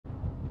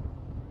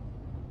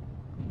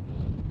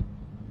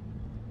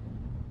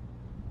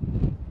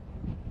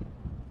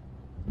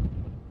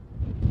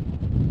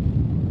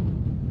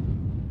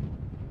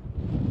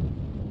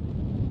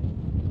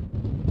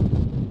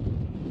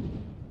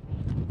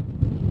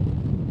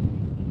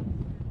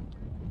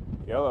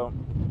Yellow.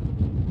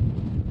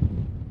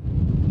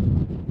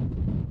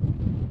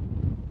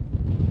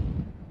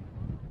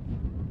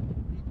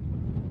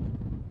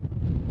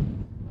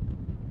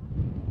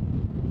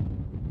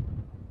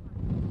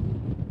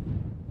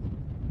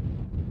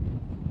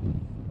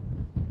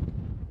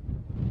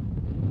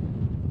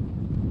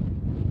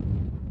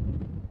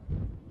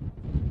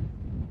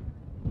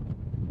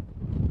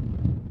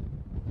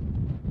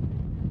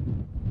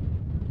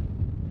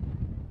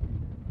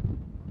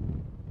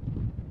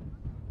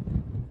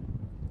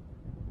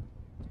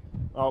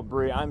 Oh,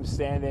 Bree, I'm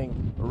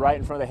standing right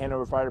in front of the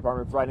Hanover Fire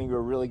Department, providing you a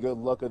really good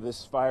look of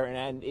this fire.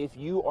 And if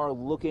you are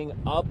looking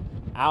up,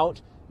 out,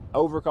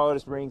 over Colorado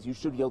Springs, you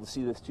should be able to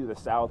see this to the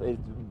south. It's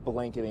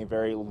blanketing a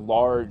very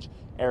large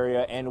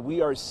area, and we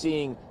are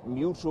seeing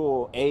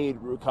mutual aid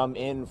come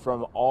in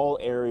from all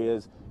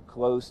areas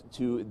close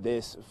to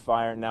this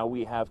fire. Now,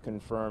 we have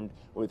confirmed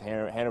with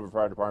Hanover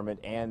Fire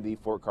Department and the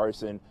Fort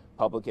Carson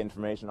Public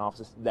Information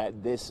Office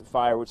that this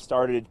fire, which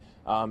started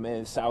in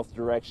the south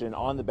direction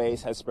on the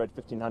base, has spread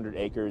 1,500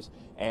 acres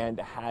and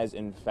has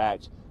in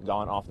fact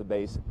gone off the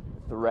base,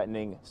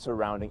 threatening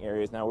surrounding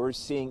areas. Now, we're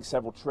seeing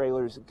several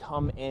trailers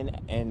come in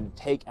and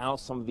take out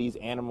some of these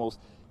animals,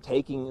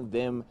 taking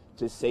them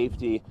to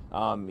safety.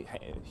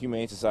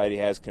 Humane Society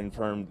has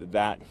confirmed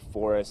that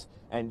for us.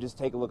 And just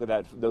take a look at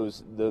that,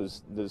 those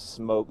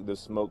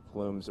smoke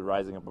plumes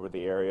rising up over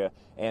the area.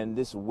 And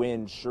this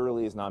wind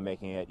surely is not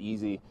making it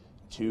easy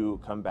to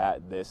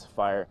combat this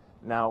fire.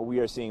 Now, we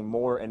are seeing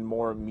more and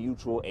more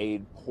mutual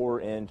aid pour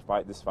in to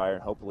fight this fire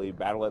and hopefully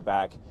battle it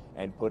back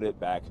and put it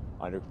back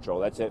under control.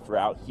 That's it for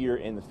out here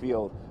in the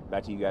field.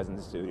 Back to you guys in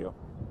the studio.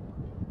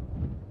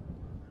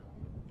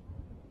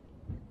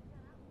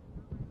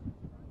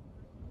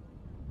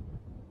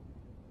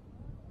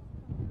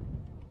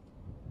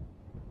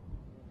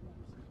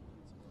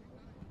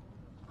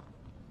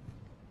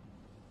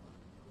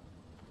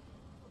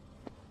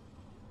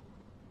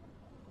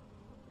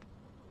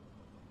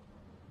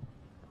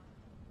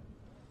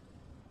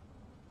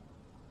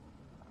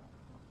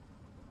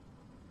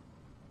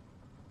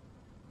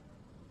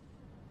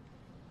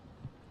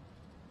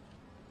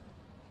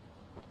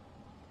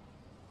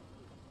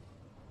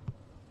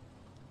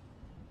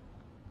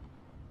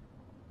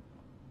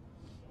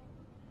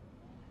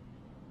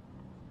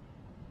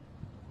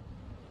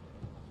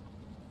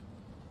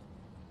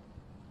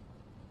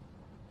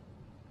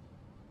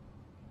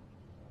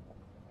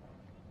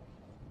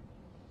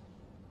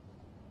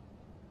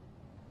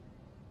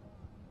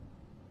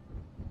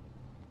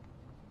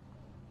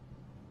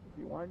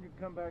 If you want, you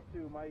can come back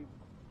to my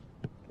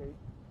case.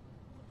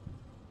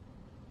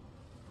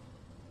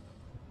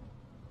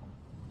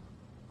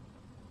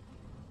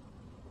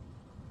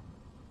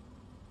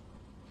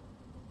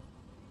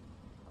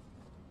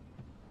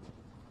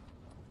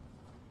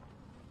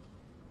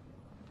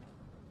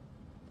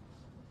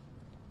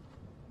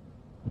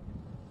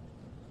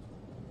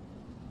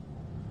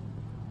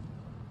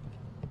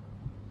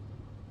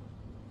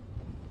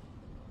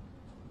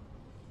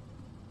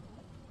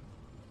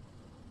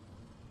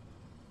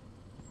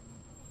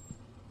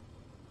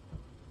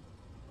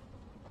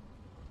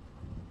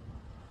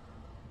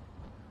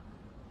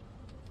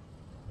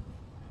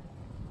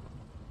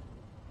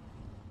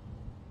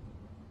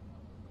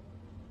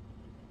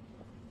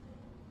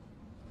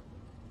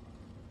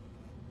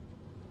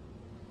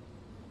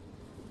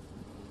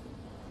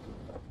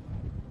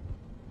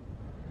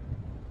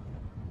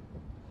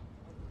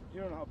 You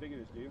don't know how big it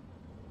is, do you?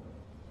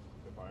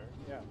 The fire?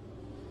 Yeah.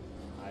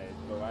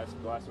 The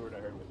last word I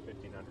heard was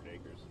 1,500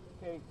 acres.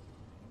 Okay.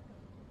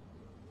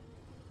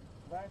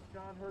 Last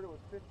John heard it was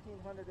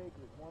 1,500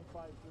 acres,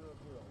 1500.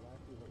 Last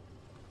we heard.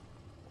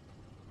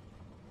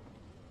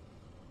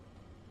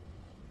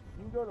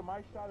 You can go to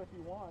my shot if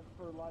you want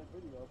for a live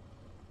video.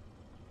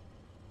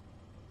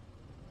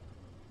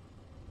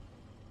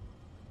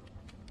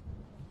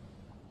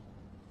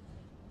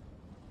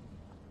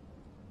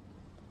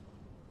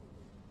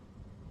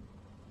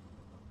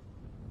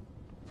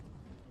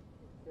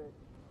 Okay.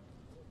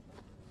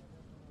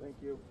 Thank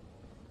you.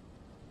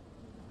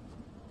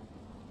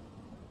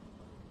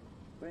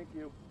 Thank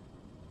you.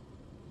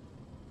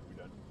 You're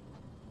done.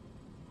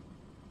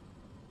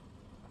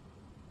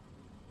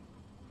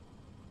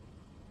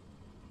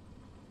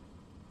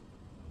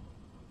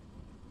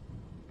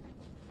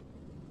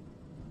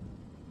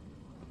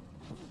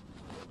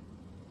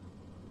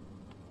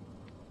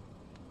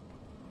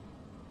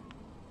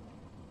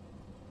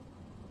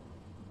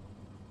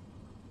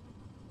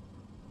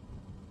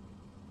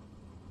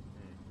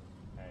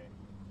 Hey.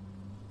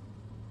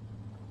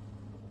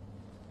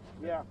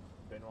 Yeah.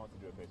 Ben wants to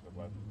do a Facebook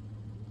Live.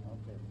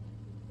 Okay.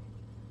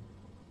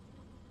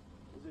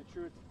 Is it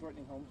true it's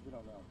threatening homes? We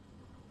don't know.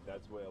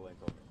 That's what Elaine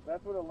told me.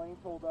 That's what Elaine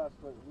told us,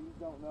 but we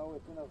don't know.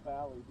 It's in a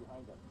valley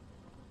behind us.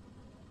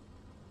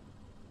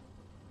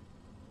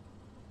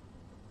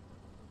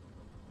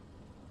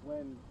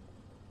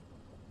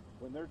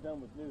 When they're done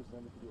with news,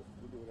 then we can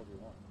do whatever we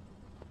want.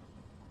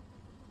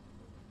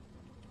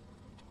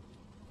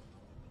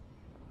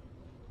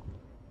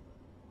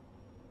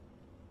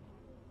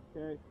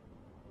 Okay.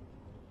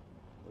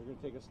 You're going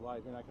to take us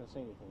live. You're not going to say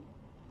anything.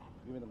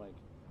 Give me the mic.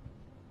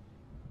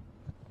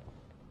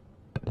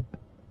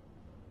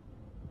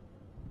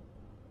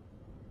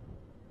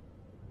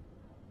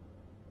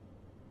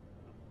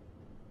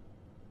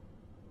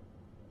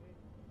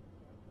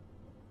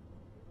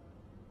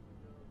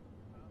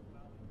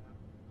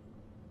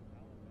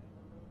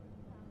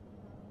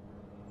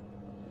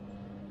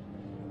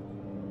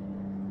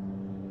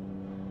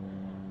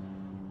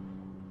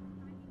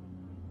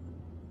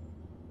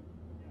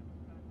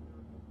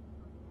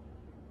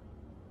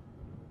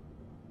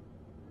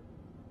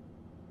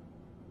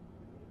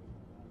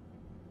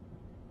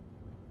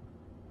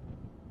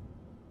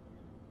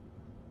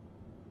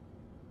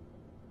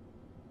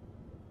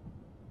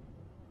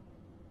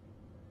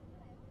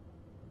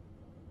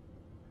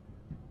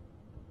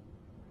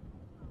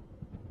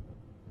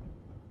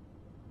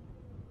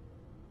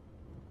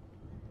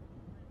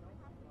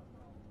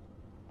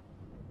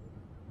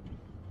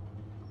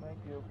 Thank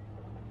you.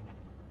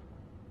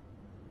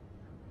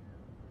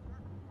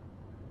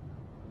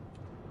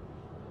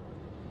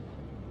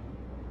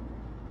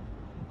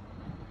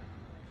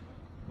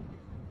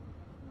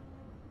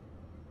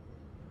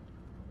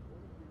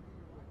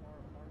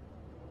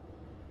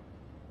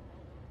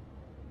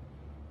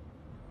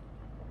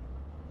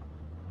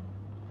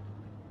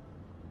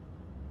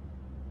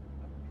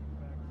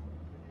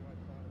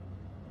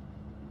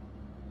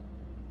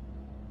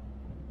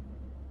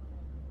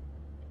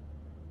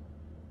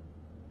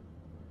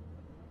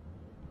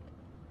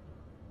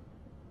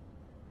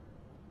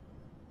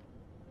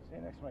 Stay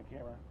next to my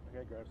camera. I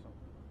gotta grab some.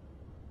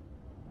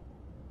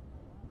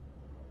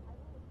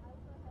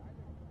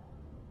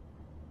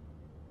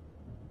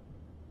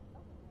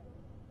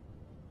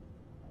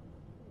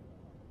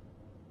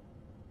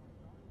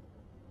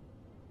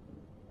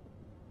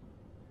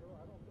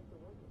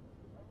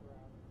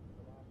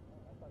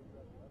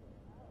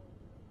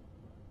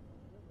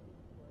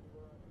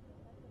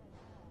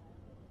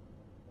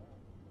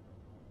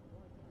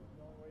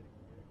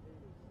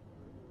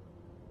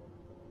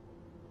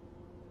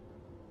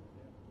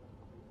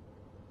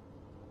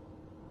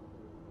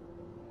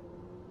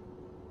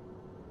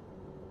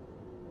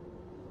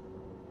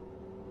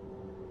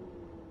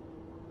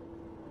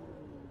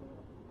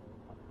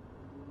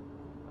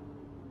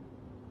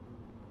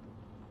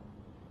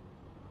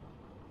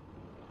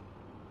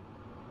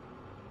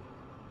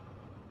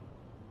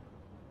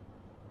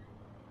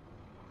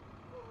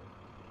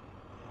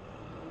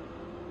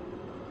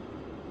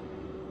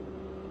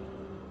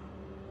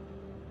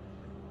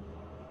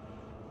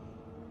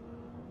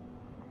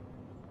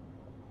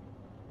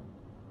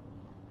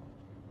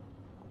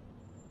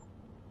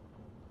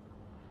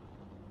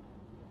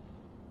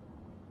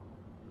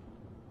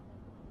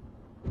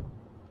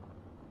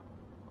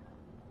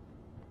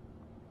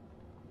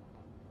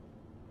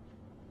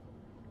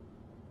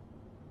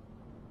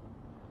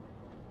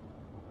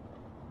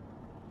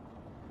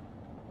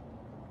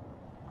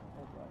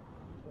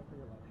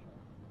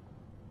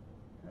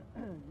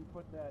 You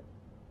put that,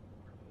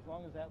 as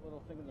long as that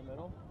little thing in the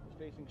middle is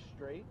facing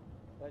straight,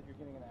 that you're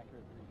getting an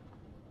accurate read.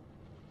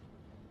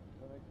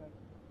 Does that make sense?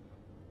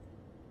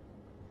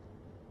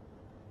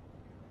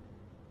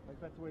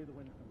 Like that's the way the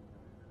wind comes.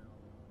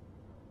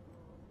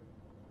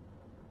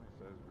 It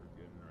says we're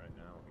getting right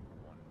now like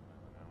 1 mile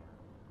an hour.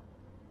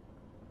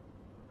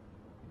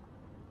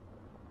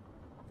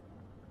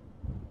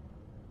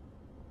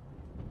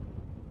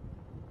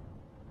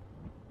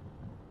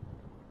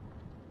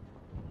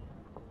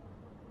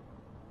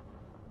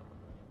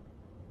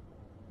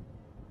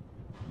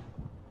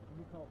 Can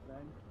you call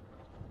Ben?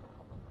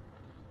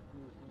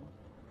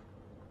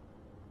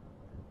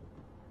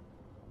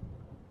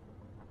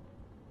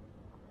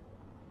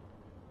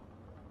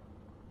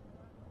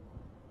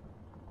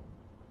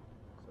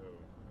 So,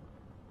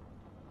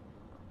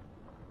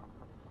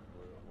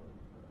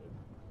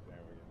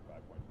 saying we're getting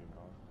 5.2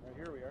 miles. Right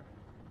here we are.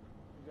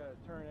 We got to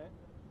turn it.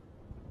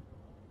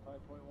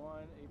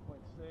 5.1,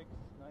 8.6,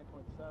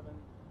 9.7,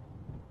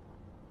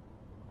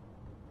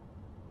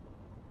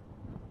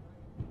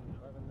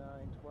 11, 9,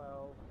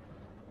 12.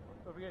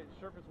 Don't forget,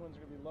 surface winds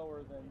are going to be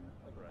lower than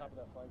like the top of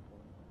that flagpole.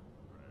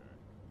 Right.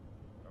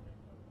 Okay.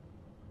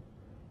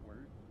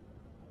 Word.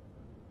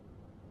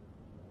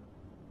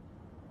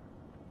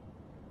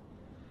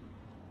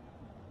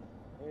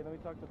 Hey, let me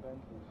talk to Ben,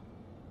 please.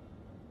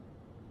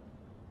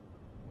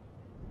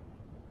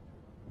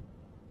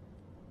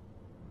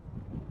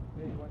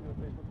 Hey, you want to do a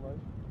Facebook Live?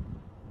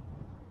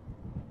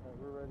 Alright,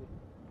 we're ready.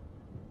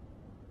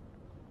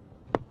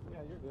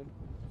 Yeah, you're good.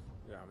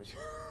 Yeah, I mean,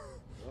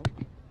 Well,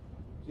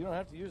 you don't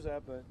have to use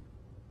that, but...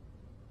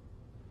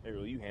 hey,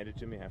 will you hand it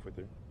to me halfway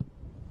through?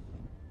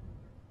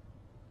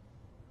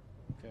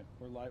 Okay,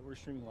 we're live. We're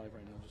streaming live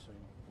right now, just so you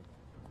know.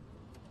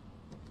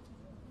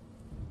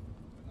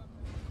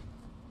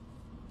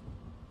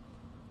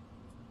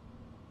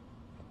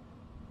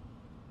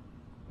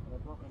 I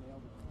brought my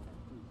nails.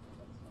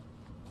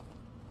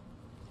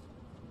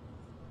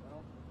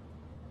 Well,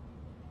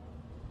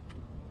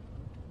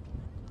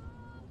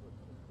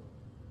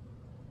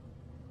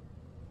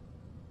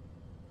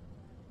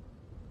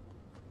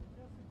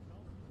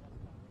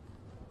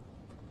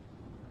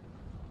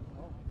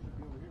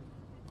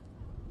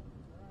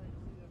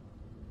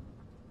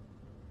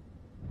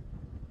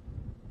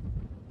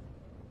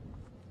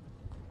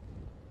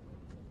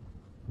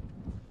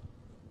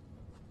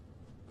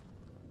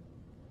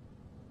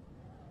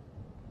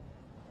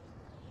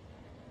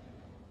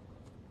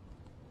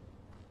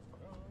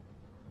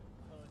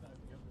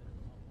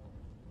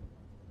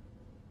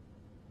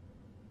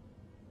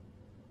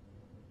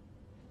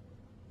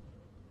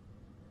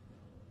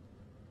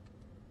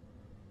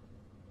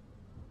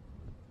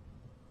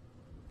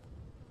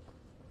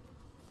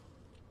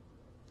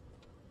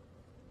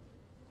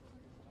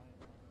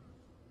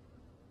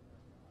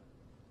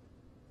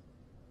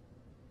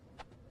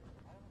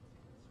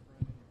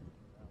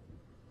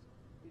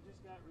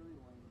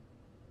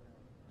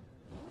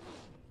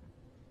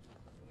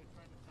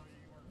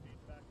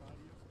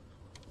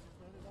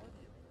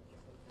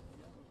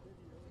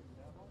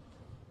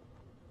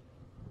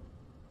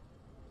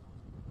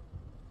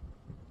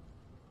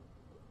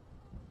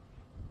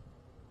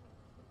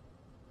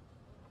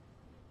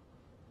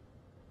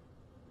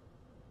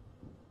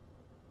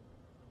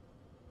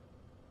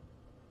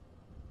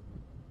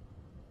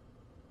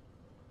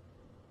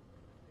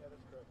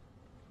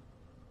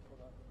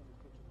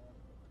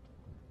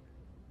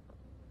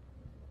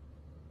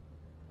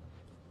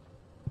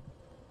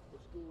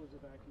 was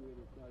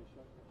evacuated, probably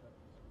shut the shut.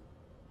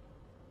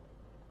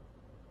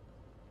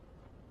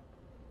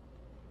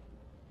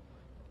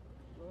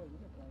 Go ahead, you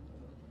can find it.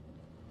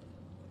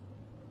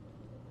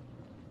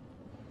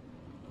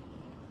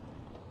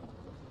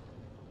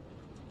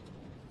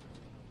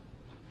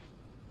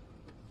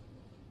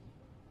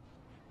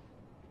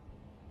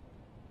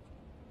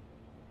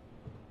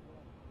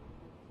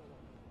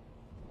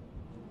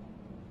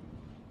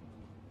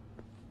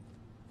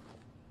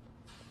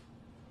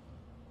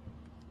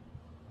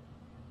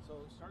 So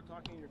start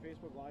talking in your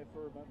Facebook Live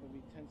for about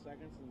maybe 10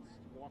 seconds and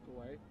walk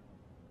away.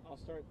 I'll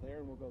start there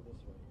and we'll go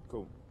this way.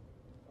 Cool.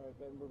 All right,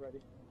 Ben, we're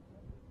ready.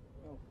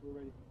 No, we're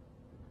ready.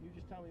 You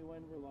just tell me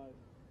when we're live.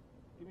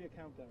 Give me a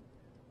countdown.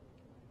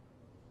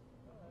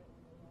 All right,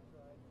 I'll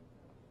try.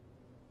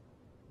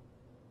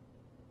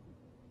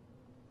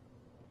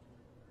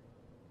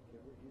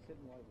 Okay, he's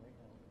hitting live right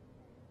now.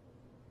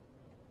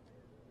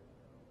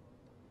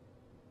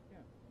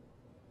 Yeah.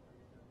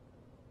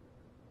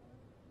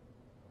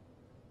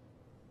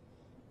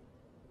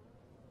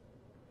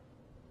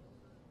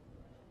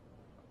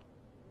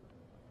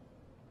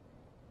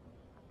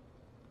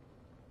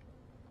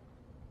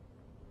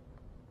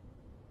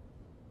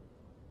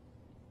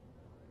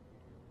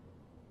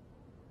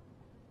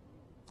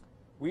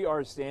 We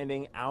are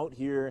standing out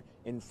here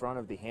in front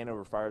of the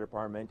Hanover Fire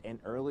Department, and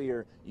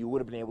earlier you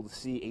would have been able to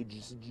see a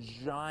just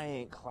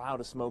giant cloud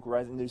of smoke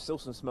rising. There's still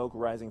some smoke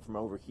rising from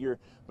over here,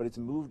 but it's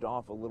moved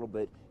off a little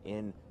bit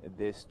in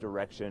this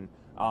direction.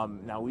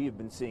 Now we have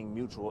been seeing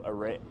mutual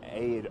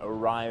aid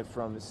arrive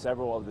from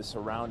several of the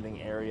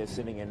surrounding areas,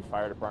 sitting in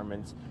fire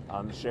departments,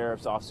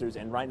 sheriff's officers,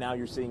 and right now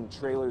you're seeing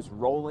trailers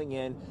rolling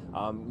in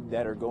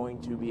that are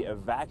going to be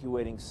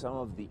evacuating some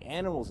of the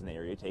animals in the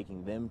area,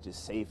 taking them to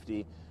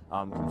safety.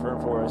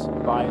 Confirmed for us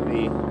by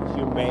the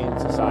Humane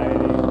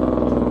Society.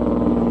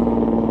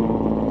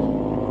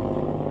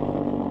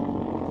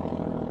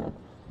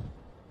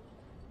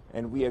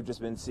 And we have just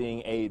been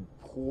seeing aid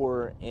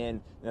pour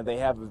in. Now they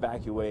have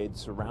evacuated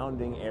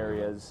surrounding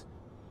areas.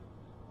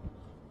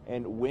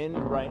 And wind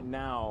right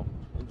now,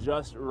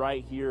 just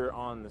right here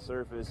on the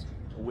surface,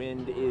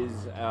 wind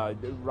is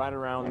right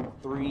around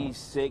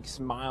 3-6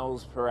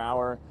 miles per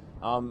hour,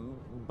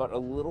 but a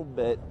little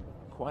bit,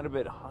 quite a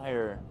bit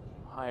higher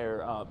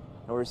up,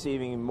 and we're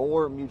receiving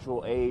more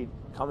mutual aid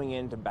coming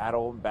in to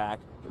battle back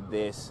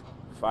this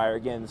fire.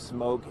 Again,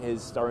 smoke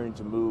is starting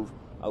to move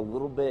a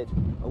little bit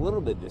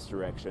this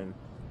direction,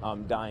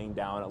 dying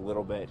down a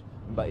little bit.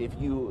 But if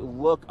you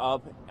look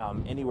up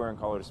anywhere in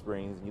Colorado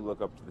Springs and you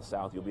look up to the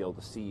south, you'll be able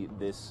to see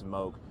this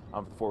smoke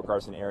for the Fort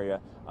Carson area.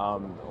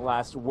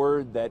 Last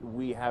word that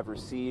we have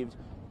received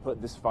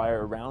put this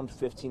fire around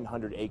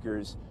 1,500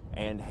 acres,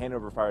 and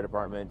Hanover Fire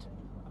Department,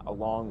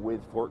 along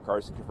with Fort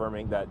Carson,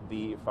 confirming that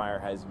the fire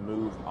has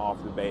moved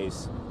off the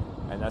base,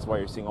 and that's why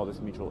you're seeing all this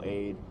mutual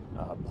aid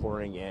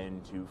pouring in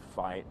to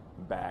fight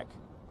back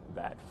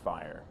that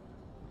fire.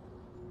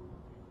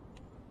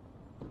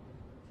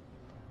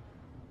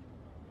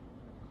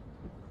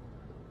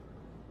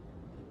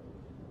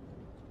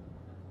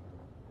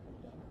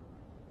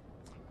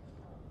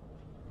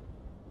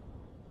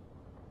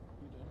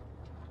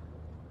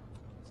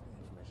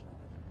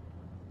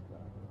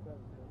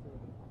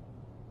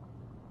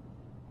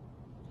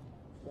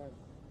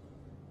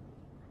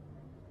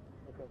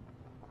 Okay.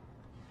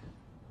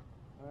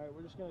 All right,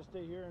 we're just going to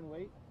stay here and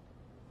wait.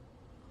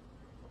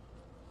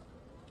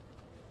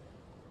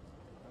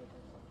 Are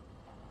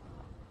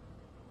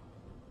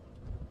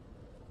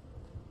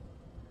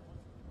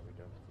we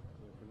done?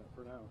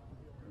 For now.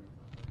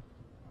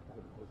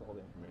 With all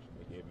the information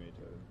they gave me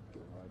to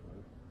get live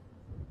with.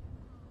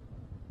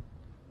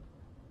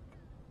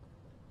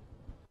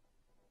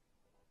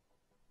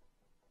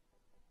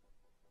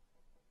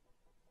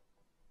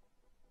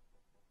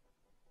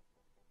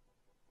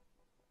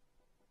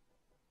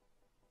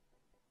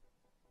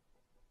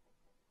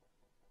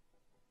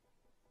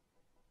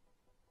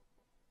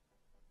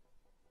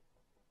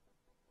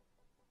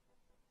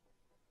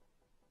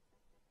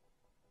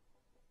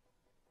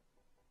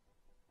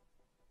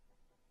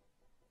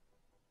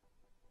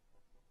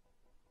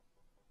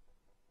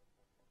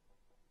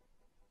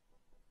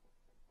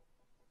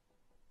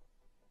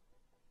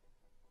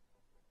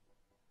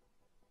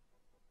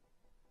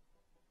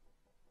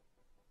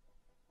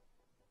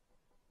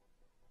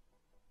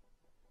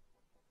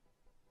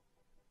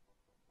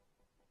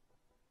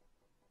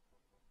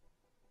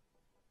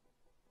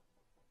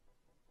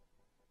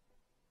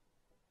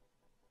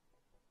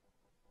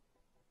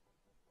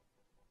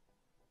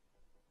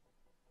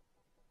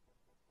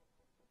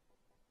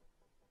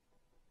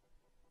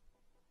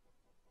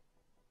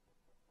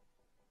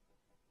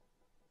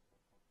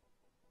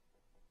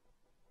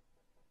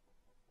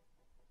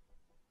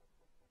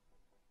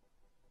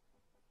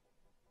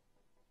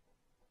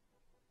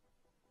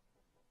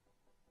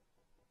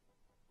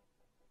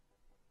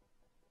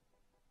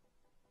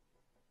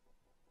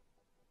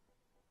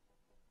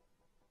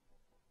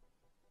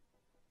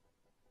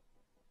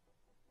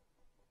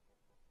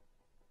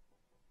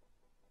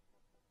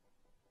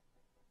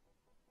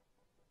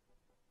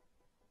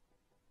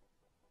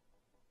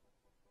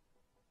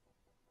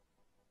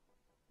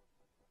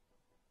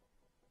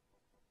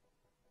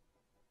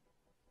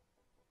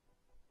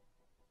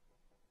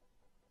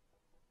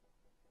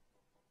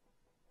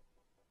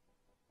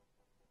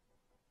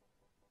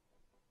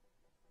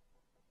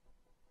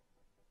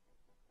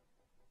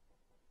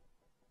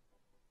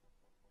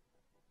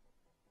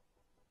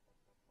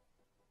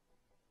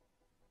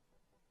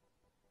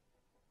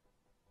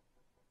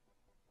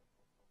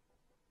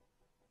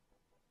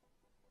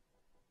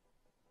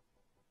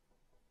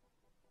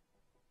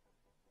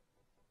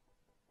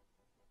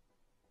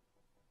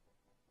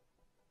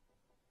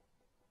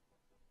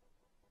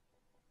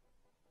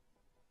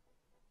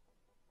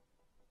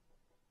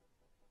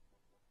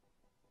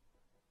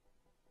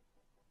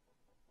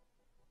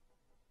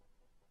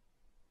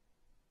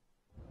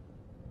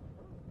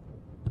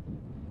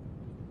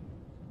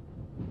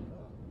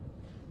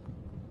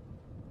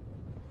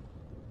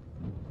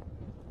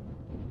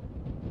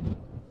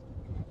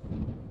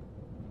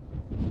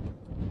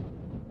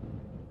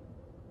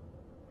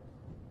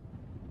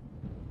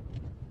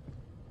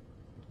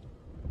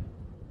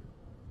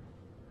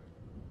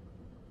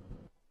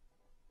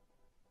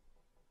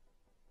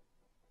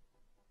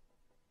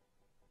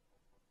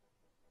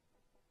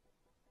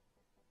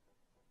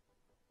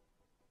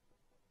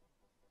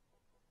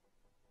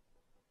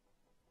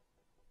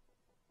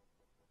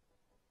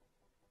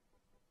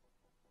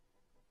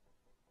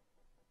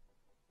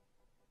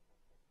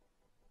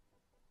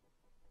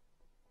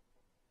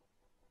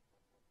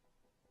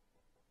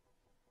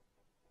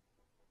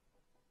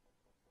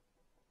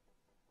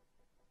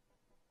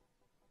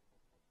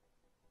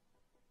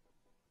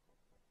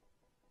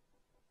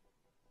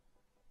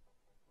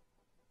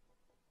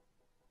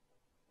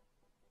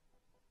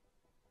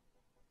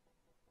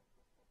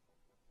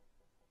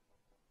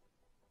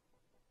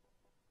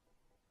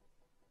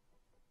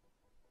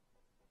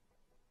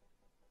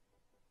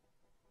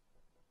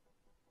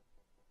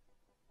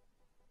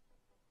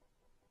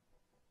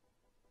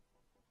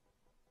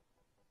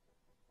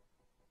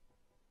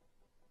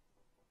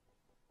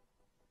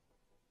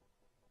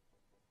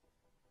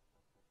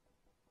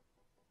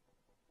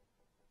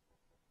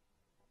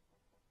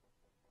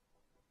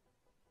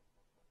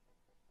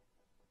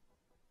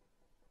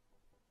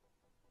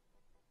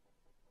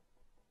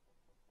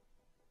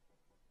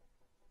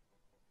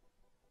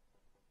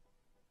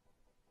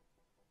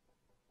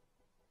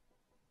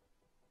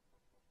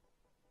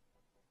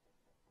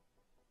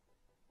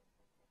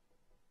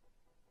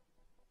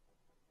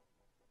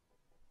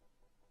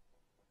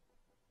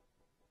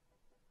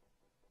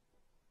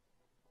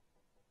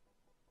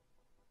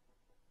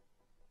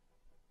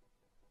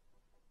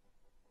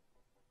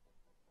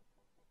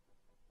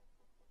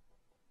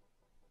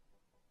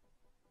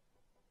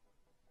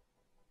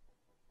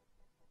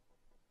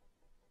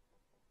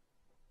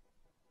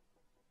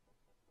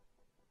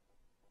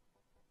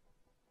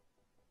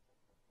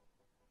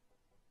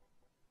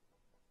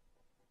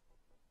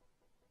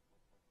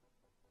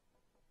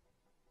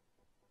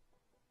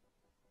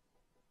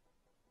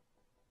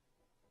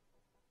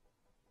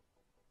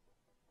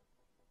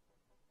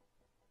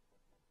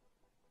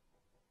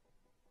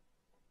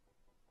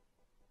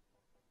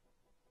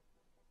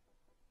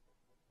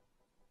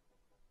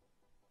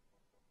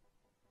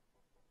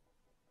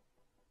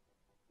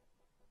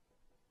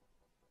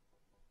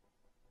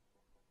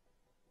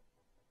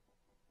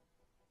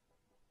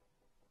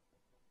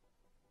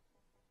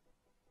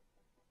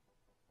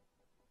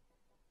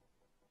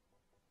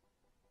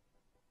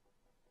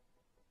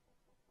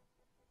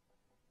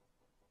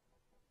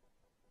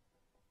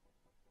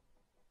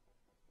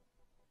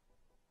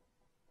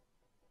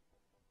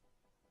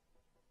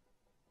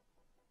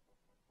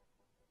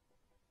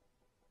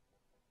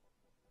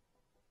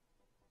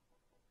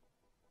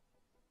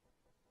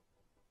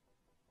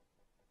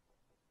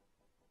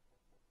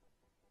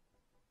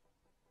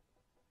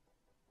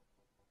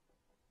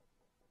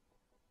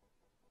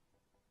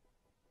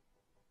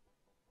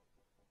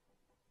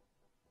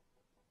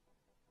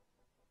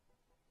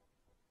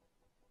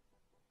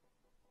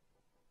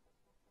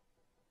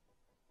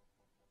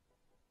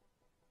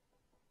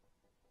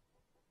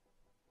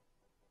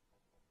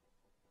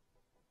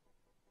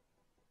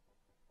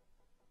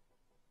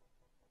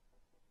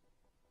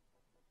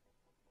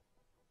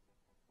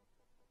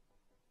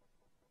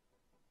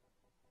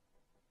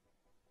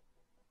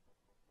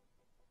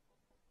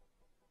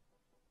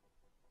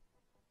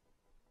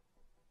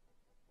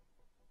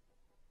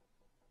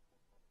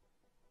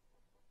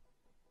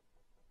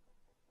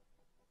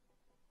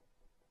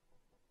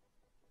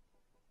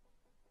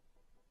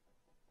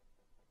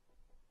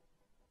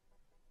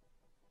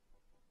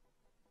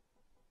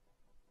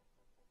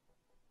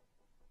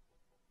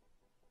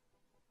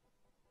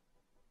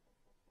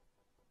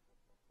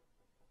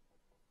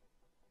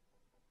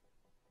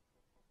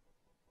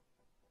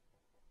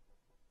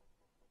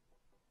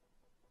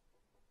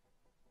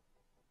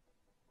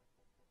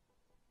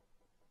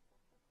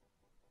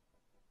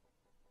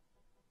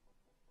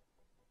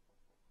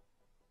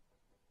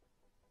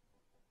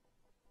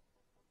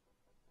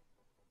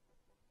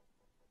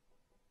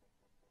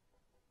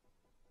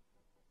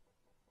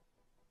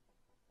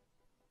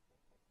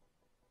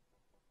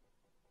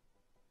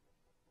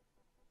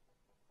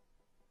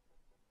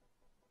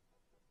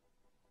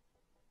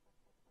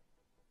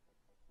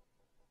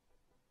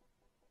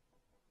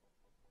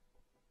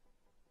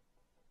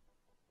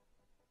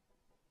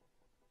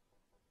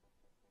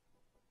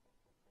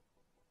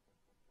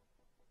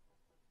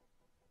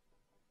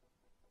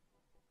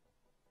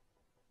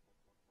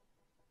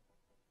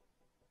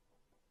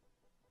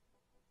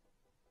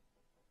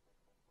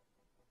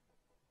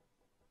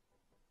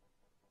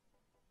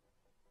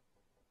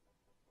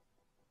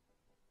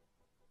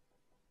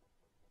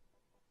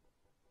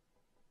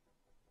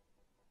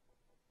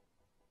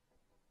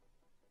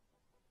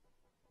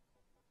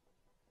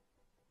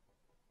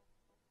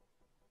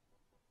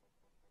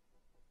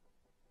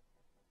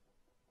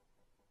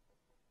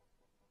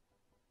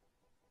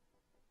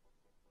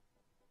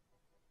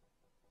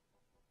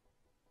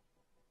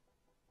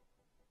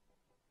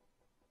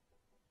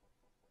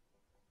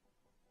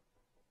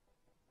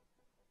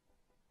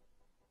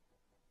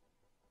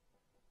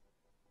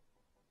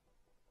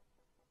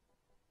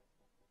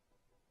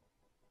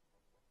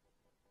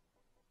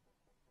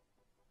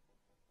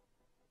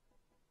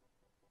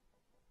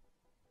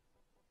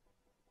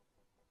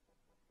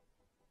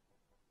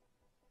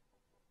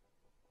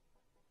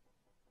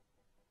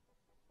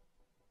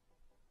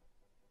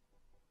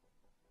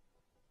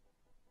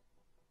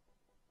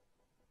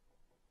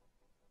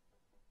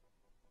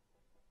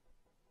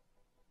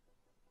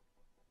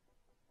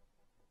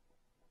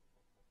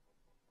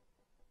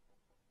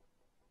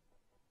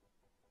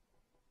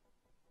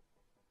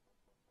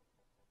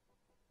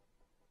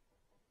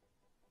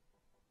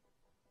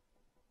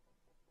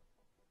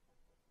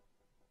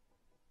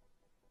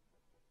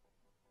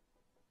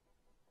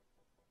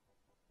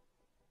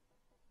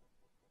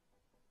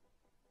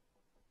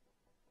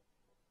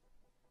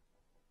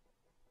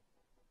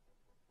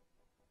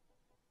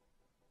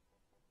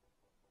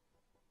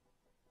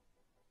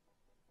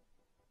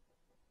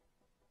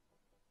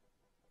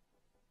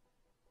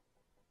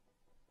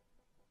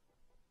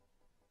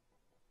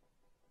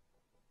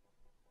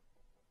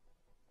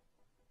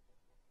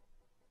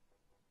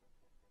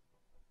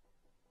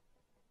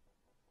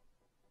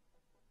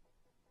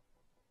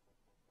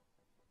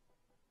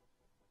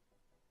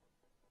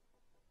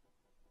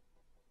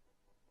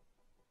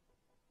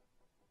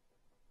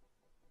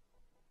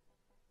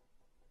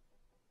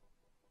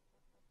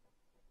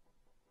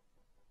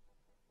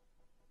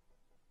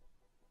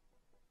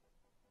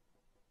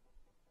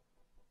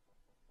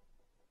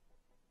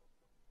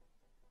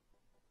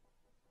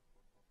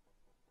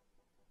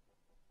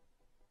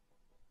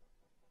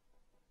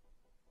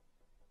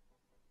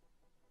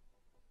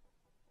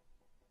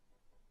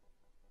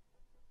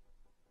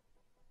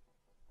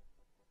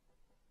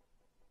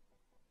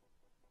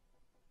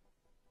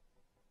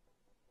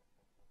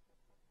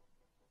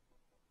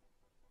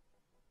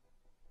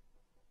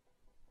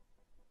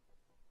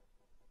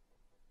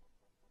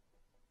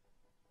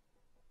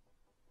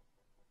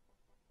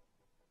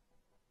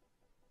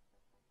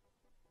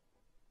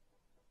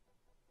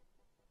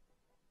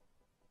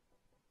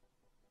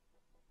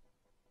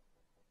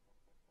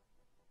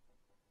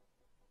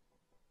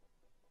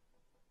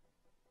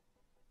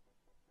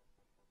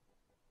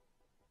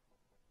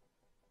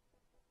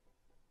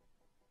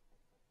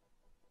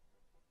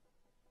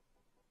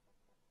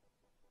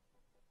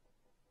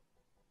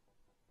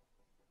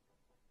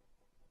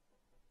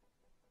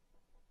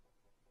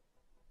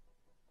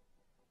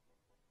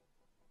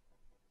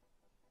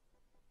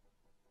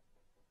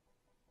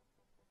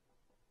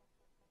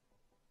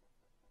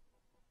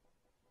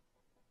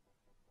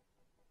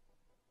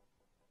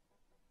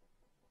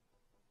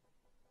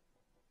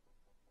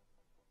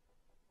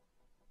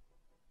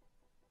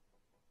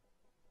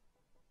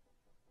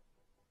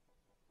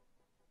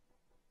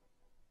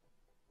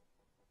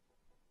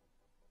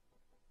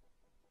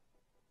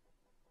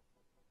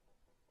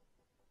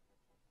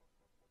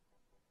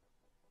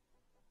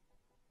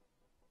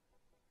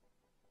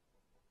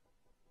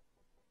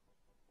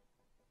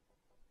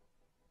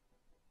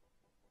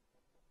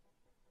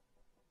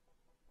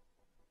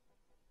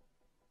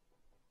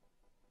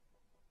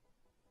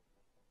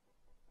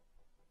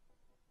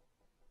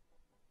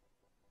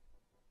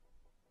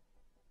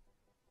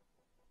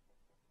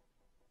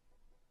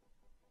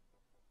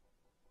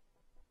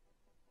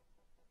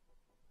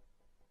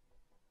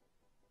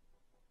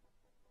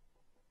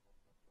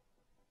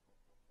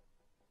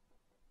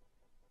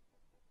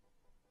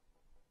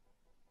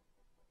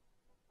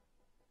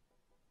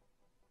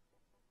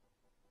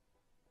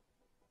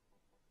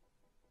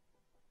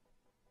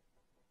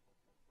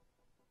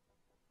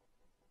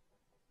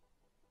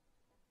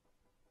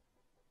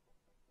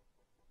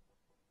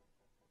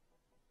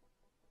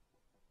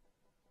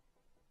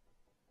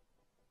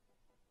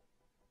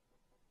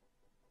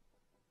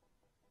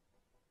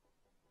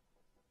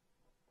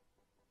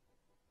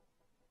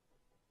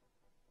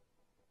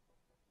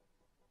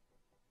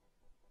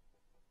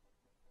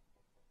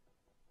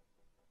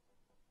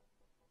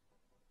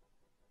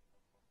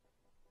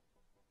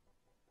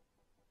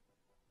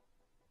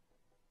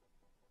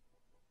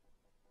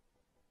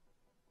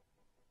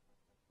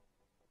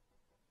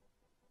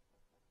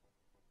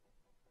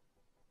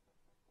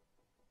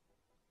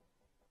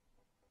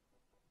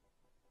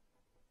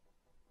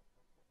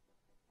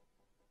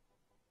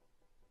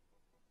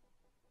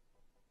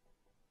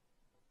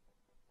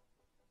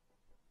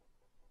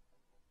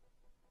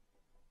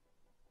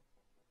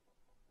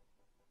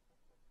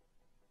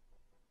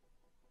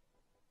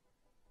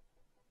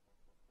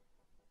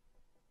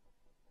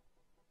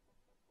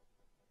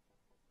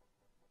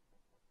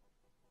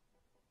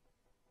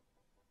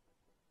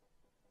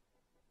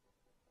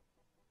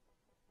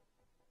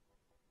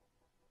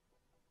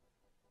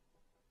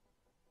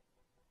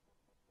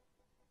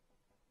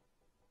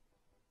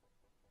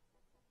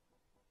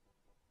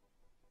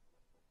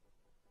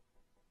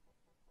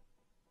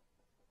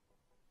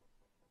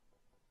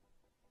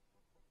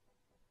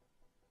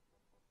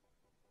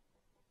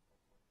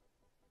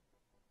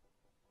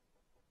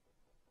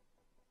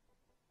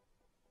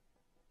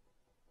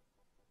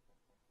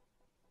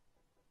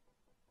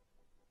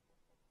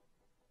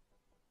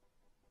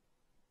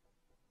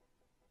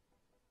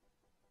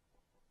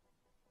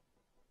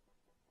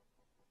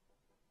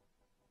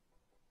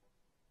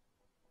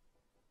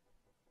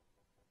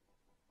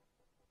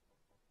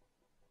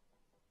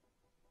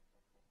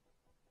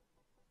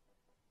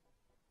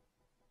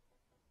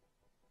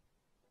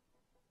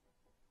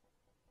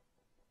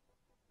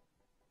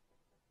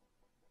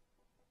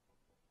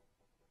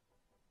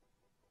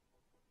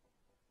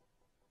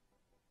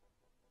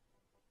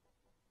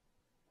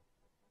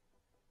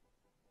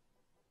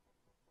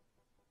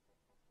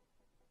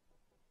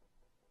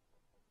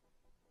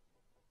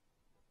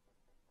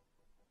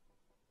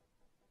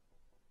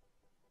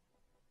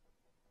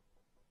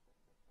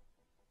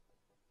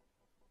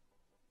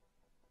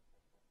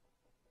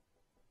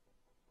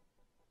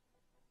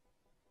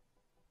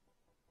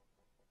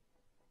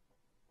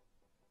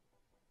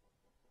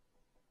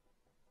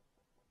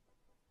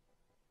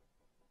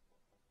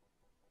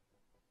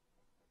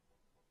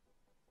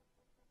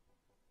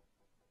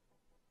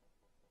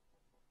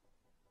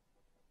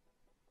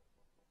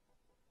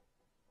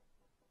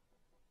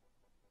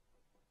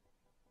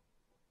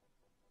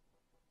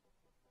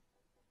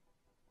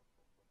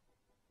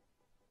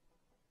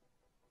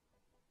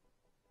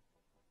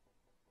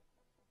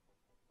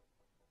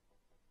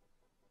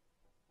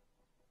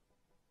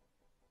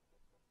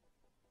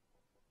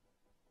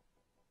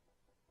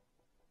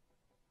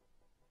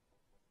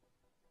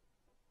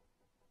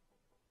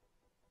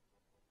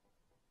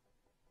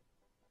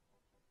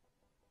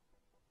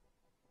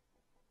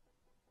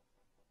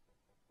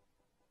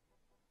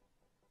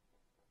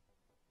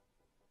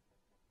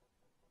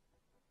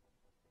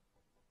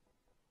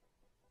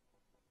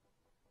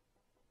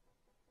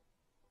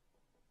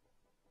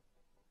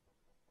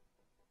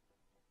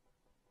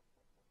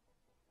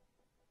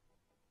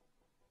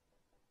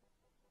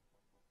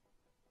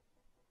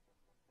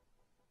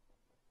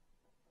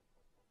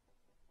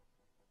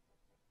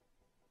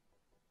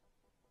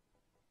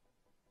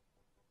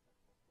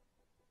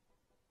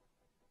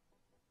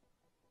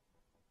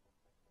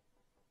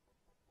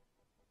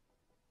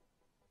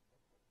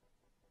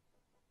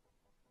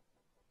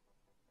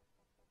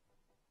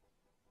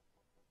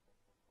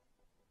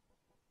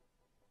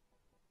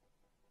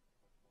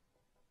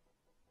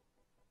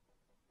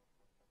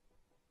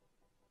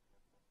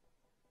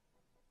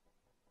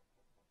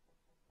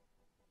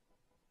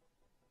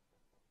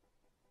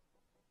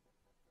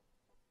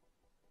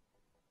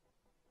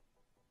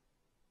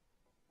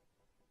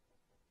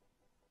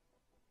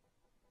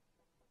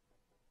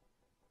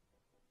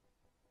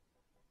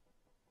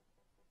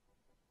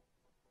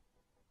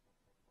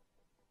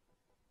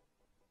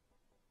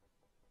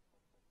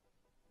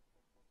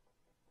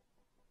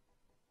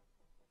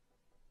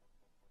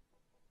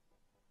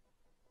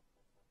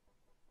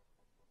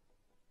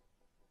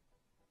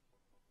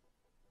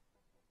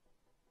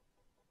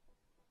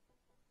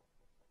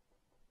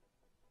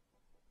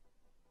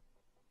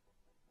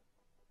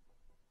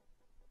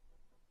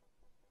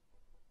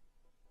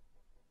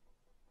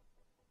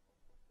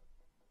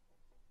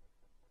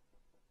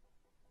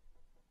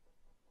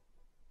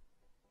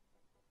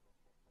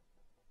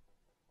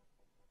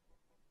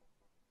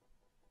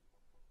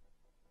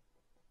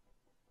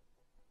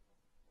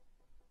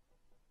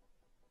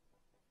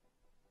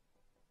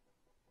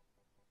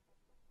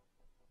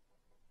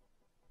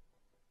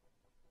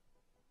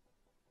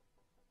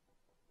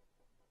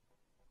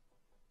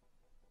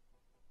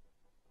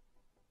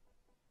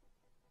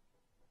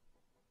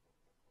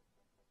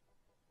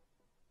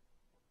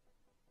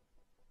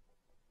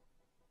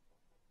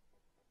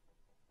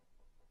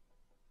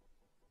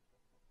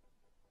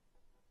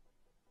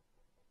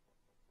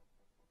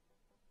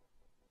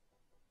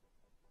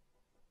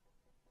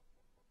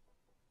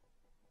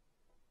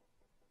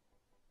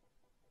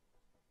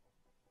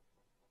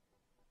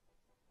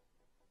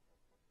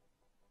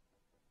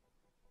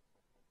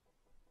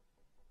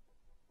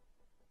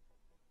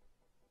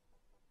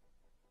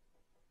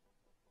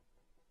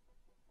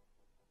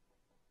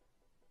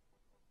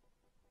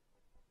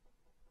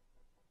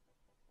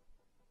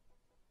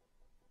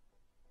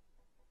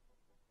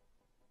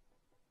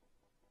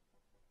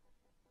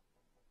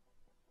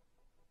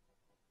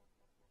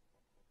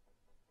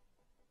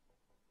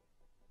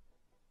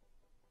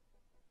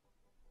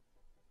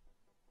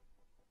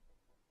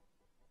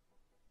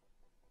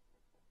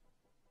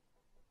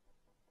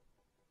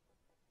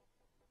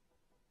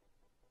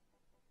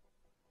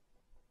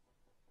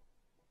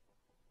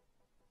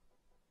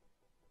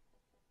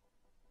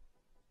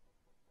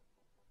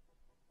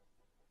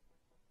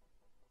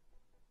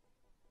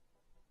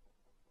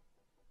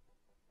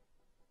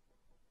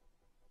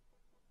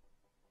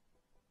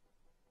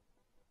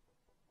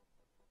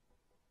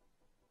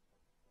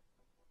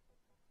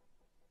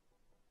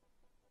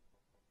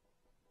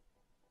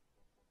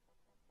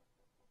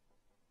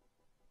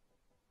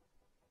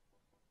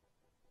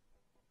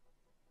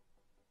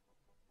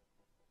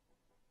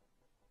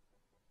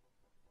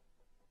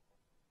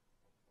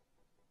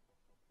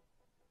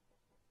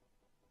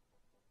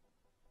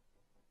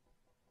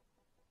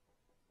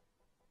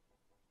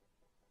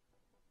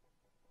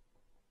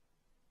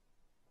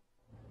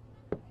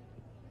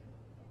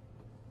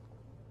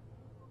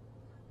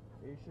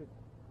 should.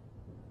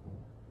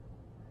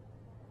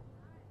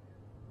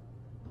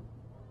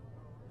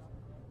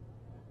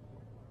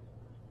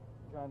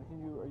 John,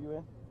 are you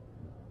in?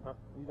 Huh?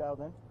 You dialed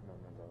in? No,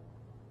 not that.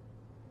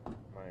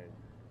 My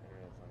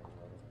internet's not even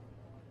loading.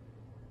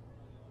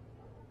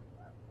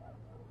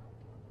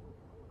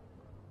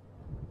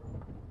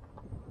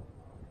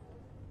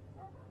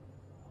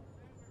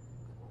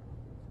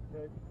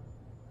 Okay.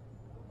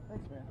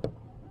 Thanks, man.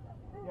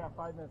 Yeah,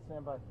 5 minutes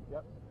standby.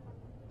 Yep.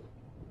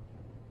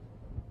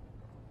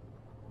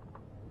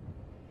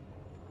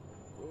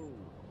 Whoa.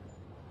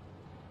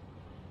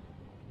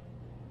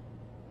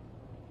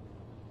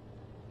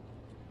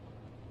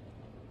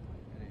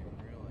 I didn't even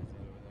realize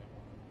that over there.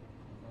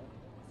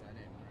 I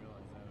didn't even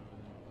realize that over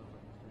there.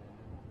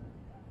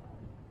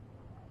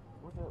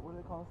 It looked like What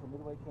do they call this? The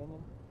Midway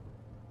Canyon?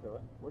 So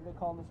what? What do they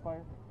call this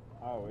fire?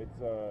 Oh, it's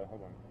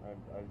hold on. I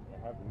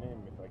have the name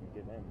if I can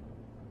get in.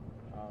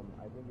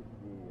 I think it's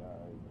the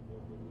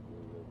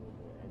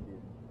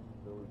Indian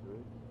Village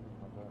Ridge.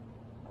 Hold on.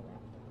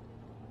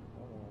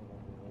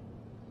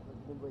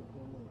 Midway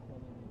Canyon,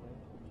 Canyon Midway.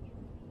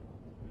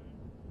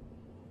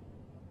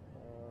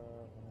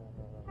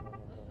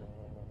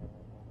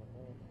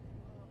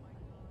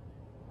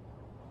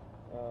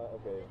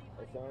 Okay.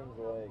 It sounds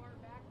like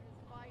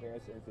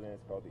this incident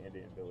is called the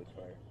Indian Village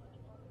Fire.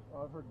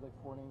 Oh, I've heard like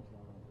 4 names now.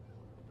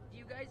 Do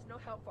you guys know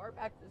how far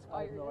back this I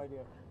fire have no is?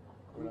 idea.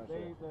 We're not sure.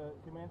 The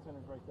command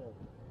center's right there.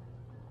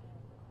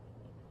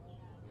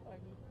 I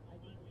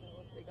need to know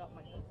if they got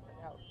my husband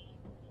out.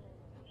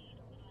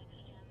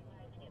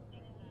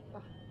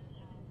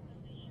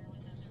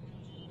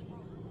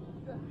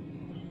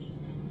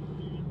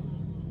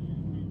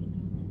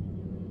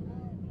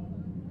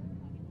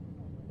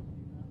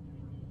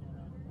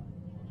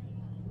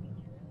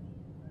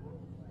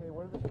 Hey,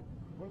 what do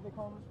they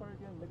call this fire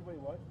again? Midway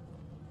what?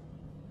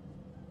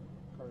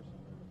 Carson.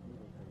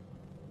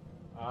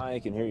 I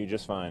can hear you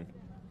just fine.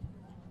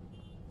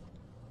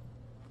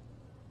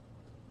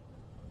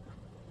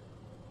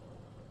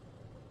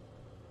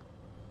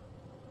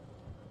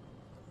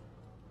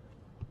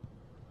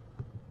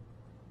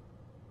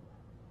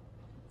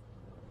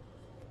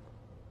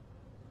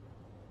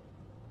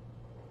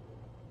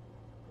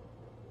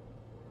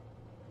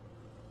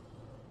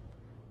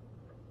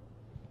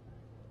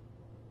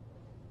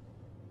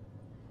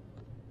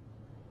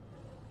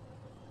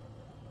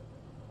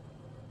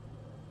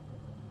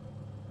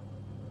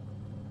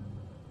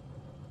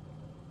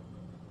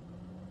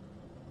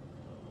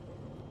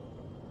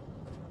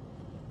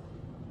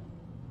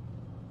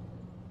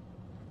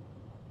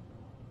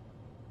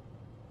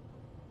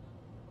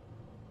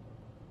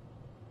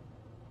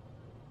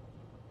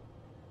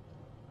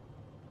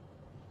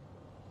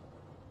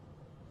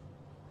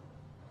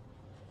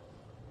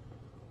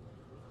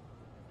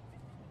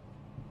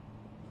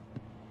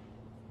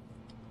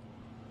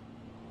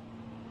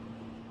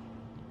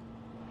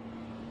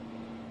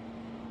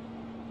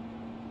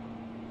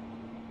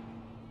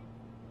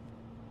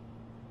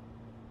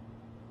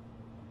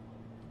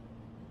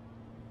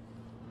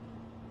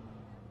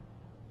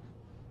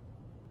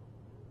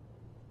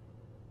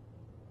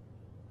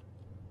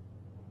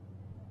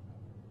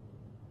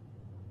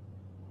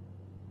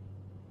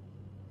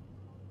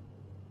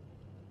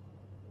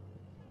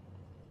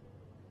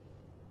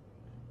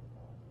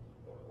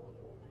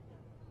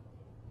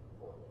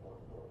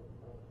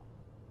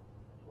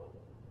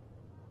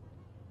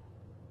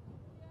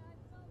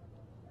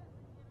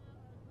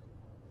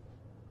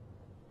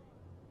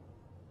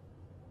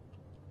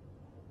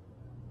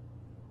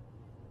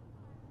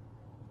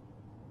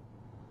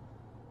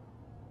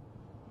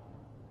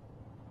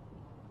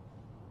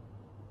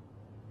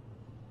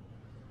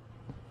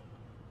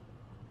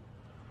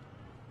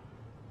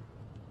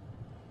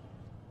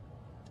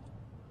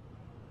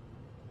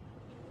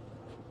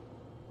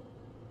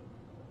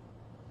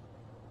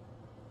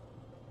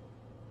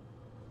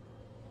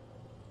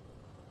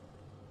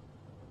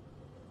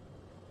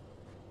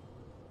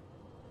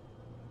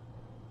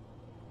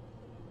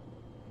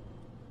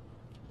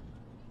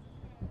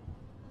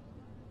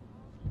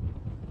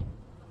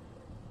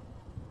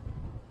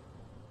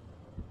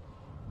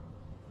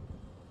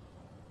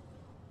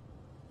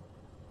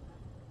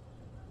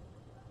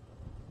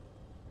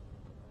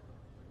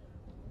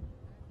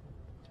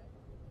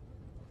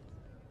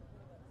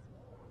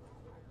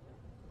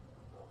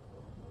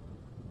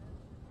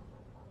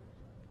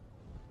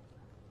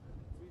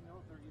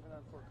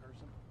 Fort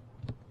Carson.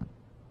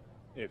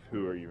 If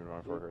who are you even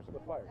on Fort Carson? The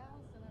fire.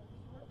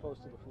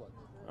 Opposed to the floods.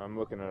 I'm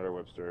looking at our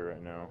web story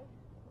right now.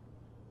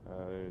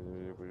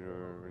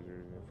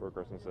 Fort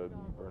Carson said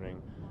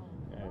burning,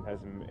 and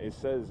it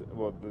says,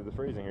 well, the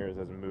phrasing here is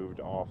has moved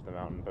off the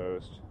mountain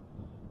post.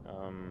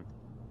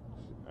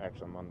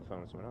 Actually, I'm on the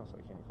phone with someone else.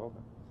 I can't call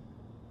them.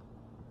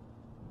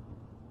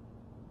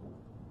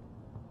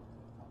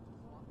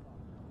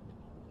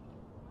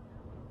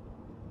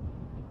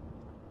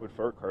 Would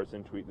Fort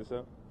Carson tweet this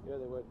out? Yeah,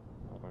 they would.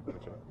 Hold on, let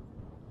me check.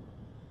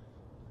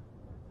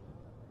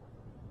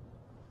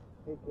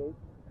 Hey, Kate.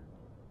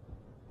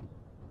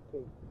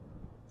 Kate.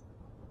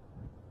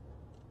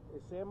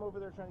 Is Sam over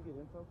there trying to get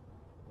info?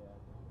 Yeah.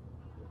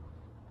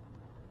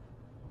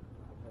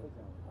 We're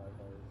focusing on the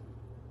firefighters.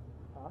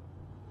 Huh?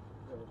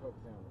 Yeah, we're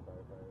focusing on the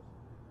firefighters.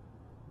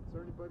 Is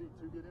there anybody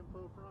to get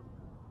info from?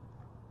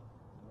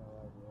 No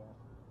idea.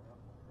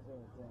 As soon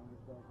as Sam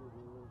gets back here,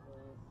 do it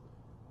first.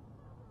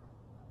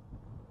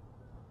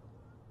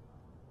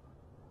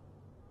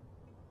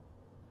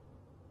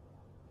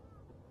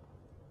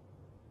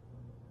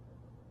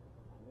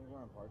 I think we're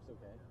on Parks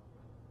okay.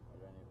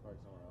 Or do I need to park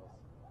somewhere else?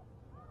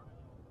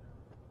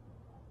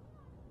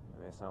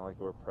 I mean, it's not like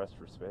we're pressed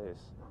for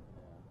space.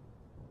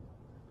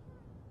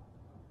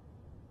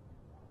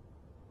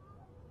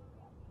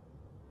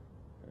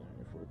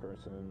 Fort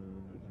Carson.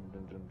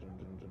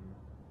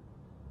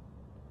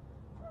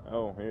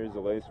 Oh, here's the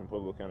latest from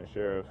Pueblo County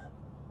Sheriff.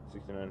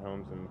 69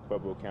 homes in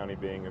Pueblo County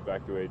being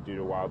evacuated due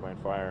to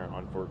wildland fire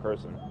on Fort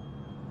Carson.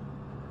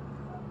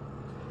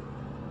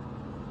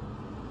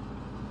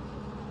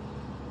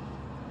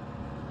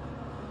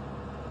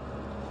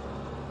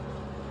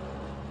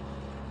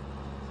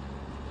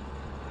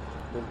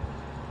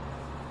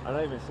 I'm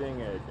not even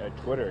seeing a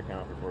Twitter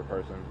account for Fort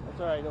Carson. That's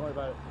all right. Don't worry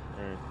about it.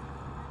 Mm.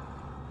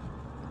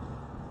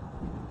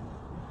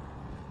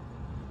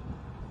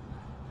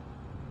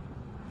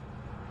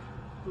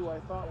 Who I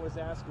thought was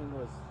asking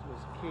was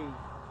Kate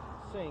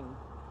Singh,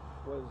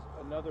 was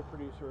another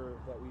producer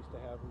that we used to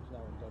have who's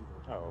now in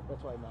Denver. Oh.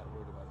 That's why I'm not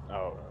worried about it.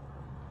 Oh.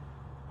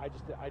 I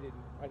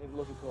didn't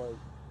look until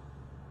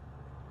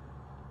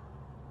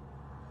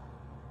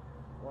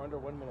we're under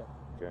 1 minute.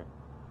 Okay.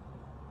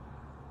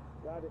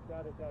 Got it.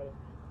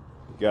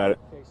 Got it.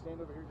 Okay, stand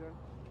over here, John.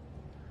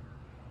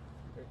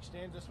 Here,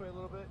 stand this way a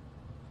little bit.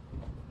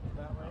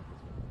 That way.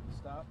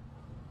 Stop.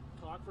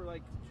 Talk for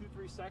like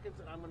 2-3 seconds,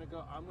 and I'm gonna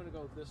go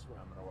this way.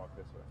 I'm gonna walk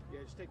this way.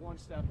 Yeah, just take one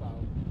step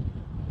out.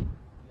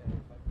 Yeah,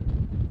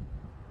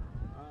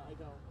 I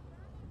don't.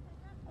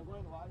 I'm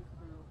going live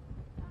through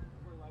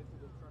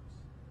the trucks.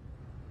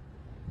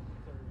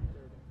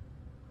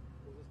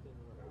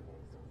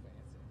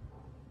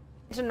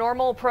 To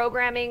normal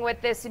programming with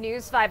this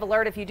News 5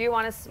 alert. If you do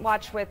want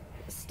to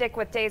stick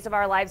with Days of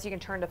Our Lives, you can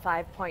turn to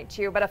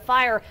 5.2. But a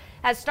fire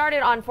has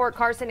started on Fort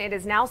Carson. It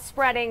is now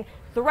spreading,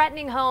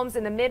 threatening homes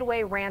in the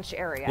Midway Ranch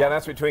area. Yeah,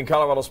 that's between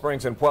Colorado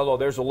Springs and Pueblo.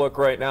 There's a look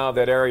right now of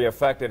that area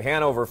affected.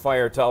 Hanover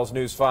Fire tells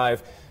News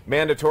 5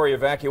 mandatory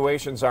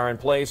evacuations are in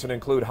place and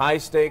include High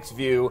Stakes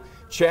View,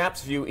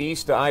 Chaps View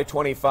east to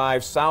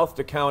I-25, south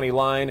to County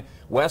Line,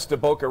 west to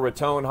Boca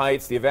Raton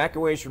Heights. The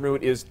evacuation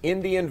route is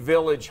Indian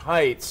Village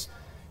Heights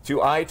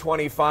to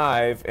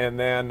I-25, and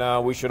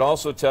then we should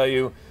also tell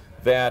you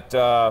that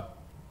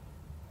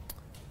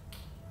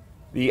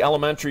the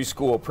elementary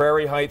school,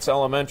 Prairie Heights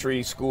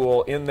Elementary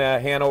School in the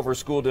Hanover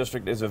School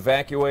District, is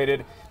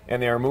evacuated,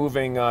 and they are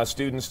moving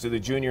students to the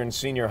junior and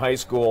senior high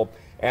school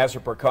as a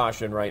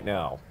precaution right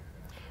now.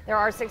 There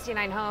are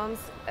 69 homes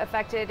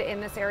affected in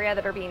this area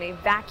that are being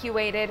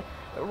evacuated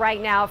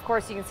right now. Of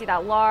course, you can see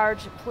that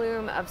large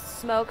plume of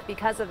smoke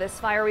because of this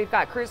fire. We've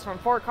got crews from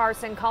Fort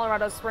Carson,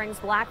 Colorado Springs,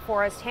 Black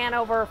Forest,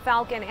 Hanover,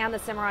 Falcon, and the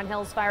Cimarron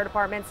Hills Fire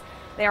Departments.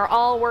 They are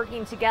all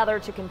working together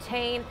to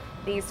contain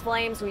these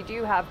flames. We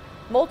do have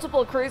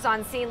multiple crews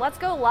on scene. Let's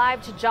go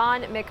live to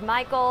John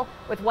McMichael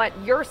with what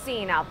you're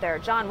seeing out there.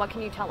 John, what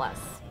can you tell us?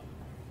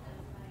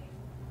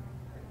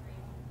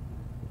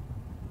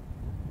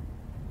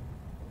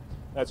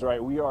 That's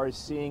right. We are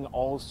seeing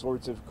all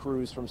sorts of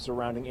crews from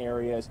surrounding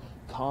areas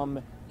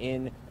come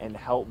in and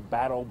help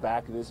battle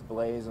back this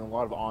blaze, and a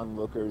lot of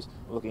onlookers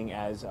looking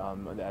as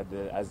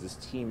this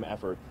team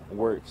effort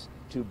works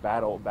to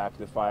battle back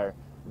the fire.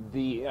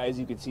 As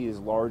you can see, this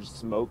large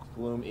smoke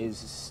plume is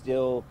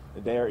still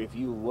there. If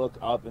you look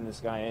up in the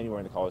sky anywhere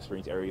in the Colorado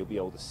Springs area, you'll be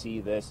able to see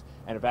this.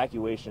 And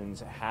evacuations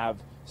have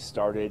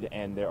started,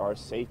 and there are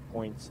safe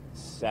points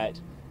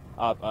set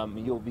up.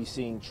 You'll be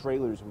seeing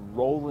trailers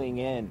rolling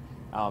in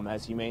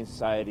as Humane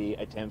Society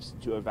attempts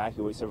to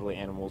evacuate several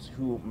animals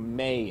who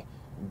may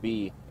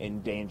be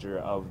in danger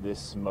of this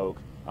smoke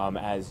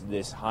as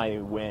this high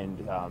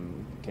wind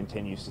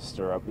continues to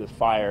stir up the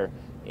fire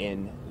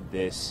in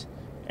this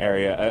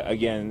area.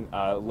 Again,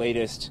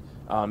 latest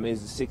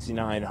is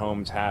 69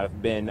 homes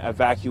have been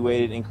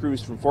evacuated, and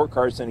crews from Fort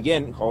Carson,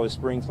 again, Colorado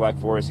Springs, Black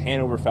Forest,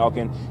 Hanover,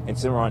 Falcon, and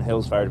Cimarron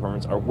Hills fire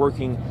departments are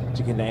working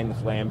to contain the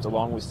flames,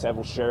 along with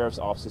several sheriff's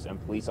offices and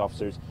police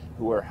officers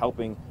who are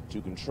helping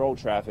to control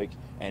traffic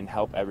and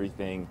help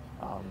everything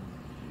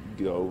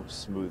go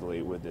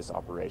smoothly with this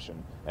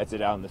operation. That's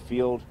it out in the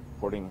field.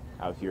 Reporting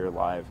out here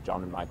live,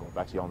 John and Michael.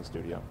 Back to you all in the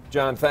studio.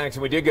 John, thanks.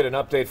 And we did get an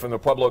update from the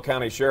Pueblo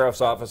County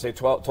Sheriff's Office. They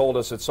told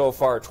us that so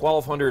far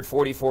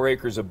 1,244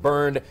 acres have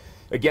burned.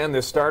 Again,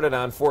 this started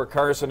on Fort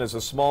Carson as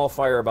a small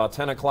fire about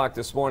 10 o'clock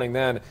this morning.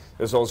 Then,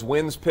 as those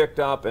winds picked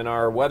up, and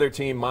our weather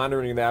team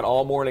monitoring that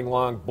all morning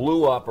long,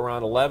 blew up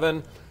around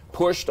 11,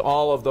 pushed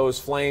all of those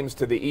flames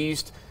to the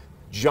east,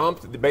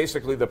 jumped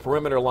basically the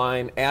perimeter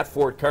line at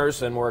Fort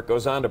Carson where it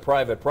goes on to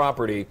private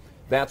property.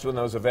 that's when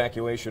those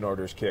evacuation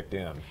orders kicked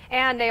in.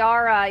 And they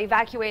are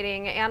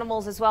evacuating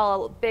animals as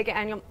well. A big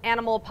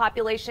animal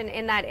population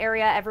in that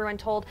area. Everyone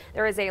told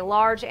there is a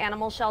large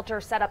animal shelter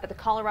set up at the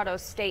Colorado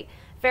State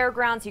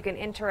Fairgrounds. You can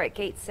enter at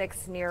Gate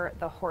 6 near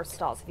the horse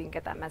stalls if you can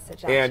get that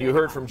message out. And you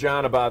heard from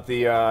John about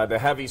the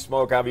heavy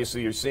smoke.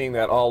 Obviously, you're seeing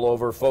that all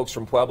over. Folks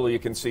from Pueblo, you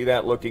can see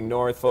that looking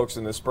north. Folks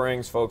in the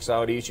Springs, folks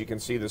out east, you can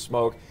see the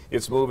smoke.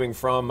 It's moving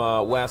from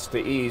west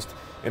to east.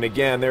 And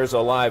again, there's a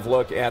live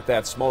look at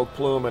that smoke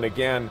plume. And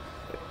again,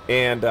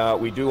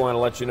 we do want to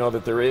let you know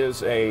that there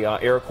is a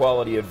air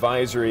quality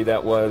advisory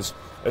that was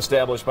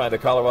established by the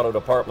Colorado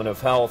Department of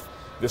Health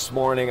this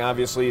morning.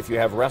 Obviously, if you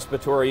have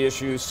respiratory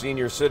issues,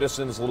 senior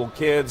citizens, little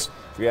kids,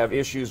 if you have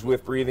issues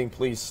with breathing,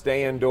 please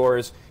stay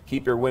indoors.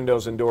 Keep your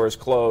windows and doors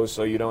closed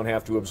so you don't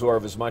have to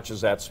absorb as much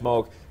as that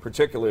smoke,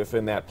 particularly if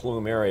in that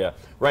plume area.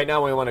 Right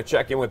now, we want to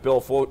check in with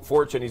Bill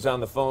Fortune. He's on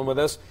the phone with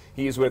us.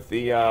 He's with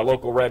the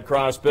local Red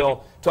Cross.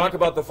 Bill, talk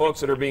about the folks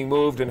that are being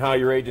moved and how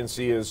your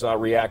agency is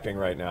reacting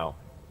right now.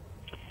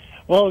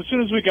 Well, as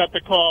soon as we got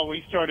the call,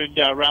 we started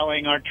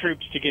rallying our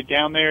troops to get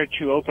down there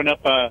to open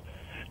up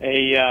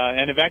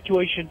an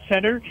evacuation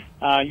center.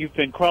 You've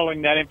been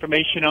crawling that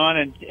information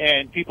on,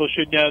 and people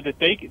should know that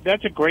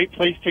that's a great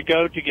place to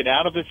go to get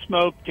out of the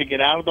smoke, to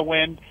get out of the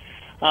wind.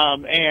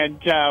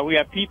 We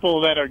have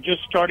people that are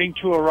just starting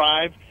to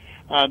arrive.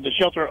 The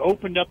shelter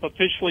opened up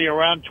officially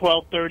around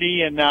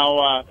 12:30, and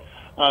now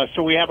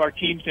so we have our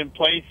teams in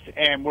place,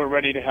 and we're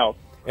ready to help.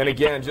 And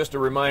again, just a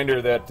reminder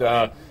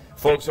that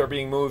folks are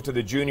being moved to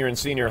the junior and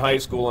senior high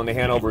school in the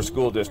Hanover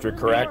School District,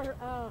 correct?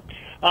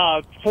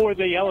 For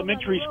the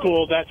elementary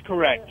school, that's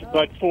correct.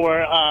 But for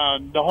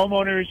the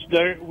homeowners,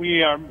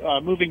 we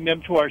are moving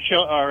them to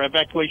our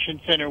evacuation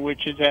center,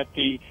 which is at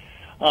the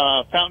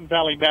Fountain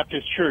Valley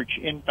Baptist Church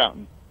in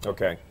Fountain.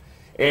 Okay.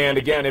 And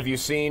again, have you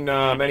seen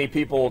many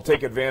people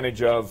take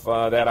advantage of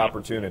that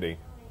opportunity?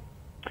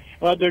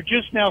 Well, they're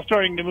just now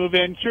starting to move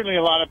in. Certainly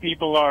a lot of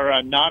people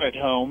are not at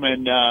home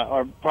and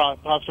are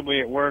possibly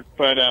at work,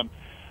 but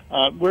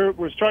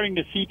we're starting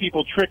to see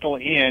people trickle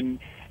in.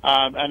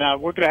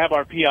 We're going to have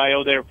our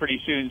PIO there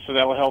pretty soon, so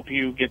that will help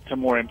you get some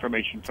more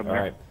information from there.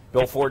 All right.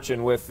 Bill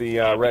Fortune with the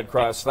Red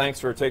Cross. Thanks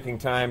for taking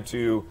time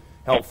to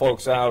help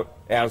folks out,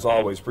 as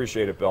always.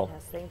 Appreciate it, Bill.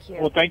 Yes, thank you.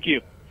 Well, thank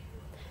you.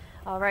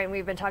 All right, and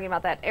we've been talking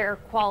about that air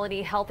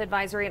quality health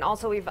advisory, and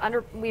also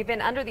we've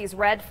been under these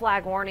red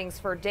flag warnings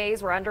for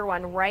days. We're under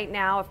one right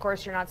now. Of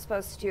course, you're not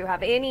supposed to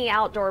have any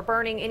outdoor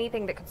burning,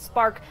 anything that could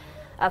spark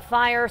a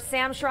fire.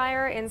 Sam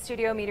Schreier in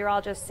studio,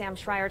 meteorologist Sam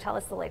Schreier, tell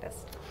us the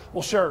latest.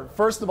 Well, sure.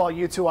 First of all,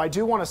 you two, I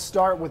do want to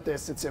start with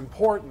this. It's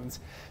important.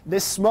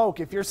 This smoke,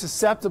 if you're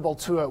susceptible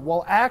to it,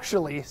 will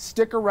actually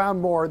stick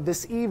around more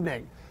this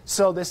evening.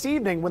 So this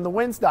evening, when the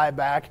winds die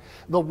back,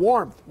 the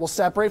warmth will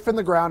separate from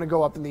the ground and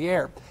go up in the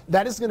air.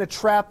 That is going to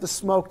trap the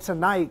smoke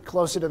tonight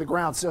closer to the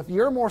ground. So if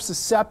you're more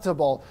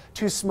susceptible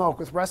to smoke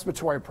with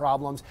respiratory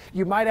problems,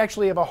 you might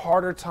actually have a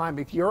harder time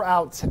if you're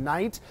out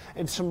tonight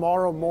and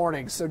tomorrow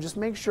morning. So just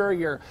make sure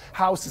your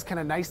house is kind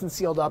of nice and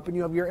sealed up and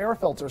you have your air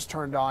filters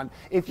turned on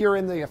if you're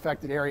in the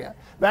affected area.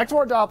 Back to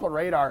our Doppler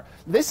radar.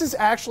 This is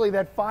actually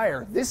that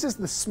fire. This is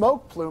the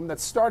smoke plume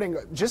that's starting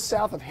just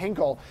south of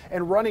Hinkle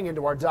and running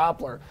into our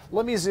Doppler.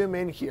 Let me zoom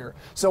in here.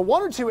 So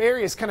one or two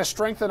areas kind of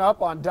strengthen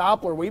up on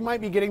Doppler. We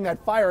might be getting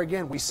that fire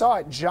again. We saw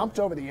it jumped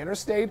over the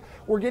interstate.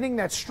 We're getting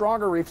that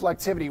stronger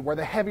reflectivity where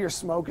the heavier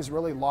smoke is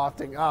really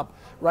lofting up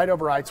right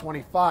over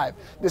I-25.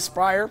 This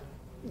fire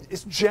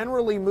is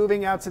generally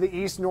moving out to the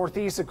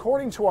east-northeast.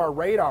 According to our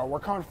radar, we're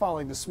kind of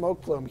following the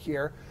smoke plume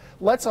here.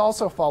 Let's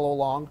also follow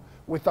along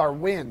with our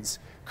winds.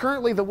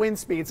 Currently, the wind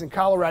speeds in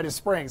Colorado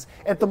Springs.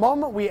 At the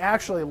moment, we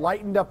actually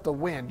lightened up the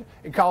wind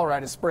in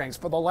Colorado Springs.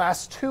 For the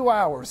last 2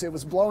 hours, it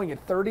was blowing at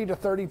 30 to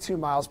 32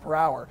 miles per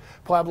hour.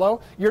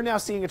 Pueblo, you're now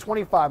seeing a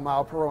 25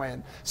 mile per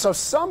wind. So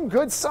some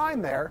good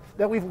sign there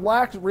that we've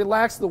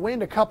relaxed the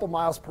wind a couple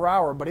miles per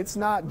hour, but it's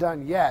not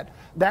done yet.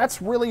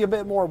 That's really a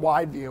bit more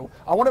wide view.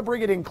 I want to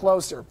bring it in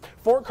closer.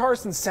 Fort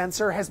Carson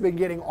sensor has been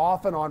getting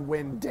off and on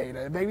wind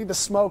data. Maybe the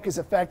smoke is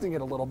affecting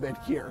it a little bit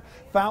here.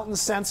 Fountain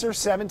sensor,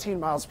 17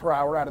 miles per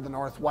hour out of the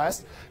northwest.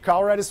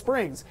 Colorado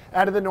Springs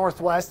out of the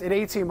northwest at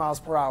 18 miles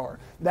per hour.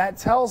 That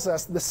tells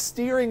us the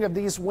steering of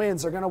these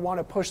winds are going to want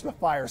to push the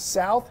fire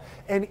south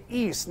and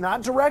east,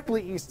 not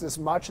directly east as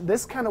much.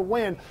 This kind of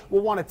wind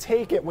will want to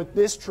take it with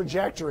this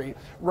trajectory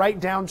right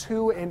down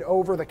to and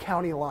over the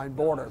county line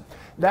border.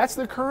 That's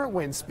the current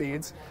wind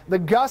speeds. The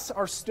gusts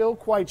are still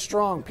quite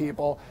strong,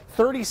 people.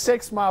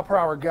 36 mile per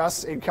hour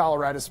gusts in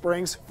Colorado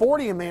Springs,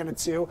 40 in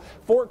Manitou.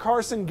 Fort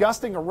Carson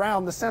gusting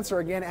around, the sensor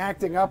again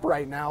acting up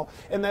right now,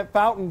 and that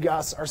Fountain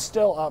gusts are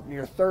still up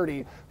near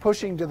 30,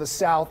 pushing to the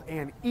south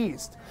and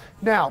east.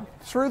 Now,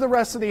 through the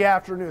rest of the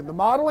afternoon, the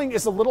modeling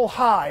is a little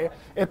high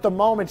at the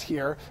moment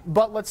here,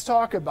 but let's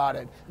talk about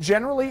it.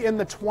 Generally in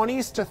the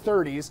 20s to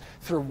 30s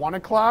through 1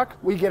 o'clock,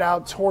 we get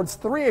out towards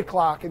 3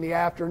 o'clock in the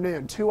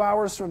afternoon. 2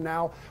 hours from now,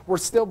 now, we're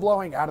still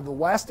blowing out of the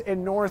west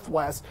and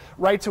northwest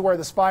right to where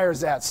this fire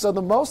is at. So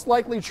the most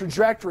likely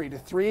trajectory to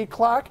 3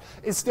 o'clock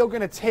is still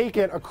going to take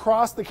it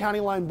across the county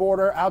line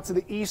border out to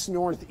the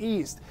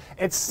east-northeast.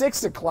 At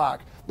 6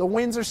 o'clock, the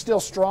winds are still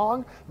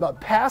strong, but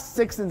past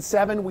 6 and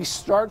 7, we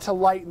start to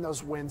lighten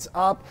those winds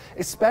up,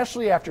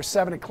 especially after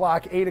 7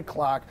 o'clock, 8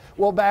 o'clock.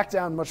 We'll back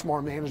down much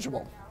more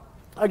manageable.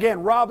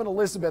 Again, Rob and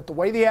Elizabeth, the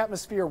way the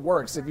atmosphere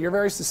works, if you're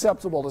very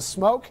susceptible to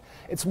smoke,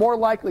 it's more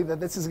likely that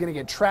this is going to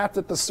get trapped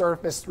at the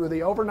surface through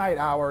the overnight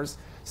hours.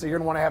 So you're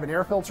going to want to have an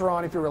air filter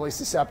on if you're really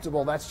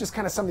susceptible. That's just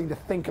kind of something to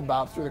think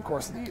about through the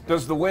course of the evening.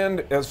 Does the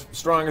wind, as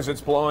strong as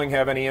it's blowing,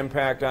 have any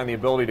impact on the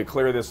ability to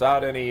clear this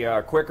out any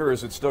quicker, or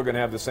is it still going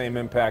to have the same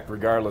impact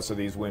regardless of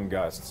these wind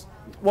gusts?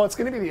 Well, it's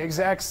going to be the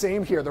exact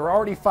same here. They're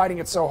already fighting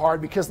it so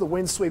hard because the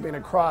wind's sweeping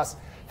across.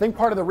 I think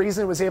part of the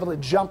reason it was able to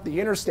jump the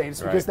interstate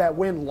is because that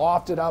wind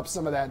lofted up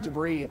some of that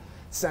debris,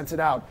 sent it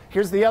out.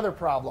 Here's the other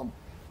problem.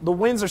 The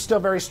winds are still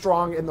very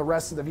strong in the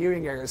rest of the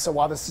viewing area. So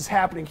while this is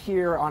happening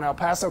here on El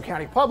Paso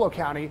County, Pueblo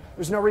County,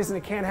 there's no reason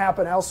it can't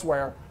happen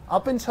elsewhere.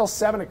 Up until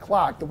 7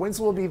 o'clock, the winds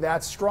will be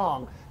that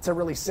strong to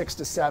really 6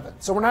 to 7.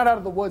 So we're not out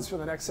of the woods for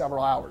the next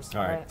several hours.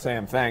 All right,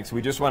 Sam, thanks. We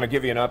just want to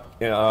give you an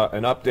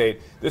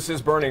update. This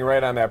is burning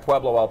right on that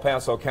Pueblo-El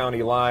Paso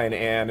County line,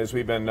 and as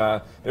we've been,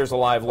 there's a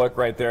live look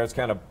right there. It's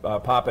kind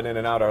of popping in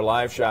and out our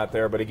live shot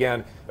there. But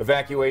again,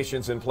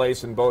 evacuations in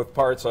place in both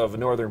parts of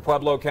northern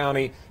Pueblo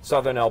County,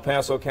 southern El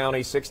Paso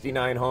County,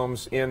 69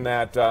 homes in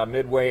that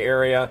midway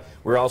area.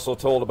 We're also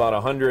told about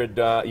 100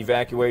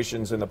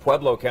 evacuations in the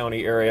Pueblo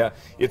County area.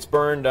 It's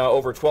burned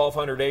over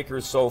 1,200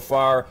 acres so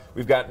far.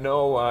 We've got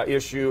no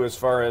issue as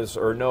far as,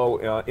 or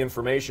no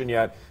information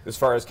yet as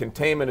far as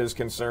containment is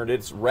concerned.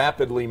 It's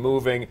rapidly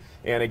moving,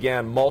 and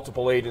again,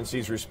 multiple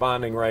agencies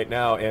responding right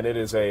now, and it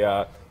is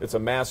it's a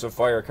massive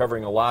fire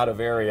covering a lot of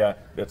area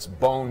that's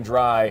bone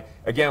dry.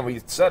 Again,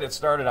 we said it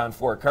started on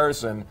Fort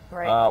Carson.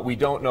 Right. We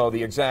don't know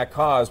the exact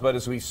cause, but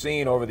as we've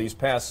seen over these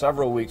past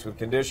several weeks with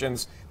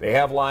conditions, they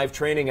have live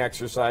training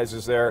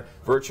exercises there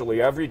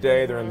virtually every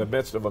day. They're in the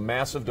midst of a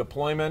massive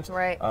deployment.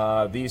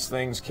 Right. These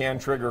things can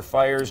trigger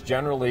fires.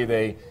 Generally,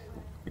 they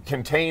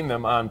contain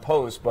them on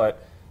post,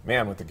 but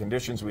man, with the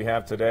conditions we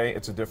have today,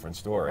 it's a different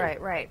story.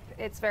 Right, right.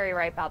 It's very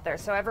ripe out there.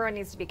 So everyone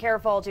needs to be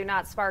careful. Do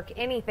not spark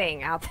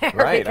anything out there.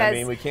 Right. I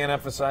mean, we can't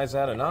emphasize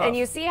that enough. And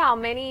you see how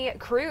many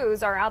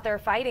crews are out there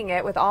fighting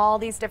it with all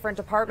these different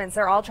departments.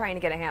 They're all trying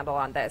to get a handle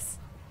on this.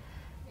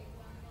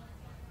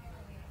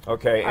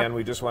 Okay, and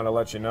we just want to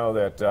let you know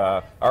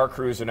that our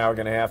crews are now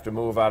going to have to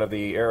move out of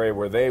the area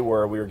where they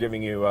were. We were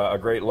giving you a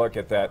great look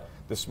at that,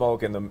 the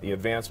smoke and the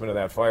advancement of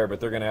that fire, but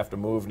they're going to have to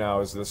move now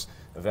as this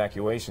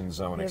evacuation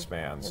zone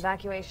expands.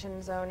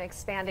 Evacuation zone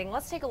expanding.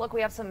 Let's take a look.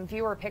 We have some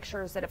viewer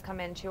pictures that have come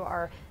into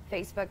our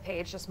Facebook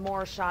page, just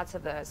more shots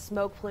of the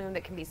smoke plume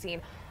that can be seen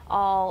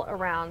all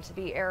around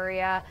the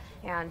area,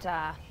 and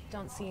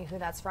don't see who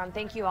that's from.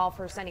 Thank you all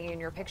for sending in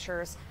your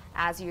pictures.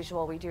 As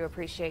usual, we do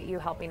appreciate you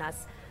helping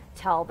us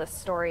tell the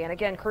story. And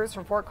again, crews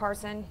from Fort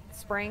Carson,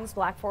 Springs,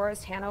 Black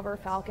Forest, Hanover,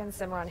 Falcon,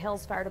 Cimarron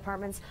Hills fire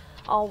departments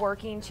all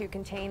working to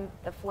contain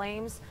the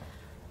flames.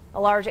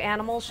 A large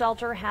animal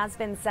shelter has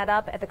been set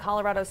up at the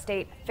Colorado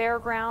State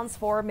Fairgrounds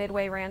for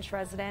Midway Ranch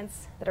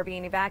residents that are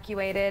being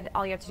evacuated.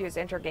 All you have to do is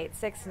enter Gate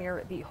 6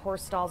 near the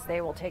horse stalls.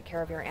 They will take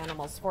care of your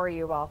animals for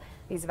you while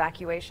these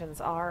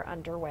evacuations are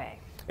underway.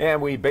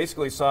 And we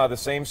basically saw the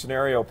same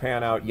scenario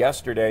pan out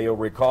yesterday. You'll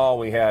recall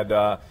we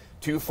had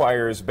two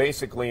fires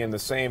basically in the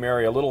same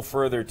area, a little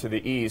further to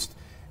the east,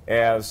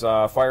 as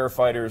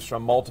firefighters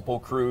from multiple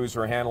crews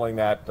were handling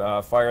that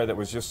fire that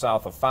was just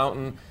south of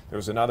Fountain. There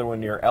was another one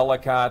near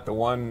Ellicott. The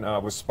one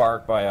was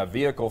sparked by a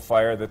vehicle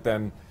fire that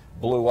then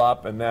blew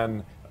up, and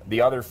then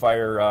the other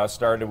fire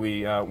started.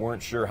 We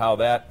weren't sure how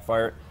that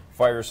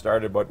fire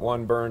started, but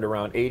one burned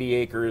around 80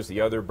 acres,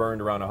 the other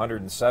burned around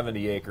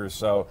 170 acres.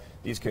 So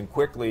these can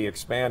quickly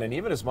expand, and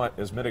even as much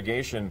as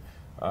mitigation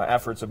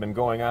efforts have been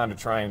going on to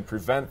try and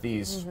prevent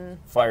these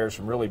fires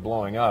from really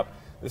blowing up.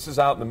 This is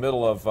out in the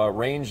middle of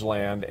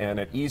rangeland, and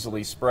it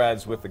easily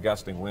spreads with the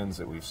gusting winds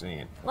that we've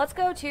seen. Let's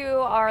go to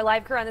our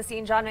live crew on the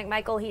scene, John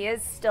McMichael. He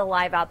is still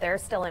live out there,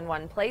 still in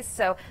one place.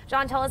 So,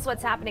 John, tell us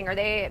what's happening. Are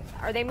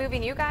they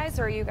moving you guys,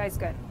 or are you guys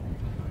good?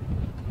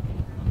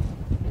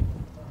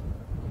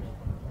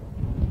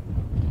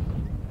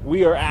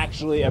 We are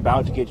actually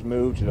about to get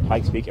moved to the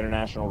Pikes Peak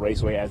International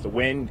Raceway as the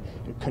wind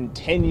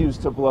continues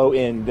to blow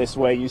in this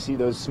way. You see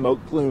those smoke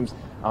plumes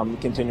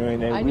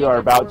continuing, and we are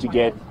about to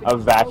get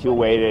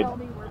evacuated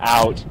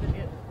out.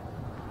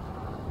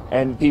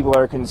 And people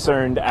are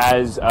concerned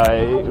as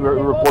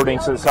reporting,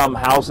 so some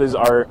houses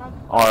are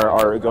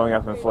going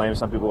up in flames.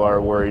 Some people are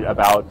worried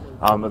about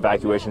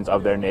evacuations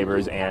of their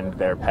neighbors and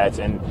their pets,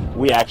 and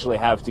we actually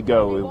have to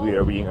go. We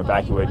are being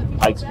evacuated to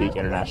Pikes Peak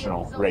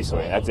International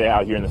Raceway. That's it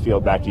out here in the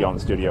field. Back to you all in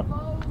the studio.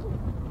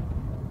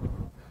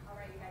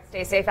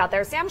 Stay safe out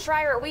there. Sam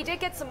Schreier, we did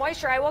get some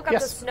moisture. I woke up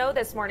to snow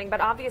this morning,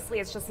 but obviously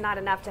it's just not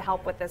enough to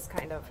help with this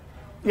kind of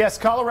Yes,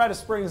 Colorado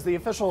Springs, the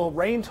official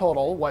rain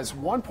total was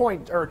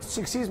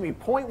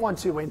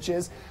 0.12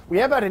 inches. We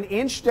have about an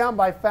inch down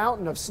by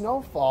Fountain of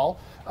snowfall.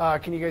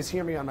 Can you guys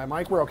hear me on my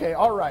mic? We're okay.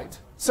 All right.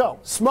 So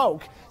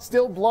smoke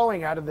still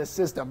blowing out of this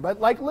system. But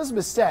like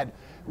Elizabeth said,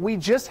 we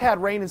just had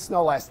rain and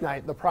snow last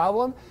night. The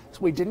problem is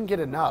we didn't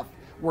get enough.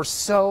 We're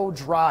so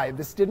dry.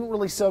 This didn't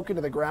really soak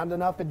into the ground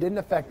enough. It didn't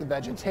affect the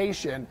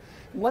vegetation.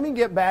 Let me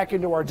get back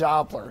into our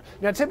Doppler.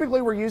 Now,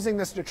 typically we're using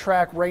this to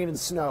track rain and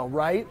snow,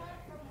 right?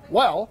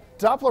 Well,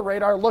 Doppler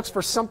radar looks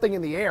for something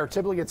in the air.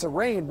 Typically it's a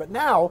rain, but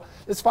now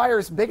this fire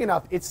is big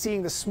enough, it's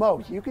seeing the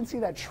smoke. You can see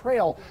that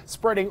trail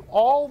spreading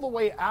all the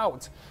way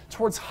out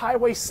towards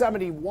Highway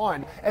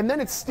 71, and then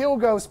it still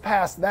goes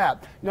past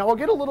that. Now we'll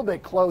get a little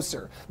bit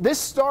closer. This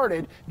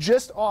started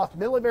just off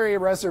Military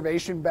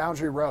Reservation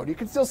Boundary Road. You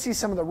can still see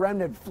some of the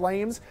remnant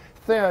flames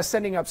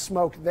sending up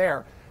smoke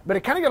there. But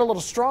it kind of got a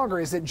little stronger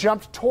as it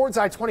jumped towards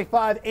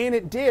I-25, and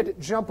it did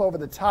jump over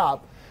the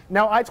top.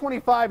 Now,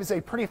 I-25 is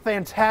a pretty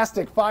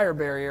fantastic fire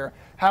barrier.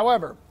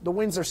 However, the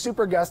winds are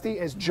super gusty.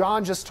 As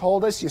John just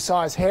told us, you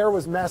saw his hair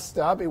was messed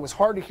up. It was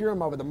hard to hear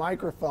him over the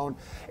microphone.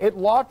 It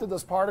lofted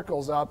those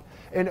particles up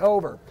and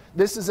over.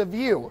 This is a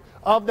view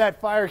of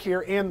that fire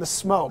here and the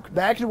smoke.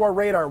 Back to our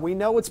radar, we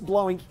know it's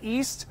blowing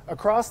east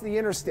across the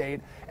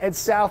interstate and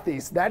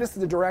southeast. That is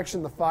the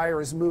direction the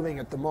fire is moving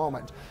at the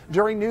moment.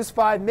 During News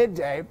 5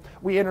 midday,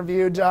 we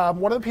interviewed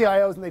one of the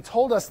PIOs, and they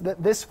told us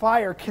that this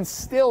fire can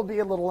still be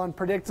a little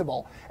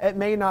unpredictable. It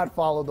may not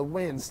follow the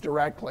winds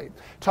directly.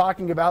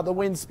 Talking about the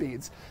wind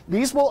speeds,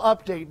 these will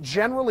update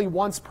generally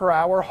once per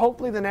hour.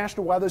 Hopefully the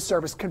National Weather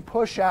Service can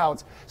push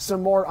out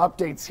some more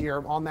updates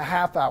here on the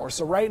half hour.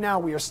 So right now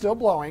we are still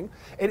blowing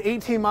at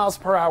 18 miles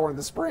per hour in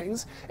the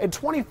Springs and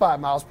 25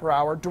 miles per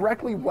hour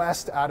directly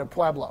west out of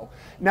Pueblo.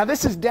 Now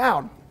this is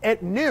down.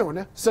 At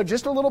noon, so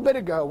just a little bit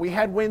ago, we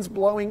had winds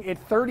blowing at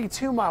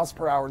 32 miles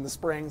per hour in the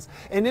Springs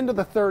and into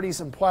the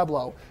 30s in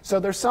Pueblo. So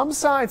there's some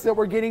signs that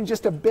we're getting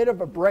just a bit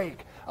of a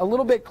break, a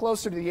little bit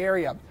closer to the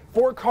area.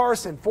 Fort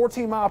Carson,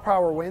 14 mile per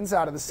hour winds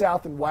out of the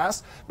south and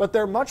west, but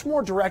they're much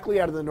more directly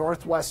out of the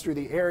northwest through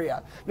the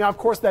area. Now, of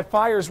course, that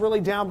fire is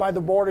really down by the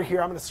border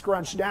here. I'm going to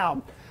scrunch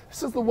down.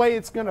 This is the way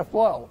it's going to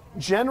flow,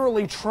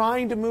 generally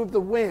trying to move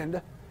the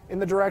wind in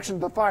the direction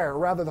of the fire, or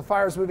rather the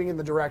fire is moving in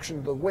the direction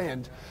of the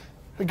wind.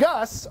 The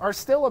gusts are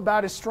still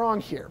about as strong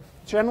here,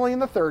 generally in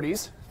the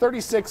 30s,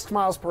 36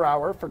 miles per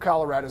hour for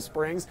Colorado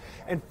Springs,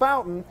 and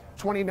Fountain,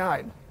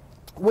 29.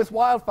 With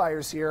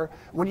wildfires here,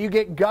 when you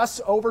get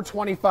gusts over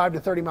 25 to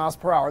 30 miles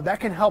per hour, that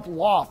can help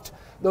loft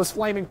those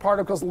flaming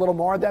particles a little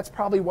more. That's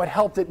probably what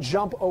helped it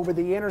jump over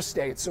the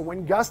interstate. So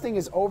when gusting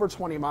is over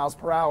 20 miles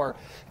per hour,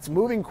 it's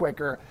moving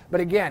quicker. But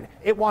again,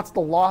 it wants to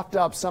loft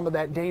up some of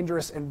that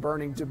dangerous and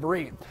burning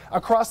debris.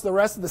 Across the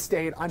rest of the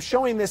state, I'm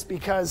showing this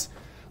because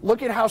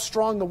look at how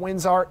strong the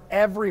winds are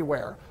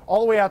everywhere,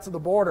 all the way out to the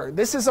border.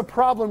 This is a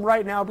problem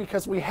right now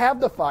because we have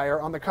the fire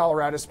on the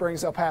Colorado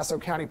Springs, El Paso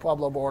County,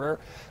 Pueblo border,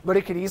 but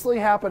it could easily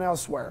happen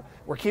elsewhere.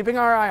 We're keeping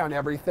our eye on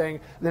everything.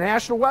 The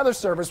National Weather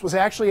Service was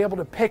actually able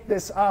to pick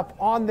this up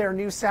on their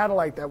new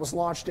satellite that was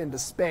launched into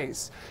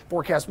space.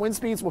 Forecast wind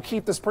speeds will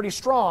keep this pretty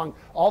strong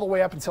all the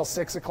way up until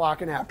 6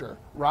 o'clock and after.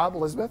 Rob,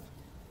 Elizabeth?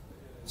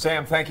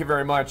 Sam, thank you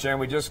very much. And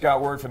we just got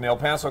word from the El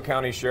Paso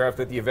County Sheriff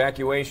that the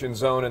evacuation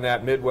zone in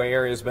that Midway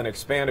area has been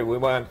expanded. We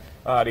want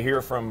to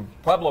hear from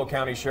Pueblo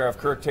County Sheriff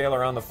Kirk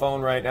Taylor on the phone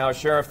right now.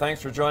 Sheriff,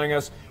 thanks for joining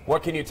us.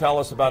 What can you tell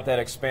us about that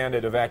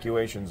expanded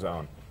evacuation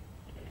zone?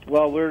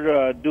 Well,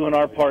 we're doing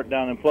our part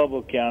down in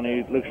Pueblo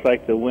County. It looks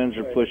like the winds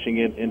are pushing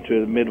it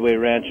into the Midway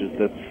ranches.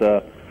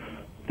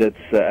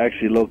 That's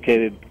actually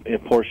located a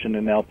portion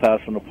in El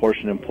Paso and a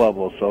portion in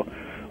Pueblo. So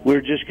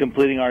we're just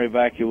completing our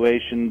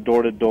evacuation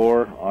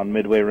door-to-door on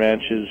Midway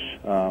ranches.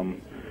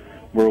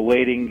 We're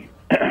waiting.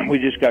 We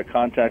just got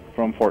contact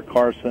from Fort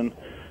Carson,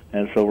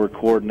 and so we're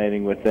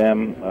coordinating with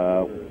them.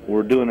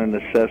 We're doing an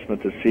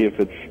assessment to see if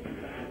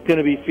it's going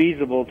to be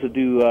feasible to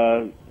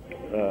do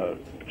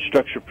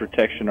structure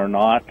protection or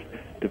not,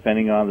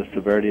 depending on the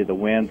severity of the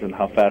winds and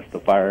how fast the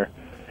fire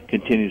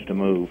continues to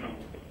move.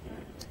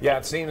 Yeah,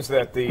 it seems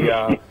that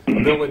the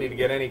ability to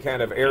get any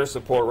kind of air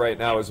support right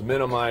now is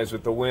minimized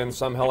with the wind.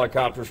 Some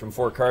helicopters from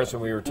Fort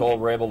Carson, we were told,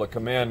 were able to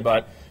come in.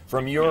 But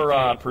from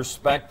your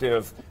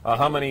perspective,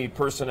 how many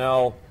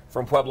personnel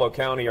from Pueblo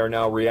County are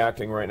now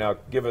reacting right now?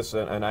 Give us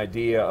an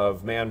idea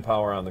of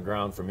manpower on the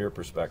ground from your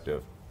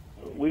perspective.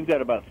 We've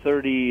got about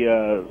 30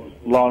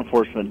 law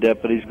enforcement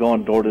deputies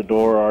going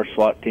door-to-door. Our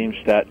SWAT team,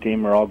 STAT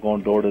team are all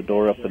going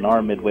door-to-door up in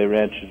our Midway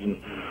ranches in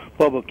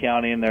Pueblo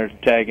County, and they're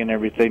tagging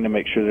everything to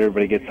make sure that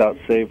everybody gets out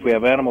safe. We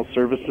have animal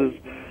services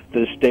that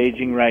is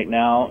staging right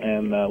now,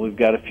 and we've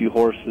got a few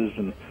horses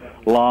and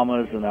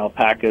llamas and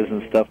alpacas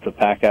and stuff to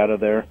pack out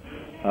of there.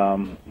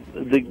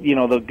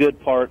 The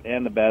good part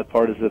and the bad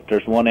part is that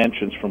there's one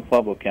entrance from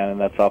Pueblo County, and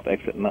that's off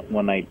exit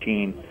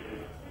 119.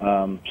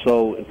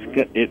 So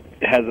it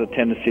has a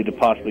tendency to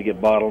possibly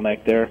get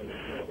bottlenecked there,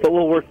 but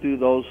we'll work through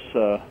those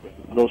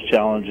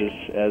challenges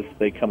as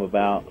they come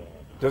about.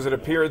 Does it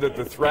appear that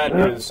the threat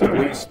is at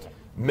least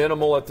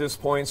minimal at this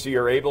point, so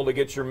you're able to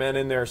get your men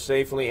in there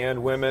safely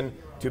and women?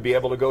 to be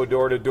able to go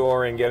door to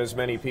door and get as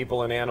many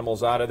people and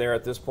animals out of there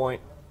at this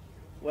point?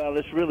 Well,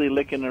 it's really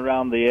licking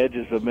around the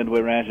edges of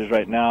Midway ranches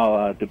right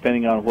now,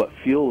 depending on what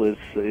fuel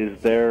is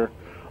there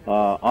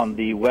on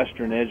the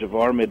western edge of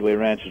our Midway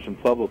ranches in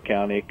Pueblo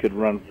County. It could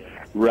run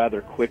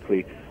rather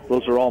quickly.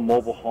 Those are all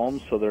mobile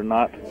homes, so they're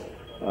not.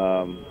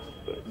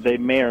 They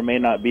may or may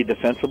not be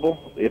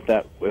defensible if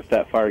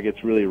that fire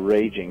gets really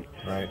raging.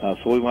 Right.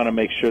 So we want to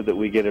make sure that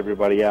we get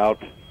everybody out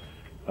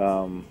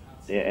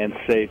and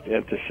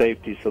to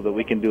safety, so that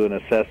we can do an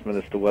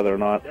assessment as to whether or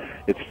not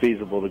it's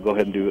feasible to go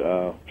ahead and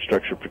do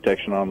structure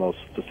protection on those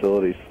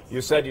facilities.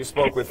 You said you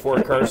spoke with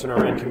Fort Carson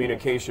or in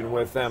communication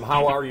with them.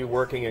 How are you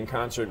working in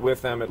concert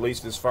with them, at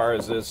least as far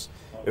as this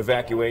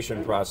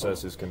evacuation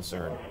process is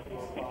concerned?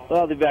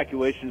 Well, the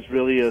evacuation is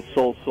really a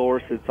sole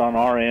source. It's on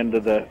our end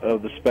of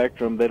the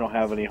spectrum. They don't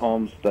have any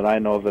homes that I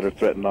know of that are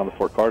threatened on the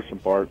Fort Carson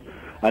part.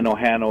 I know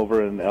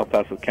Hanover and El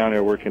Paso County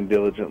are working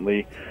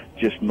diligently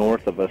just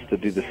north of us to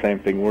do the same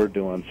thing we're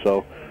doing.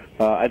 So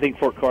I think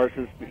Fort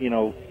Carson's,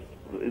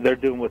 they're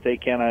doing what they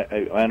can. I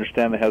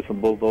understand they have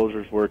some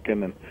bulldozers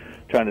working and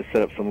trying to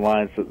set up some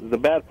lines. So the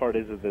bad part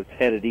is that it's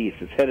headed east.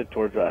 It's headed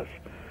towards us,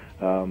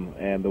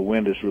 and the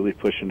wind is really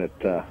pushing it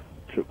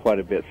quite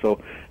a bit.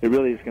 So it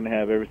really is going to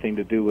have everything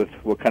to do with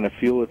what kind of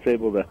fuel it's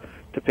able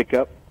to pick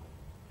up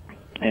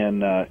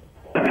and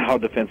how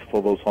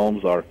defensible those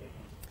homes are.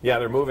 Yeah,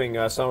 they're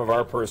moving some of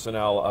our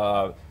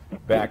personnel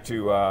back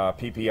to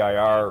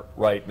PPIR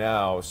right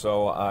now,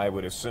 so I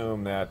would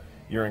assume that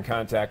you're in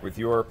contact with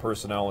your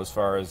personnel as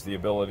far as the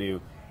ability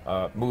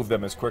to move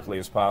them as quickly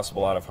as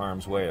possible out of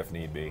harm's way if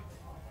need be.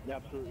 Yeah,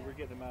 absolutely. We're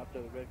getting them out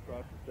there. The Red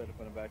Cross has set up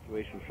an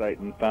evacuation site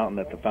in Fountain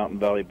at the Fountain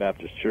Valley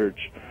Baptist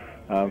Church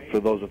for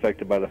those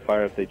affected by the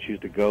fire if they choose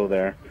to go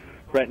there.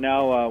 Right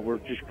now, we're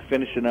just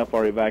finishing up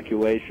our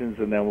evacuations,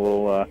 and then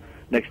we'll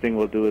next thing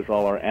we'll do is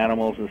all our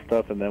animals and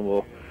stuff, and then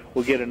we'll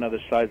get another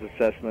size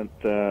assessment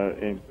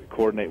and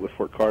coordinate with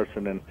Fort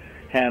Carson and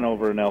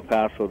Hanover and El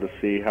Paso to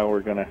see how we're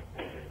gonna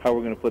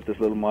put this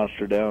little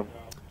monster down.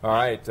 All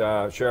right,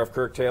 Sheriff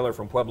Kirk Taylor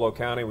from Pueblo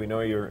County, we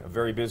know you're a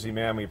very busy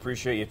man. We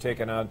appreciate you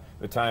taking on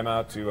the time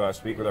out to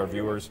speak with our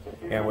viewers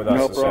and with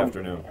us this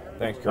afternoon.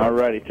 Thanks, Kirk. All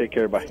righty, take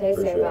care, bye. Stay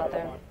safe out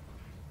there.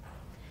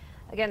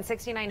 Again,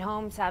 69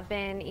 homes have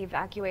been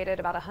evacuated.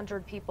 About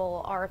 100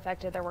 people are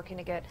affected. They're working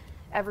to get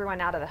everyone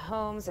out of the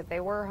homes, if they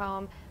were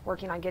home,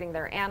 working on getting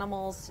their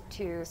animals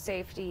to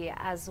safety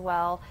as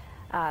well.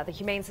 The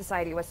Humane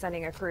Society was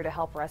sending a crew to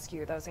help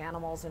rescue those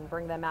animals and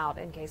bring them out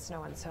in case no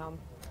one's home.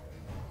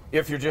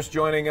 If you're just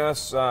joining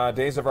us,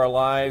 Days of Our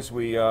Lives,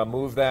 we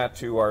moved that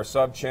to our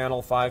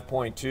sub-channel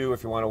 5.2.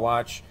 If you want to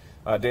watch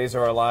Days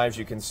of Our Lives,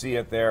 you can see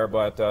it there,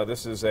 but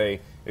this is a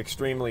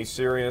extremely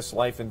serious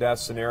life and death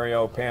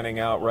scenario panning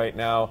out right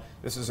now.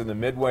 This is in the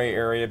Midway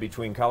area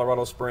between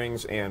Colorado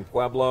Springs and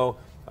Pueblo.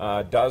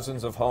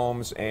 Dozens of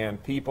homes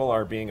and people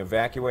are being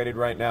evacuated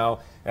right now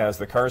as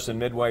the Carson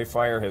Midway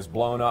fire has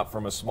blown up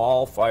from a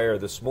small fire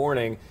this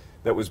morning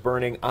that was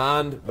burning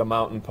on the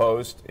mountain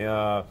post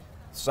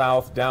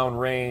south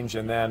downrange,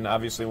 and then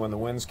obviously when the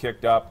winds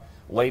kicked up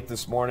late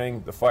this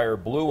morning, the fire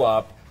blew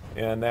up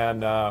and then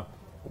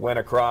went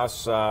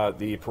across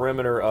the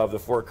perimeter of the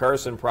Fort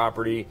Carson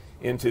property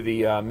into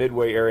the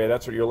Midway area.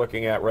 That's what you're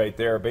looking at right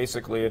there.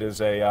 Basically, it is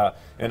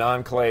an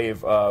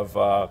enclave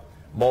of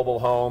mobile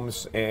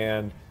homes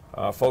and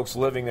folks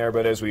living there,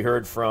 but as we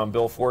heard from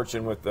Bill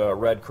Fortune with the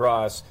Red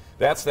Cross,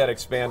 that's that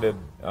expanded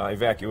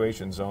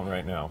evacuation zone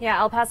right now. Yeah,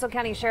 El Paso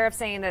County Sheriff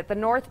saying that the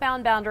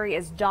northbound boundary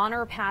is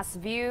Donner Pass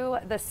View,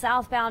 the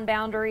southbound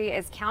boundary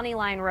is County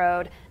Line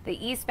Road,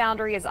 the east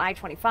boundary is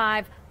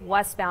I-25,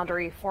 west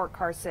boundary Fort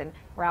Carson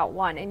Route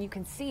 1. And you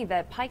can see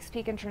that Pikes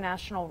Peak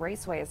International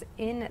Raceway is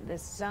in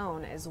this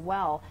zone as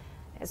well,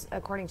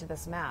 according to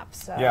this map.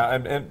 So.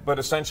 Yeah, but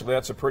essentially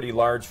that's a pretty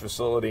large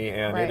facility,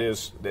 and right.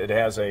 it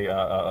has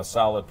a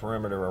solid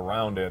perimeter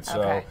around it.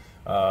 So okay.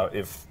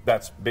 If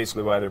that's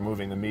basically why they're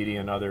moving the media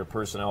and other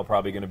personnel,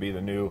 probably going to be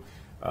the new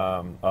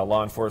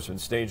law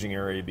enforcement staging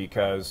area,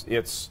 because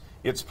it's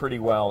pretty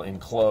well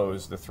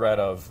enclosed. The threat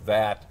of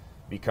that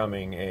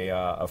becoming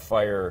a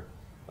fire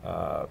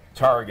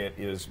target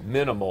is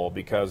minimal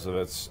because of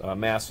its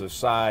massive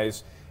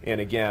size.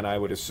 And again, I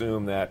would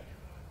assume that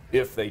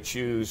if they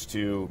choose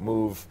to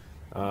move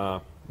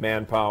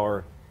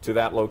manpower to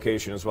that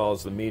location as well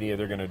as the media,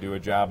 they're going to do a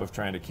job of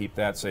trying to keep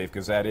that safe,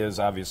 because that is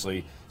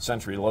obviously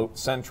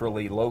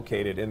centrally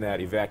located in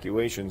that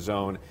evacuation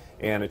zone,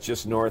 and it's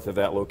just north of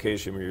that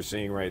location where you're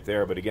seeing right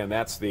there. But again,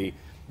 that's the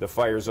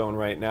fire zone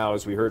right now.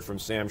 As we heard from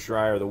Sam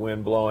Schreier, the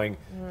wind blowing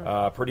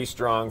pretty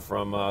strong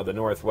from the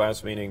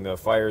northwest, meaning the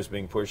fire is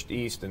being pushed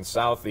east and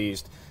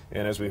southeast.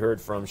 And as we heard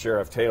from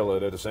Sheriff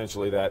Taylor, that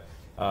essentially that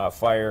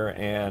fire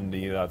and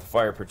the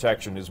fire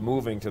protection is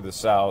moving to the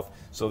south,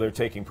 so they're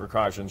taking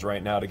precautions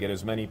right now to get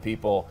as many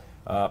people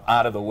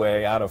out of the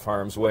way, out of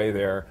harm's way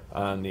there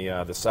on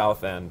the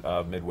south end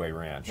of Midway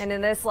Ranch. And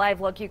in this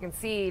live look, you can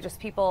see just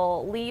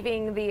people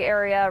leaving the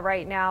area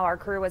right now. Our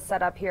crew was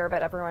set up here,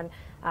 but everyone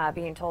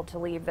being told to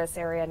leave this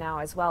area now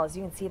as well. As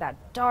you can see, that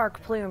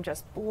dark plume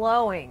just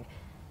blowing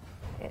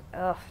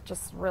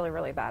Just really,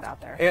 really bad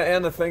out there.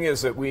 And the thing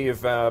is that we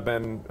have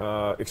been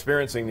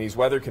experiencing these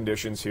weather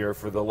conditions here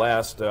for the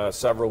last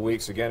several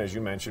weeks. Again, as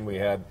you mentioned, we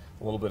had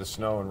a little bit of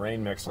snow and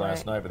rain mix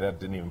last night, but that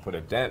didn't even put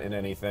a dent in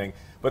anything.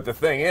 But the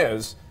thing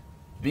is,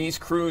 these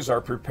crews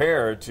are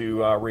prepared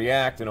to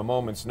react in a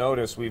moment's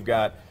notice. We've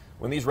got,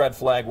 when these red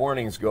flag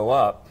warnings go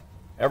up,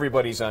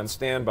 everybody's on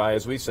standby.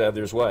 As we said,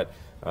 there's what,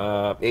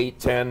 8,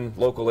 10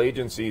 local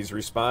agencies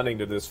responding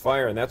to this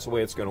fire, and that's the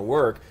way it's going to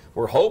work.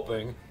 We're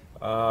hoping,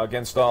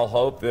 against all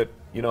hope, that,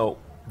 you know,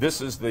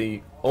 this is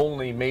the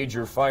only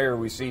major fire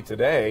we see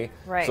today,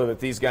 so that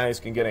these guys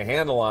can get a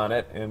handle on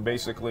it and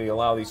basically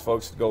allow these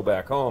folks to go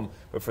back home.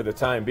 But for the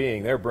time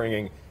being, they're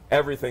bringing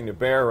everything to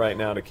bear right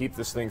now to keep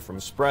this thing from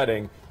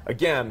spreading.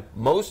 Again,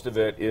 most of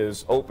it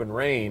is open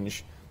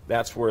range.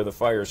 That's where the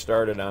fire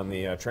started, on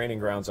the training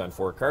grounds on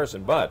Fort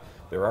Carson. But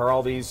there are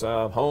all these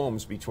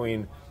homes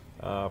between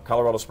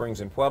Colorado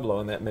Springs and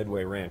Pueblo in that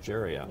Midway Ranch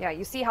area. Yeah,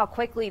 you see how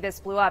quickly this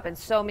blew up, and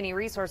so many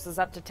resources,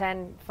 up to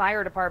 10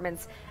 fire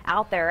departments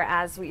out there,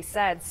 as we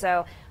said.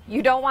 So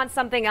you don't want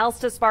something else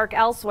to spark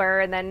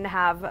elsewhere and then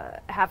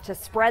have to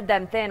spread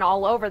them thin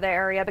all over the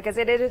area, because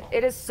it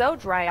is so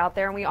dry out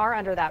there, and we are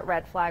under that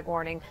red flag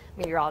warning.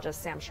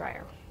 Meteorologist Sam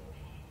Schreier.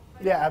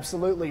 Yeah,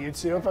 absolutely. You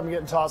too. If I'm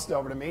getting tossed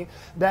over to me,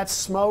 that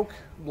smoke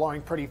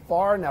blowing pretty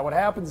far. Now what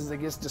happens is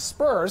it gets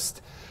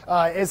dispersed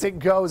as it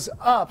goes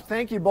up.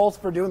 Thank you both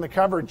for doing the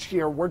coverage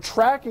here. We're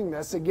tracking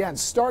this again,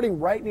 starting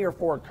right near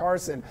Fort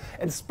Carson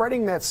and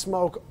spreading that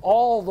smoke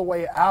all the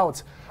way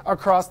out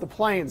across the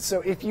plains.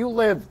 So if you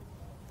live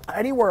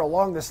anywhere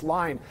along this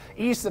line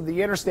east of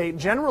the interstate,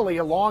 generally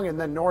along and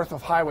then north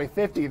of Highway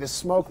 50, the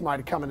smoke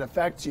might come and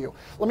affect you.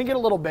 Let me get a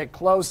little bit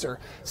closer.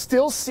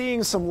 Still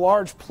seeing some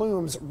large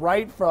plumes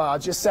right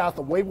just south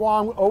of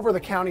Wigwam, over the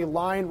county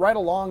line, right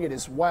along it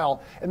as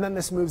well, and then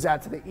this moves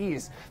out to the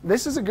east.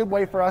 This is a good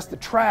way for us to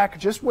track,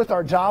 just with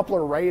our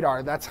Doppler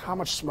radar, that's how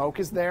much smoke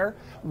is there,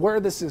 where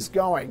this is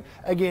going.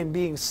 Again,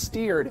 being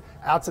steered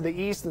out to the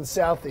east and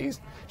southeast,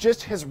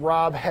 just as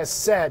Rob has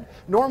said.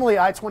 Normally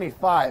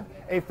I-25,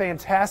 a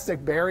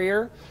fantastic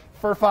barrier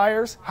for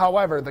fires.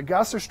 However, the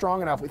gusts are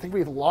strong enough. We think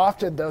we've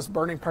lofted those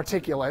burning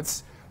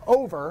particulates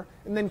over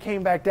and then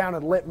came back down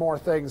and lit more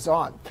things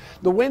on.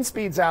 The wind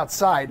speeds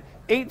outside,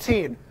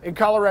 18 in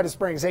Colorado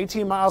Springs,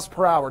 18 miles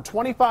per hour,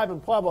 25 in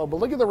Pueblo,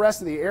 but look at the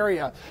rest of the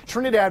area.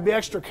 Trinidad, be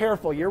extra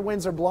careful. Your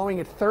winds are blowing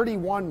at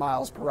 31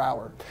 miles per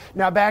hour.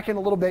 Now back in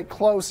a little bit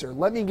closer.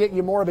 Let me get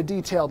you more of a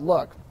detailed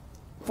look.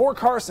 Fort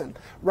Carson,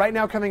 right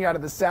now coming out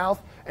of the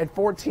south at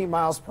 14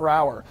 miles per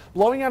hour.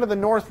 Blowing out of the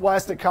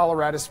northwest at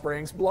Colorado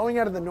Springs, blowing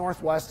out of the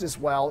northwest as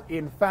well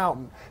in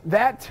Fountain.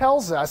 That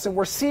tells us, and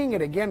we're seeing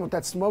it again with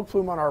that smoke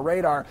plume on our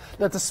radar,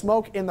 that the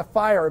smoke in the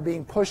fire are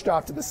being pushed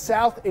off to the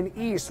south and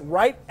east,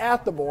 right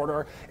at the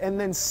border, and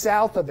then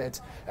south of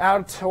it,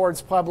 out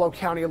towards Pueblo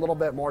County a little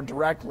bit more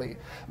directly.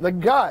 The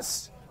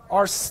gusts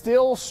are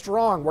still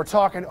strong. We're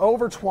talking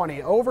over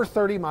 20, over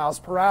 30 miles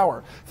per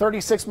hour.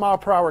 36 mile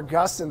per hour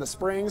gusts in the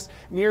Springs,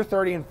 near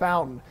 30 in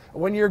Fountain.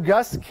 When your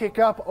gusts kick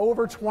up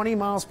over 20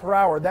 miles per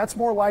hour, that's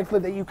more likely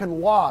that you can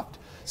loft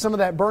some of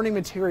that burning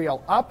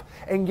material up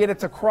and get it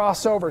to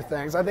cross over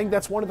things. I think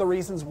that's one of the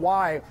reasons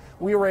why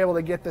we were able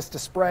to get this to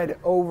spread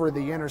over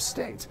the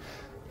interstate.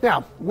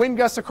 Now, wind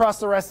gusts across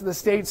the rest of the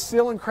state,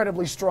 still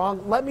incredibly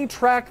strong. Let me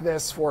track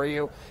this for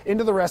you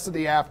into the rest of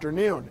the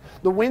afternoon.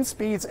 The wind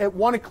speeds at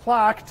 1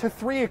 o'clock to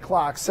 3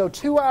 o'clock, so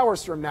 2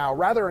 hours from now,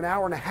 rather an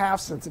hour and a half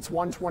since it's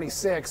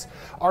 1:26,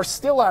 are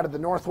still out of the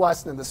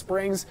northwest in the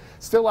Springs,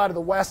 still out of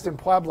the west in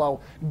Pueblo,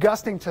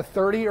 gusting to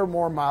 30 or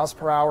more miles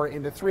per hour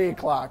into 3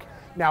 o'clock.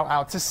 Now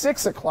out to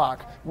 6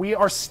 o'clock, we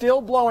are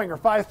still blowing, or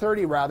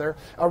 5:30 rather,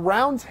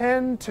 around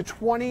 10 to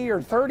 20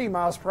 or 30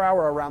 miles per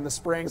hour around the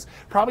Springs,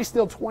 probably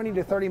still 20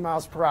 to 30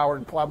 miles per hour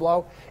in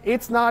Pueblo.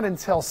 It's not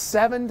until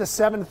 7 to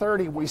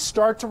 7:30 we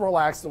start to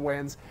relax the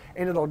winds,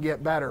 and it'll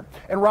get better.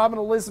 And Rob and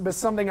Elizabeth,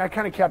 something I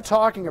kind of kept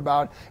talking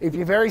about, if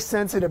you're very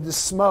sensitive to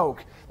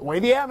smoke, the way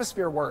the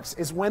atmosphere works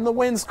is when the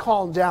winds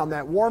calm down,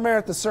 that warm air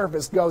at the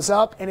surface goes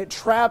up and it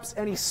traps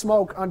any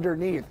smoke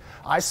underneath.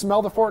 I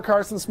smell the Fort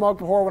Carson smoke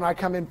before when I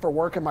come in for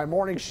work in my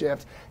morning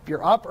shift. If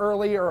you're up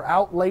early or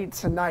out late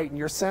tonight and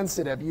you're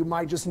sensitive, you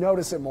might just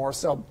notice it more.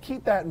 So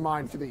keep that in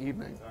mind for the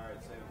evening. All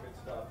right, Sam, good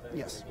stuff. Thanks.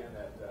 Yes. Again,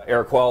 that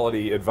air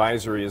quality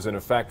advisory is in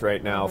effect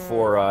right now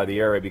for the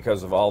area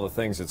because of all the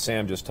things that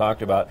Sam just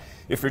talked about.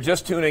 If you're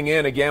just tuning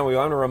in, again, we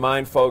want to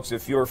remind folks,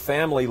 if your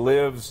family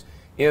lives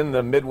in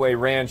the Midway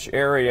Ranch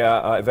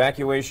area,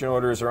 evacuation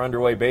orders are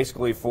underway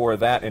basically for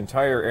that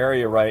entire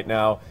area right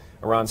now.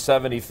 Around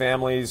 70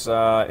 families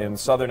in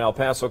southern El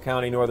Paso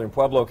County, northern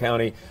Pueblo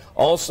County.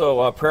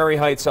 Also, Prairie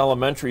Heights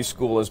Elementary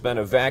School has been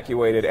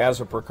evacuated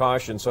as a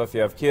precaution. So if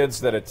you have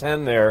kids that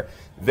attend there,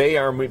 they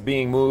are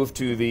being moved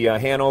to the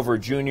Hanover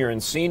Junior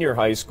and Senior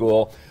High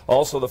School.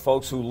 Also, the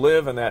folks who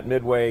live in that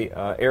Midway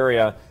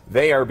area,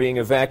 they are being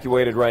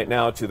evacuated right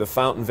now to the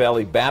Fountain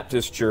Valley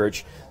Baptist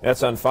Church.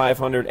 That's on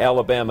 500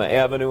 Alabama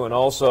Avenue. And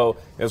also,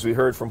 as we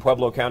heard from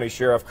Pueblo County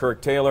Sheriff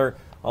Kirk Taylor,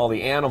 all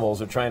the animals.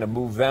 They're trying to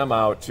move them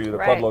out to the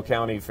Pueblo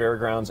County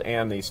Fairgrounds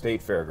and the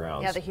State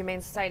Fairgrounds. Yeah, the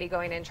Humane Society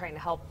going in trying to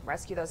help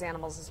rescue those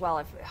animals as well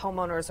if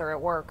homeowners are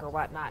at work or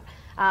whatnot.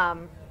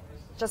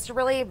 Just a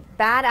really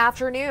bad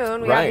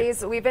afternoon.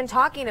 We've been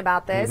talking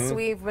about this.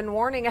 We've been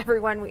warning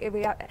everyone.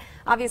 We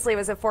obviously it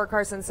was at Fort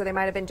Carson, so they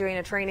might have been doing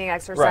a training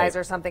exercise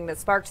or something that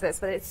sparked this.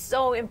 But it's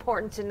so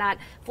important to not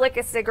flick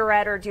a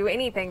cigarette or do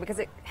anything because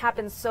it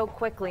happens so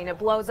quickly and it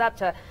blows up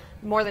to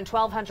more than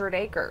 1,200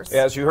 acres.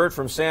 As you heard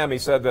from Sam, he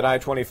said that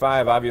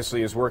I-25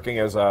 obviously is working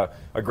as a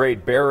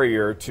great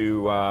barrier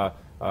to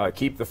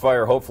keep the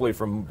fire hopefully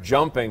from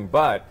jumping,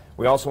 but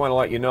we also want to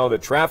let you know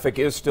that traffic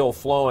is still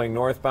flowing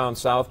northbound,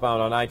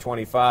 southbound on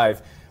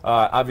I-25.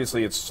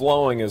 Obviously, it's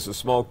slowing as the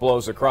smoke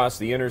blows across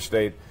the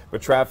interstate,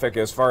 but traffic,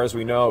 as far as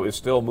we know, is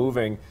still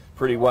moving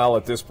pretty well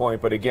at this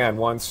point. But again,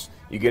 once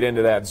you get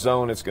into that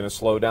zone, it's going to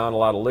slow down. A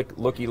lot of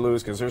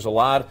looky-loos because there's a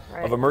lot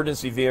of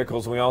emergency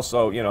vehicles. We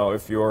also, you know,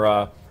 if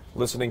you're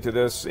listening to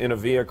this in a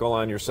vehicle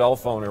on your cell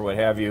phone or what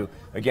have you,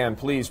 again,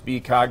 please be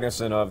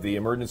cognizant of the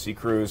emergency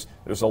crews.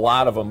 There's a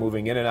lot of them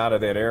moving in and out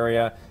of that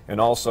area, and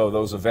also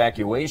those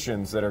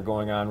evacuations that are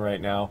going on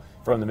right now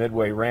from the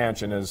Midway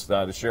Ranch, and as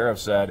the sheriff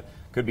said,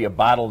 could be a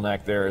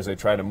bottleneck there as they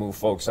try to move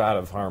folks out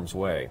of harm's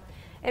way.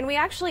 And we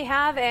actually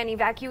have an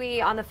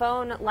evacuee on the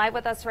phone live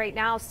with us right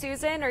now.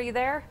 Susan, are you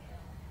there?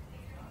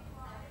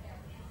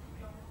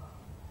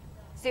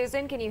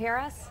 Susan, can you hear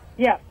us?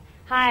 Yes.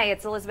 Hi,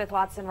 it's Elizabeth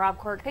Watson, Rob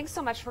Quirk. Thanks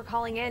so much for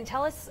calling in.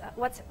 Tell us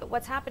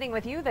what's happening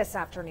with you this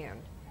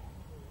afternoon.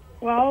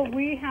 Well,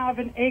 we have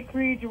an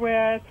acreage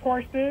with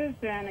horses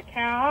and a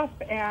calf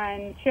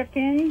and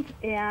chickens,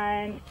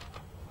 and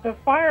the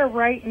fire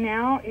right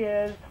now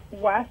is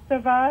west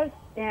of us.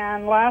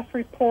 And last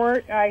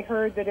report, I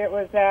heard that it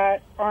was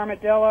at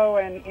Armadillo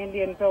and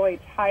Indian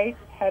Village Heights,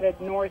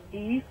 headed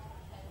northeast.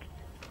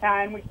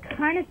 And we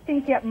kind of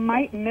think it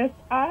might miss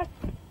us.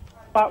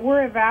 But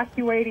we're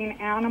evacuating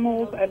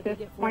animals at this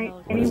point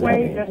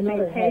anyway, just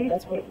in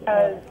case,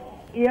 because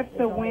if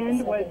the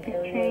wind was to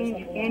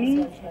change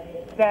any,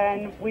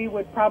 then we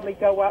would probably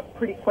go up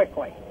pretty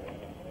quickly.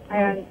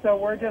 And so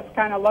we're just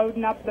kind of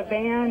loading up the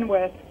van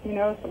with, you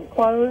know, some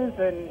clothes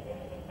and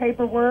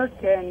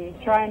paperwork and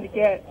trying to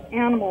get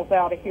animals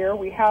out of here.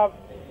 We have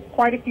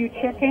quite a few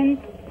chickens,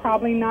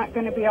 probably not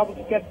going to be able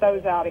to get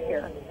those out of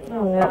here.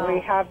 But we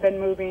have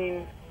been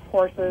moving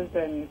horses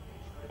and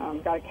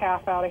got a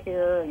calf out of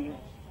here and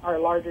our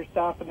larger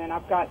stuff, and then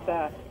I've got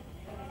the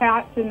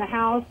cats in the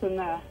house and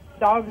the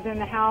dogs in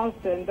the house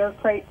and their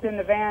crates in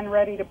the van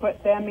ready to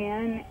put them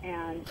in,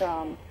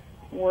 and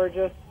we're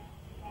just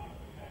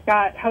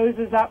got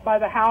hoses up by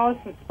the house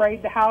and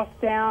sprayed the house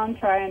down,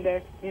 trying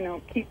to, you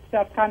know, keep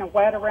stuff kind of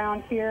wet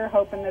around here,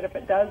 hoping that if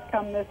it does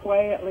come this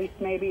way, at least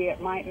maybe it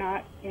might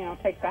not, you know,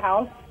 take the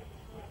house.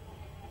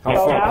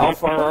 How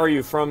far are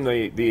you from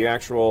the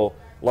actual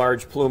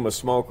large plume of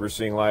smoke we're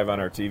seeing live on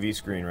our TV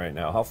screen right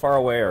now? How far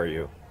away are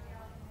you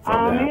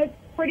from that? It's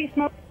pretty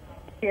smoky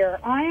here.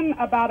 I'm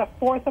about a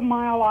fourth a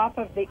mile off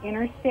of the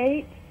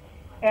interstate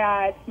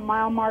at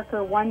mile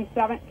marker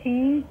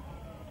 117,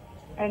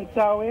 and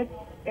so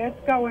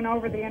it's going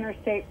over the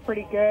interstate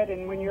pretty good.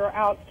 And when you're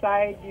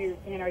outside, you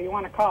know you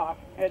want to cough.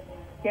 It's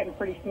getting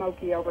pretty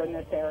smoky over in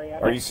this area.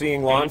 Are you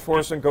seeing law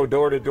enforcement go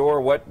door to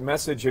door? What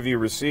message have you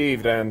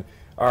received, and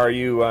are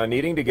you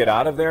needing to get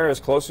out of there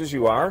as close as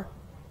you are?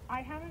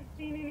 I haven't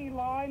seen any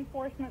law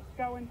enforcement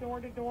going door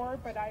to door,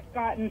 but I've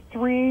gotten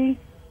 3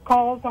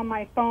 calls on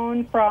my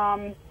phone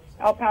from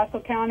El Paso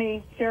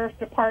County Sheriff's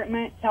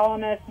Department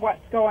telling us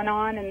what's going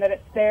on and that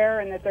it's there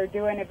and that they're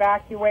doing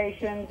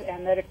evacuations,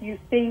 and that if you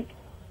think,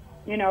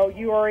 you know,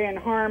 you are in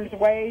harm's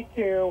way,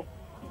 to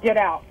get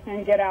out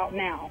and get out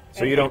now.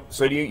 So you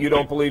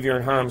don't believe you're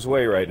in harm's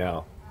way right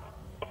now?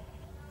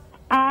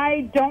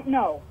 I don't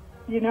know.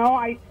 You know,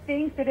 I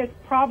think that it's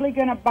probably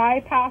going to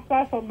bypass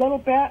us a little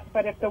bit,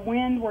 but if the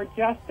wind were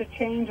just to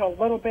change a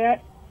little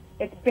bit,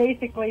 it's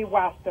basically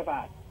west of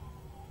us.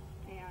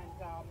 And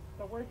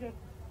so we're just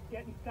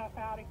getting stuff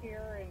out of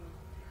here and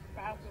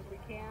fast as we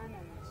can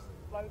and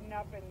loading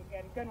up and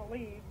going to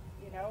leave,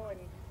 you know, and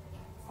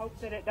hope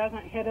that it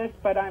doesn't hit us,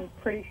 but I'm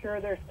pretty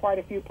sure there's quite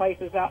a few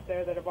places out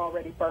there that have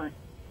already burnt.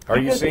 Are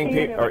you seeing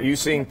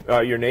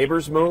your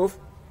neighbors move?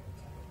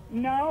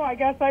 No, I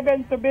guess I've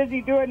been so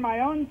busy doing my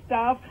own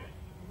stuff,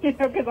 you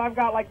know, because I've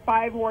got like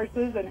 5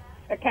 horses and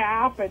a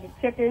calf and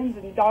chickens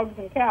and dogs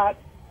and cats,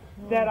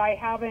 that I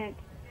haven't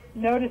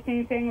noticed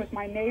anything with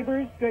my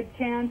neighbors. Good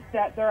chance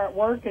that they're at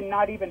work and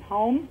not even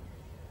home.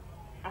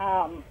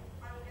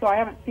 So I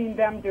haven't seen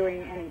them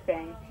doing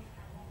anything.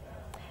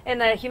 And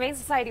the Humane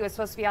Society was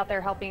supposed to be out there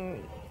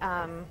helping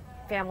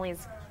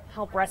families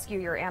help rescue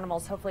your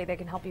animals. Hopefully they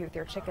can help you with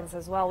your chickens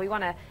as well. We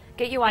want to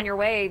get you on your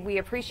way. We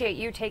appreciate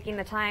you taking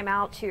the time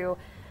out to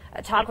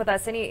talk with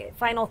us. Any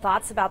final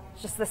thoughts about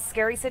just the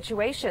scary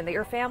situation that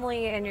your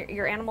family and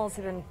your animals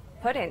have been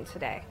put in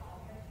today?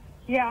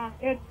 Yeah,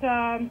 it's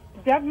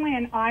definitely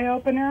an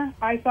eye-opener.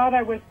 I thought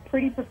I was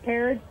pretty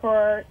prepared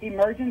for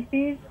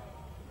emergencies,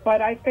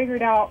 but I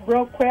figured out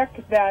real quick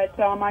that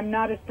I'm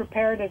not as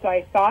prepared as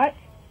I thought.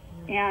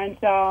 And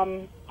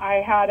I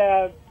had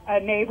a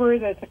neighbor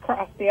that's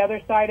across the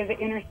other side of the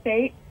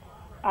interstate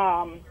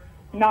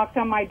knocked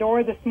on my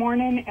door this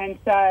morning and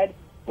said,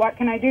 "What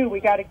can I do? We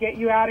got to get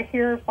you out of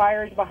here.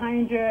 Fire's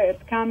behind you.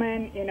 It's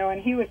coming." You know,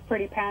 and he was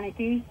pretty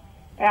panicky.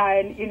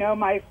 And, you know,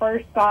 my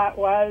first thought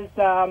was,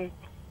 as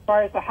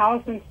far as the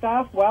house and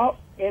stuff, well,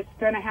 it's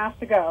going to have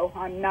to go.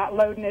 I'm not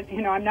loading it.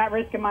 You know, I'm not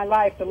risking my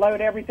life to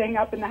load everything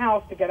up in the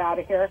house to get out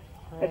of here.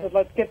 I said,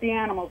 let's get the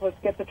animals. Let's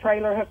get the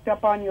trailer hooked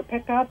up on your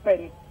pickup,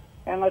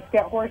 and let's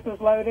get horses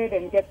loaded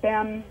and get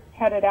them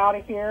headed out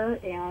of here.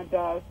 And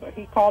so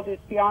he called his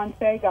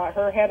fiance, got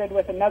her headed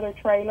with another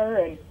trailer,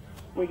 and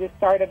we just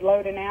started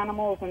loading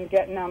animals and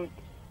getting them.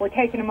 We're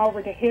taking them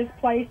over to his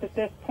place at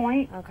this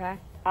point. Okay.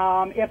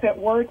 If it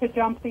were to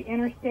jump the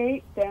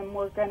interstate, then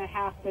we're going to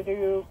have to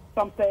do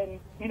something.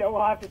 You know,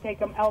 we'll have to take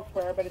them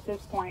elsewhere. But at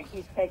this point,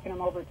 he's taking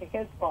them over to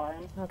his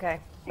farm. Okay.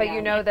 But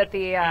you know that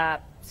the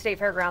state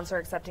fairgrounds are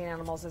accepting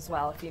animals as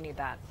well if you need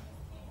that.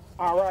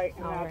 All right.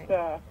 And All that's,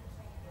 right.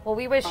 Well,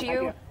 we wish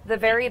you the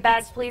very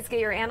best. Please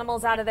get your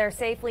animals out of there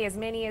safely, as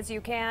many as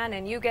you can,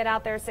 and you get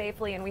out there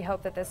safely, and we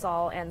hope that this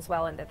all ends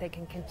well and that they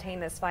can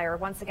contain this fire.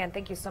 Once again,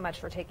 thank you so much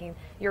for taking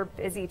your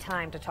busy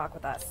time to talk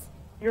with us.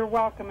 You're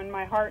welcome, and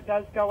my heart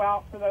does go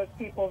out for those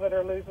people that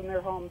are losing their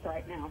homes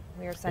right now.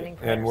 We are sending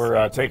prayers. And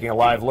we're taking a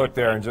live look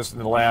there, and just in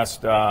the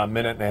last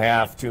minute and a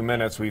half, 2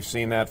 minutes, we've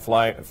seen that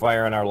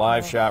fire in our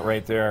live shot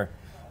right there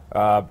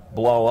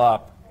blow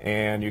up,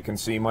 and you can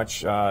see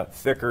much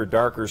thicker,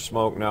 darker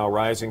smoke now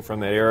rising from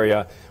that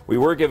area. We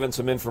were given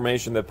some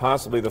information that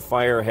possibly the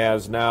fire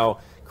has now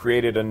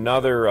created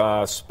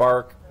another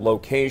spark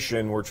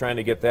location. We're trying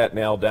to get that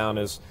nailed down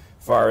as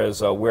far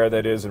as where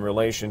that is in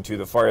relation to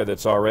the fire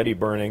that's already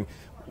burning.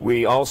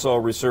 We also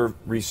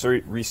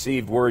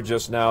received word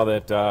just now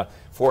that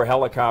 4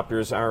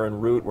 helicopters are en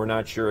route. We're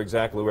not sure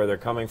exactly where they're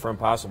coming from,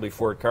 possibly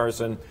Fort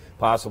Carson,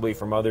 possibly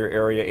from other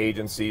area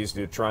agencies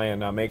to try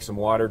and make some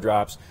water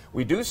drops.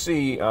 We do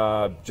see,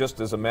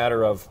 just as a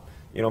matter of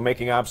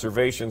making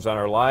observations on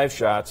our live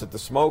shots, that the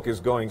smoke is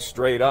going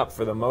straight up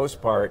for the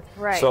most part.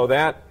 Right. So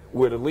that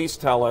would at least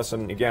tell us,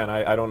 and again,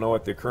 I don't know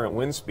what the current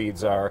wind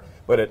speeds are,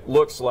 but it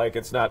looks like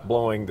it's not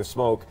blowing the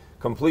smoke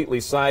completely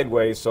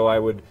sideways, so I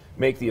would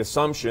make the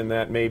assumption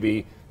that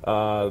maybe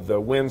the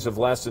winds have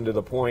lessened to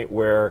the point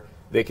where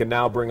they can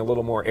now bring a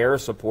little more air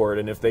support,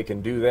 and if they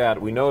can do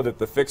that, we know that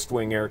the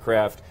fixed-wing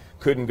aircraft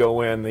couldn't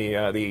go in.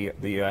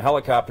 The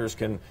helicopters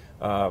can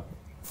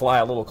fly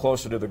a little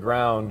closer to the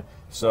ground,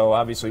 so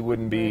obviously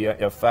wouldn't be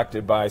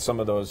affected by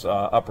some of those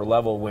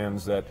upper-level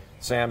winds that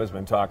Sam has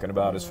been talking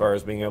about as far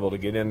as being able to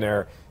get in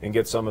there and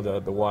get some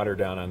of the water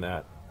down on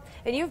that.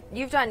 And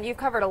you've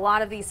covered a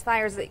lot of these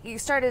fires. You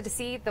started to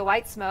see the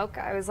white smoke.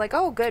 I was like,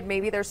 oh, good,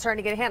 maybe they're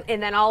starting to get a hand.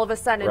 And then all of a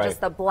sudden,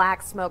 just the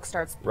black smoke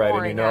starts pouring out.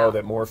 Right, and you know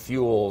that more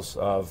fuels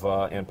of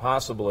and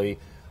possibly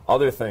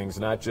other things,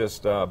 not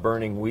just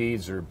burning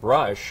weeds or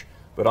brush,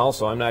 but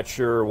also I'm not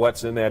sure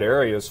what's in that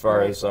area as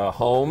far as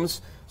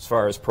homes, as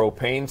far as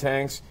propane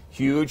tanks.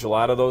 Huge. A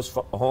lot of those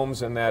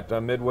homes in that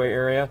Midway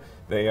area,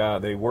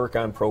 they work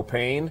on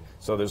propane,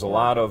 so there's a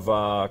lot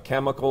of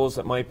chemicals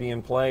that might be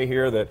in play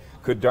here that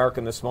could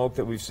darken the smoke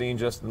that we've seen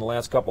just in the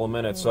last couple of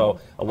minutes. So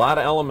a lot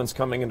of elements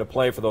coming into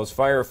play for those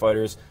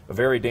firefighters, a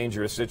very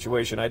dangerous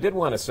situation. I did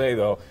want to say,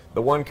 though,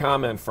 the one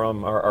comment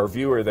from our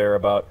viewer there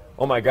about,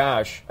 oh my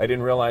gosh, I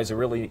didn't realize I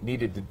really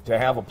needed to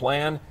have a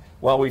plan.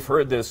 Well, we've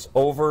heard this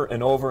over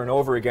and over and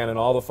over again in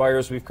all the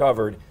fires we've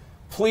covered.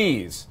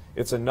 Please,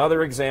 it's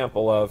another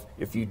example of,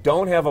 if you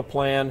don't have a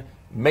plan,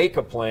 make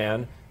a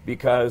plan,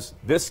 because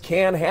this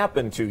can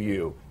happen to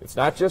you. It's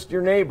not just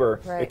your neighbor.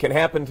 It can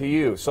happen to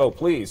you. So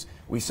please,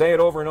 we say it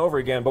over and over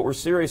again, but we're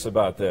serious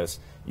about this.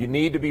 You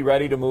need to be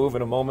ready to move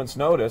at a moment's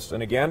notice,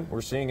 and again,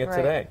 we're seeing it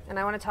today. And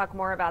I want to talk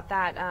more about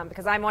that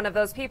because I'm one of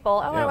those people,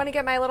 I want to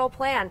get my little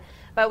plan.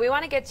 But we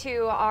want to get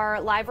to our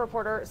live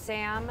reporter,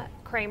 Sam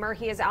Kramer.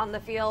 He is out in the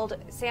field.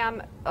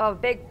 Sam, a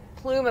big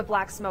plume of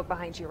black smoke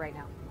behind you right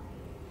now.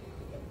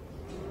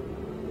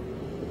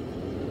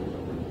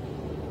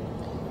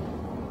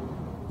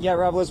 Yeah,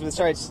 Rob, Elizabeth,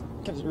 sorry, it's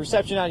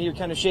reception out here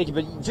kind of shaky,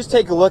 but just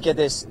take a look at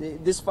this.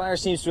 This fire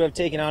seems to have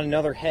taken on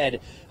another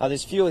head.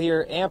 This fuel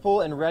here, ample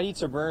and ready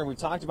to burn. We've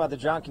talked about the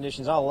drought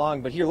conditions all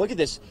along, but here, look at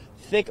this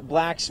thick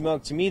black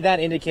smoke. To me,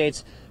 that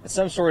indicates that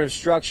some sort of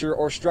structure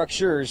or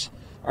structures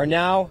are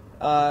now,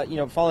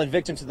 fallen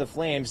victim to the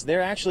flames.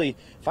 They're actually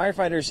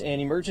firefighters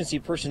and emergency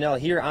personnel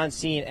here on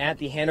scene at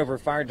the Hanover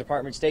Fire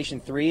Department Station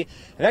 3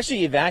 have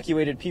actually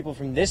evacuated people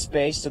from this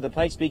space to the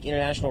Pikes Peak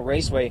International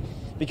Raceway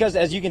because,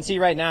 as you can see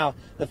right now,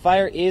 the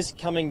fire is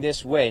coming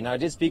this way. Now, I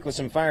did speak with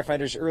some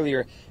firefighters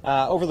earlier.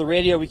 Over the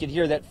radio, we could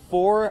hear that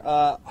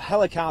 4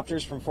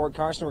 helicopters from Fort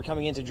Carson were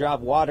coming in to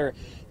drop water.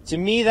 To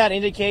me, that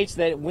indicates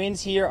that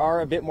winds here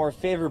are a bit more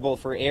favorable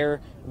for air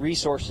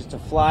resources to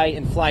fly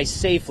and fly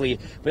safely.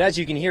 But as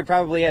you can hear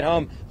probably at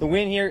home, the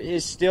wind here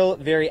is still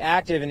very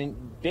active,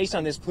 and based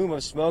on this plume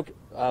of smoke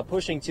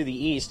pushing to the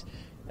east,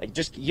 it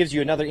just gives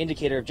you another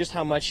indicator of just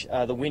how much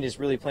the wind is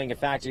really playing a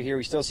factor here.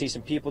 We still see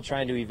some people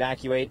trying to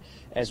evacuate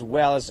as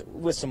well as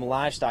with some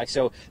livestock.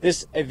 So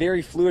this a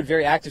very fluid,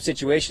 very active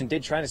situation.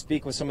 Did try to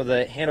speak with some of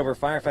the Hanover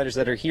firefighters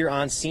that are here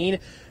on scene.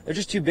 They're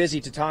just too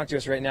busy to talk to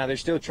us right now. They're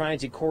still trying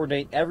to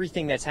coordinate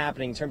everything that's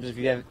happening in terms of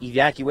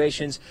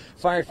evacuations,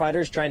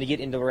 firefighters trying to get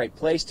into the right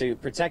place to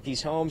protect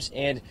these homes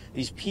and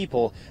these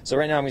people. So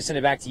right now I'm going to send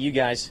it back to you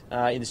guys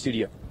in the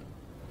studio.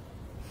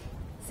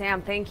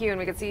 Sam, thank you. And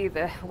we can see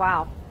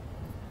wow.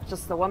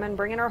 Just the woman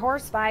bringing her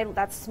horse by.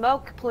 That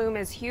smoke plume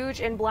is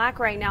huge in black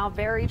right now.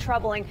 Very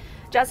troubling.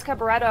 Jessica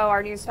Barreto,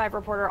 our News 5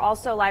 reporter,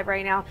 also live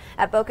right now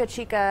at Boca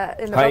Chica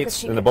in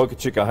the Boca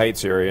Chica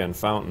Heights area in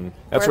Fountain.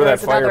 That's where that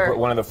fire,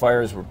 one of the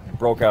fires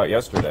broke out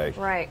yesterday.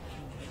 Right.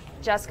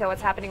 Jessica,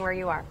 what's happening where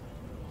you are?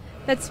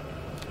 That's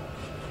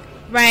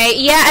right.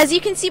 Yeah, as you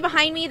can see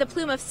behind me, the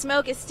plume of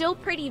smoke is still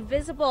pretty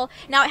visible.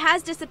 Now, it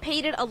has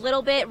dissipated a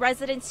little bit.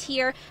 Residents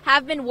here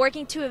have been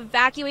working to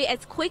evacuate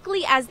as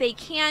quickly as they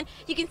can.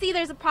 You can see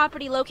there's a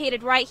property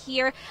located right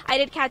here. I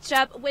did catch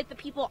up with the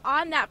people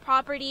on that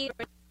property.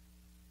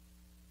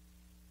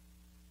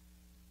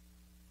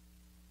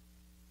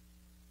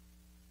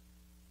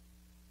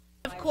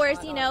 Of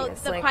course, you know,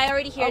 the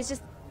priority here is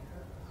just...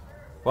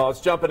 Well,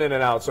 it's jumping in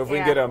and out, so if we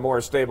can get a more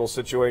stable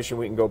situation,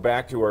 we can go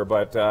back to her.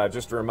 But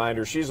just a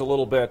reminder, she's a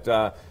little bit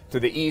to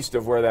the east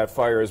of where that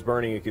fire is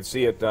burning. You can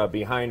see it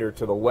behind her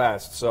to the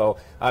west. So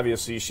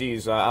obviously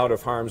she's out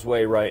of harm's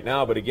way right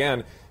now. But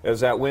again,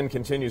 as that wind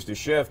continues to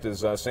shift,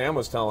 as Sam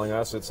was telling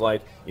us, it's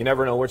like you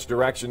never know which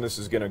direction this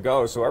is going to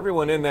go. So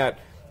everyone in that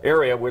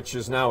area, which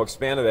is now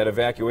expanded, that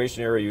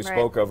evacuation area you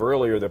spoke of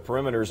earlier, the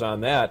perimeters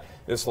on that,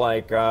 it's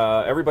like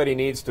everybody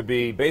needs to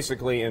be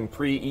basically in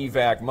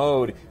pre-evac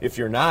mode if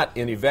you're not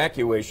in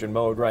evacuation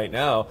mode right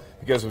now,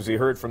 because as we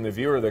heard from the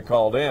viewer that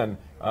called in,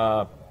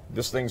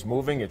 this thing's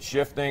moving, it's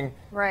shifting.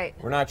 Right.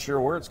 We're not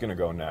sure where it's going to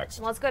go next.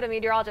 Let's go to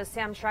meteorologist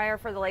Sam Schreier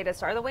for the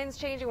latest. Are the winds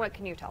changing? What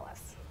can you tell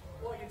us?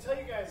 Well, I can tell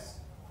you guys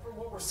from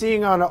what we're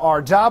seeing on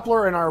our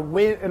Doppler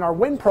and our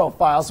wind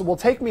profiles, it will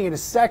take me in a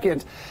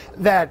second,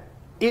 that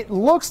it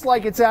looks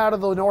like it's out of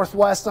the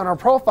northwest on our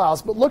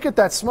profiles, but look at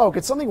that smoke.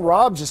 It's something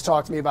Rob just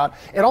talked to me about.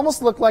 It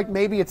almost looked like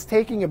maybe it's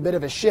taking a bit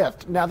of a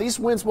shift. Now, these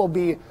winds will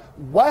be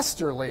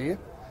westerly,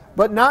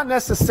 but not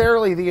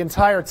necessarily the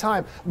entire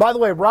time. By the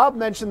way, Rob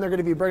mentioned they're going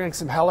to be bringing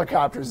some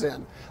helicopters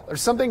in.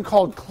 There's something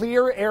called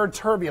clear air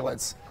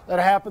turbulence that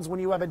happens when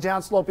you have a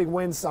downsloping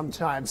wind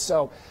sometimes.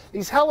 So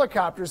these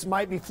helicopters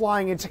might be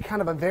flying into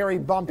kind of a very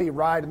bumpy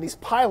ride, and these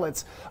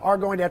pilots are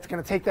going to have to kind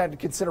of take that into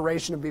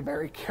consideration and be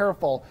very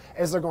careful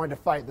as they're going to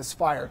fight this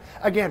fire.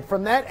 Again,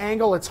 from that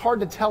angle, it's hard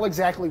to tell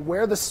exactly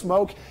where the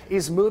smoke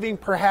is moving.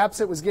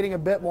 Perhaps it was getting a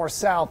bit more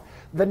south.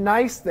 The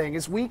nice thing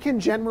is we can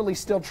generally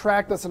still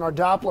track this on our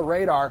Doppler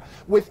radar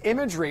with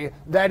imagery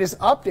that is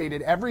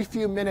updated every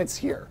few minutes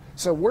here.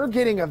 So we're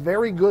getting a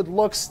very good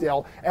look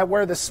still at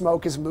where the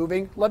smoke is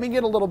moving. Let me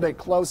get a little bit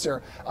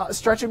closer.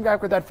 Stretching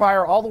back with that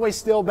fire all the way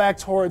still back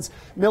towards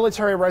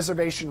Military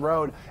Reservation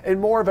Road, and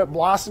more of it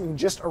blossoming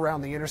just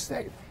around the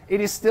interstate. It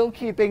is still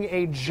keeping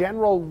a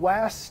general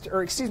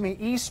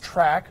east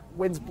track,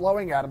 winds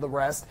blowing out of the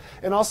west,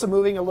 and also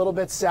moving a little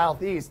bit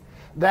southeast.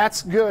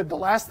 That's good. The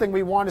last thing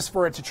we want is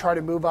for it to try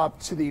to move up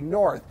to the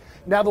north.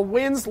 Now, the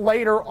winds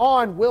later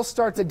on will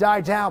start to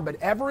die down, but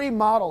every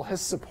model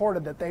has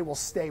supported that they will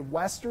stay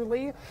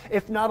westerly,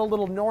 if not a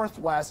little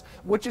northwest,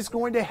 which is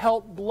going to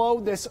help blow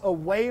this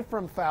away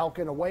from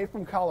Falcon, away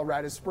from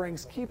Colorado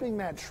Springs, keeping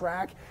that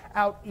track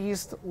out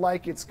east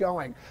like it's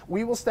going.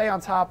 We will stay on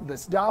top of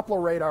this.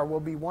 Doppler radar will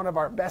be one of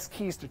our best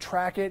keys to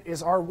track it,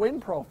 is our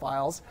wind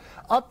profiles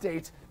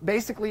update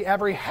basically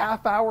every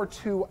half hour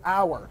to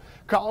hour.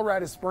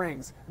 Colorado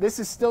Springs, this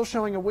is still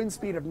showing a wind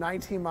speed of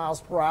 19 miles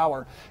per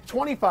hour,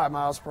 25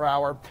 miles per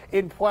hour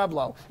in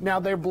Pueblo. Now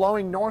they're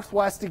blowing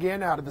northwest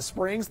again out of the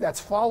Springs. That's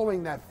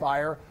following that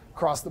fire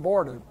across the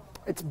border.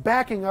 It's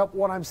backing up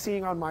what I'm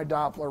seeing on my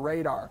Doppler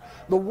radar.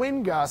 The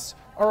wind gusts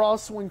are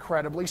also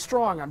incredibly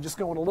strong. I'm just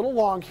going a little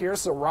long here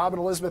so Rob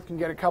and Elizabeth can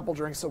get a couple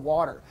drinks of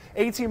water.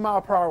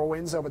 18-mile-per-hour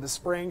winds over the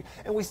spring,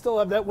 and we still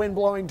have that wind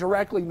blowing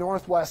directly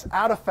northwest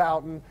out of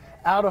Fountain,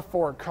 out of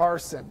Fort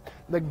Carson.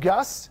 The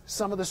gusts,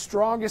 some of the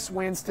strongest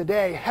winds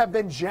today, have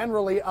been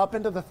generally up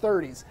into the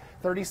 30s.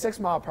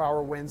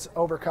 36-mile-per-hour winds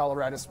over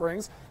Colorado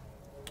Springs.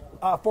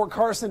 Fort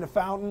Carson to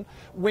Fountain,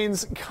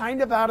 winds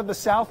kind of out of the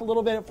south a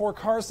little bit at Fort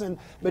Carson,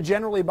 but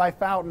generally by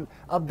Fountain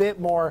a bit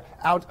more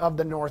out of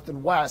the north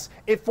and west.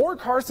 If Fort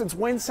Carson's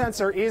wind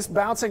sensor is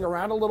bouncing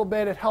around a little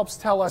bit, it helps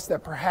tell us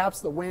that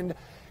perhaps the wind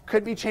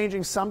could be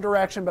changing some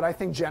direction, but I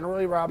think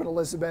generally, Rob and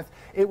Elizabeth,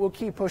 it will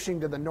keep pushing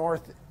to the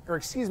north, or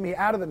excuse me,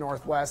 out of the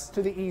northwest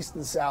to the east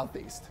and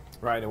southeast.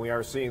 Right, and we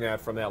are seeing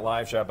that from that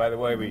live shot. By the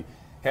way, we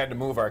had to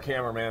move our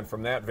cameraman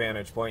from that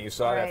vantage point. You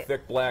saw that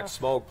thick black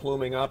smoke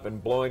pluming up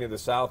and blowing to the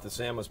south that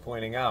Sam was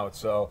pointing out.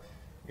 So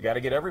you got to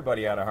get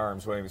everybody out of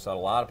harm's way. We saw a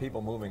lot of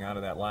people moving out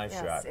of that live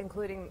shot. Yes,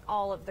 including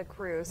all of the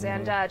crews.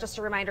 And just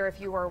a reminder, if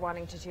you were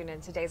wanting to tune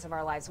in to Days of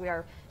Our Lives, we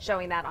are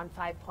showing that on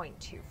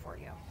 5.2 for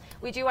you.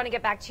 We do want to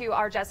get back to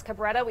our Jessica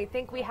Beretta. We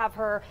think we have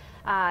her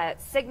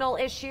signal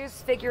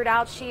issues figured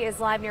out. She is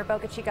live near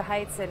Boca Chica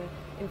Heights in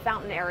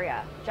Fountain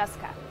area.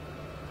 Jessica.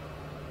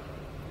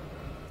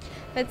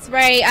 That's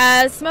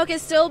right. Smoke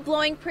is still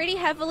blowing pretty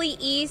heavily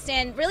east,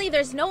 and really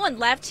there's no one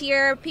left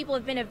here. People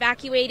have been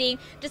evacuating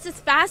just as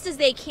fast as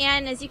they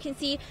can. As you can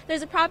see,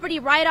 there's a property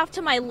right off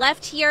to my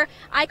left here.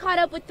 I caught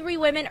up with 3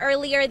 women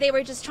earlier. They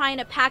were just trying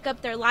to pack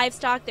up their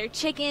livestock, their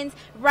chickens,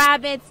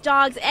 rabbits,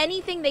 dogs,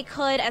 anything they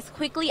could as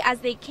quickly as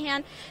they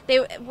can.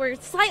 They were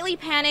slightly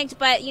panicked,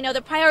 but you know,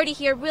 the priority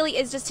here really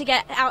is just to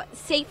get out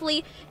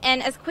safely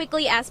and as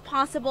quickly as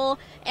possible.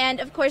 And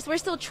of course, we're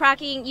still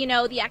tracking, you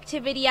know, the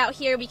activity out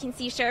here. We can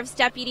see sheriff's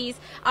deputies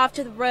off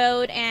to the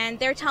road, and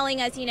they're telling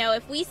us, you know,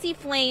 if we see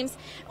flames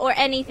or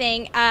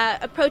anything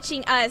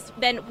approaching us,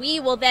 then we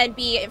will then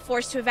be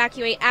forced to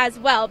evacuate as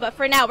well. But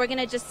for now, we're going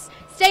to just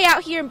stay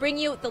out here and bring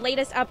you the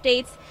latest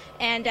updates,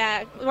 and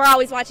we're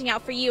always watching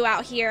out for you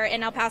out here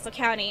in El Paso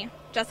County.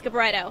 Jessica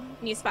Barreto,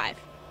 News 5.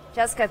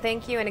 Jessica,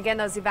 thank you. And again,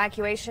 those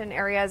evacuation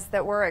areas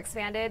that were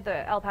expanded,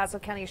 the El Paso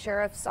County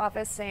Sheriff's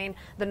Office saying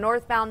the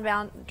northbound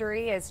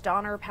boundary is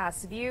Donner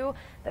Pass View,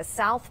 the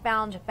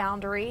southbound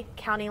boundary,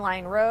 County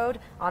Line Road.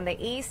 On the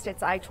east,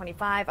 it's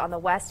I-25. On the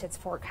west, it's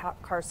Fort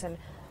Carson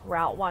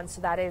Route 1. So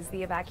that is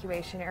the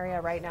evacuation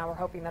area right now. We're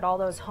hoping that all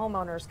those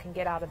homeowners can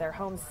get out of their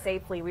homes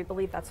safely. We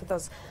believe that's what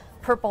those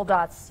purple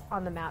dots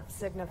on the map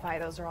signify.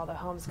 Those are all the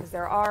homes, because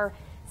there are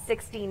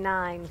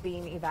 69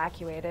 being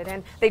evacuated,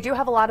 and they do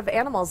have a lot of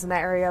animals in that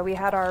area. We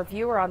had our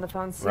viewer on the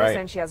phone, Susan.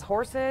 Right. She has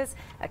horses,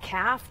 a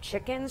calf,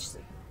 chickens,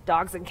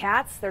 dogs, and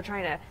cats. They're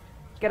trying to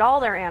get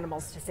all their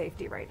animals to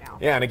safety right now.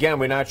 Yeah, and again,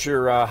 we're not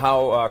sure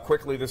how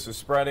quickly this is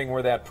spreading,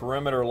 where that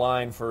perimeter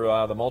line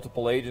for the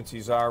multiple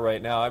agencies are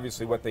right now.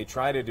 Obviously, what they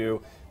try to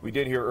do, we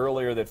did hear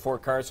earlier that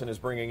Fort Carson is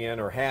bringing in,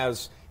 or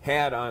has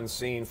had on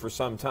scene for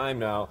some time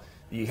now,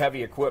 the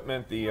heavy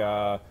equipment,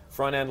 the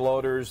front-end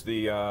loaders,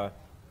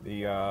 the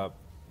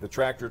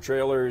tractor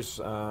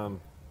trailers,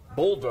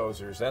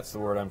 bulldozers, that's the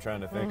word I'm trying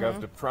to think of,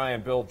 to try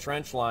and build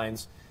trench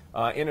lines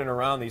in and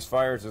around these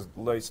fires,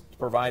 to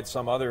provide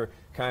some other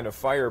kind of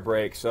fire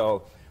break.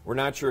 So we're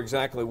not sure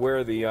exactly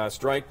where the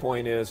strike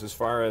point is as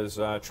far as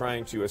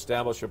trying to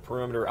establish a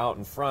perimeter out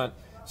in front.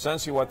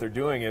 Essentially what they're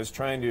doing is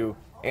trying to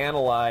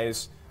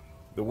analyze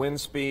the wind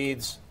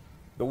speeds.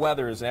 The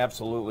weather is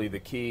absolutely the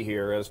key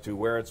here as to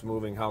where it's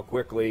moving, how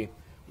quickly,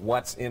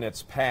 what's in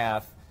its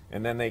path,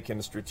 and then they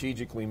can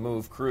strategically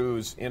move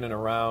crews in and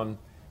around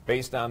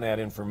based on that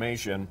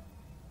information.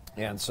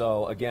 And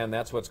so, again,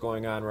 that's what's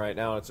going on right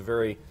now. It's a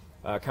very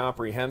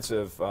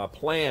comprehensive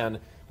plan.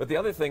 But the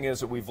other thing is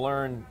that we've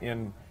learned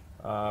in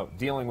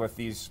dealing with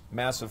these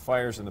massive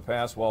fires in the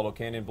past, Waldo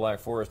Canyon, Black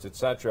Forest,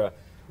 etc.,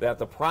 that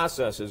the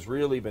process has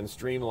really been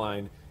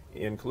streamlined,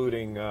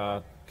 including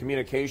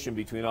communication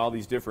between all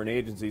these different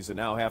agencies that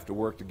now have to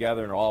work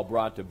together and are all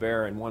brought to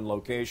bear in one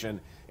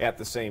location at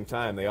the same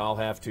time. They all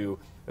have to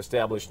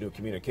establish new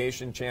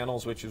communication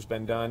channels, which has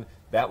been done.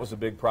 That was a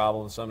big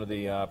problem in some of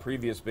the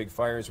previous big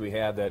fires we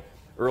had, that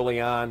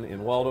early on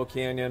in Waldo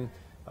Canyon,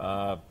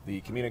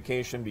 the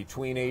communication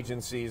between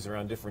agencies are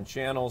on different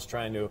channels,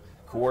 trying to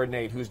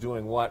coordinate who's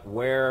doing what,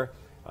 where.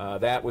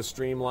 That was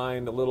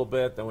streamlined a little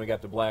bit. Then we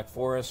got to Black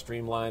Forest,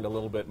 streamlined a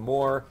little bit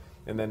more.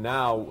 And then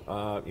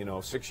now,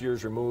 6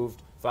 years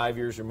removed, 5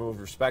 years removed,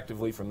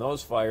 respectively, from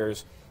those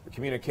fires, the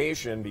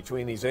communication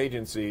between these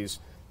agencies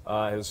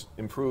has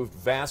improved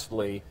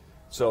vastly,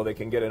 so they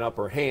can get an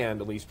upper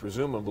hand, at least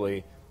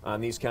presumably, on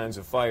these kinds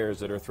of fires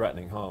that are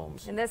threatening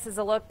homes. And this is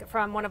a look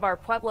from one of our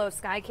Pueblo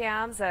sky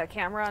cams, a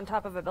camera on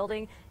top of a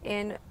building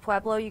in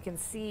Pueblo. You can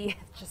see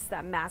just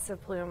that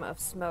massive plume of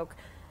smoke,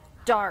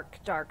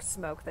 dark, dark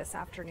smoke this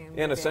afternoon.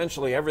 And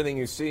essentially everything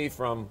you see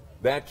from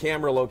that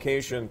camera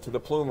location to the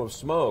plume of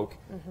smoke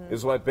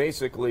is what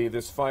basically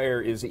this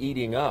fire is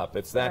eating up.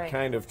 It's that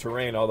kind of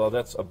terrain, although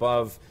that's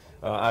above,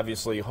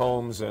 obviously,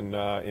 homes and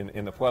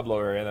in the Pueblo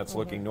area. That's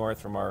looking north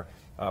from our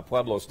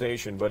Pueblo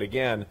station. But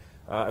again,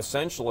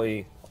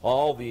 essentially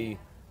all the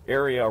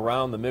area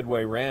around the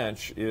Midway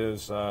Ranch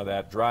is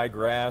that dry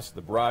grass,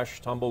 the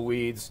brush,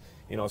 tumbleweeds,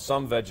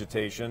 some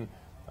vegetation,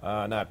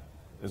 not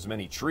as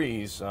many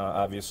trees,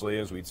 obviously,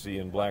 as we'd see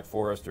in Black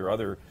Forest or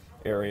other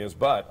areas,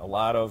 but a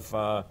lot of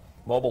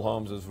mobile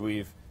homes, as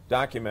we've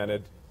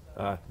documented,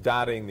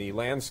 dotting the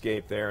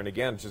landscape there, and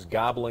again, just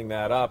gobbling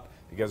that up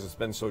because it's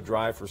been so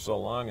dry for so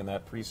long, and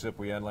that precip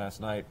we had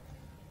last night,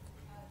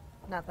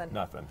 Nothing.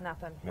 No.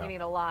 We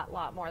need a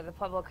lot more. The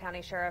Pueblo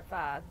County Sheriff,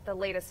 the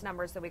latest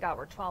numbers that we got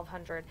were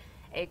 1,200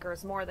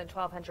 acres, more than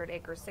 1,200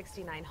 acres,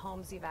 69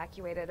 homes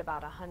evacuated,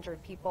 about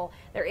 100 people.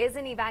 There is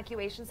an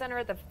evacuation center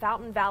at the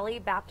Fountain Valley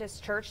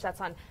Baptist Church.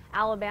 That's on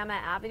Alabama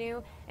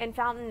Avenue in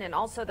Fountain, and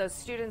also those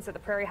students at the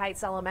Prairie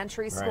Heights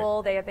Elementary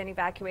School, they have been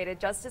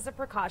evacuated just as a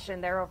precaution.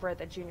 They're over at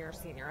the junior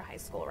high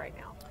school right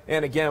now.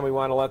 And again, we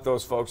want to let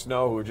those folks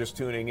know who are just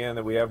tuning in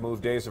that we have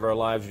moved Days of Our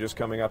Lives just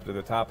coming up to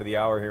the top of the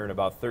hour here in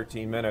about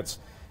 13 minutes.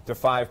 to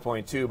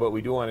 5.2, but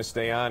we do want to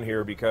stay on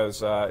here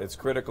because it's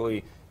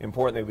critically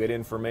important that we get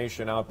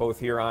information out both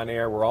here on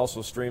air. We're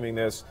also streaming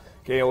this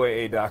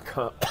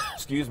KOAA.com,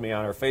 excuse me,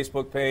 on our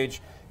Facebook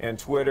page and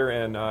Twitter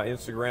and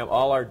Instagram,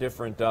 all our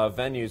different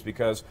venues,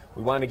 because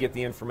we want to get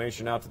the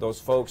information out to those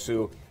folks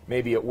who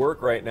may be at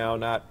work right now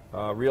not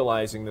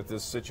realizing that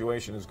this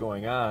situation is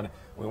going on.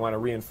 We want to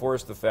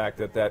reinforce the fact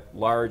that that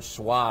large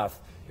swath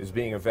is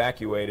being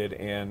evacuated,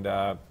 and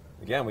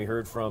again, we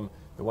heard from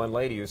the one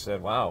lady who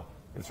said, wow,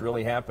 it's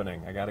really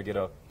happening. I got to get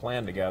a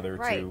plan together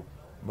to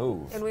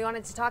move. And we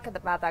wanted to talk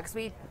about that because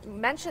we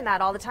mention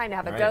that all the time, to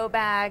have a Right. go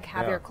bag,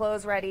 have Yeah. your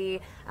clothes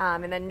ready,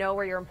 and then know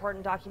where your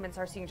important documents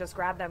are so you can just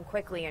grab them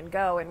quickly and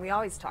go. And we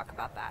always talk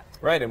about that.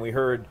 Right, and we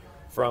heard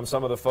from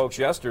some of the folks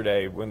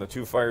yesterday when the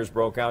two fires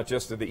broke out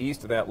just to the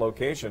east of that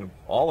location,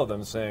 all of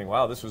them saying,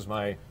 wow, this was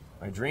my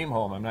dream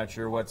home. I'm not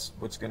sure what's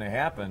going to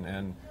happen.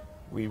 And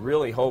we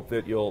really hope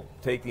that you'll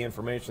take the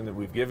information that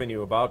we've given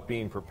you about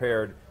being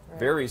prepared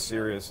very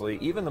seriously,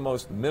 even the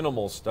most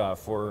minimal stuff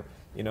for,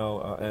 you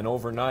know, an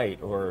overnight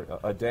or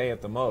a day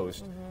at the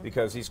most,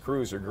 because these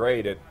crews are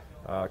great at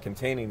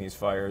containing these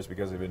fires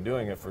because they've been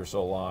doing it for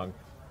so long.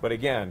 But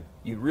again,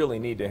 you really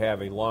need to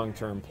have a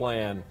long-term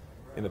plan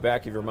in the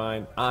back of your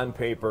mind, on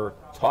paper,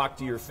 talk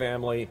to your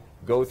family,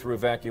 go through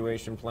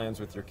evacuation plans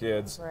with your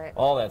kids. Right.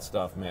 All that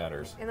stuff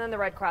matters. And then the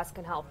Red Cross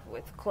can help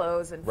with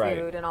clothes and Right.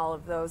 food and all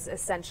of those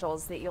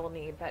essentials that you'll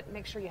need. But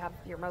make sure you have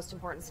your most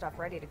important stuff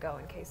ready to go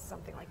in case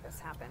something like this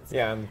happens.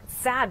 Yeah, and It's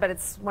sad, but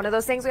it's one of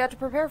those things we have to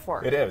prprepare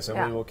for. it is, and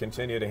Yeah. we will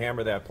continue to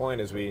hammer that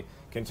point as we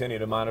continue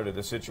to monitor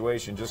the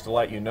situation. Just to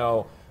let you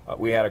know,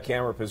 we had a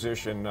camera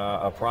position,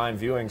 a prime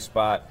viewing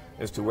spot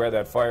as to where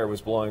that fire was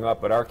blowing up,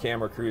 but our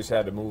camera crews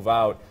had to move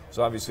out.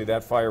 So obviously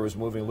that fire was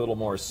moving a little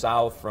more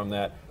south from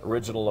that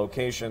original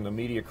location. The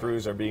media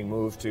crews are being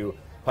moved to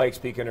Pikes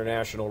Peak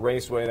International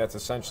Raceway. That's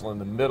essentially in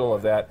the middle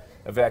of that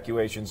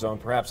evacuation zone,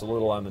 perhaps a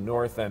little on the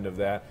north end of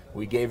that.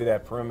 We gave you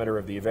that perimeter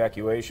of the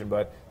evacuation,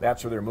 but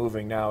that's where they're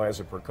moving now as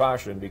a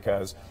precaution,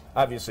 because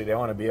obviously they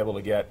want to be able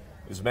to get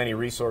as many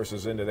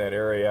resources into that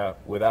area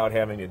without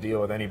having to deal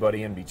with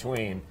anybody in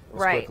between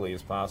as quickly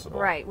as possible.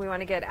 Right. We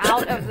want to get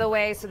out of the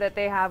way so that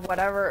they have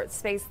whatever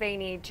space they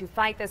need to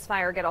fight this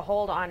fire, get a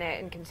hold on it,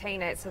 and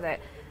contain it so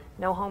that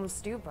no homes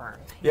do burn.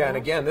 Yeah, and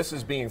again, this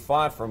is being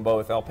fought from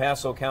both El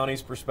Paso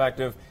County's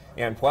perspective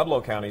and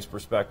Pueblo County's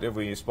perspective.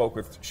 We spoke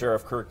with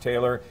Sheriff Kirk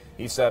Taylor.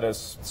 He said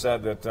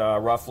that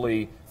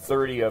roughly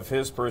 30 of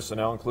his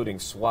personnel, including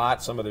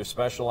SWAT, some of their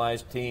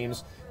specialized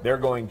teams, they're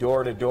going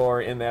door to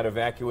door in that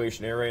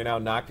evacuation area now,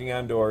 knocking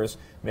on doors,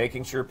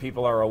 making sure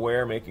people are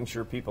aware, making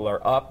sure people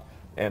are up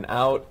and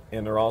out,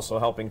 and they're also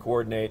helping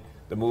coordinate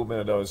the movement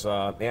of those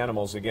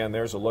animals. Again,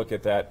 there's a look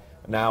at that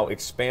now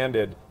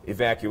expanded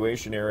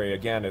evacuation area.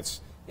 Again,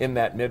 it's in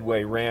that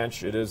Midway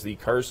Ranch. It is the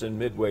Carson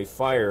Midway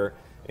fire.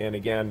 And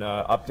again,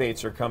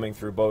 updates are coming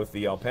through both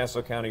the El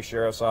Paso County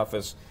Sheriff's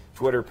Office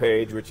Twitter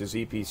page, which is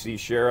EPC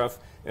Sheriff,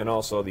 and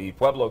also the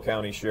Pueblo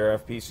County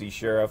Sheriff, PC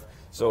Sheriff.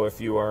 So if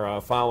you are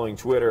following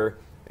Twitter,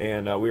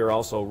 and we are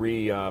also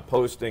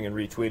reposting and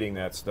retweeting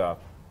that stuff.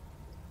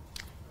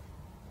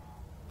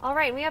 All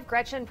right, we have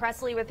Gretchen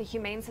Presley with the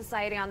Humane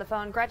Society on the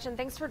phone. Gretchen,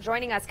 thanks for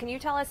joining us. Can you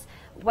tell us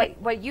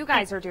what you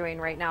guys are doing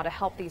right now to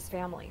help these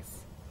families?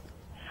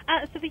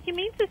 So the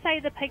Humane Society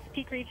of the Pikes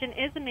Peak region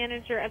is the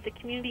manager of the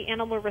Community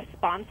Animal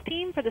Response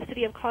Team for the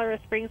City of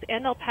Colorado Springs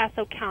and El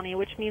Paso County,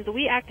 which means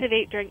we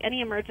activate during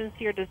any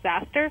emergency or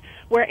disaster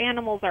where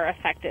animals are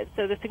affected.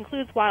 So this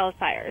includes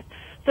wildfires.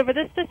 So for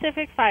this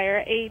specific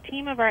fire, a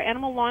team of our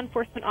animal law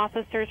enforcement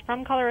officers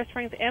from Colorado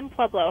Springs and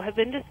Pueblo have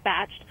been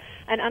dispatched,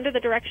 and under the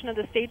direction of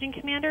the staging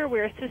commander,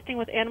 we're assisting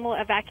with animal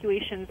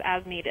evacuations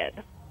as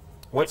needed.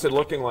 What's it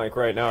looking like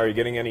right now? Are you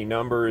getting any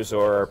numbers,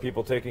 or are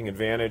people taking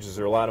advantage? Is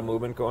there a lot of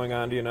movement going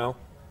on, do you know?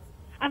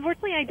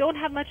 Unfortunately, I don't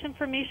have much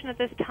information at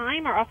this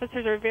time. Our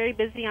officers are very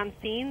busy on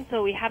scene,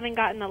 so we haven't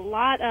gotten a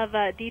lot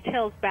of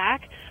details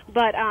back.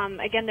 But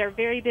again, they're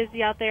very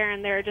busy out there,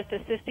 and they're just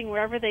assisting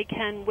wherever they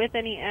can with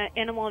any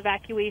animal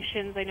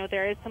evacuations. I know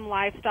there is some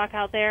livestock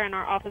out there, and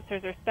our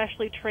officers are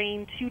specially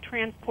trained to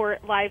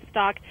transport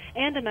livestock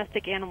and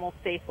domestic animals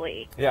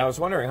safely. Yeah, I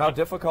was wondering how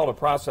difficult a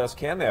process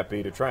can that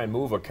be to try and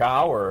move a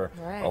cow or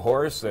a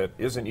horse that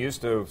isn't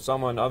used to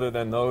someone other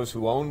than those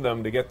who own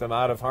them to get them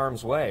out of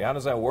harm's way? How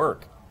does that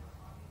work?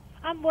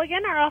 Well,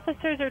 again, our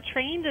officers are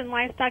trained in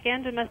livestock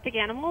and domestic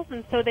animals,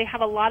 and so they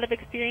have a lot of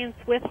experience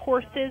with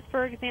horses,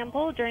 for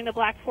example. During the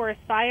Black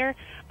Forest fire,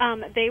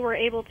 they were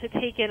able to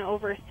take in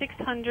over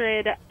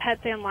 600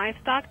 pets and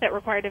livestock that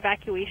required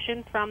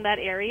evacuation from that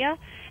area.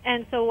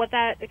 And so what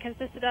that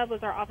consisted of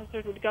was our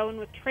officers would go in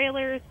with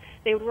trailers.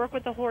 They would work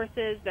with the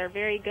horses. They're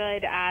very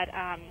good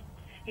at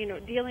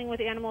dealing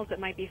with animals that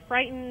might be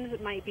frightened,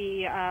 might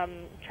be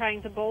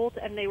trying to bolt,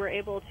 and they were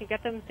able to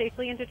get them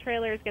safely into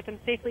trailers, get them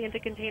safely into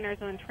containers,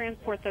 and then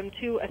transport them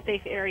to a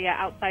safe area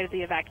outside of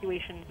the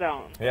evacuation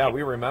zone. Yeah,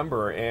 we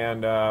remember.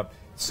 And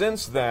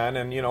since then,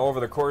 and over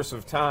the course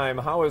of time,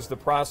 how is the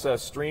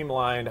process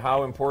streamlined?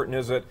 How important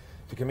is it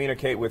to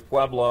communicate with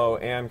Pueblo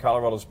and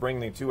Colorado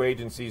Springs, the two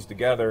agencies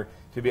together,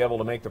 to be able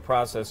to make the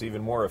process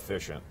even more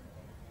efficient?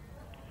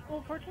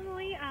 Well,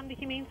 fortunately, the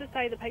Humane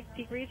Society of the Pikes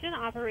Peak region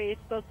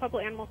operates both Pueblo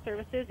Animal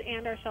Services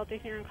and our shelter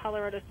here in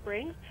Colorado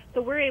Springs,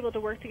 so we're able to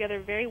work together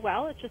very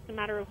well. It's just a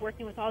matter of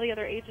working with all the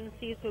other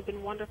agencies who have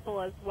been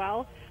wonderful as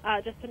well,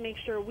 just to make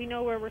sure we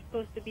know where we're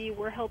supposed to be,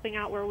 we're helping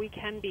out where we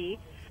can be,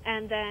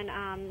 and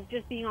then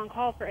just being on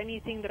call for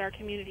anything that our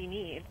community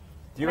needs.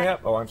 Do you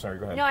have, oh, I'm sorry,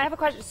 go ahead. No, I have a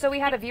question. So we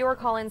had a viewer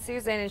call in,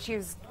 Susan, and she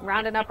was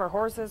rounding up her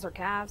horses, her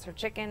calves, her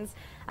chickens,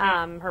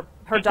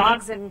 her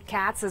dogs and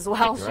cats as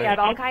well. She had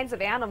all kinds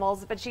of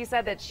animals, but she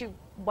said that she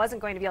wasn't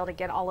going to be able to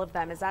get all of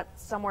them. Is that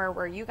somewhere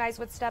where you guys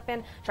would step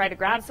in, try to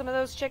grab some of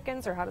those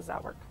chickens, or how does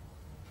that work?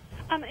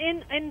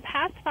 In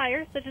past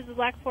fires, such as the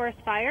Black Forest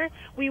fire,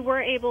 we were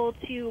able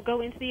to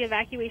go into the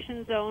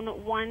evacuation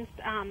zone once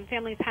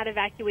families had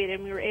evacuated,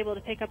 and we were able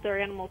to pick up their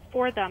animals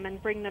for them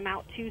and bring them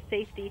out to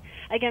safety.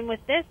 Again,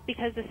 with this,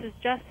 because this has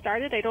just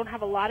started, I don't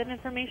have a lot of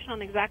information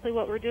on exactly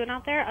what we're doing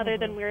out there, other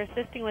than we're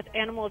assisting with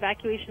animal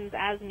evacuations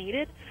as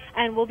needed,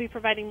 and we'll be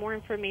providing more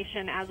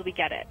information as we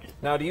get it.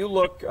 Now, do you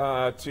look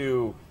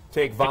to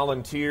take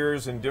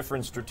volunteers in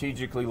different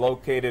strategically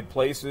located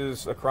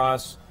places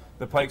across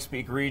the Pikes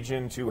Peak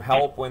region to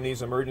help when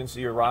these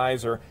emergencies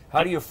arise, or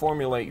how do you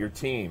formulate your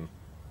team?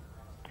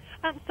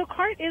 So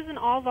CART is an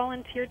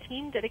all-volunteer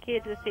team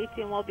dedicated to the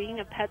safety and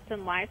well-being of pets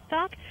and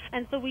livestock,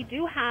 and so we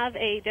do have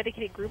a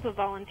dedicated group of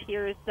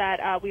volunteers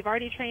that we've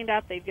already trained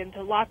up. They've been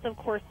to lots of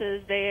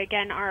courses. They,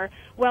 again, are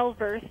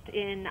well-versed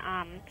in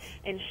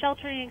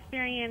sheltering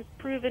experience,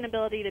 proven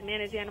ability to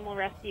manage animal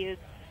rescues.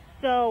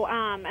 So,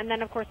 and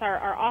then, of course,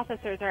 our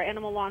officers, our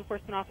animal law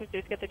enforcement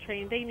officers, get the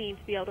training they need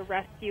to be able to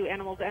rescue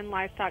animals and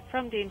livestock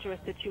from dangerous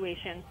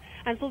situations.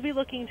 And so we'll be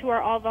looking to our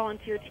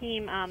all-volunteer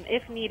team,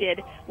 if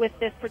needed, with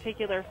this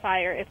particular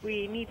fire, if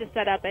we need to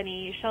set up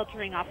any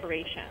sheltering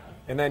operations.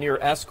 And then you're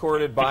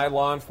escorted by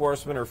law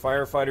enforcement or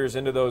firefighters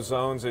into those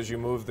zones as you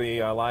move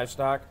the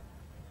livestock?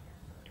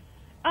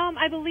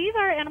 I believe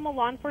our animal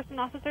law enforcement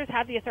officers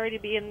have the authority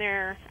to be in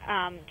there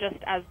just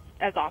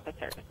as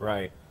officers.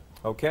 Right.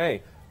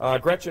 Okay.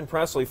 Gretchen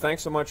Presley,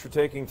 thanks so much for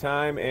taking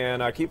time,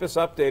 and keep us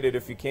updated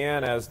if you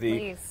can as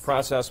the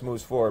process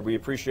moves forward. We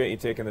appreciate you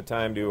taking the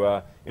time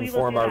to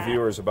inform our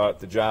viewers about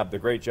the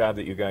great job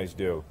that you guys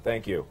do.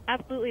 Thank you.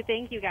 Absolutely.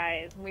 Thank you,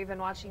 guys. We've been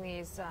watching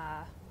these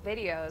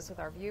videos with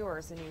our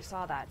viewers, and you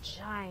saw that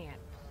giant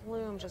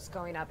plume just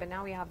going up, and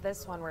now we have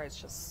this one where it's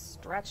just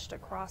stretched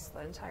across the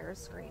entire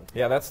screen.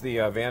 Yeah, that's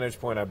the vantage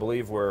point, I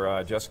believe,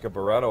 where Jessica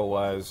Barreto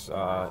was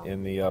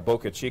in the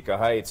Boca Chica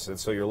Heights, and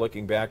so you're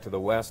looking back to the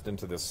west and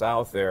to the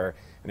south there,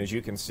 and as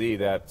you can see,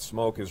 that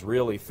smoke is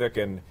really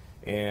thickened,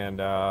 and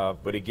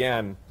but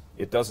again,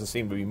 it doesn't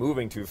seem to be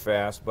moving too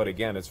fast, but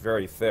again, it's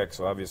very thick,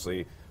 so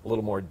obviously a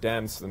little more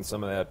dense than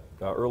some of that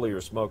earlier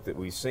smoke that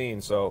we've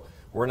seen, so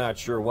we're not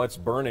sure what's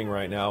burning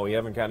right now. We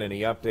haven't got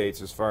any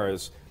updates as far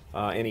as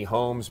any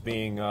homes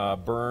being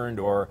burned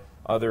or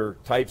other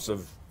types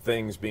of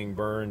things being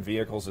burned,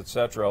 vehicles,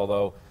 etc.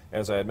 Although,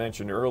 as I had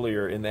mentioned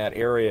earlier, in that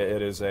area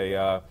it is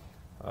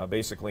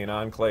basically an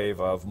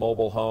enclave of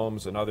mobile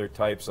homes and other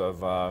types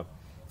of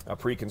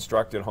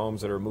pre-constructed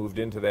homes that are moved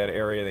into that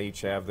area. They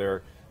each have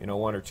their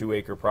 1 or 2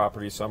 acre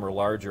properties. Some are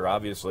larger,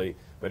 obviously,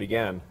 but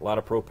again, a lot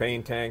of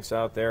propane tanks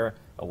out there,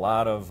 a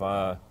lot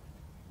of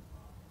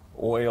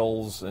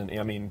oils, and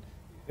I mean,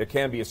 it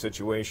can be a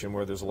situation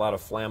where there's a lot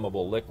of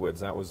flammable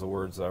liquids, that was the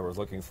words I was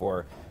looking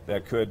for,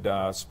 that could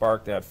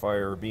spark that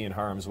fire or be in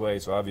harm's way.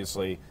 So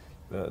obviously,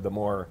 the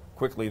more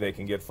quickly they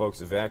can get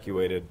folks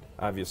evacuated,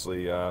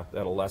 obviously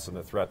that'll lessen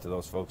the threat to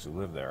those folks who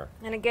live there.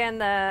 And again,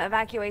 the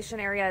evacuation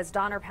area is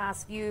Donner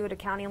Pass View to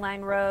County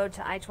Line Road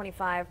to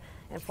I-25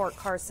 and Fort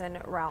Carson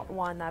Route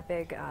 1, that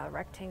big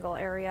rectangle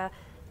area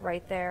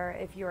right there.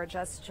 If you are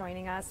just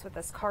joining us with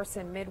this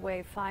Carson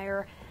Midway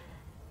fire,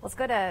 let's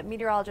go to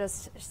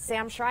meteorologist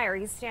Sam Schreier.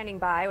 He's standing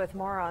by with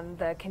more on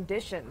the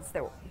conditions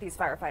that these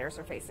firefighters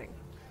are facing.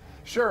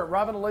 Sure,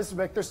 Robin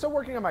Elizabeth, they're still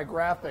working on my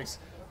graphics.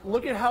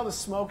 Look at how the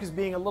smoke is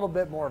being a little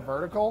bit more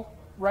vertical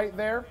right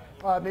there.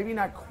 Maybe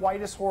not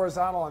quite as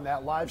horizontal on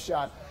that live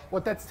shot.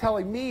 What that's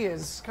telling me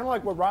is kind of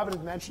like what Robin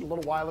had mentioned a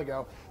little while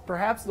ago.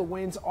 Perhaps the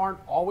winds aren't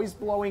always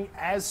blowing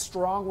as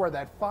strong where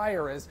that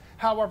fire is.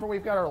 However,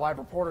 we've got our live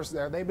reporters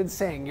there. They've been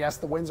saying, yes,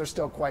 the winds are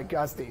still quite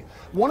gusty.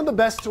 One of the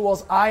best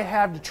tools I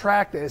have to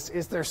track this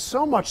is there's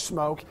so much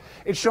smoke,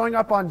 it's showing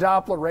up on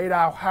Doppler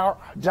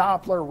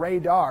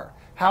radar.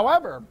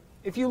 However,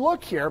 if you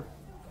look here,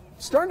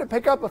 starting to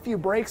pick up a few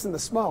breaks in the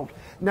smoke.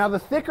 Now, the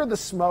thicker the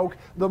smoke,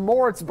 the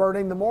more it's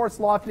burning, the more it's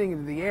lofting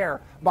into the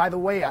air. By the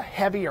way, a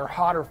heavier,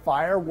 hotter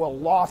fire will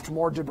loft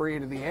more debris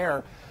into the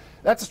air.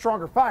 That's a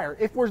stronger fire.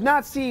 If we're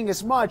not seeing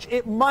as much,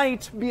 it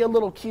might be a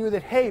little cue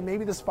that, hey,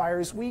 maybe this fire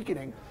is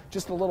weakening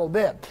just a little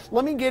bit.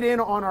 Let me get in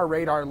on our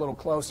radar a little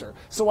closer.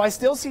 So I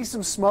still see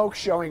some smoke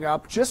showing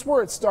up just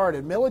where it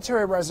started,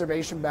 Military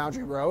Reservation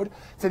Boundary Road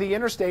to the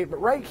interstate.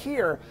 But right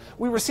here,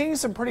 we were seeing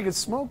some pretty good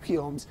smoke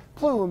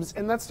plumes,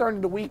 and that's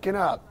starting to weaken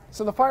up.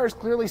 So the fire is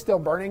clearly still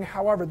burning.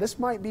 However, this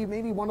might be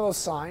maybe one of those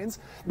signs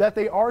that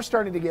they are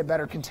starting to get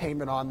better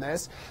containment on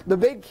this. The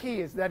big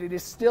key is that it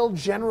is still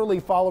generally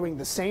following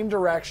the same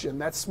direction.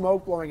 That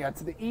smoke blowing out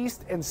to the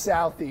east and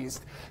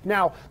southeast.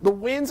 Now, the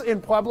winds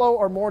in Pueblo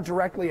are more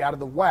directly out of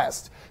the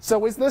west.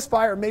 So as this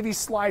fire maybe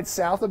slides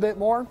south a bit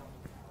more,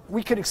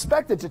 we could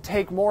expect it to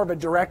take more of a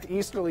direct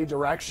easterly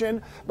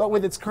direction, but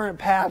with its current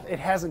path, it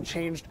hasn't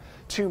changed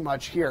too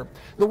much here.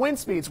 The wind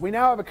speeds, we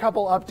now have a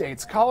couple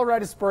updates.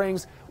 Colorado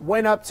Springs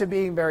went up to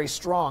being very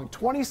strong,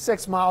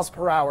 26 miles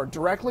per hour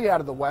directly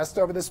out of the west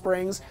over the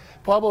Springs.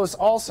 Pueblo is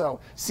also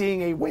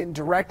seeing a wind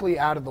directly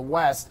out of the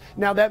west.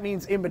 Now that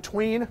means in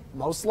between,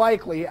 most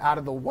likely out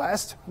of the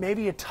west,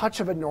 maybe a touch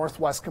of a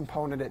northwest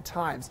component at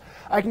times.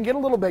 I can get a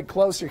little bit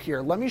closer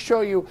here. Let me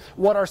show you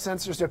what our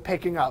sensors are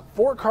picking up.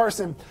 Fort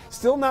Carson,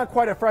 still not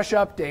quite a fresh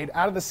update,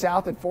 out of the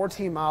south at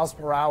 14 miles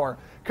per hour.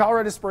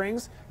 Colorado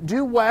Springs,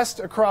 due west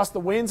across the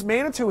winds.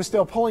 Manitou is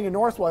still pulling a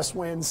northwest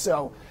wind,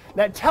 so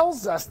that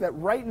tells us that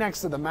right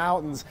next to the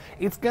mountains,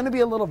 it's going to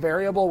be a little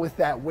variable with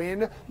that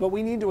wind, but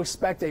we need to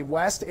expect a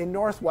west and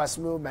northwest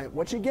movement,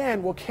 which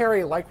again will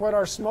carry, like what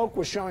our smoke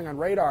was showing on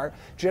radar,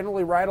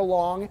 generally right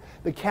along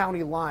the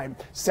county line,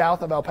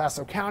 south of El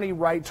Paso County,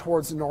 right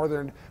towards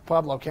northern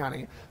Pueblo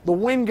County. The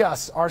wind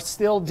gusts are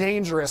still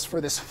dangerous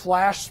for this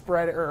fast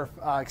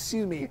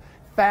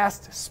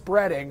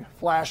spreading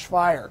flash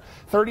fire.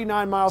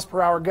 39 miles per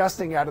hour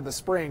gusting out of the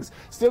Springs,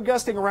 still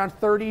gusting around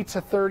 30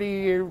 to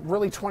 30,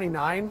 really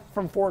 29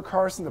 from Fort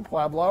Carson to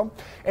Pueblo.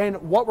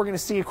 And what we're going to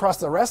see across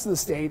the rest of the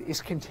state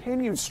is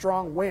continued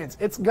strong winds.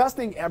 It's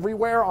gusting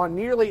everywhere on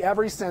nearly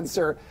every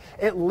sensor,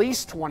 at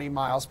least 20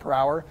 miles per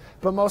hour,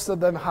 but most of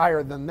them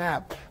higher than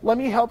that. Let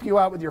me help you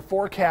out with your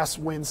forecast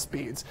wind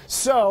speeds.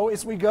 So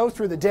as we go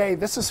through the day,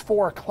 this is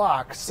 4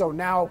 o'clock, so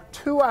now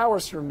 2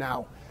 hours from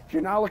now, if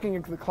you're not looking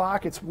at the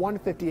clock, it's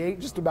 1:58,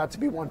 just about to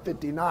be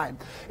 1:59.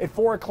 At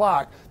 4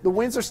 o'clock, the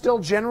winds are still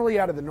generally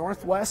out of the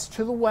northwest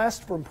to the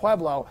west from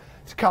Pueblo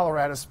to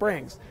Colorado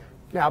Springs.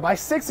 Now, by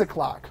 6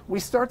 o'clock, we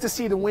start to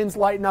see the winds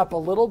lighten up a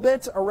little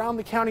bit around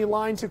the county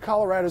line to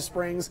Colorado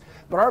Springs,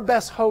 but our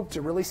best hope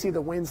to really see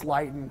the winds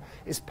lighten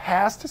is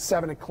past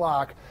 7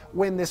 o'clock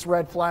when this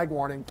red flag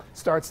warning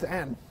starts to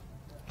end.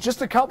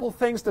 Just a couple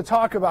things to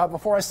talk about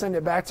before I send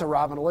it back to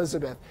Rob and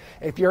Elizabeth.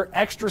 If you're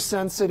extra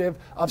sensitive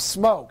of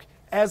smoke,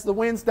 as the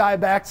winds die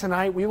back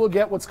tonight, we will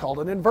get what's called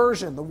an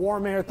inversion. The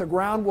warm air at the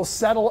ground will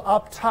settle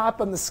up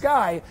top in the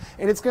sky,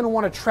 and it's going to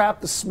want to trap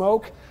the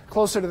smoke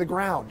closer to the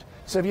ground.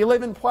 So if you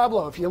live in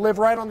Pueblo, if you live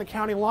right on the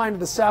county line to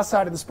the south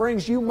side of the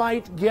Springs, you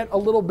might get a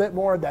little bit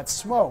more of that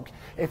smoke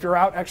if you're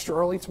out extra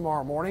early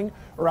tomorrow morning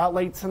or out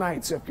late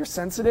tonight. So if you're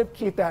sensitive,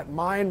 keep that in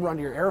mind. Run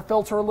your air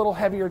filter a little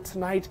heavier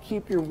tonight.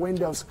 Keep your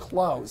windows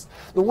closed.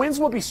 The winds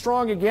will be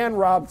strong again,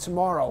 Rob,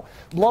 tomorrow,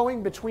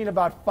 blowing between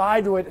about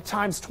 5 to at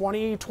times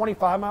 20,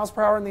 25 miles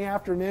per hour in the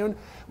afternoon,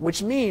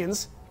 which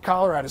means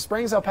Colorado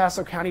Springs, El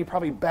Paso County,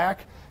 probably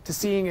back to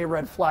seeing a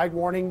red flag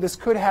warning. This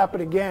could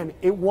happen again.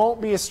 It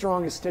won't be as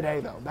strong as today,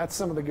 though. That's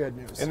some of the good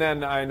news. And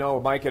then I know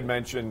Mike had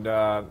mentioned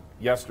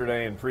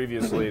yesterday and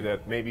previously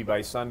that maybe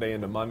by Sunday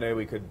into Monday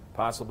we could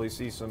possibly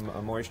see some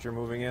moisture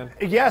moving in.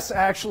 Yes,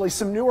 actually,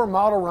 some newer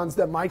model runs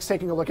that Mike's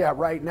taking a look at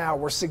right now.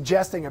 We're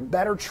suggesting a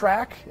better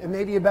track and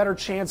maybe a better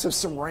chance of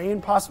some rain,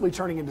 possibly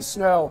turning into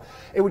snow.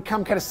 It would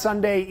come kind of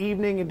Sunday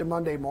evening into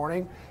Monday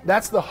morning.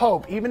 That's the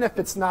hope. Even if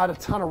it's not a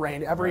ton of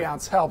rain, every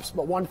ounce helps.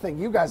 But one thing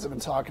you guys have been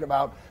talking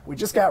about, we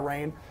just got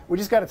rain. We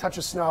just got a touch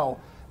of snow.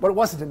 But it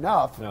wasn't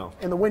enough,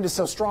 and the wind is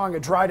so strong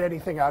it dried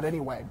anything out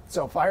anyway.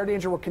 So fire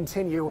danger will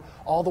continue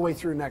all the way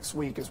through next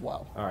week as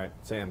well. All right,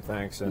 Sam,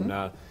 thanks.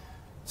 And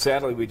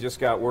sadly, we just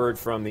got word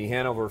from the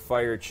Hanover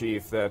fire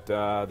chief that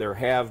there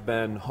have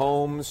been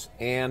homes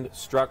and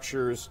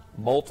structures,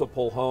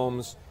 multiple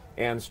homes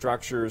and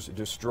structures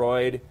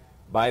destroyed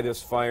by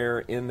this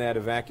fire in that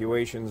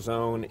evacuation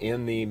zone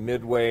in the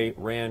Midway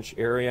Ranch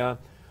area.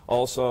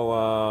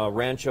 Also,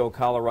 Rancho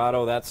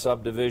Colorado, that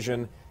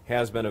subdivision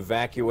has been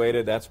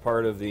evacuated. That's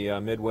part of the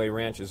Midway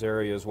Ranches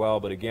area as well.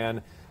 But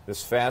again,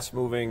 this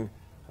fast-moving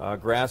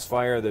grass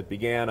fire that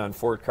began on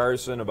Fort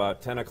Carson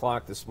about 10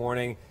 o'clock this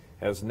morning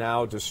has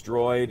now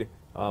destroyed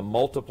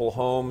multiple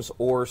homes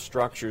or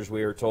structures,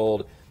 we are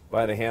told,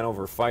 by the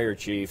Hanover fire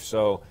chief.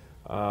 So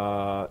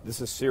this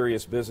is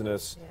serious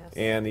business,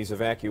 and these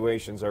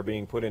evacuations are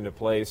being put into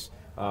place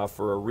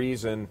for a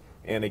reason.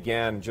 And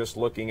again, just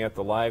looking at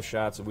the live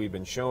shots that we've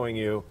been showing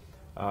you,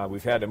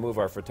 we've had to move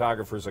our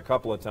photographers a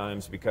couple of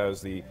times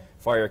because the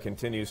fire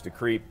continues to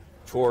creep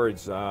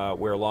towards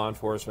where law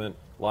enforcement,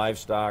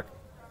 livestock,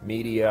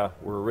 media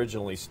were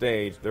originally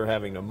staged. They're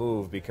having to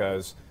move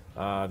because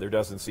there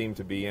doesn't seem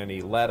to be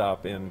any let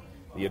up in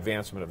the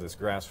advancement of this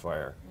grass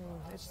fire.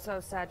 It's so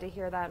sad to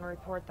hear that and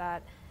report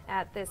that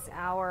at this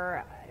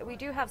hour. We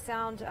do have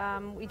sound.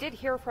 We did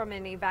hear from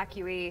an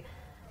evacuee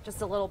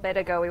just a little bit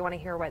ago. We want to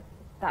hear what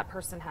that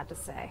person had to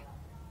say.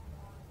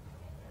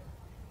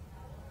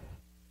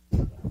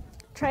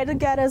 Try to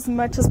get as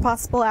much as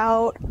possible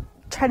out.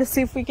 Try to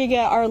see if we could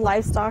get our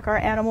livestock, our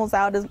animals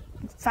out as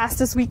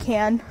fast as we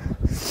can.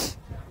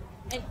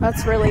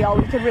 That's really all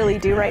we could really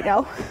do right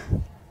now.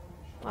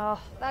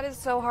 Oh, that is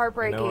so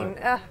heartbreaking.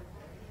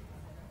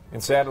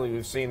 And sadly,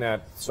 we've seen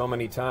that so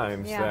many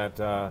times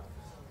that,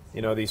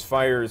 you know, these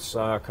fires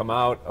come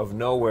out of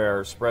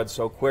nowhere, spread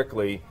so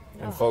quickly,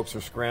 and folks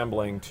are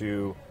scrambling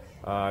to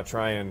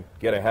try and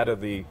get ahead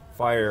of the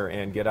fire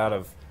and get out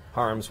of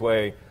harm's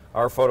way.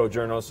 Our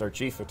photojournalist, our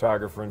chief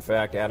photographer, in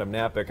fact, Adam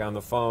Napick, on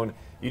the phone.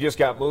 You just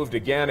got moved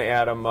again,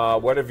 Adam.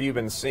 What have you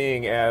been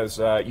seeing as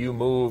you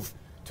move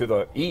to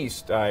the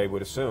east, I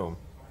would assume?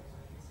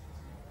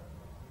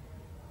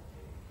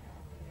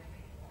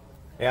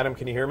 Adam,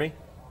 can you hear me?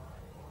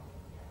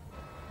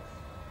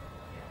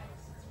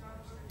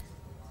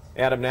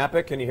 Adam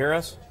Napick, can you hear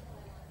us?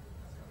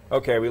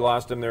 Okay, we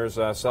lost him. There's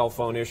cell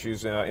phone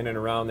issues in and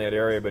around that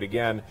area, but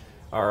again,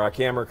 our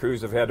camera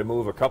crews have had to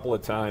move a couple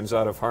of times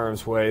out of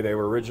harm's way. They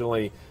were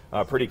originally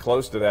pretty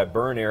close to that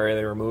burn area.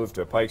 They were moved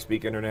to Pikes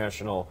Peak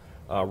International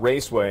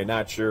Raceway.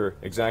 Not sure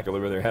exactly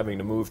where they're having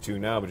to move to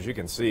now, but as you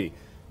can see,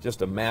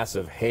 just a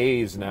massive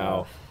haze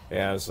now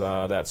as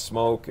that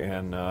smoke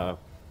and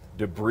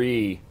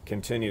debris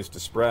continues to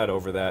spread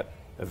over that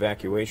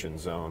evacuation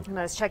zone. And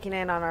I was checking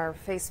in on our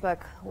Facebook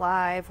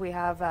Live. We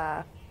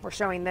have, we're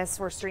showing this,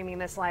 we're streaming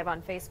this live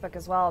on Facebook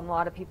as well, and a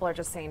lot of people are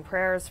just saying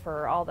prayers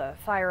for all the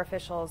fire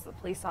officials, the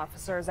police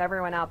officers,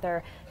 everyone out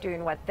there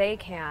doing what they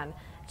can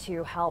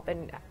to help.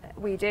 And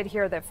we did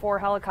hear that 4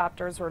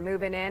 helicopters were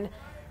moving in.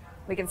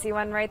 We can see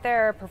one right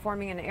there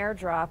performing an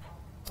airdrop.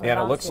 And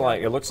it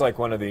looks like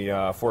one of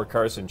the Fort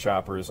Carson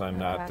choppers. I'm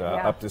not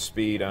up to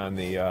speed on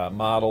the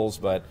models,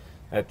 but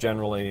that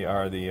generally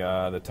are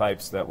the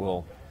types that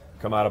will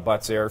come out of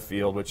Butts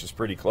Airfield, which is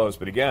pretty close.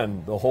 But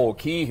again, the whole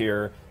key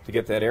here to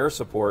get that air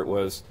support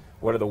was,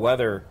 what are the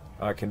weather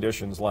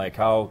conditions like?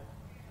 How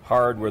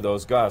hard were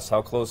those gusts?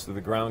 How close to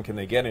the ground can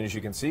they get? And as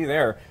you can see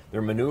there,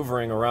 they're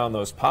maneuvering around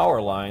those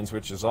power lines,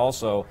 which is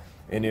also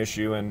an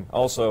issue. And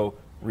also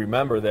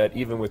remember that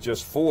even with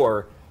just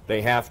 4,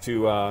 they have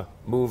to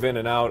move in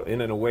and out,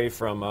 in and away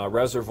from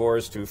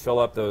reservoirs to fill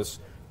up those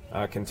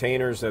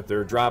containers that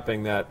they're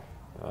dropping that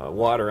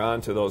water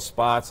onto those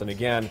spots. And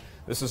again,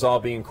 this is all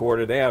being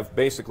coordinated. They have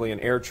basically an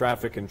air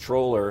traffic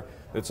controller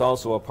that's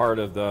also a part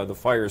of the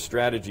fire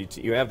strategy.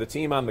 You have the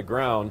team on the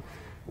ground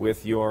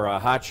with your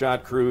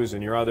hotshot crews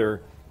and your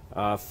other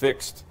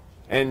fixed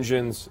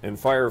engines and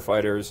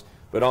firefighters,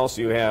 but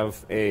also you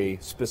have a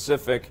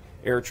specific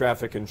air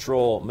traffic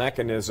control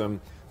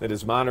mechanism that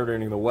is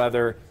monitoring the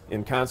weather,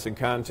 in constant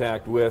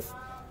contact with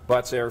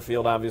Butts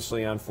Airfield,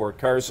 obviously on Fort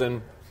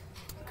Carson,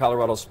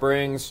 Colorado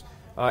Springs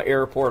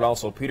Airport,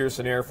 also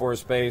Peterson Air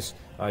Force Base,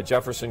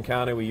 Jefferson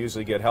County. We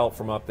usually get help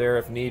from up there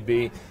if need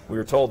be. We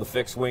were told the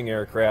fixed wing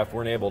aircraft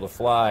weren't able to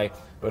fly,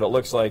 but it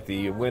looks like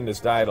the wind has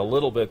died a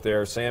little bit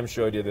there. Sam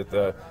showed you that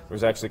there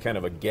was actually kind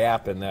of a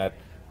gap in that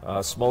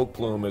smoke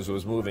plume as it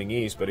was moving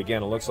east, but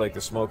again, it looks like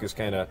the smoke is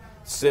kind of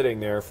sitting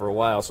there for a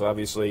while, so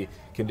obviously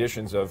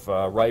conditions have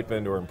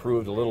ripened or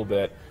improved a little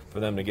bit for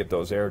them to get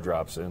those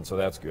airdrops in, so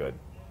that's good.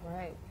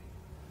 Right.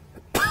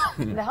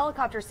 The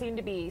helicopters seem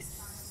to be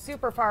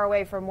super far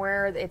away from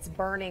where it's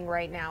burning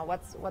right now.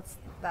 What's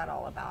that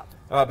all about?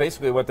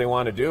 Basically what they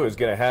want to do is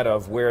get ahead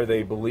of where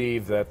they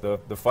believe that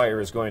the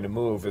fire is going to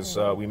move. As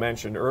we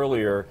mentioned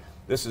earlier,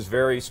 this is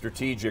very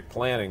strategic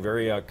planning,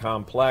 very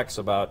complex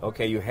about,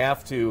 okay, you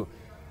have to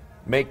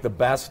make the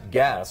best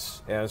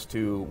guess as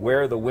to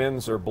where the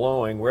winds are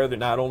blowing,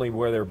 not only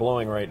where they're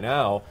blowing right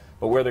now,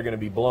 but where they're going to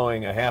be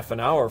blowing a half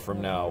an hour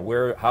from now.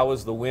 How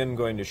is the wind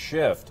going to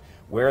shift?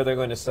 Where are they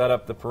going to set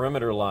up the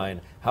perimeter line?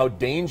 How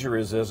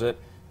dangerous is it?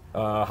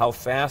 How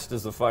fast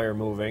is the fire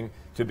moving,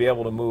 to be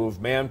able to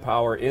move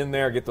manpower in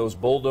there, get those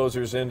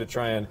bulldozers in to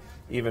try and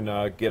even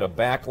get a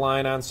back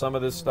line on some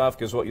of this stuff,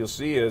 because what you'll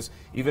see is,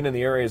 even in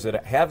the areas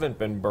that haven't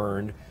been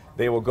burned,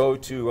 they will go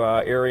to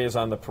areas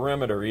on the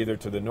perimeter, either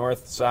to the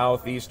north,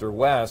 south, east, or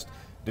west,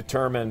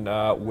 determine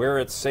where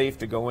it's safe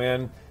to go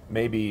in,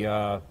 maybe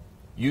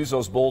use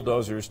those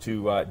bulldozers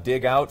to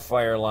dig out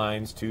fire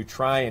lines to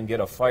try and get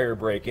a fire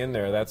break in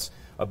there. That's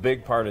a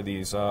big part of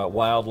these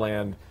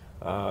wildland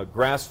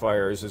grass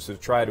fires, is to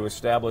try to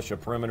establish a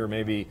perimeter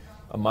maybe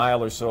a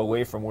mile or so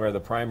away from where the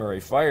primary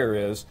fire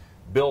is,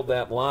 build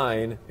that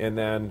line, and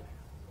then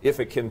if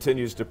it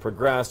continues to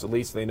progress, at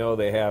least they know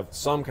they have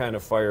some kind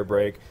of fire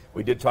break.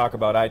 We did talk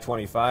about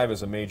I-25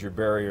 as a major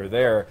barrier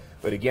there,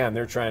 but again,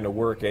 they're trying to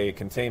work a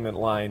containment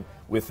line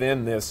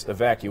within this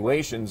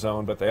evacuation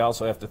zone, but they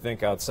also have to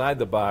think outside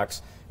the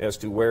box as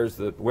to where's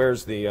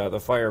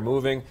the fire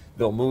moving.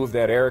 They'll move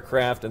that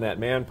aircraft and that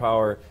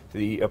manpower to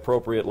the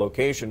appropriate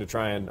location to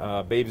try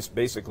and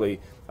basically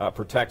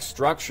protect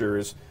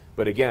structures.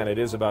 But again, it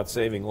is about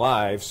saving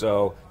lives,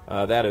 so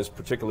that is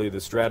particularly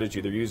the strategy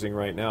they're using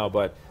right now.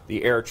 But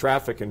the air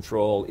traffic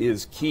control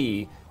is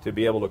key to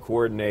be able to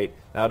coordinate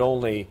not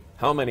only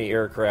how many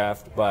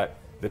aircraft, but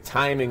the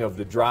timing of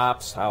the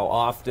drops, how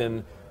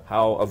often,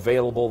 how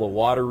available the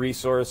water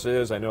resource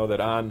is. I know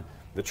that on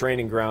the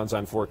training grounds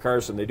on Fort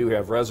Carson, they do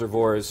have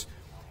reservoirs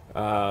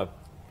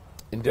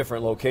in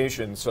different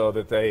locations, so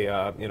that they,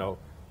 you know,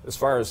 as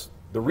far as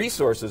the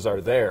resources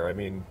are there. I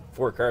mean,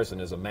 Fort Carson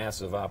is a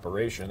massive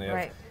operation. They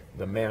have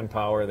the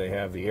manpower, they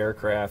have the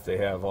aircraft, they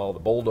have all the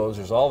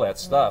bulldozers, all that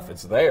stuff.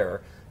 It's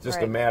there.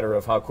 Just a matter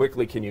of how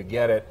quickly can you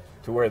get it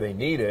to where they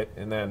need it,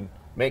 and then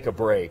make a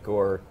break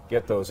or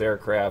get those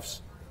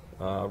aircrafts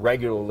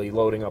regularly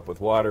loading up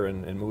with water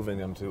and moving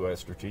them to a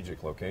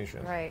strategic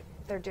location. Right.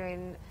 They're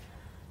doing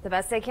the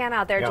best they can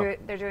out there.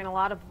 They're doing a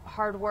lot of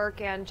hard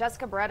work. And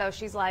Jessica Barretto,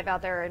 she's live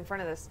out there in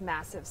front of this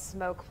massive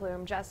smoke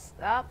plume.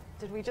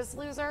 Did we just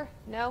lose her?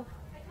 No?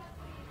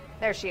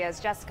 There she is.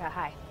 Jessica,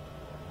 hi.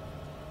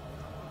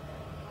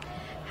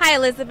 Hi,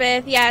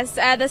 Elizabeth. Yes,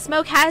 the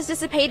smoke has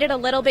dissipated a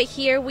little bit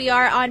here. We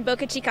are on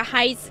Boca Chica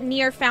Heights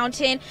near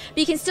Fountain. But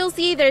you can still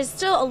see there's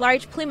still a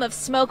large plume of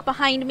smoke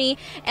behind me.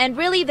 And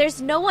really, there's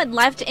no one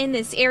left in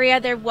this area.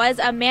 There was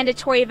a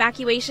mandatory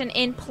evacuation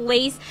in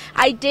place.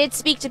 I did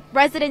speak to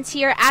residents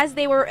here as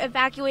they were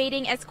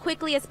evacuating as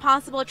quickly as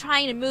possible,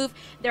 trying to move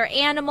their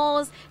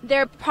animals,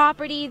 their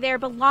property, their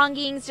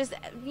belongings. Just,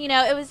 you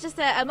know, it was just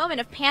a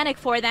moment of panic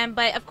for them.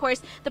 But, of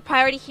course, the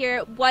priority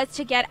here was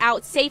to get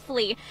out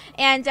safely.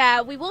 And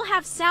we will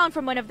have sound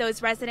from one of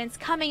those residents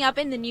coming up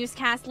in the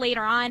newscast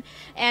later on,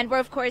 and we're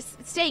of course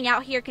staying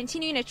out here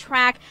continuing to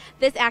track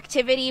this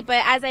activity.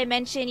 But as I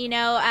mentioned, you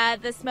know,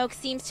 the smoke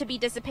seems to be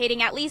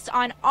dissipating, at least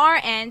on our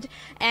end,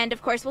 and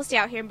of course we'll stay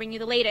out here and bring you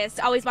the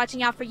latest. Always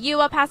watching out for you,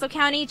 El Paso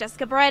County.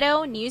 Jessica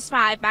Barretto, News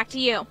 5, back to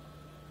you.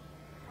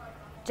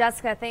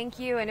 Jessica, thank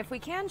you. And if we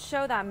can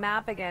show that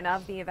map again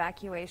of the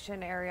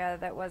evacuation area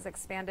that was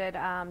expanded,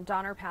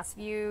 Donner Pass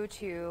View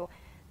to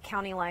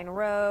County Line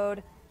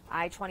Road,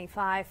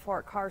 I-25,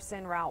 Fort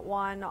Carson, Route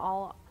 1,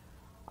 all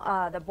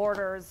the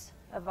borders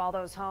of all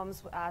those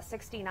homes,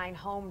 69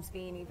 homes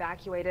being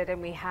evacuated.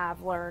 And we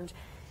have learned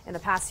in the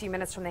past few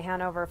minutes from the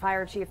Hanover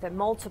Fire Chief that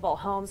multiple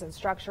homes and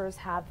structures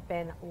have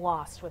been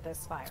lost with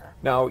this fire.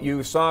 Now,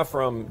 you saw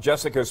from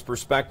Jessica's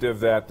perspective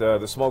that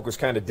the smoke was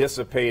kind of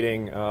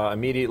dissipating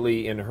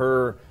immediately in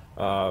her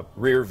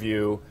rear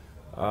view.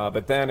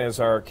 But then as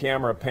our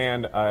camera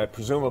panned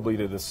presumably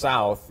to the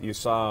south, you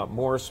saw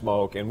more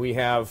smoke, and we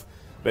have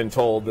been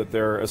told that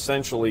there are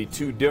essentially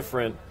two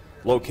different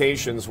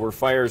locations where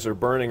fires are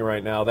burning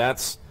right now.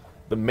 That's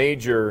the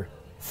major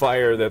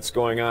fire that's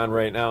going on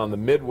right now in the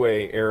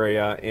Midway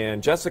area,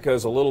 and Jessica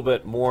is a little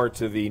bit more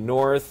to the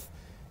north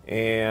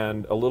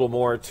and a little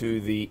more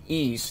to the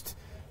east,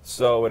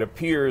 so it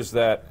appears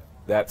that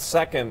that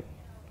second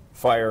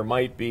fire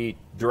might be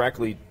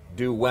directly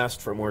due west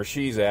from where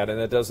she's at, and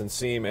that doesn't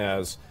seem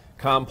as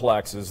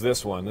complex as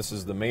this one. This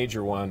is the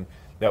major one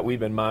that we've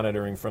been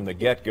monitoring from the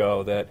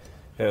get-go that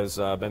has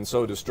been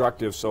so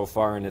destructive so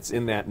far, and it's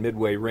in that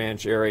Midway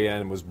Ranch area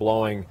and was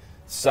blowing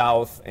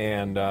south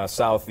and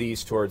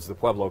southeast towards the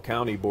Pueblo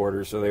County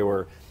border. So they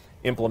were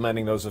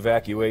implementing those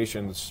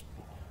evacuations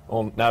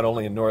not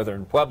only in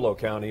northern Pueblo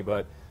County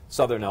but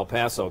southern El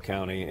Paso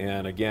County.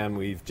 And again,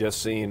 we've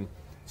just seen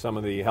some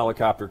of the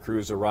helicopter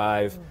crews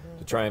arrive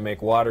to try and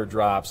make water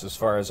drops. As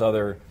far as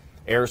other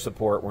air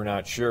support, we're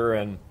not sure.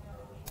 And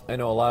I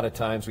know a lot of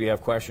times we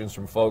have questions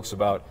from folks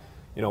about,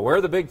 you know, where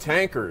are the big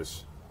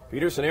tankers?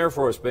 Peterson Air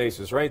Force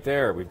Base is right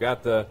there. We've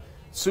got the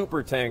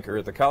super tanker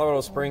at the Colorado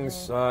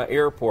Springs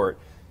Airport.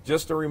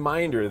 Just a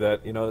reminder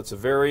that, you know, it's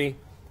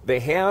they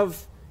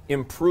have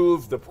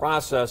improved the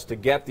process to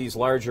get these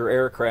larger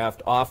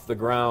aircraft off the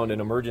ground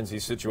in emergency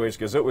situations,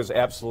 because it was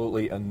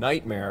absolutely a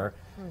nightmare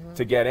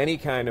to get any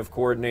kind of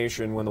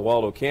coordination when the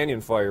Waldo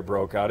Canyon fire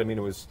broke out. I mean,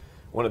 it was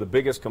one of the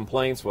biggest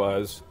complaints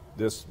was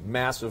this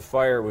massive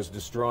fire was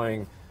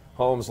destroying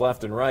homes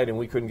left and right, and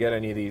we couldn't get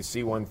any of these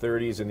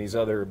C-130s and these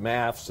other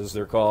MAFs, as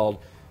they're called,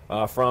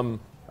 from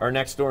our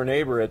next door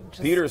neighbor at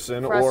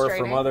Peterson or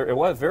from other. It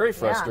was very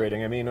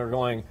frustrating. I mean, we're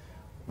going,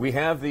 we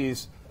have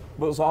these, it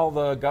was all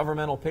the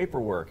governmental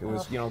paperwork. It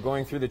was, you know,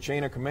 going through the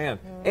chain of command.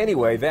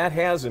 Anyway, that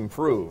has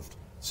improved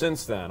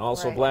since then.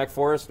 Also, Black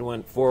Forest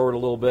went forward a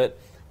little bit.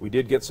 We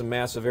did get some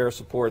massive air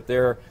support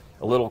there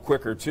a little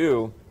quicker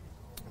too.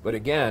 But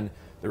again,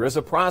 there is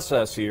a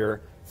process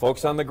here.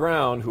 Folks on the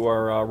ground who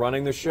are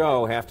running the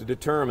show have to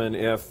determine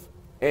if,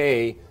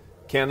 A,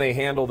 can they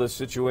handle this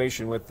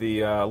situation with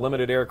the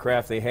limited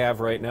aircraft they have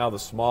right now, the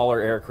smaller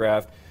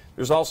aircraft.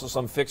 There's also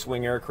some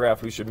fixed-wing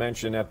aircraft we should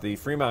mention at the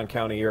Fremont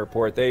County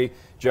Airport. They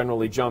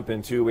generally jump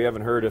in too. We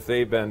haven't heard if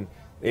they've been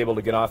able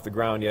to get off the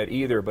ground yet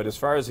either. But as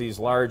far as these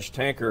large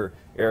tanker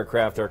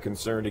aircraft are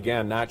concerned,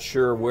 again, not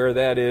sure where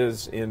that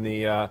is in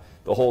the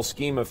whole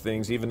scheme of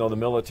things, even though the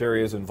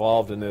military is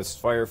involved in this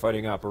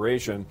firefighting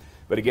operation.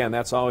 But again,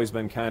 that's always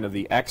been kind of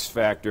the X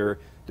factor,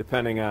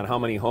 depending on how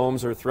many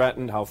homes are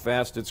threatened, how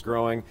fast it's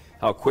growing,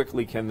 how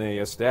quickly can they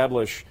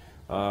establish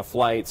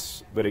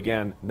flights. But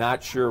again,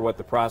 not sure what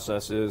the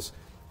process is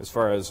as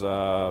far as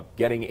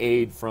getting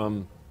aid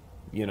from,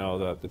 you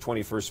know, the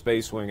 21st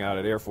Space Wing out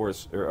at Air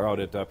Force or out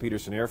at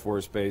Peterson Air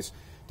Force Base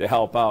to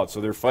help out.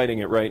 So they're fighting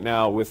it right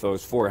now with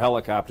those 4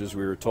 helicopters,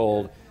 we were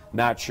told.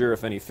 Not sure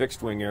if any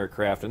fixed-wing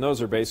aircraft, and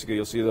those are basically,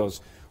 you'll see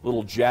those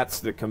little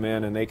jets that come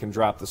in and they can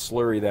drop the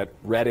slurry, that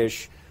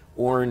reddish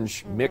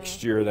orange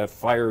mixture, that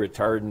fire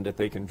retardant that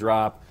they can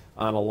drop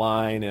on a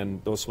line,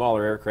 and those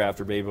smaller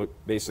aircraft are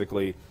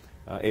basically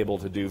able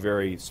to do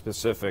very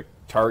specific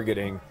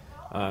targeting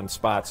on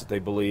spots that they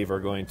believe are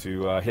going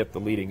to hit the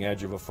leading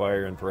edge of a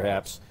fire and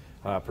perhaps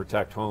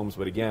protect homes.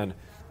 But again,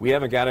 we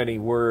haven't got any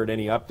word,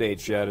 any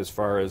updates yet as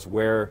far as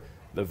where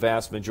the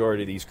vast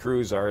majority of these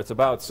crews are. It's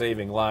about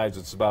saving lives.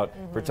 It's about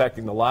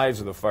protecting the lives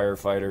of the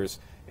firefighters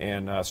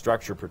and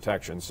structure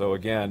protection. So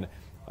again,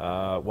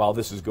 while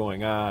this is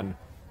going on,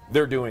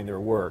 they're doing their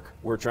work.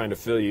 We're trying to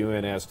fill you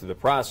in as to the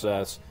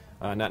process,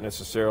 not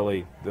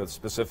necessarily the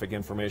specific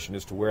information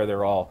as to where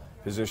they're all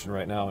positioned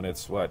right now, and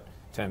it's what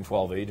 10,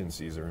 12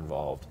 agencies are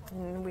involved.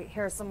 And we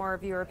hear some more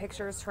viewer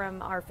pictures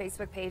from our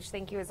Facebook page.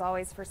 Thank you as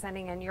always for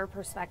sending in your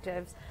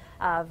perspectives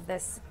of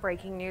this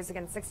breaking news.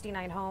 Again,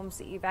 69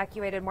 homes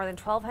evacuated, more than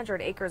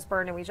 1,200 acres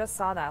burned, and we just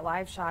saw that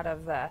live shot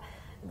of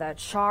the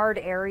charred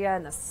area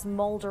and the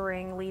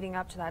smoldering leading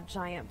up to that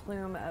giant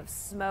plume of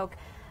smoke.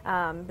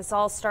 This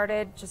all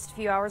started just a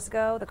few hours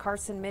ago. The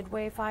Carson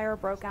Midway fire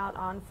broke out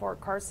on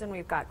Fort Carson.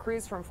 We've got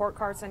crews from Fort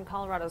Carson,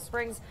 Colorado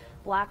Springs,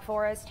 Black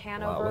Forest,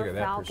 Hanover, look at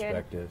that Falcon.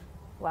 perspective.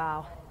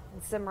 Wow.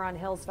 And Cimarron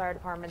Hills fire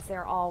departments,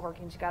 they're all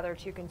working together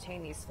to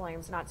contain these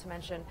flames, not to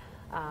mention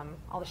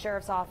all the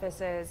sheriff's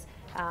offices,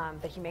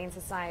 the Humane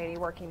Society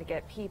working to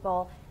get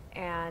people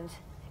and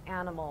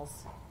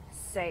animals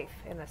safe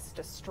in this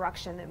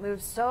destruction that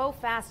moves so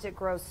fast, it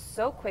grows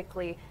so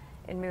quickly,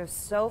 and moves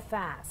so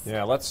fast.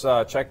 Yeah, let's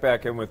check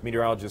back in with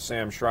meteorologist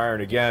Sam Schreier.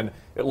 And again,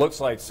 it looks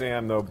like,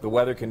 Sam, the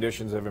weather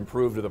conditions have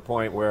improved to the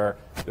point where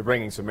they're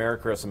bringing some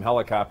aircraft, some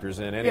helicopters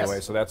in anyway,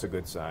 Yes. so that's a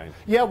good sign.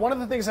 Yeah, one of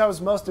the things I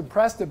was most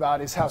impressed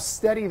about is how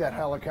steady that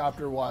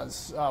helicopter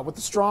was. With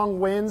the strong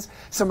winds,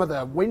 some of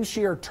the wind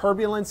shear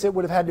turbulence it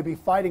would have had to be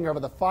fighting over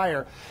the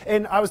fire.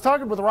 And I was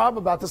talking with Rob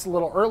about this a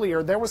little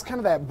earlier. There was kind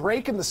of that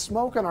break in the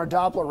smoke on our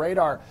Doppler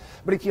radar.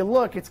 But if you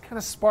look, it's kind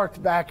of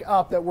sparked back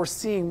up that we're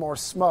seeing more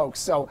smoke.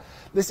 So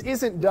this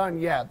isn't done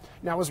yet.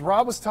 Now, as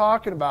Rob was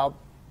talking about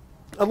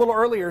a little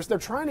earlier, is they're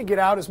trying to get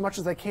out as much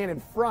as they can in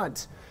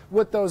front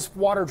with those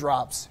water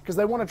drops because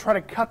they want to try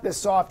to cut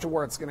this off to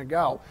where it's going to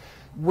go.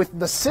 With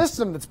the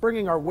system that's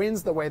bringing our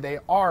winds the way they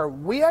are,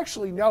 we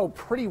actually know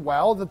pretty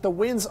well that the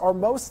winds are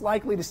most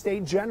likely to stay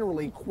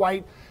generally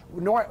quite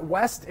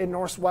west and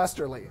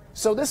northwesterly.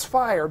 So this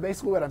fire,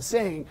 basically what I'm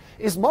saying,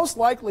 is most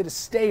likely to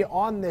stay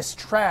on this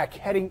track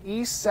heading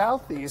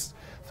east-southeast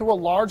through a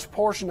large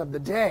portion of the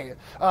day.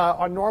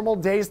 On normal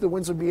days, the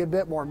winds would be a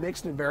bit more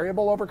mixed and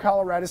variable over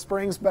Colorado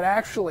Springs, but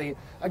actually,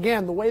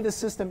 again, the way the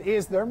system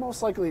is, they're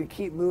most likely to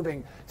keep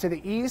moving to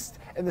the east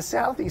and the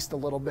southeast a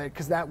little bit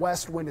because that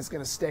west wind is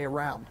going to stay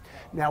around.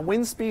 Now,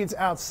 wind speeds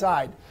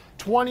outside,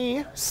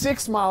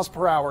 26 miles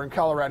per hour in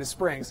Colorado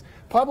Springs.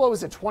 Pueblo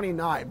is at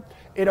 29.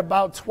 At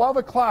about 12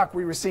 o'clock,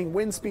 we were seeing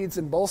wind speeds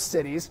in both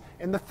cities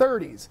in the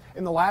 30s.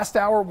 In the last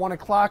hour, 1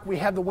 o'clock, we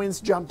had the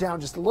winds jump down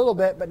just a little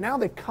bit, but now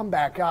they've come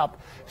back up.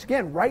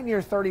 Again, right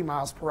near 30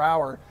 miles per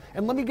hour.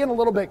 And let me get a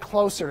little bit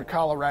closer to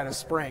Colorado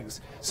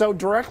Springs. So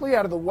directly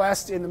out of the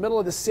west in the middle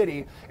of the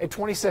city at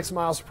 26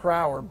 miles per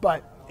hour.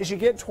 But as you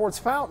get towards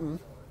Fountain,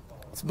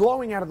 it's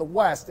blowing out of the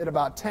west at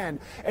about 10.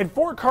 And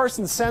Fort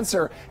Carson's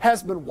sensor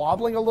has been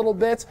wobbling a little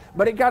bit,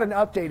 but it got an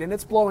update and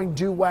it's blowing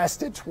due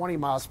west at 20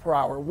 miles per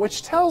hour,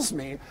 which tells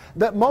me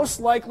that most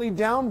likely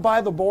down by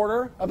the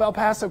border of El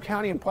Paso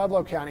County and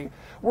Pueblo County,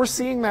 we're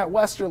seeing that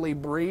westerly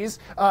breeze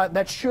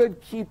that should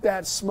keep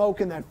that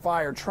smoke and that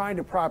fire trying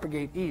to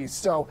propagate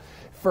east. So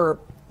for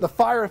the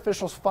fire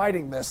officials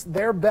fighting this,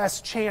 their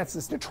best chance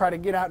is to try to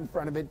get out in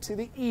front of it to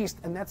the east,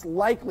 and that's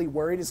likely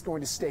where it is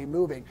going to stay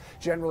moving,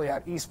 generally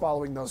out east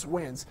following those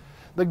winds.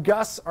 The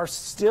gusts are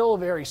still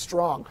very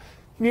strong.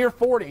 Near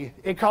 40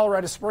 in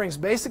Colorado Springs,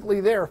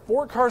 basically there,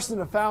 Fort Carson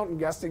to Fountain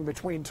gusting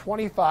between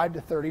 25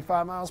 to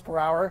 35 miles per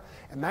hour,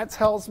 and that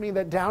tells me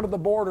that down to the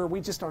border,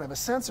 we just don't have a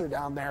sensor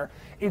down there.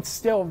 It's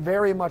still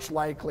very much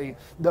likely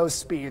those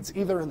speeds,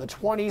 either in the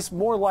 20s,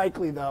 more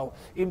likely though,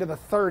 into the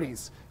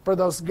 30s for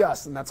those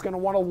gusts, and that's going to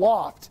want to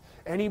loft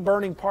any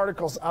burning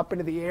particles up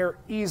into the air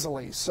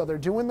easily. So they're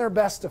doing their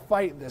best to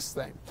fight this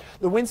thing.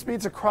 The wind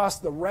speeds across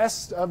the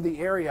rest of the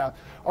area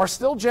are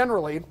still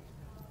generally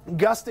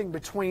gusting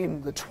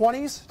between the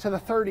 20s to the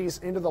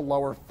 30s into the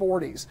lower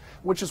 40s,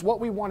 which is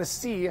what we want to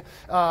see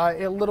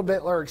a little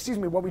bit, or excuse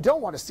me, what we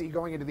don't want to see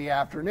going into the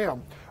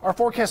afternoon. Our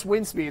forecast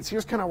wind speeds,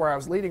 here's kind of where I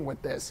was leading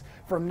with this.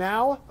 From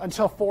now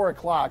until 4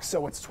 o'clock,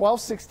 so it's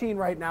 12:16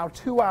 right now,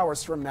 2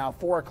 hours from now,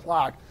 4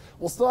 o'clock,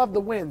 we'll still have the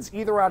winds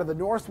either out of the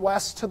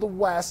northwest to the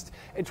west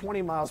at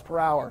 20 miles per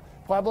hour.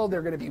 Pueblo,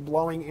 they're going to be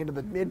blowing into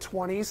the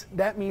mid-20s.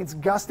 That means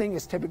gusting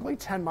is typically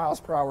 10 miles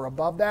per hour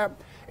above that.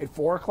 At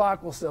 4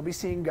 o'clock, we'll still be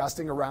seeing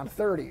gusting around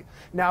 30.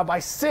 Now, by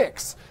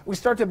 6, we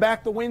start to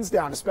back the winds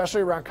down,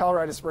 especially around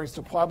Colorado Springs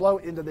to Pueblo,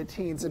 into the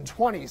teens and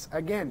 20s.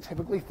 Again,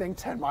 typically think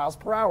 10 miles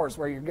per hour is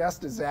where your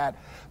gust is at.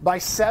 By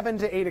 7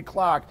 to 8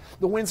 o'clock,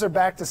 the winds are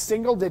back to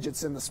single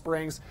digits in the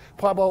Springs,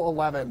 Pueblo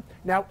 11.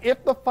 Now,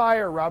 if the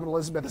fire, Rob and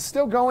Elizabeth, is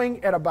still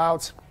going at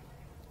about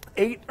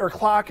 8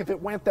 o'clock, if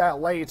it went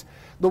that late,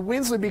 the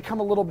winds would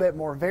become a little bit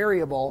more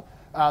variable.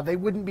 they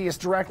wouldn't be as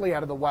directly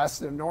out of the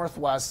west and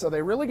northwest. So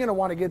they're really going to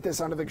want to get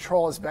this under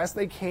control as best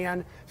they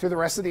can through the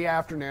rest of the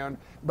afternoon.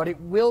 But it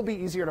will be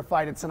easier to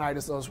fight it tonight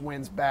as those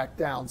winds back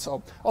down.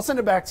 So I'll send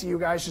it back to you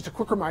guys. Just a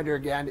quick reminder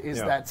again is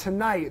that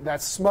tonight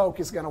that smoke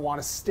is going to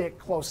want to stick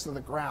close to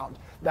the ground.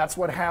 That's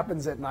what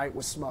happens at night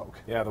with smoke.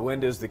 Yeah, the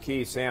wind is the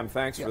key. Sam,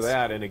 thanks for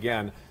that. And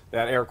again,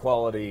 that air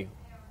quality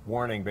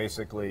warning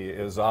basically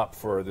is up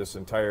for this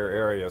entire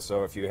area.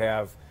 So if you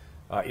have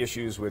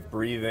issues with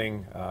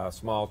breathing,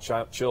 small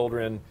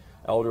children,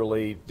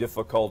 elderly,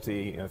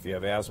 difficulty, if you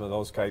have asthma,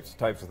 those types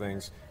of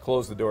things,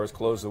 close the doors,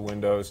 close the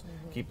windows,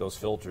 keep those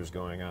filters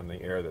going on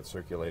the air that's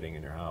circulating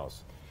in your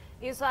house.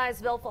 News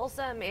 5's Bill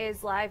Folsom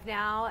is live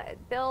now.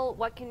 Bill,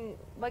 what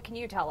can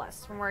you tell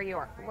us from where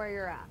you're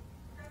at?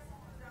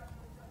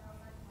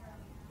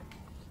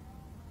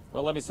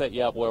 Well, let me set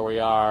you up where we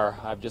are.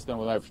 I've just been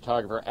with my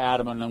photographer,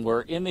 Adam, and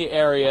we're in the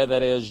area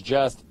that is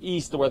just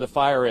east of where the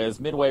fire is,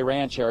 Midway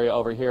Ranch area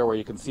over here where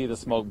you can see the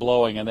smoke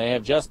blowing, and they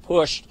have just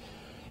pushed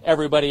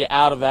everybody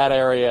out of that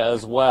area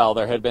as well.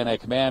 There had been a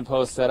command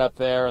post set up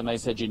there, and they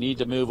said you need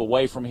to move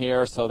away from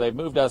here, so they've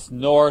moved us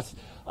north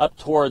up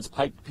towards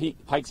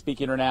Pikes Peak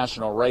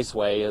International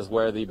Raceway is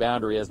where the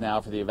boundary is now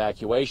for the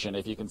evacuation.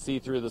 If you can see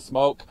through the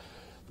smoke,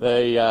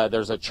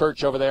 there's a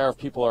church over there. If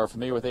people are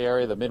familiar with the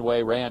area, the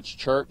Midway Ranch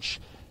Church.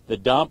 The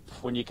dump,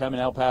 when you come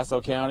in El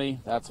Paso County,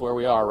 that's where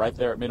we are, right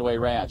there at Midway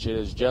Ranch. It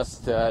is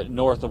just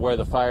north of where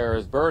the fire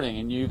is burning.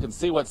 And you can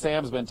see what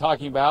Sam's been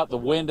talking about. The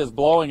wind is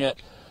blowing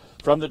it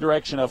from the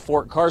direction of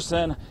Fort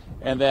Carson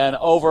and then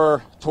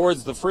over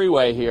towards the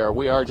freeway here.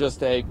 We are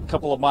just a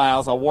couple of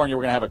miles. I'll warn you,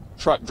 we're going to have a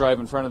truck drive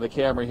in front of the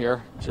camera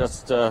here.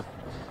 Just,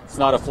 it's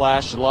not a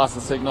flash, lost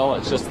the signal.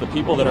 It's just the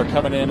people that are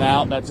coming in and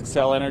out. That's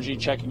Xcel Energy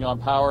checking on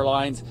power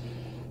lines.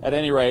 At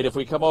any rate, if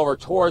we come over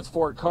towards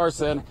Fort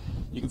Carson,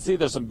 you can see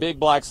there's some big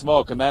black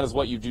smoke, and that is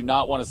what you do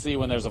not want to see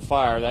when there's a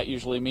fire. That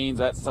usually means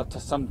that's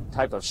some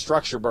type of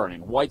structure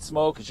burning. White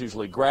smoke is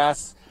usually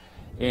grass,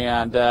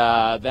 and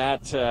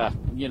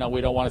you know, we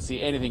don't want to see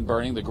anything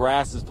burning. The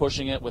grass is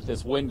pushing it with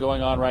this wind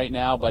going on right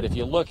now, but if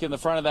you look in the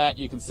front of that,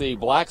 you can see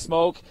black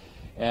smoke,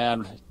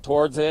 and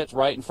towards it,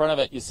 right in front of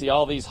it, you see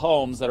all these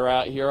homes that are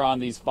out here on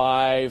these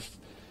 5,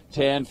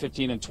 10,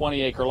 15, and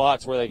 20 acre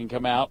lots where they can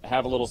come out,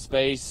 have a little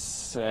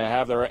space,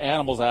 have their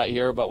animals out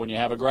here, but when you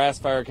have a grass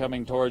fire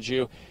coming towards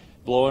you,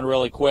 blowing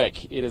really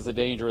quick, it is a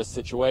dangerous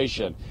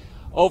situation.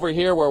 Over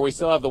here where we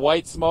still have the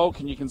white smoke,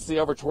 and you can see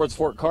over towards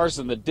Fort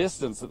Carson the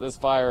distance that this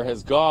fire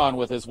has gone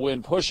with this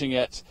wind pushing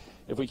it.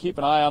 If we keep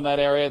an eye on that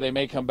area, they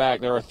may come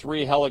back. There are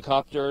 3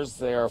 helicopters.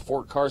 There are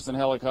Fort Carson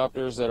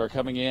helicopters that are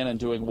coming in and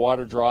doing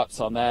water drops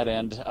on that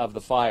end of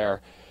the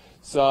fire.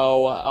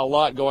 So a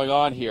lot going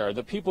on here.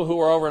 The people who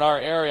are over in our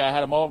area, I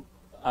had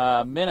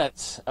a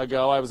minute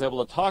ago, I was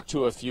able to talk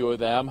to a few of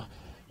them.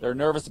 They're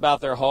nervous about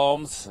their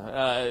homes.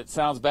 It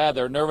sounds bad.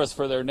 They're nervous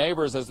for their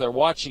neighbors as they're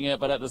watching it,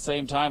 but at the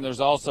same time,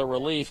 there's also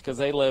relief because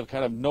they live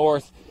kind of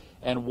north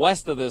and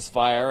west of this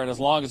fire, and as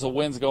long as the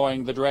wind's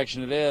going the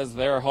direction it is,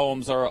 their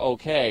homes are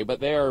okay. But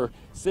they are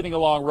sitting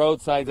along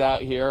roadsides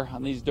out here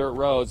on these dirt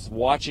roads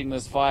watching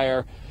this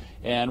fire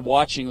and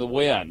watching the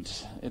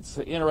wind. It's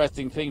an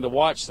interesting thing to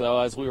watch, though.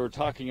 As we were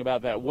talking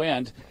about that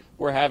wind,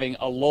 we're having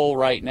a lull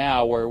right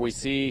now where we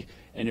see,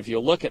 and if you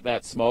look at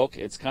that smoke,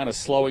 it's kind of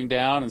slowing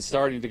down and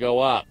starting to go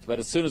up. But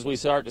as soon as we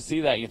start to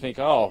see that, you think,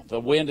 oh, the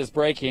wind is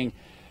breaking,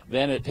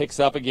 then it picks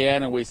up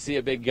again and we see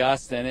a big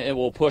gust and it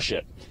will push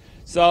it.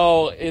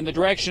 So in the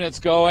direction it's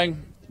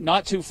going,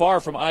 not too far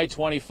from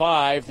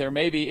I-25, there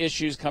may be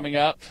issues coming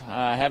up.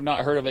 I have not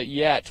heard of it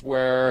yet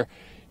where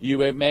you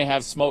may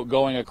have smoke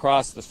going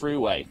across the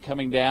freeway.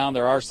 Coming down,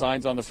 there are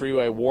signs on the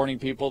freeway warning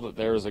people that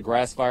there is a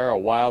grass fire, a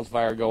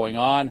wildfire going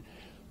on.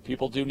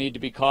 People do need to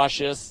be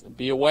cautious.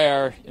 Be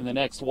aware in the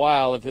next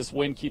while, if this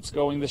wind keeps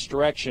going this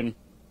direction,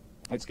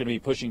 it's going to be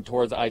pushing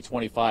towards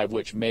I-25,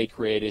 which may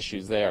create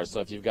issues there. So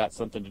if you've got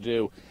something to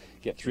do,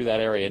 get through that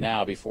area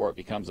now before it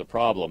becomes a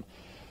problem.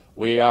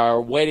 We are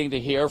waiting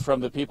to hear from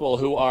the people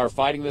who are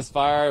fighting this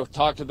fire. I've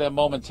talked to them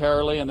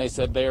momentarily, and they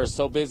said they are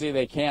so busy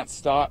they can't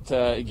stop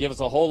to give us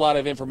a whole lot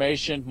of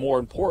information. More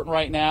important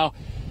right now,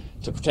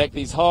 to protect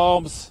these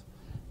homes,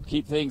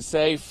 keep things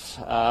safe.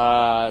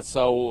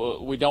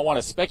 So we don't want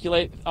to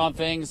speculate on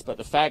things, but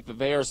the fact that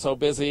they are so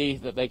busy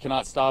that they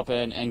cannot stop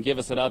and give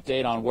us an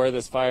update on where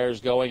this fire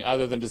is going,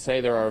 other than to say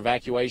there are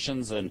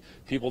evacuations and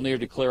people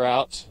need to clear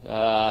out,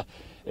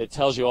 it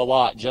tells you a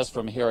lot just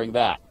from hearing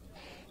that.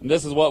 And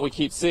this is what we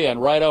keep seeing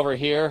right over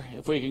here.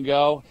 If we can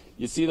go,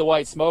 you see the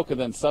white smoke, and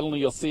then suddenly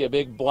you'll see a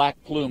big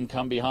black plume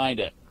come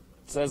behind it.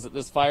 It says that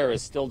this fire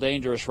is still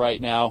dangerous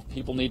right now.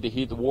 People need to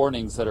heed the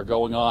warnings that are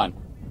going on.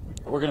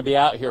 We're going to be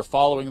out here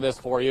following this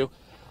for you,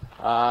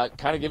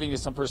 kind of giving you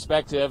some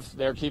perspective.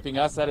 They're keeping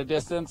us at a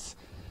distance,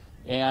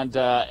 and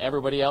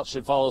everybody else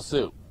should follow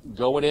suit.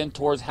 Going in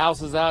towards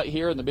houses out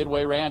here in the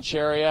Midway Ranch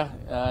area,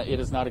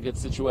 it is not a good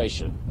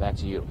situation. Back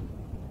to you.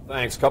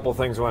 Thanks. A couple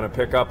things I want to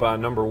pick up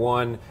on. Number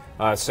one,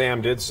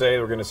 Sam did say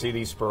we're going to see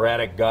these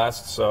sporadic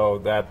gusts, so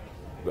that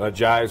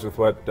jives with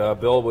what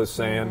Bill was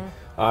saying.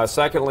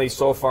 Secondly,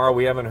 so far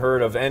we haven't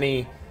heard of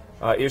any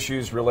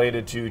issues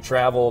related to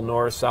travel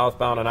north,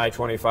 southbound on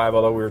I-25,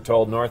 although we were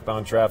told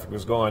northbound traffic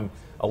was going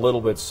a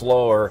little bit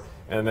slower.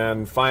 And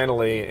then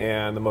finally,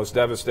 and the most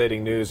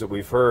devastating news that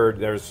we've heard,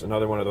 there's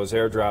another one of those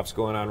airdrops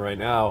going on right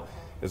now,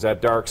 is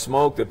that dark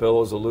smoke that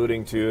Bill is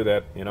alluding to,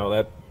 that, you know,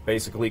 that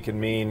basically can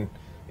mean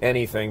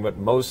anything, but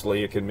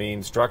mostly it can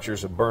mean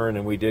structures have burned.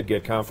 And we did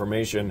get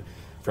confirmation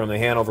from the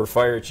Hanover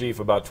fire chief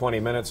about 20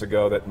 minutes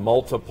ago that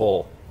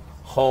multiple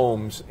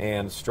homes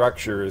and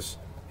structures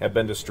have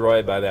been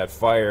destroyed by that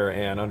fire,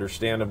 and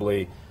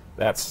understandably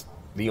that's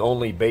the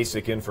only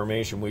basic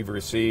information we've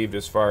received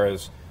as far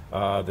as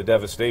the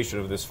devastation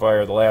of this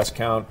fire. The last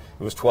count,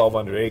 it was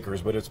 1,200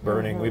 acres, but it's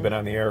burning. We've been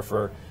on the air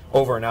for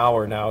over an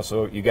hour now,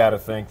 so you got to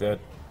think that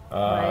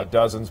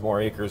dozens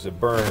more acres have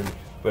burned.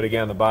 But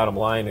again, the bottom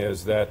line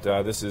is that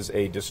this is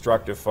a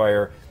destructive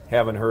fire.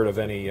 Haven't heard of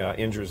any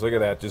injuries. Look at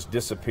that, just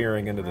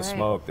disappearing into the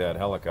smoke, that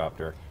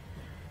helicopter.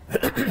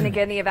 And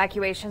again, the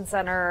evacuation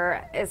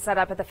center is set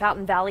up at the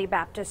Fountain Valley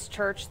Baptist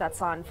Church. That's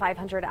on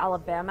 500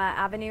 Alabama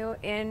Avenue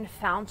in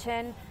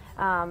Fountain.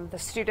 The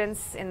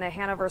students in the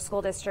Hanover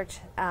School District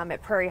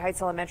at Prairie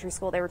Heights Elementary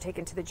School, they were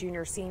taken to the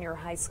junior-senior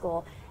high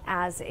school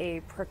as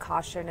a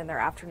precaution, and their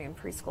afternoon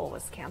preschool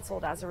was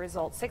canceled as a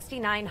result.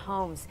 69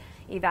 homes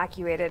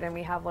evacuated, and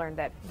we have learned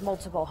that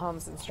multiple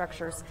homes and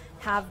structures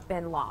have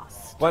been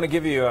lost. I want to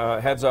give you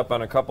a heads up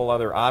on a couple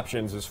other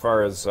options as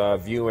far as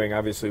viewing.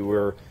 Obviously,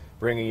 we're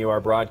bringing you our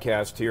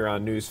broadcast here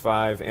on News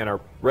 5, and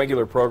our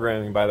regular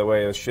programming, by the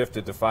way, has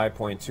shifted to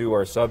 5.2,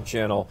 our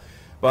sub-channel.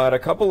 But a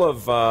couple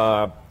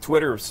of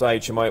Twitter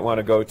sites you might want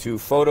to go to.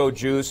 Photo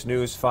Juice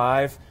News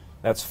 5.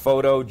 That's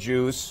Photo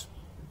Juice,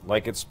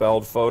 like it's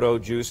spelled, Photo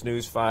Juice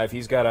News 5.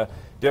 He's got a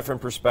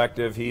different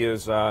perspective. He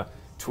is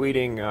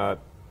tweeting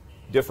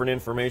different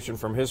information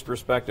from his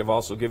perspective,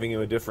 also giving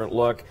you a different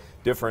look,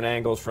 different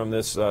angles from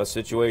this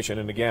situation.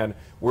 And again,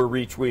 we're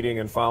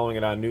retweeting and following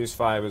it on News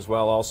 5 as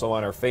well, also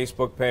on our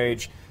Facebook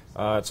page.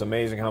 It's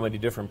amazing how many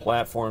different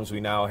platforms we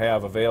now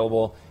have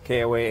available.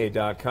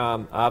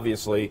 KOAA.com,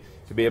 obviously,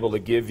 to be able to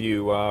give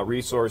you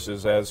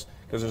resources, because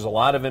there's a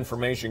lot of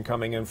information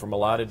coming in from a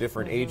lot of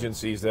different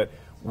agencies that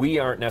we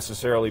aren't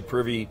necessarily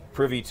privy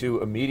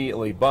to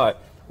immediately,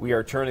 but we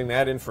are turning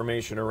that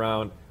information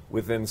around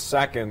within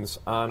seconds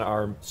on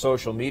our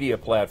social media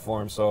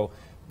platform. So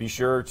be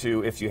sure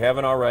to, if you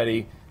haven't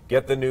already,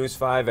 get the News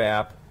 5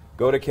 app,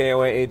 go to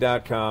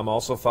KOAA.com,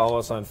 also follow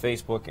us on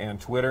Facebook and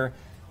Twitter,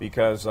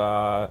 because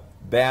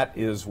that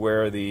is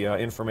where the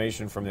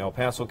information from the El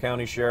Paso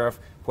County Sheriff,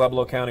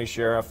 Pueblo County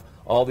Sheriff,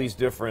 all these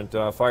different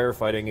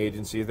firefighting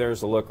agencies.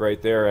 There's a look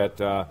right there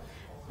at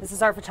this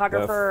is our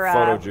photographer,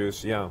 Photo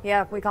Juice.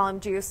 Yeah, we call him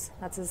Juice.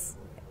 That's his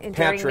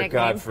enduring Patrick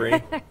nickname.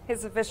 Godfrey.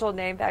 His official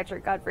name,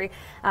 Patrick Godfrey.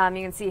 You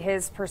can see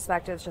his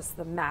perspective, just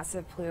the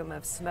massive plume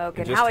of smoke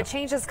and how it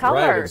changes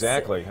colors. Right,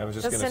 exactly. I was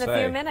just going to say, in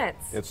a few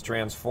minutes. It's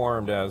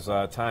transformed as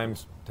time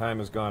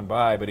has gone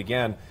by. But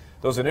again,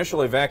 those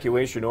initial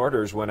evacuation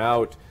orders went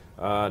out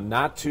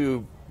not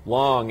too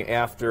long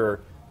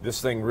after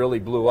this thing really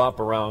blew up,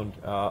 around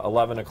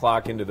 11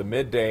 o'clock into the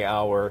midday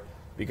hour,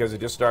 because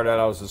it just started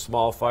out as a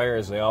small fire,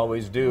 as they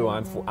always do,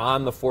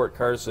 on the Fort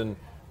Carson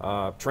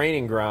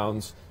training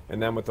grounds.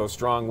 And then with those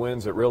strong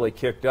winds, it really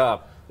kicked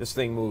up. This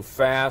thing moved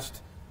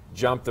fast,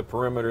 jumped the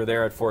perimeter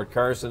there at Fort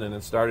Carson, and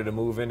then started to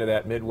move into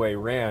that Midway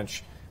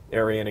Ranch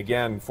area. And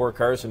again, Fort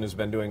Carson has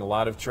been doing a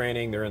lot of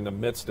training. They're in the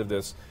midst of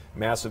this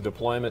massive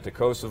deployment to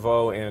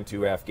Kosovo and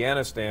to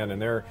Afghanistan,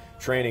 and they're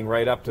training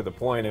right up to the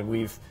point. And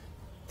we've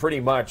pretty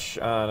much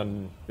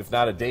on, if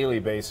not a daily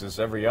basis,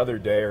 every other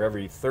day or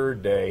every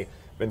third day,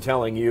 been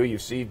telling you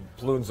see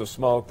plumes of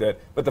smoke,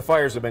 but the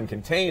fires have been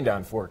contained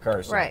on Fort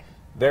Carson. Right.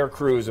 Their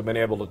crews have been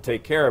able to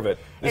take care of it.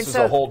 This is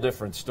a whole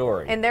different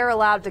story. And they're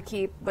allowed to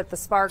keep with the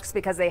Sparks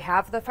because they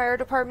have the fire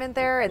department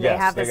there, and they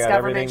have this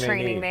government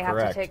training they have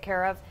to take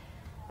care of.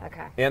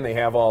 Okay. And they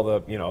have all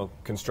the,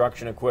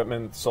 construction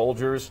equipment,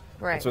 soldiers.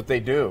 Right. That's what they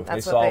do.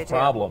 That's they solve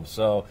problems.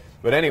 So,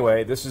 but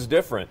anyway, this is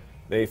different.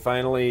 They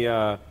finally,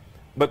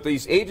 but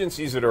these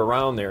agencies that are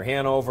around there,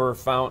 Hanover,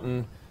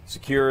 Fountain,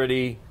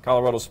 Security,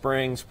 Colorado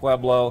Springs,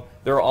 Pueblo,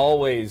 they're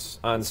always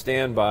on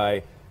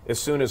standby as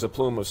soon as a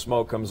plume of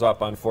smoke comes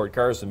up on Fort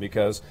Carson,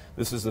 because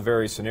this is the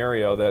very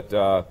scenario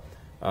that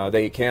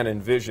they can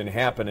envision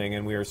happening,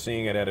 and we are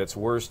seeing it at its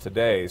worst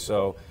today.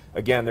 So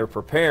again, they're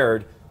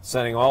prepared,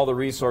 sending all the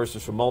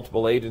resources from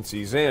multiple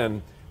agencies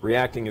in,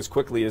 reacting as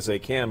quickly as they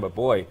can, but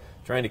boy,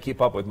 trying to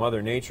keep up with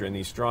Mother Nature in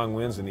these strong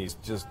winds and these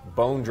just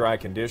bone-dry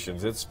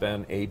conditions, it's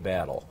been a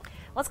battle.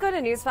 Let's go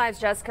to News 5's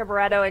Jessica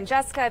Barreto. And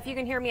Jessica, if you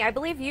can hear me, I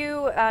believe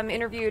you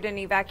interviewed an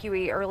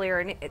evacuee earlier,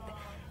 and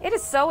it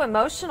is so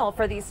emotional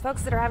for these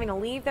folks that are having to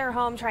leave their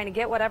home, trying to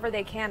get whatever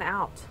they can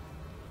out.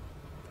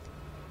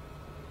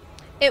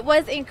 It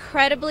was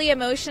incredibly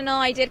emotional.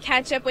 I did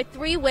catch up with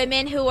 3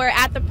 women who were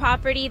at the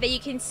property that you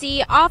can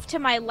see off to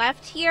my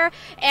left here.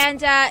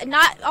 And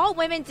not all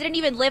women didn't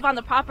even live on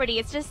the property.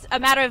 It's just a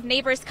matter of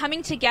neighbors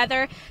coming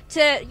together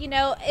to,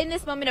 in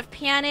this moment of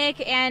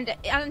panic and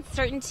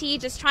uncertainty,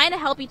 just trying to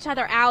help each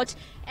other out.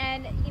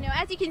 And, you know,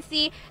 as you can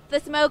see, the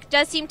smoke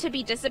does seem to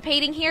be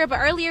dissipating here, but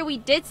earlier we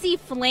did see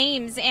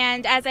flames.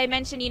 And as I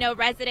mentioned, you know,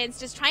 residents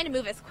just trying to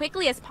move as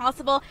quickly as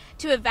possible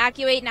to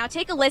evacuate. Now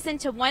take a listen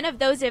to one of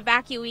those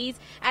evacuees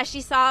as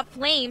she saw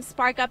flames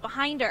spark up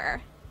behind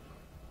her.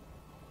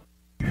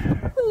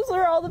 Those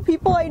are all the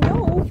people I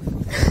know.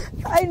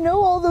 I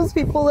know all those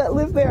people that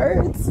live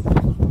there.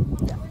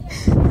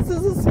 This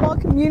is a small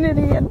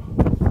community, and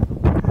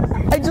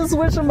I just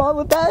wish them all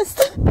the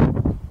best.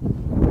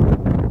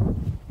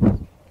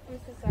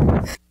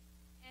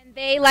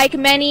 They, like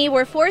many,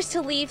 were forced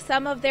to leave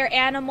some of their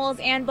animals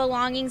and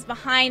belongings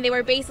behind. They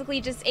were basically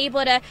just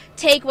able to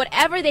take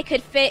whatever they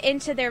could fit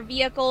into their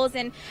vehicles.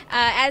 And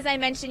as I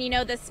mentioned, you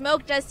know, the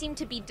smoke does seem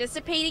to be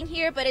dissipating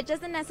here, but it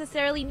doesn't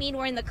necessarily mean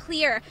we're in the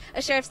clear.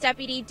 A sheriff's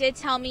deputy did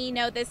tell me, you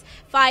know, this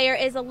fire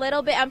is a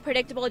little bit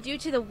unpredictable due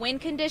to the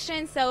wind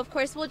conditions. So, of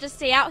course, we'll just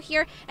stay out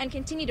here and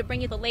continue to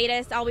bring you the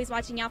latest. Always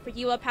watching out for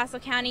you, El Paso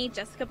County.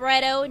 Jessica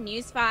Barreto,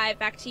 News 5.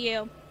 Back to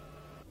you.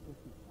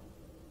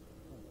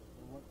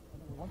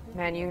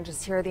 Man, you can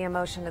just hear the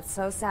emotion. It's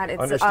so sad.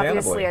 It's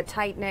obviously a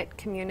tight-knit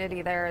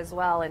community there as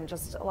well, and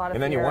just a lot of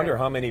And then fear. you wonder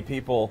how many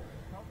people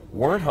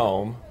weren't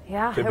home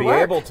to be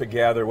worked. able to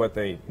gather what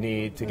they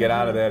need to get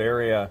out of that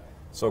area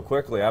so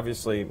quickly.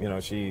 Obviously, you know,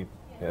 she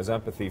has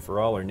empathy for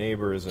all her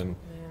neighbors, and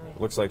it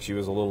looks like she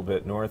was a little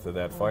bit north of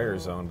that fire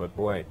zone. But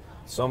boy,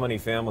 so many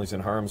families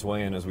in harm's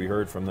way, and as we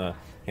heard from the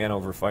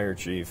Hanover fire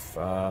chief,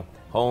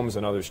 homes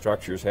and other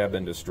structures have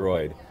been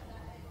destroyed.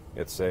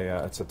 It's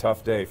a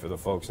tough day for the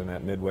folks in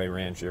that Midway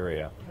Ranch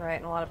area. Right,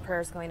 and a lot of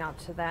prayers going out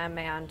to them,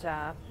 and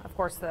of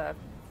course the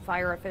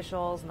fire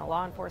officials and the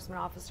law enforcement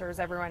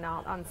officers, everyone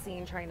out on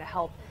scene trying to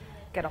help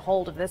get a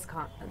hold of this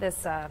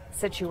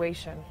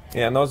situation.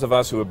 Yeah, and those of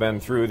us who have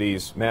been through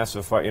these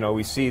massive fires, you know,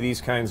 we see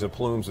these kinds of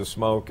plumes of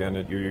smoke,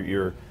 and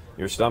your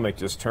stomach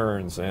just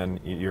turns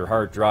and your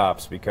heart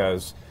drops,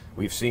 because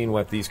we've seen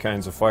what these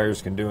kinds of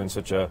fires can do in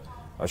such a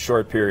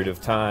short period of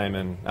time.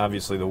 And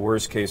obviously the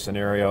worst case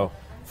scenario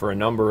for a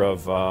number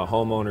of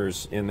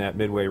homeowners in that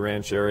Midway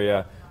Ranch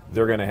area,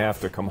 they're going to have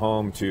to come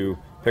home to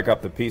pick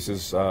up the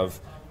pieces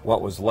of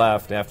what was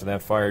left after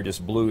that fire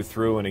just blew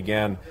through. And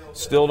again,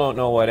 still don't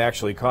know what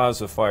actually caused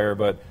the fire,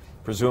 but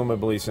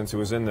presumably, since it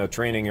was in the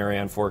training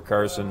area on Fort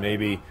Carson,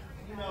 maybe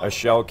a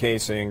shell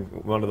casing,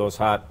 one of those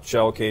hot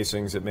shell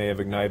casings that may have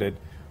ignited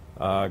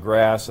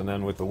grass. And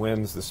then with the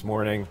winds this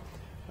morning,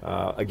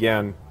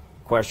 again,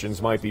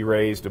 questions might be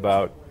raised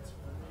about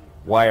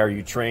why are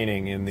you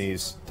training in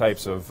these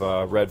types of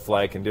red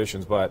flag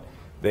conditions, but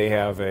they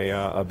have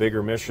a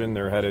bigger mission.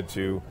 They're headed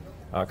to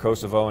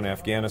Kosovo and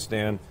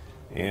Afghanistan,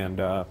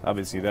 and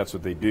obviously that's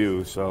what they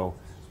do. So,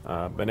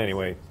 but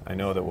anyway, I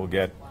know that we'll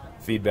get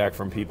feedback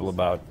from people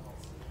about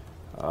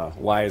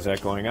why is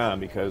that going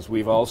on, because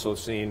we've also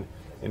seen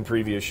in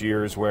previous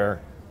years where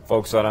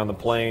folks out on the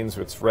plains,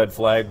 it's red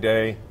flag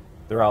day,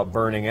 they're out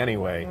burning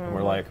anyway, and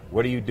we're like,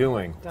 what are you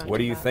doing? What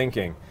are you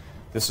thinking?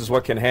 This is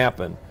what can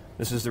happen.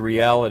 This is the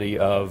reality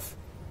of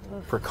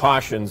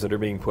precautions that are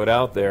being put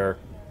out there.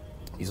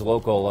 These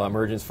local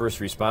emergency first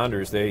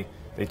responders, they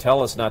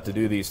tell us not to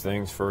do these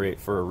things for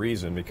a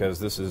reason, because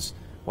this is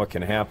what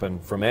can happen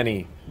from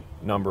any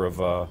number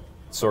of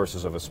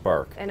sources of a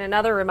spark. And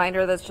another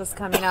reminder that's just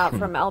coming out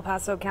from El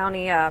Paso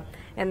County and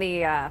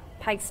the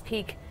Pikes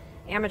Peak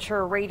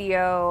Amateur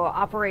Radio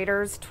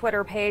Operators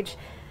Twitter page.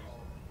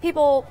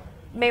 People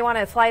may want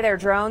to fly their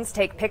drones,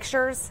 take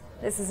pictures.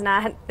 This is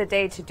not the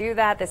day to do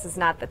that. This is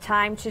not the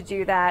time to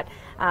do that.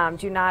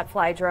 Do not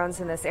fly drones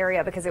in this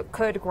area, because it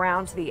could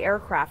ground the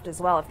aircraft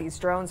as well if these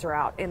drones are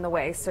out in the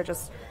way. So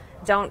just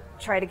don't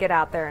try to get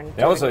out there and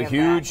that was a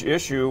huge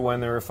issue when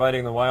they were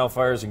fighting the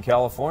wildfires in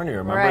California.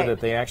 Remember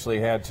that they actually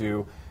had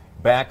to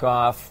back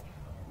off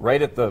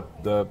right at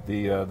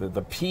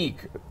the peak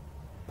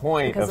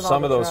point of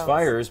some of those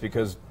fires,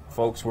 because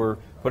folks were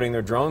putting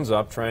their drones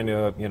up trying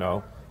to, you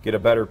know, get a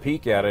better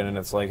peek at it. And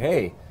it's like,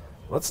 hey,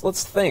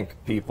 let's think,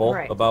 people,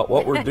 about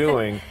what we're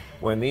doing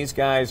when these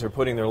guys are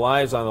putting their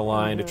lives on the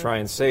line to try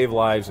and save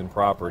lives and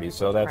property.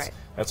 So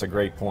that's a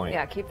great point.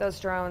 Yeah, keep those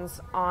drones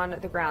on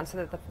the ground so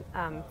that the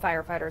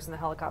firefighters and the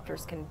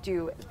helicopters can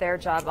do their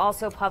job.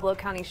 Also, Pueblo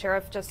County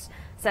Sheriff just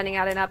sending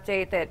out an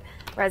update that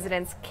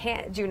residents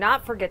do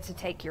not forget to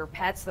take your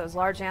pets. Those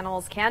large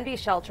animals can be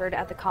sheltered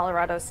at the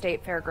Colorado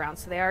State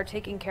Fairgrounds, so they are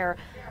taking care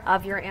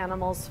of your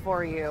animals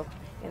for you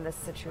in this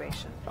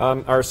situation.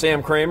 Our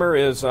Sam Kramer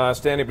is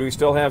standing. Do we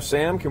still have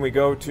Sam? Can we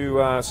go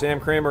to Sam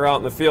Kramer out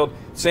in the field?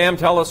 Sam,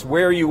 tell us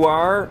where you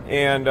are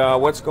and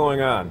what's going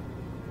on.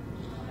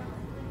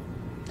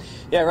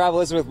 Yeah, Rob,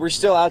 Elizabeth, we're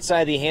still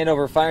outside the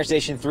Hanover Fire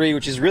Station 3,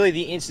 which is really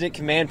the incident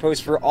command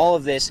post for all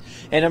of this.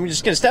 And I'm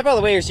just going to step out of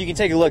the way here so you can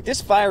take a look. This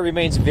fire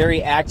remains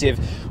very active.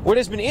 What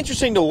has been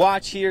interesting to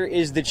watch here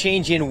is the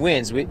change in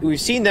winds.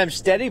 We've seen them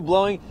steady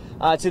blowing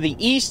to the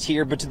east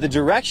here, but to the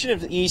direction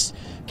of the east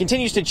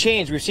continues to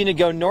change. We've seen it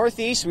go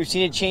northeast, we've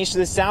seen it change to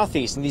the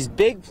southeast, and these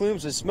big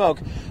plumes of smoke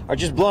are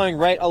just blowing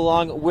right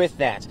along with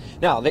that.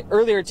 Now,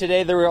 earlier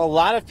today, there were a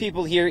lot of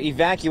people here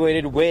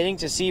evacuated, waiting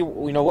to see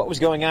what was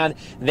going on.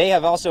 They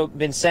have also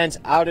been sent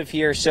out of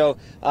here, so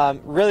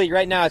really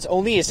right now it's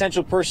only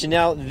essential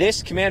personnel.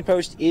 This command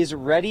post is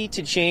ready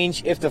to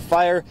change if the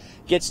fire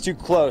gets too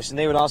close, and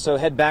they would also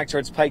head back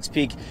towards Pikes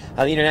Peak,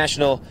 the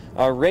International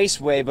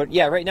Raceway. But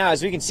yeah, right now,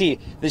 as we can see,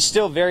 they're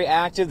still very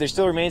active. There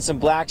still remains some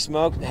black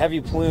smoke, heavy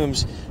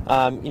plumes.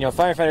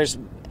 Firefighters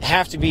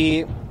have to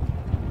be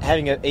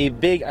having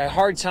a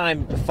hard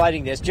time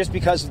fighting this just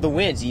because of the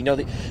winds.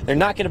 They're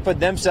not going to put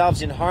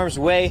themselves in harm's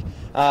way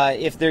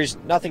if there's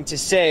nothing to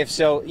save.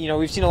 So,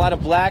 we've seen a lot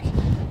of black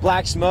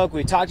smoke.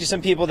 We've talked to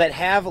some people that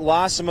have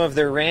lost some of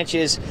their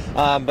ranches,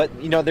 but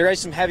there is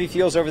some heavy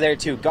fuels over there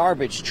too.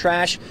 Garbage,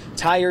 trash,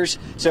 tires.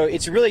 So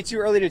it's really too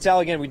early to tell.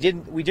 Again, we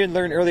did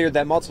learn earlier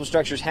that multiple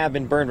structures have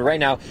been burned. But right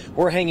now,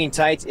 we're hanging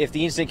tight. If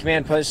the incident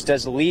command post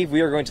does leave,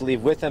 we are going to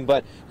leave with them,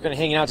 but we're going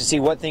to hang out to see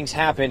what things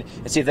happen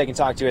and see if they can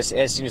talk to us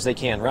as soon as they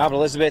can. Rob and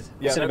Elizabeth,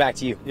 send it back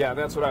to you. Yeah,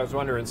 that's what I was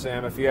wondering,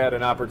 Sam. If you had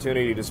an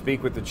opportunity to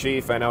speak with the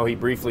chief, I know he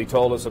briefly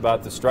told us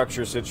about the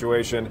structure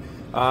situation.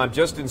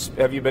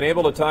 Have you been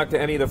able to talk to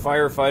any of the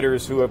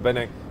firefighters who have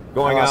been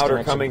going out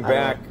or coming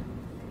back?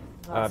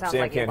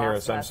 Sam can't hear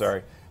us. I'm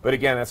sorry. But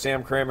again, that's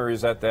Sam Kramer.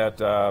 Is at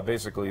that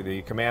basically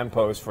the command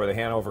post for the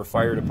Hanover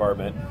Fire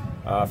Department,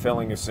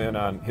 filling us in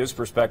on his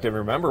perspective.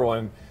 Remember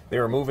when they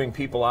were moving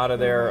people out of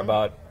there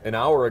about an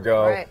hour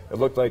ago? Right. It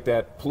looked like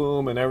that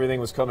plume and everything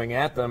was coming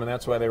at them, and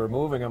that's why they were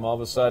moving them. All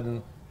of a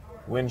sudden,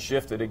 wind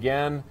shifted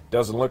again.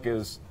 Doesn't look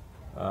as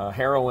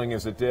harrowing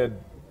as it did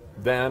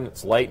then.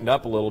 It's lightened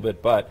up a little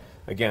bit, but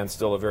again,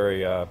 still a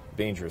very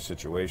dangerous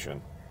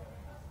situation.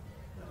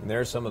 And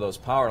there's some of those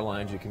power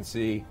lines you can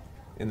see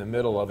in the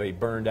middle of a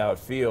burned out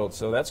field.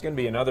 So that's going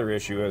to be another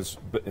issue. As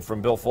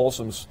from Bill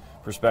Folsom's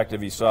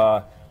perspective, he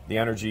saw the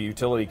energy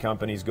utility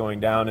companies going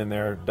down in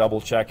there,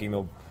 double checking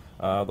the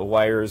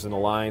wires and the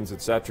lines,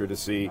 etc., to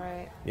see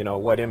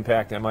what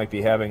impact that might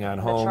be having on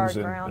homes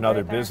and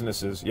other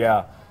businesses.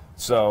 Yeah.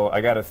 So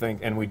I got to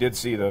think, and we did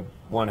see the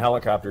one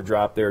helicopter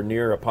drop there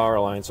near a power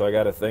line, so I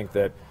got to think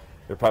that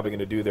they're probably going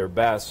to do their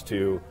best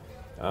to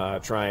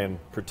try and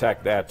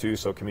protect that too,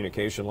 so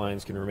communication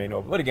lines can remain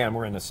open. But again,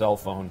 we're in the cell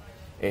phone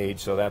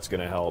age, so that's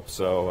going to help.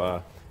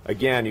 So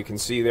again, you can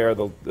see there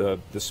the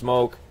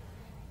smoke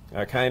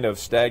kind of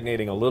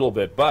stagnating a little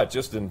bit, but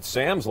just in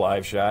Sam's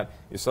live shot,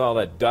 you saw all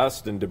that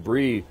dust and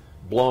debris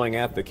blowing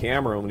at the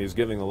camera when he was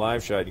giving the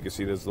live shot. You can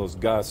see those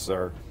gusts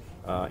are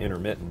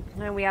intermittent.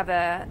 And we have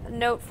a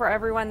note for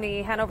everyone.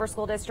 The Hanover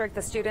School District,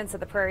 the students at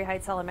the Prairie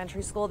Heights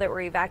Elementary School that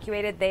were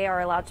evacuated, they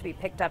are allowed to be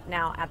picked up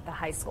now at the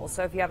high school.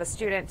 So if you have a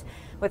student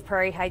with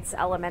Prairie Heights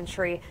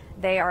Elementary,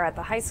 they are at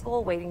the high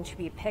school waiting to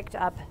be picked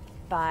up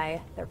by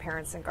their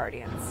parents and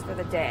guardians for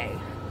the day.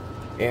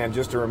 And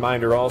just a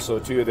reminder also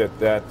too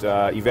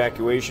that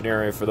evacuation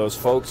area for those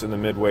folks in the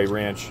Midway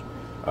Ranch,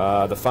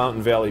 the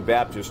Fountain Valley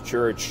Baptist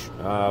Church,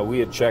 we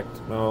had checked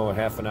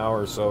half an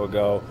hour or so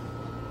ago.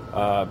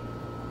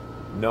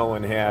 No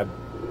one had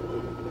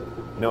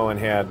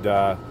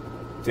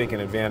taken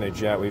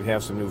advantage yet. We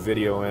have some new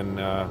video, and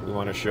we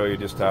want to show you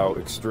just how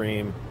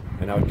extreme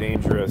and how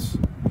dangerous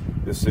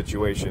this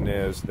situation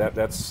is.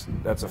 That's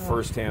a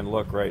first-hand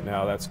look right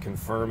now. That's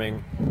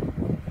confirming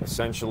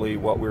essentially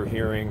what we're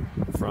hearing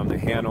from the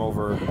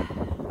Hanover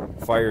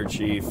fire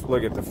chief.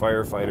 Look at the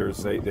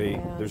firefighters.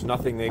 There's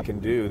nothing they can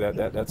do.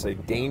 That's a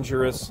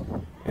dangerous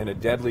and a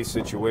deadly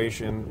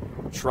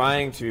situation.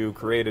 Trying to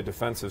create a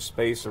defensive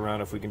space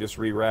around, if we can just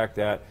re-rack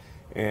that.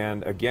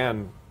 And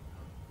again,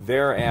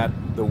 they're at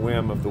the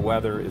whim of the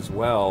weather as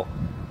well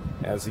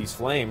as these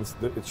flames.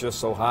 It's just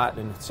so hot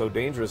and so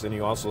dangerous. And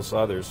you also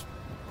saw there's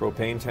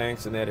propane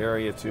tanks in that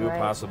area too,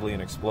 possibly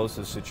an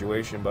explosive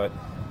situation. But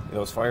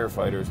those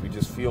firefighters, we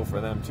just feel for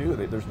them too.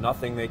 There's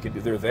nothing they can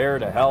do. They're there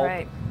to help,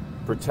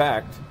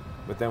 protect.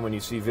 But then when you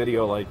see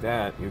video like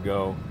that, you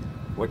go,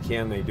 what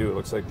can they do? It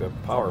looks like the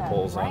power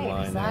pole's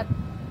online there.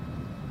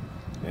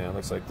 Yeah, it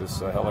looks like this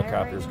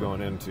helicopter's going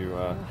in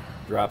to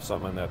drop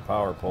something on that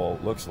power pole,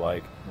 looks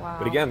like. Wow.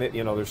 But again,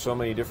 there's so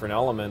many different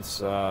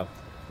elements.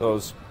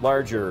 Those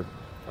larger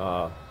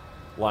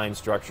line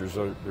structures,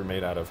 they're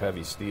made out of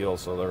heavy steel,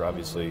 so they're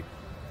obviously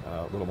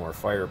a little more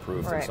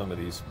fireproof than some of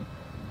these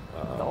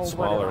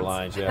smaller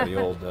lines. Yeah, the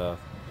old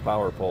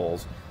power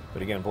poles.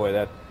 But again, boy,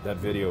 that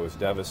video is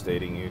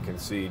devastating. You can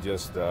see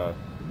just, I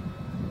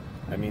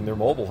mean, they're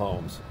mobile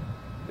homes.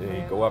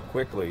 They go up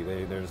quickly.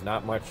 There's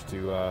not much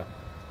to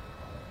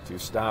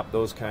stop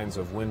those kinds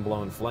of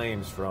wind-blown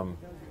flames from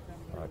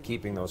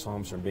keeping those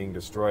homes from being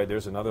destroyed.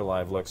 There's another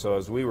live look. So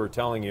as we were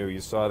telling you,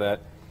 you saw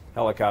that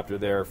helicopter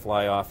there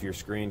fly off your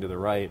screen to the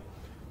right.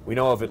 We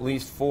know of at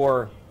least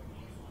 4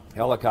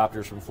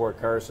 helicopters from Fort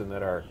Carson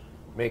that are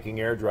making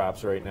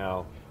airdrops right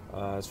now.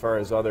 As far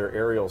as other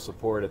aerial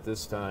support at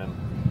this time,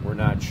 we're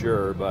not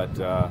sure, but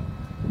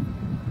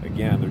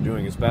again, they're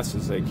doing as best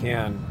as they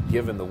can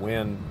given the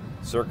wind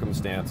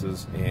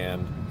circumstances,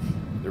 and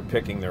they're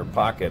picking their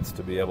pockets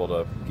to be able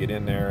to get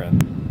in there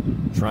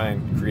and try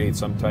and create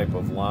some type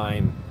of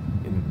line.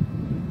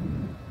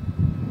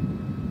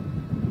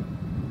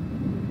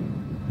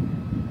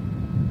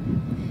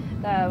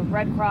 The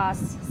Red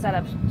Cross set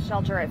up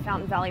shelter at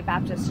Fountain Valley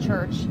Baptist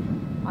Church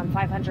on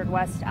 500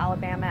 West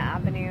Alabama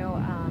Avenue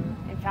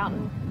in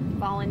Fountain.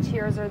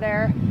 Volunteers are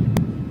there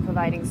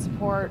providing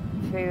support,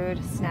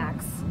 food,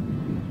 snacks,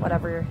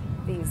 whatever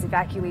these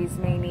evacuees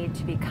may need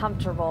to be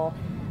comfortable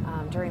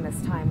during this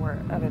time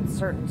of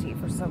uncertainty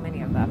for so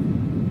many of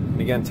them.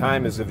 And again,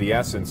 time is of the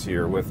essence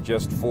here. With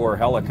just 4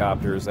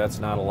 helicopters, that's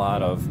not a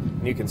lot of,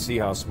 and you can see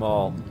how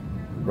small,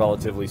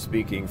 relatively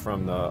speaking,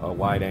 from a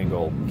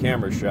wide-angle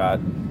camera shot,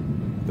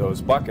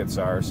 those buckets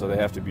are, so they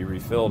have to be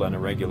refilled on a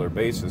regular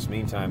basis.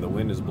 Meantime, the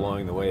wind is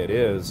blowing the way it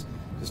is.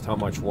 Just how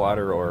much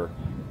water or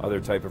other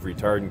type of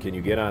retardant can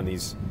you get on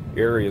these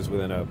areas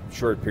within a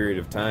short period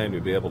of time to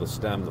be able to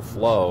stem the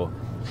flow?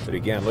 But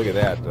again, look at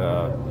that.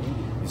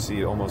 You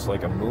see almost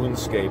like a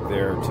moonscape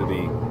there to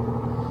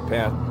the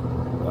path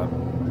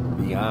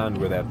beyond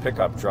where that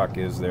pickup truck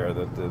is there,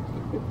 that the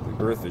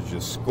earth is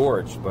just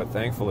scorched. But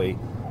thankfully,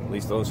 at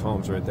least those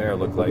homes right there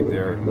look like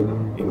they're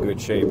in good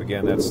shape.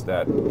 Again, that's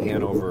that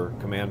Hanover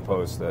command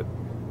post that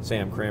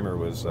Sam Kramer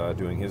was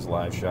doing his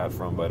live shot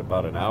from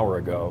about an hour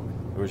ago.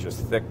 There was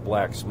just thick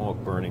black smoke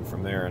burning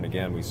from there, and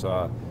again, we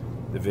saw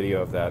the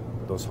video of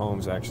those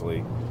homes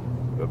actually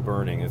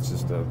burning. It's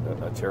just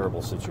a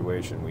terrible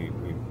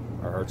situation.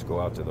 Our hearts go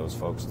out to those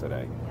folks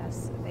today.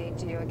 Yes, they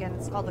do. Again,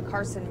 it's called the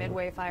Carson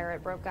Midway Fire.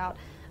 It broke out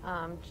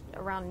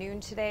around noon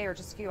today, or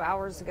just a few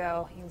hours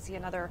ago. You can see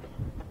another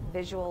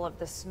visual of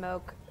the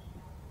smoke.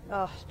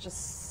 Oh,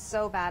 just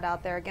so bad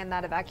out there. Again,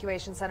 that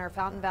evacuation center,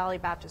 Fountain Valley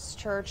Baptist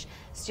Church.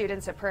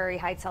 Students at Prairie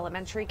Heights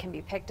Elementary can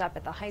be picked up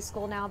at the high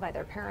school now by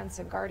their parents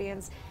and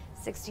guardians.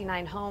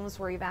 69 homes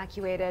were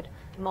evacuated.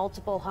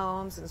 Multiple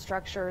homes and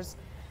structures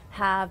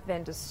have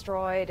been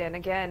destroyed. And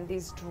again,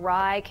 these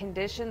dry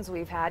conditions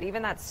we've had,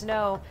 even that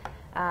snow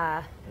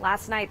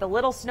last night, the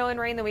little snow and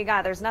rain that we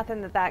got, there's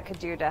nothing that could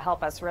do to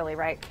help us really,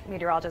 right,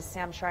 meteorologist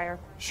Sam Schreier?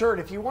 Sure,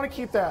 and if you want to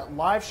keep that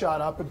live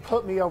shot up and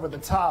put me over the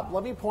top,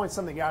 let me point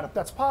something out. If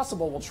that's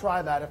possible, we'll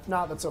try that. If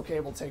not, that's okay,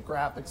 we'll take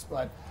graphics.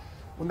 But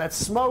when that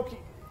smoke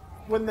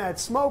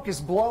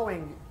is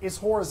blowing as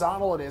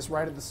horizontal it is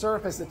right at the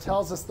surface, it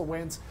tells us the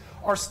winds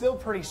are still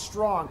pretty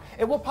strong.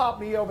 It will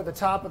pop me over the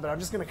top of it. I'm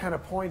just going to kind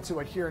of point to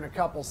it here in a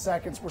couple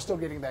seconds. We're still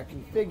getting that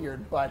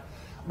configured, but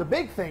the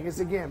big thing is,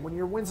 again, when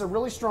your winds are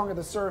really strong at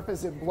the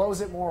surface, it blows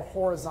it more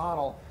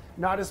horizontal,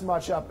 not as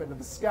much up into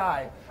the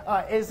sky.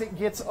 As it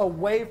gets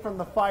away from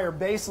the fire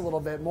base a little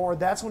bit more,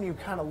 that's when you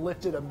kind of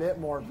lift it a bit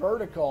more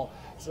vertical.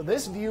 So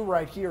this view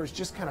right here is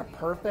just kind of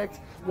perfect.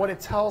 What it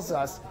tells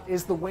us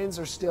is the winds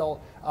are still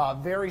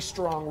very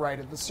strong right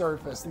at the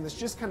surface, and it's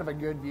just kind of a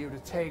good view to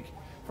take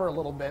for a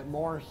little bit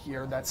more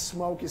here. That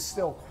smoke is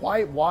still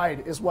quite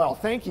wide as well.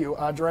 Thank you,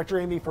 Director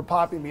Amy, for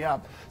popping me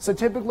up. So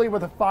typically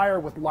with a fire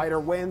with lighter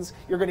winds,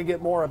 you're going to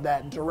get more of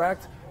that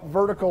direct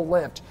vertical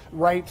lift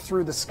right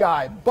through the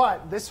sky.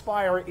 But this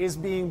fire is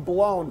being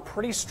blown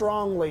pretty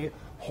strongly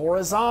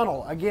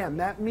horizontal. Again,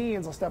 that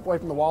means, I'll step away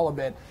from the wall a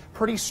bit,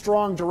 pretty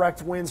strong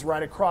direct winds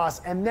right across.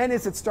 And then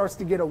as it starts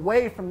to get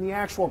away from the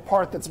actual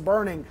part that's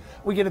burning,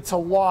 we get it to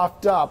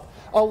loft up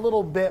a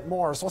little bit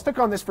more. So I'll stick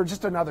on this for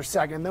just another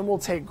second, then we'll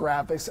take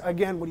graphics.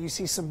 Again, when you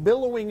see some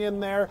billowing in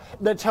there,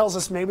 that tells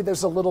us maybe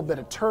there's a little bit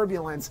of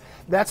turbulence.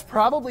 That's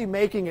probably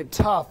making it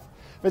tough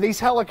for these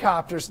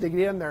helicopters to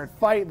get in there and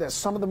fight this.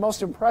 Some of the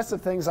most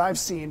impressive things I've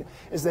seen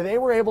is that they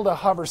were able to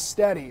hover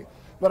steady.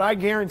 But I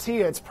guarantee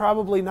you, it's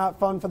probably not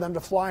fun for them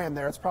to fly in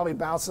there. It's probably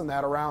bouncing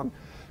that around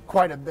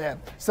quite a bit.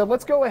 So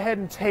let's go ahead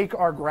and take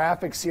our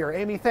graphics here.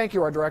 Amy, thank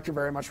you, our director,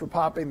 very much for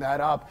popping that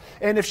up.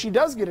 And if she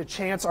does get a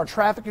chance, our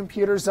traffic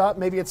computer's up.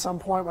 Maybe at some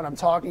point when I'm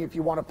talking, if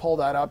you want to pull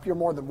that up, you're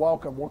more than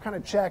welcome. We'll kind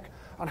of check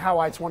on how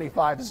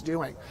I-25 is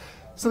doing.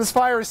 So this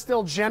fire is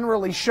still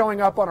generally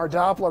showing up on our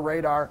Doppler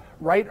radar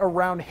right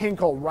around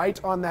Hinkle,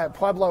 right on that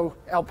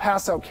Pueblo-El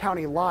Paso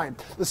County line.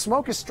 The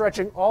smoke is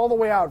stretching all the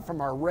way out from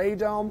our Ray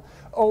Dome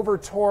over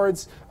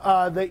towards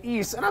the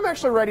east. And I'm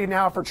actually ready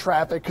now for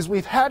traffic because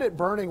we've had it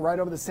burning right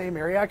over the same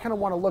area. I kind of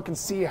want to look and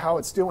see how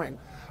it's doing.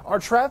 Our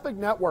traffic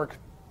network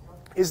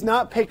is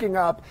not picking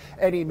up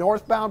any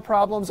northbound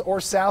problems or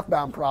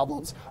southbound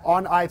problems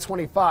on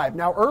I-25.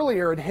 Now,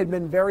 earlier it had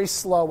been very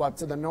slow up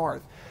to the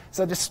north.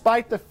 So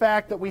despite the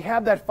fact that we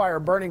have that fire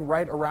burning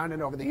right around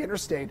and over the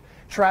interstate,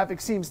 traffic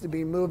seems to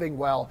be moving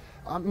well.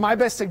 My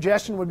best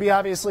suggestion would be,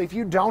 obviously, if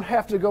you don't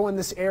have to go in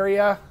this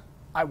area,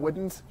 I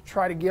wouldn't.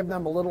 Try to give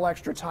them a little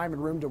extra time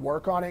and room to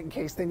work on it in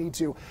case they need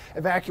to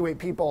evacuate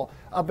people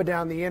up and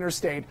down the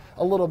interstate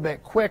a little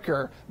bit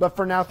quicker. But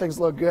for now, things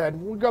look good.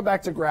 We'll go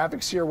back to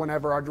graphics here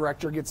whenever our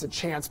director gets a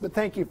chance, but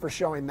thank you for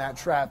showing that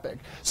traffic.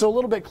 So a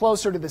little bit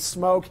closer to the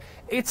smoke,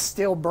 it's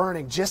still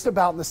burning just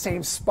about in the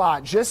same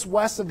spot, just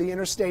west of the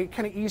interstate,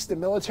 kind of east of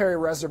Military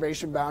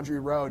Reservation Boundary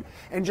Road,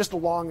 and just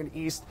along and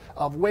east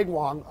of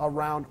Wigwam,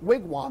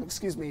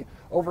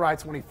 over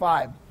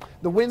I-25.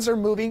 The winds are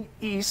moving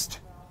east.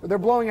 They're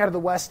blowing out of the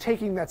west,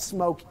 taking that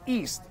smoke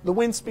east. The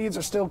wind speeds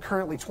are still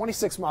currently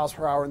 26 miles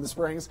per hour in the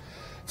Springs,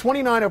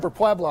 29 over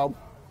Pueblo.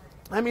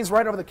 That means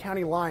right over the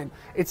county line,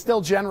 it's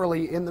still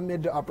generally in the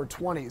mid to upper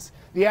 20s.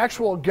 The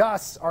actual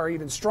gusts are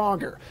even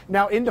stronger.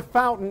 Now into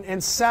Fountain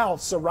and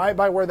south, so right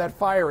by where that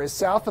fire is,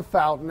 south of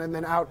Fountain and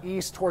then out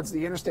east towards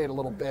the interstate a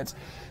little bit,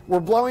 we're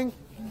blowing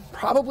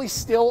probably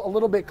still a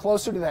little bit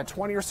closer to that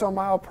 20 or so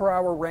mile per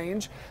hour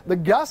range. The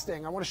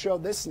gusting, I want to show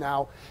this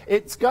now,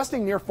 it's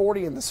gusting near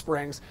 40 in the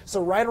Springs,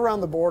 so right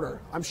around the border.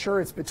 I'm sure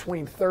it's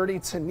between 30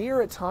 to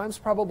near at times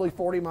probably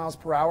 40 miles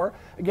per hour.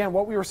 Again,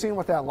 what we were seeing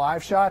with that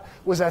live shot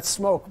was that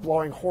smoke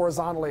blowing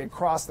horizontally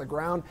across the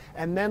ground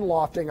and then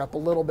lofting up a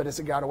little bit as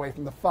it got away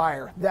from the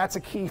fire. That's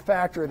a key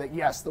factor that,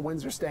 yes, the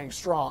winds are staying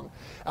strong.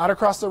 Out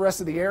across the rest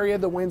of the area,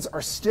 the winds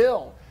are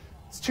still,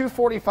 it's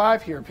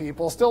 245 here,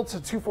 people, still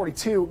to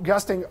 242,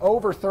 gusting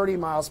over 30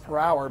 miles per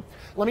hour.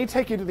 Let me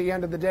take you to the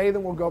end of the day,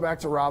 then we'll go back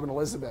to Rob and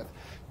Elizabeth.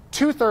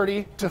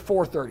 2:30 to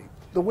 4:30.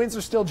 The winds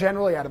are still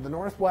generally out of the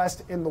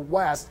northwest in the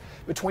west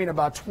between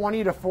about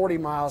 20 to 40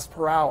 miles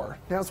per hour.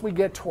 Now, as we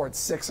get towards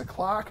 6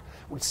 o'clock,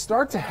 we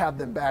start to have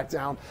them back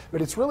down, but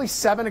it's really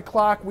 7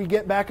 o'clock. We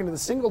get back into the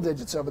single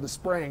digits over the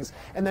Springs,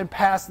 and then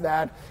past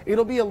that,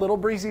 it'll be a little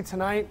breezy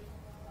tonight,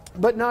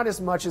 but not as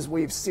much as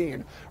we've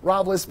seen.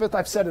 Rob, Elizabeth,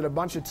 I've said it a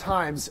bunch of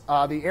times,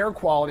 the air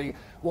quality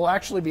will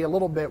actually be a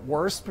little bit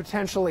worse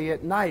potentially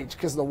at night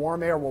because the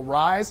warm air will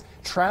rise,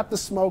 trap the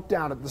smoke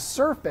down at the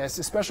surface,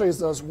 especially as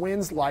those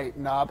winds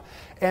lighten up,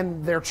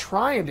 and they're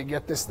trying to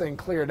get this thing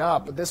cleared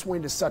up, but this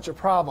wind is such a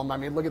problem. I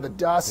mean, look at the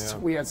dust.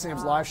 We had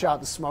Sam's live shot,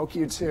 the smoke,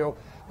 you too.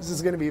 This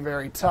is going to be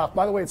very tough.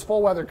 By the way, it's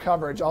full weather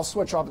coverage. I'll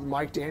switch off with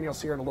Mike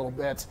Daniels here in a little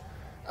bit.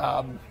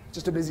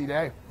 Just a busy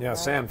day. Yeah,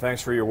 Sam,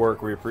 thanks for your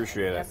work. We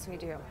appreciate it. Yes, we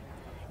do.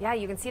 Yeah,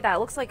 you can see that. It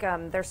looks like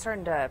they're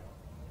starting to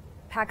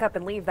pack up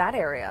and leave that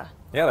area.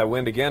 Yeah, that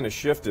wind again has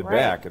shifted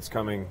back. It's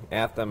coming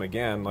at them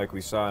again like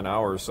we saw an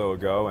hour or so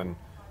ago, and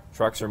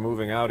trucks are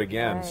moving out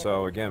again. Right.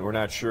 So, again, we're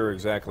not sure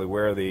exactly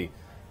where the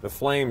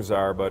flames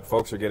are, but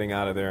folks are getting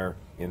out of there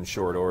in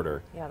short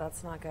order. Yeah,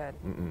 that's not good.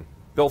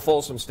 Bill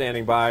Folsom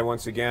standing by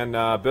once again.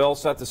 Bill,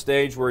 set the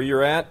stage where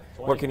you're at.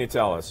 What can you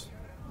tell us?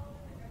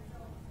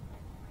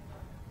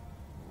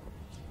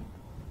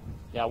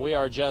 Yeah, we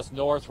are just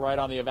north, right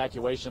on the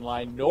evacuation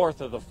line, north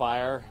of the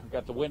fire. We've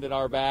got the wind at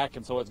our back,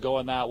 and so it's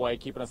going that way,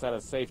 keeping us at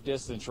a safe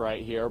distance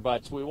right here.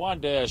 But we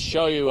wanted to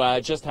show you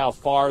just how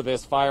far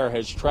this fire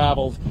has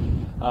traveled.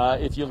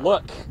 If you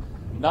look,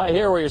 not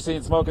here where you're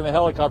seeing smoke in the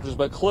helicopters,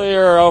 but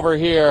clear over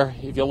here.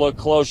 If you look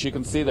close, you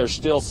can see there's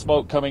still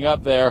smoke coming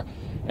up there.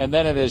 And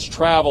then it has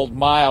traveled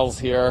miles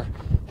here,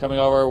 coming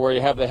over where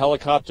you have the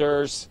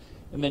helicopters.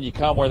 And then you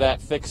come where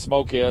that thick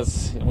smoke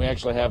is, and we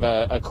actually have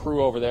a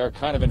crew over there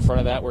kind of in front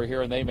of that. We're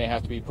here, and they may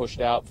have to be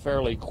pushed out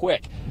fairly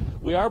quick.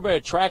 We are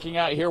tracking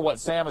out here what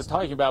Sam is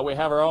talking about. We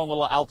have our own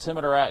little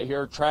altimeter out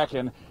here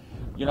tracking.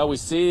 You know, we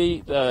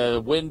see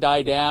the wind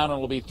die down, and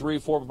it'll be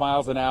 3-4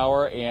 miles an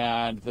hour,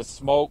 and the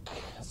smoke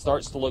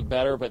starts to look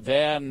better. But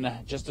then,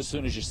 just as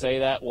soon as you say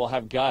that, we'll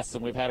have gusts,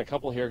 and we've had a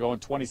couple here going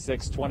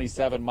 26,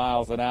 27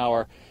 miles an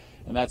hour.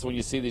 And that's when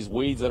you see these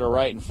weeds that are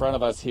right in front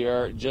of us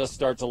here just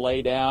start to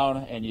lay down,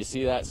 and you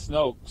see that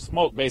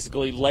smoke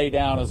basically lay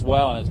down as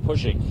well, and it's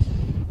pushing.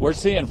 We're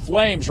seeing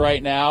flames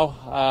right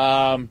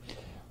now,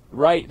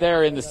 right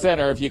there in the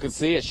center. If you can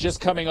see, it's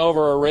just coming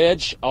over a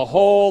ridge. A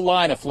whole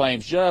line of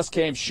flames just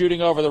came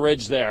shooting over the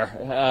ridge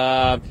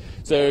there.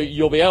 So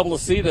you'll be able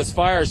to see this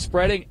fire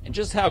spreading and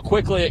just how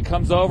quickly it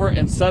comes over,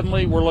 and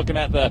suddenly we're looking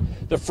at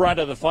the front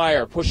of the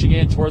fire pushing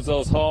in towards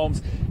those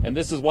homes. And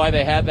this is why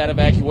they had that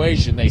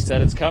evacuation. They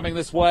said it's coming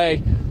this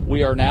way.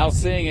 We are now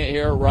seeing it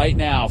here right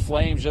now.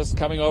 Flames just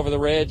coming over the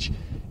ridge.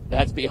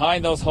 That's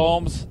behind those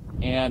homes.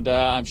 And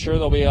I'm sure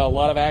there'll be a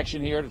lot of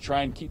action here to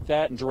try and keep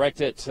that and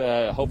direct it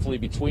hopefully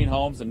between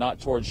homes and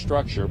not towards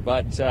structure.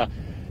 But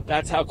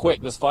that's how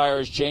quick this fire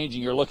is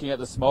changing. You're looking at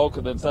the smoke,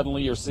 and then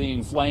suddenly you're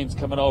seeing flames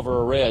coming over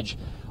a ridge.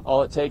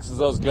 All it takes is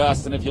those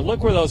gusts. And if you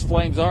look where those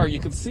flames are,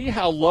 you can see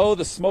how low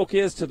the smoke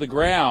is to the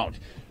ground.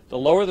 The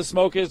lower the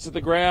smoke is to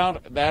the ground,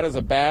 that is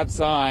a bad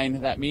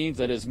sign. That means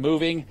it is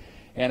moving.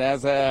 And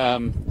as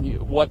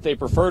what they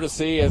prefer to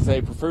see is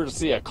they prefer to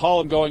see a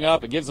column going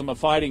up. It gives them a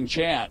fighting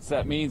chance.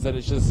 That means that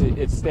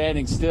it's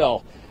standing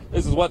still.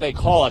 This is what they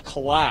call a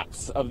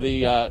collapse of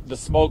the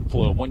smoke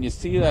plume. When you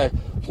see the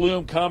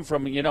plume come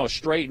from, a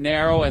straight and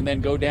narrow and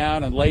then go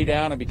down and lay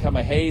down and become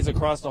a haze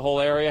across the whole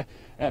area,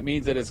 that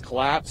means it has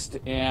collapsed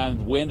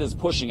and wind is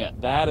pushing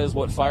it. That is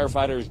what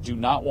firefighters do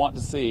not want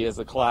to see, is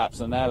a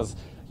collapse, and that is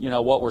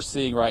what we're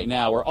seeing right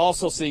now. We're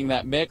also seeing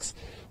that mix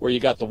where you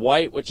got the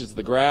white, which is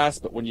the grass,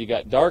 but when you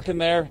got dark in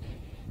there,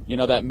 you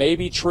know, that may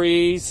be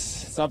trees,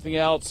 something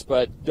else,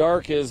 but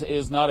dark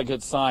is not a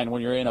good sign when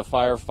you're in a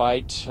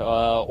firefight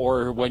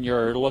or when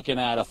you're looking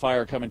at a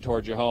fire coming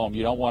towards your home.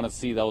 You don't want to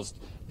see those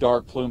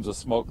dark plumes of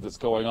smoke that's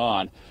going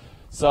on.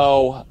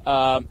 So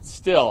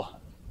still,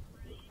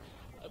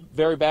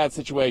 very bad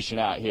situation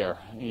out here.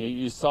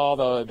 You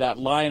saw that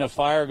line of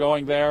fire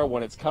going there.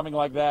 When it's coming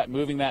like that,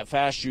 moving that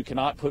fast, you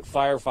cannot put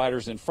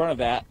firefighters in front of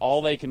that.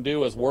 All they can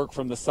do is work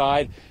from the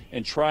side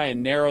and try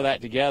and narrow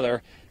that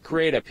together,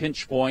 create a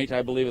pinch point,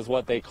 I believe is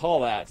what they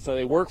call that. So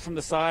they work from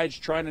the sides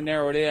trying to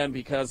narrow it in,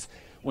 because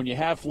when you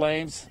have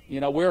flames,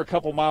 you know, we're a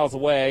couple miles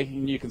away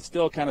and you can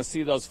still kind of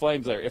see those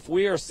flames there. If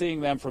we are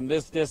seeing them from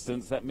this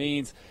distance, that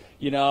means,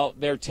 you know,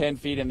 they're 10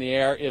 feet in the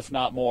air, if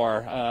not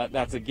more.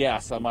 That's a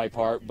guess on my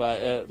part,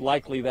 but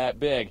likely that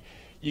big.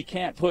 You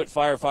can't put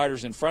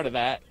firefighters in front of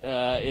that.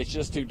 It's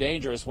just too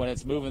dangerous when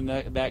it's moving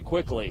that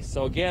quickly.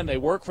 So again, they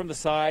work from the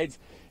sides.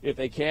 If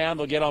they can,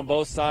 they'll get on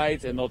both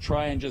sides and they'll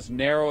try and just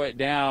narrow it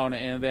down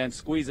and then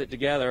squeeze it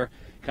together,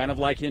 kind of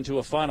like into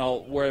a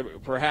funnel, where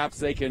perhaps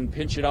they can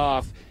pinch it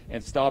off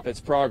and stop its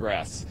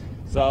progress.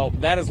 So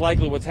that is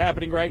likely what's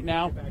happening right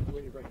now.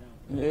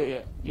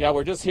 Yeah,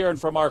 we're just hearing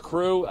from our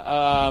crew.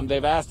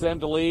 They've asked them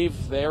to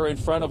leave. They're in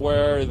front of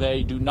where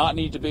they do not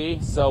need to be.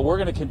 So we're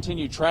going to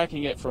continue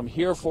tracking it from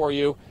here for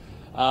you.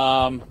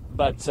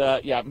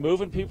 Yeah,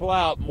 moving people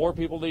out. More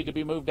people need to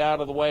be moved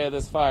out of the way of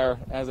this fire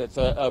as it's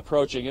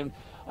approaching. And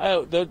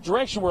the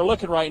direction we're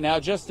looking right now,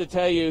 just to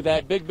tell you,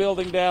 that big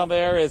building down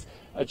there is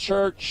a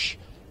church,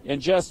 and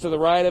just to the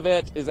right of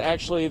it is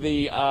actually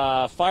the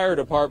fire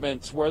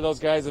department where those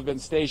guys have been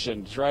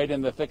stationed, right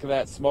in the thick of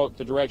that smoke,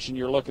 the direction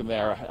you're looking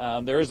there.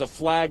 There is a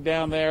flag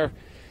down there.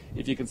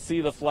 If you can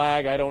see the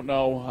flag, I don't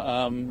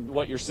know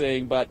what you're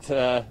seeing, but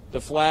the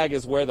flag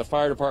is where the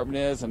fire department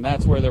is, and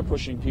that's where they're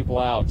pushing people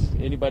out.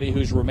 Anybody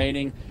who's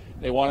remaining,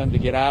 they want them to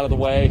get out of the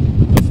way.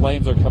 The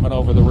flames are coming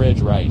over the ridge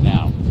right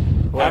now.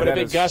 Well, having a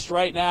big gust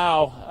right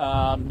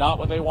now, not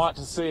what they want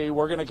to see.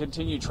 We're going to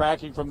continue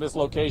tracking from this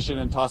location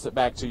and toss it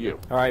back to you.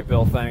 All right,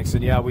 Bill, thanks.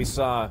 And yeah, we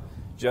saw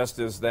just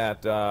as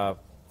that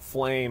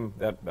flame,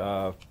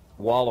 that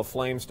wall of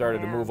flame started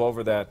to move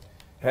over that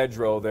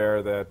hedgerow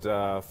there,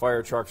 that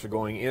fire trucks are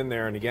going in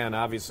there. And again,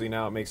 obviously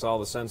now it makes all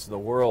the sense in the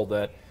world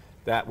that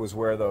that was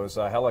where those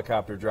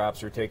helicopter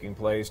drops are taking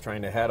place,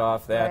 trying to head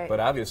off that,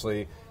 but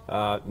obviously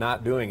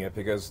not doing it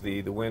because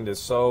the wind is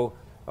so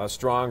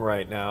strong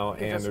right now,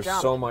 and there's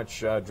so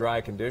much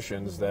dry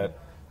conditions that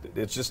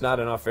it's just not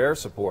enough air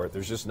support.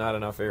 There's just not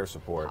enough air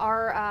support.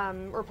 Our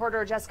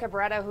reporter Jessica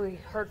Beretta, who we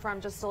heard from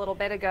just a little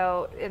bit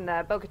ago in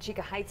the Boca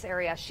Chica Heights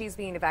area, she's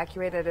being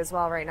evacuated as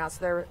well right now,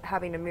 so they're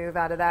having to move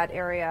out of that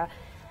area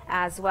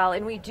as well.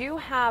 And we do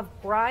have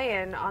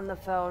Brian on the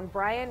phone.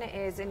 Brian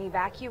is an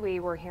evacuee,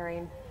 we're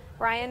hearing.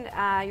 Brian,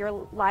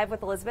 you're live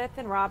with Elizabeth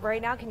and Rob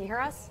right now. Can you hear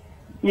us?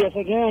 Yes,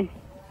 I can.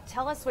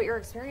 Tell us what your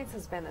experience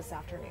has been this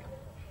afternoon.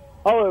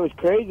 Oh, it was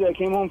crazy. I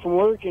came home from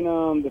work,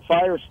 and the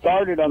fire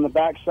started on the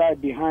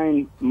backside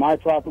behind my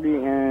property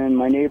and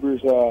my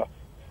neighbor's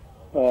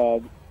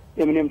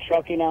M&M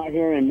Trucking out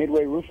here and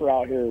Midway Roofer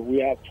out here.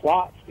 We have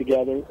plots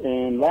together,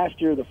 and last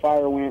year the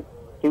fire went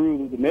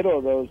through the middle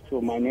of those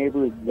to my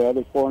neighbor, the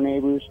other 4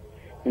 neighbors,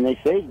 and they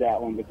saved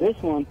that one. But this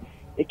one,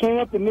 it came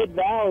up the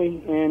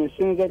Mid-Valley, and as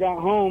soon as I got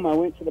home, I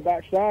went to the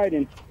backside,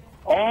 and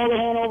all the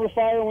Hanover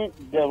fire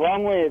went the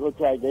wrong way, it looked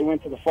like. They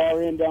went to the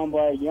far end down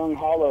by Young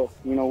Hollow,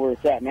 you know, where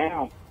it's at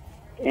now.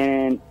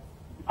 And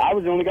I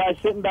was the only guy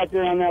sitting back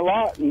there on that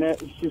lot, and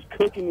it was just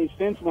cooking these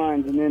fence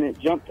lines, and then it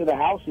jumped to the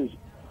houses.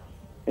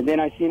 And then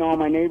I seen all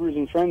my neighbors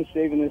and friends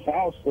saving this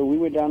house, so we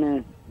went down there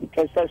and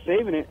tried to start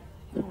saving it.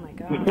 Oh, my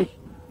gosh.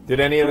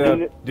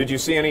 Did you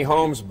see any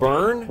homes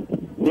burn?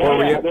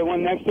 Yeah, the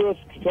one next to us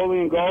totally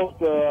engulfed.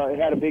 It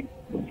had a big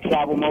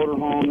travel motor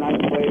home,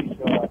 nice place.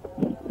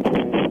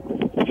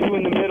 2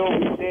 in the middle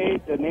we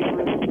saved, the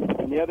neighbor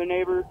and the other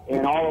neighbor,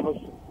 and all of us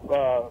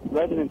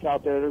residents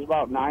out there. There's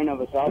about 9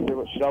 of us out there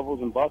with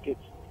shovels and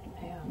buckets.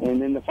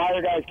 And then the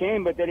fire guys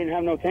came, but they didn't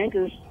have no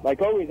tankers,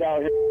 like always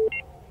out here,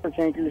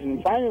 tankers.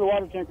 And finally the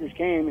water tankers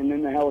came, and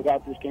then the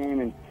helicopters came,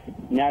 and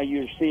now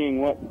you're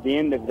seeing what the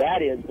end of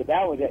that is. But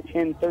that was at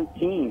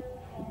 10:13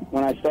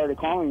 when I started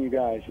calling you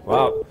guys.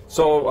 Wow.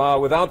 So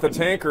without the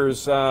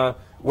tankers,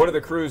 what are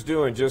the crews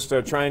doing? Just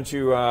trying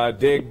to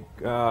dig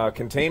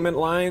containment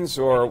lines,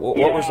 or what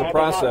was the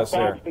process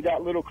there? They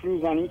got little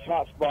crews on each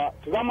hot spot,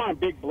 because I'm on a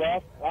big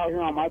bluff out here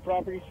on my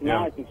property, so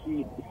now I can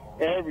see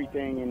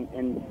everything.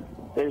 And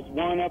there's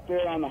one up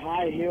there on the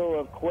high hill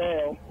of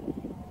Quail.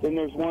 Then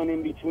there's one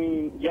in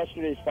between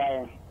yesterday's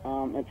fire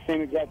at the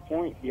same exact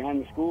point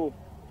behind the school,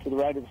 to the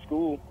right of the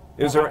school.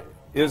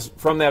 Is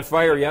from that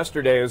fire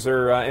yesterday, is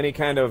there any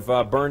kind of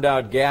burned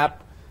out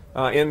gap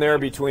in there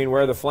between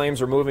where the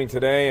flames are moving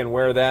today and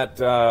where that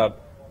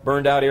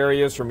burned out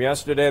area is from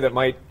yesterday that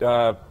might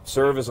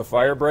serve as a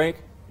fire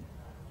break?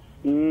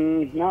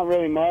 Not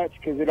really much,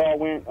 because it all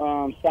went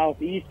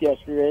southeast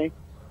yesterday,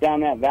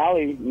 down that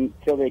valley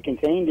until they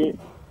contained it.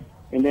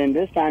 And then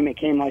this time it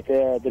came like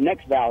the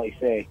next valley,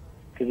 say,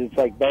 because it's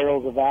like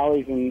barrels of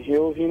valleys and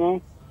hills, you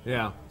know.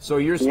 Yeah. So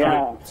you're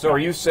Yeah. so are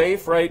you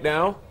safe right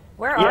now?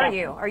 Where are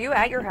you? Are you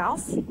at your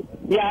house?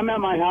 Yeah, I'm at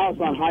my house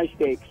on High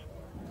Stakes.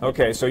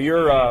 Okay, so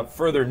you're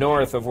further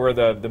north of where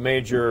the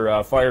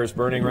major fire is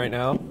burning right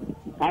now?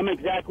 I'm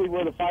exactly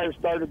where the fire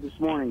started this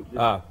morning.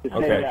 Ah, to say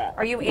okay. that.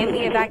 Are you in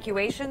the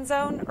evacuation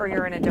zone, or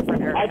you're in a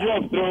different area? I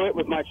drove through it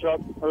with my truck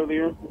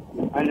earlier,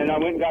 and then I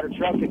went and got a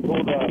truck and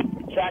pulled a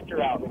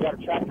tractor out. We got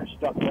a tractor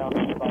stuck down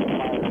there by the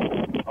fire.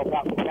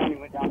 Falcon County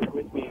went down there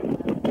with me, and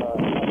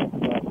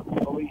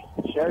the police,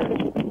 sheriff,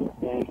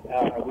 and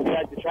we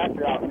dragged the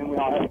tractor out, and then we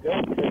all had to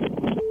go because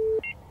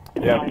it's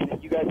the time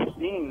that you guys are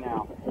seeing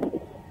now.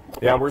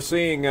 Yeah, we're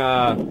seeing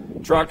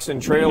trucks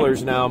and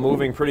trailers now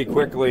moving pretty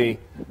quickly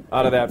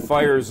out of that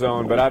fire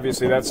zone, but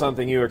obviously that's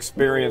something you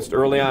experienced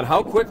early on.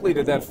 How quickly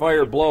did that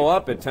fire blow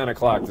up at 10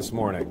 o'clock this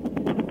morning?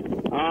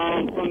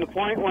 From the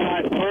point when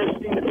I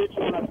first seen the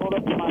picture when I pulled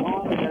up to my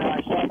home, and then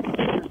I shot the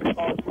pictures and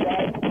called you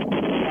guys,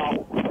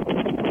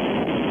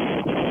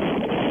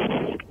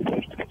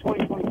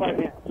 20, 25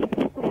 minutes.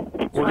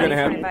 We're going to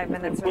have 25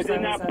 minutes or Within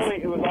so. that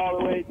point, it was all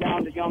the way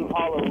down to Young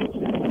Hollow, which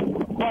is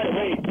quite a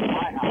ways from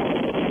my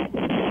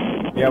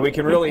house. Yeah, we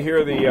can really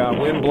hear the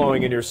wind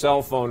blowing in your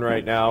cell phone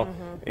right now.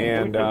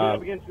 And We're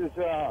up against this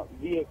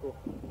vehicle.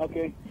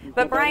 Okay.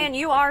 But Brian,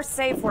 you are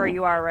safe where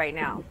you are right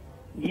now.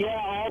 Yeah,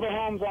 all the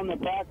homes on the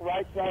back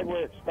right side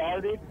where it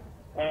started,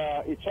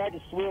 it tried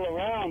to swirl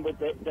around, but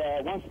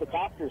once the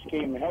copters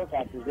came, the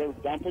helicopters, they were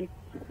dumping,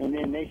 and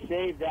then they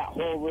saved that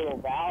whole little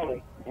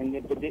valley. And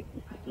they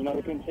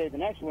couldn't save the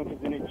next one because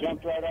then it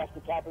jumped right off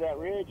the top of that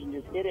ridge and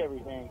just hit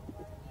everything.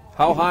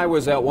 how high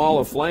was that wall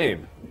of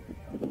flame?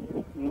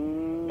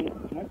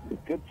 That's a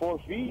good 4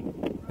 feet.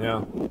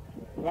 Yeah.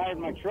 I had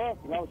my truck,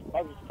 and I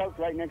was parked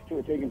right next to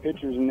it taking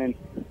pictures, and then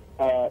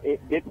it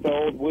hit the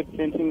old wood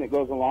fencing that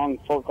goes along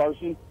Fort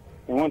Carson,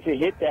 and once it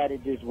hit that,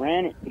 it just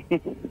ran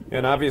it.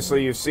 And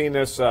obviously you've seen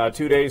this 2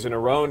 days in a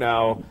row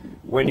now.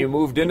 When you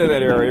moved into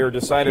that area or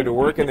decided to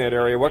work in that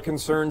area, what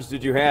concerns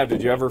did you have?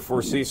 Did you ever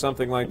foresee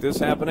something like this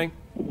happening?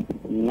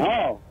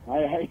 No.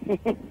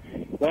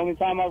 The only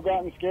time I've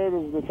gotten scared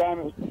was the time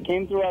it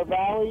came through our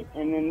valley,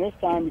 and then this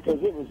time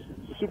because it was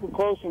super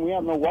close and we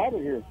have no water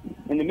here.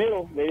 In the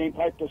middle, they ain't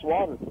piped us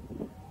water.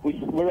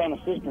 We're on a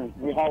cistern.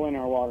 We haul in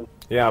our water.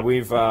 Yeah,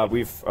 we've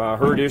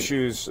heard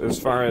issues as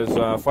far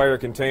as fire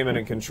containment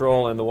and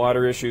control and the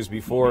water issues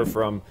before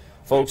from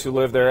folks who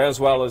live there as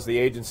well as the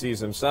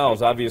agencies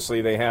themselves.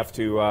 Obviously, they have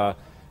to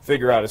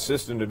figure out a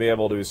system to be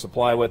able to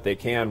supply what they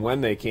can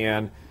when they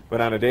can. But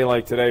on a day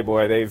like today,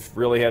 boy, they've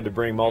really had to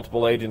bring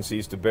multiple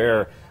agencies to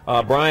bear.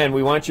 Brian,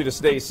 we want you to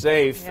stay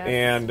safe,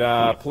 and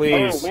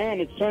please. Oh, man,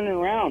 it's turning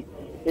around.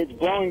 It's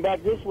blowing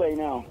back this way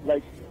now,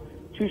 like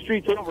 2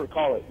 streets over,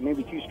 call it,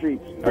 maybe 2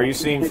 streets. Are you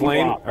seeing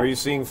flame? Are you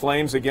seeing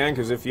flames again?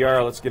 Because if you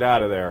are, let's get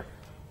out of there.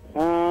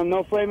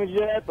 No flamage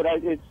yet, but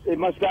it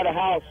must got a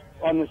house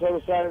on this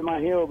other side of my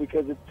hill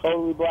because it's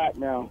totally black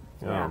now.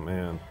 Oh,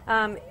 man.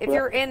 If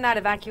you're in that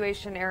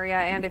evacuation area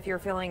and if you're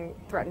feeling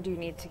threatened, you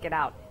need to get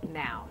out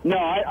now. No,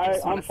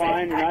 I'm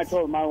fine, and I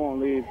told them I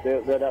won't leave.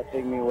 They'll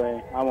take me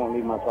away. I won't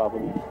leave my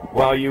property.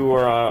 Well, you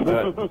were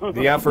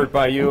the effort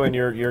by you and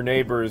your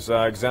neighbors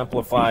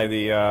exemplify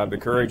the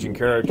courage and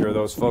character of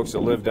those folks that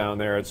live down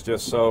there. It's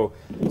just so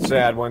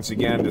sad once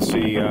again to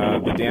see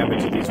the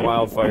damage that these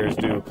wildfires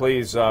do.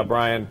 Please,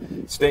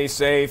 Brian, stay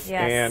safe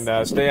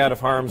and stay out of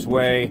harm's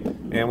way.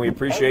 And we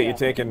appreciate you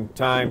taking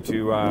time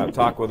to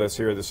talk with us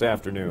here this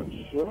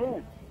afternoon.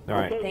 Sure. All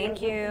right. Thank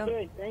you.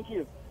 Okay, thank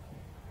you.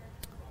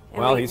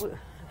 Well,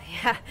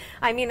 yeah,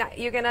 I mean,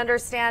 you can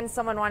understand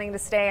someone wanting to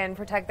stay and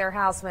protect their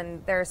house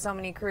when there are so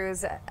many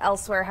crews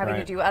elsewhere having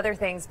to do other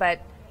things,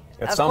 but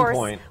at of some course,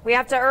 point, we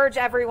have to urge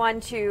everyone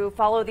to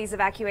follow these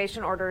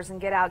evacuation orders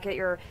and get out, get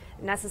your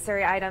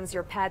necessary items,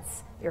 your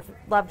pets, your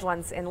loved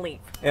ones, and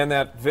leave. And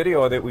that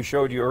video that we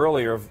showed you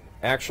earlier of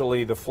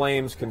actually the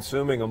flames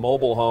consuming a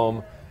mobile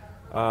home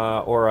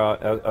or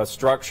a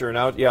structure.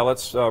 Now, yeah,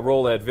 let's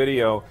roll that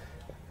video.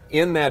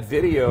 In that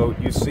video,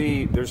 you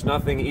see there's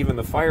nothing even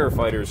the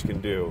firefighters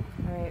can do.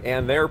 Right.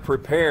 And they're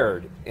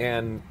prepared.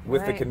 And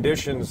with the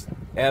conditions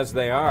as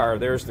they are,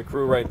 there's the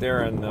crew right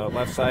there on the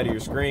left side of your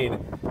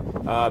screen.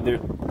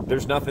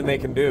 There's nothing they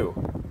can do.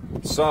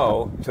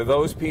 So, to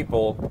those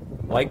people,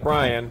 like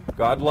Brian,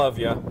 God love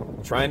you,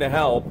 trying to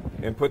help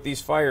and put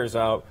these fires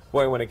out,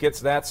 boy, when it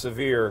gets that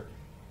severe,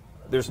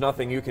 there's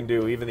nothing you can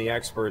do, even the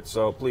experts.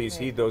 So please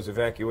heed those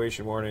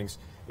evacuation warnings.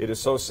 It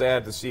is so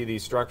sad to see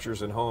these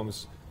structures and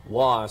homes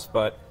lost,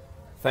 but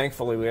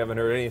thankfully we haven't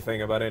heard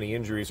anything about any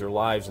injuries or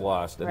lives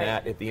lost. And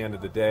that, at the end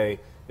of the day,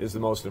 is the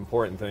most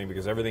important thing,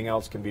 because everything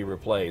else can be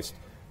replaced.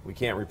 We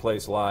can't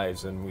replace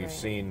lives, and we've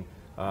seen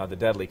the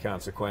deadly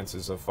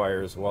consequences of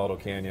fires, Waldo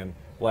Canyon,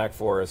 Black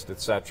Forest,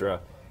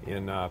 etc.,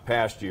 in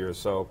past years.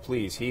 So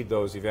please heed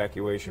those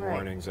evacuation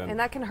warnings. And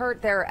that can hurt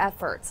their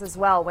efforts as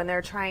well when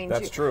they're trying to.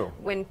 That's true.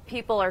 When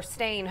people are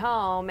staying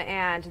home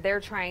and they're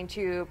trying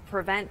to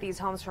prevent these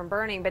homes from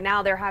burning, but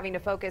now they're having to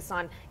focus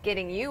on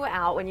getting you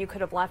out when you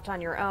could have left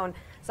on your own.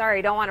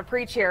 Sorry, don't want to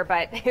preach here,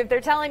 but if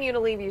they're telling you to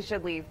leave, you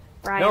should leave.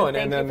 Brian, no, and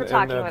thank then you for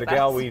talking the with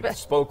gal us. we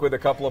spoke with a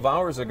couple of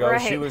hours ago,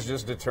 she Right. was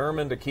just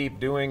determined to keep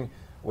doing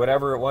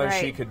whatever it was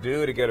she Right. could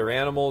do to get her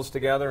animals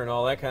together and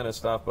all that kind of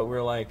stuff. But we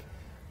were like,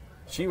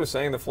 she was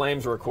saying the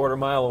flames were a quarter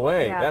mile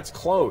away. Yeah. That's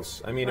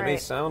close. I mean, it may Right.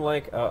 sound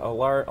like a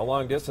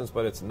long distance,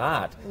 but it's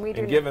not. We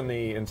do- And given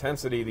the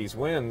intensity of these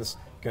winds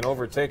can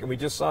overtake, and we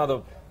just saw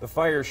the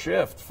fire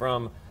shift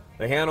from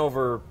the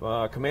Hanover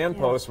command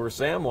post where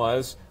Sam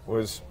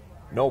was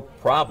no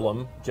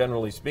problem,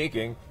 generally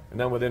speaking, and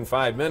then within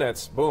 5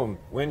 minutes, boom,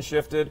 wind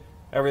shifted,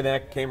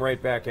 everything came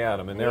right back at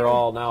them, and they're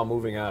all now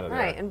moving out of there.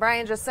 Right, and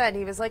Brian just said,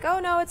 he was like, oh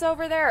no, it's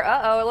over there.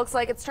 Uh-oh, it looks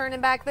like it's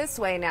turning back this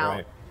way now.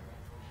 Right.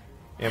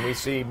 And we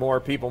see more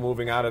people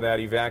moving out of that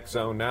evac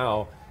zone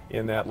now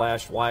in that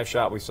last live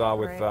shot we saw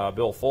with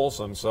Bill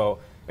Folsom. So,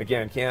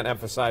 again, can't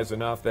emphasize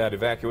enough that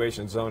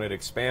evacuation zone had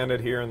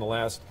expanded here in the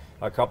last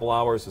couple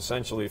hours,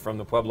 essentially from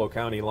the Pueblo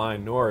County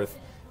line north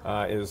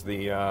is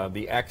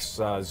the X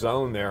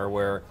zone there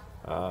where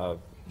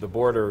the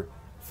border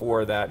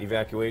for that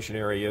evacuation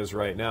area is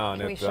right now.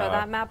 Can we show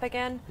that map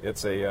again?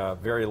 It's a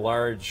very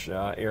large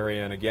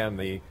area, and again,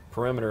 the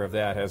perimeter of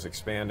that has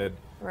expanded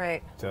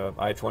Right. to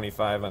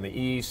I-25 on the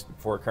east,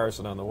 Fort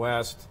Carson on the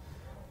west,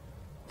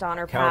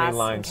 Donner county Pass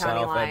line and county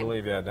south, line. I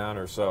believe,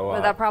 Donner. So,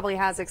 But that probably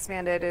has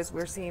expanded as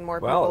we're seeing more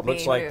people well, it being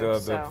looks like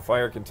moved, the so.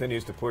 fire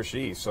continues to push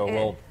east, so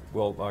And-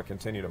 we'll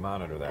continue to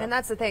monitor that. And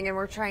that's the thing, and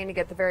we're trying to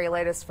get the very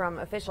latest from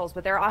officials,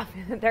 but they're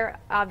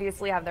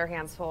obviously have their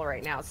hands full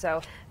right now.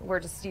 So we're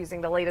just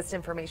using the latest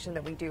information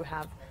that we do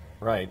have.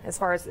 Right. As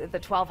far as the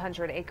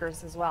 1,200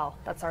 acres as well,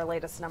 that's our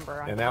latest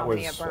number on And that how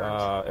many was have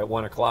burned. at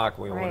 1 o'clock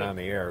when we went Right. on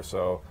the air.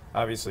 So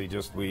obviously,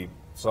 we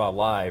saw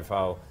live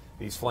how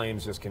these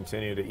flames just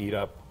continue to eat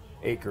up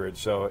acreage.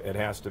 So it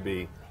has to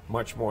be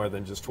much more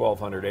than just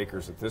 1,200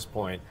 acres at this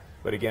point.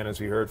 But again, as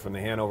we heard from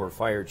the Hanover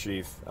fire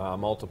chief,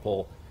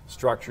 multiple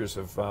structures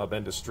have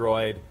been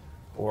destroyed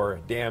or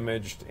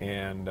damaged,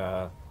 and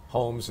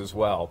homes as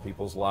well.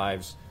 People's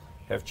lives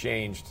have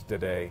changed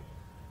today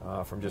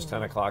from just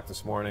 10 o'clock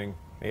this morning,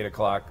 8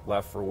 o'clock,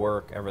 left for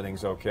work,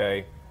 everything's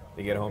okay.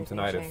 They get home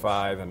tonight at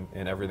 5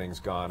 and everything's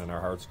gone, and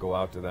our hearts go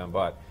out to them.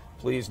 But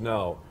please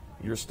know,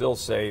 you're still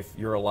safe,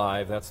 you're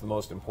alive, that's the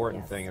most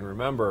important thing. And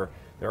remember,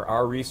 there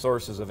are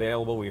resources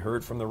available. We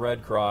heard from the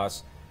Red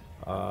Cross.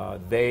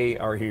 They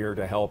are here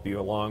to help you,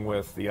 along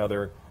with the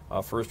other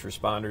first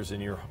responders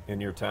in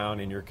your town,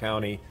 in your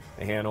county,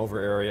 the Hanover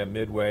area,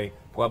 Midway,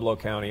 Pueblo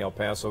County, El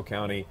Paso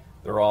County.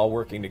 They're all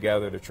working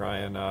together to try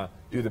and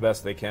do the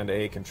best they can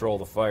to control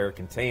the fire,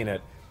 contain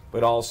it,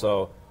 but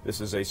also this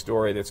is a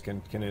story that's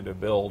continuing to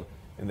build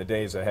in the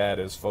days ahead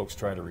as folks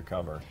try to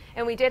recover.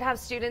 And we did have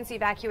students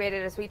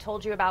evacuated, as we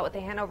told you about, with the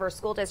Hanover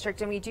School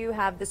District, and we do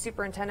have the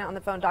superintendent on the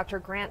phone, Dr.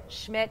 Grant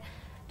Schmidt.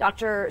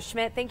 Dr.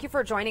 Schmidt, thank you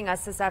for joining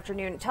us this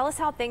afternoon. Tell us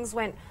how things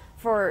went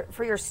for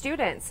your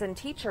students and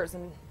teachers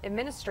and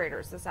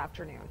administrators this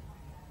afternoon.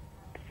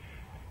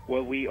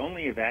 Well, we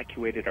only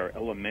evacuated our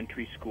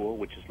elementary school,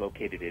 which is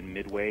located in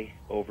Midway,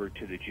 over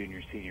to the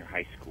junior senior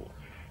high school.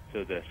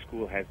 So the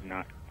school has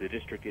not, the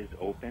district is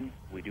open.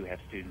 We do have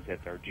students at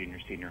our junior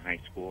senior high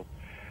school.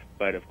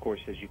 But of course,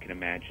 as you can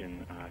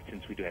imagine,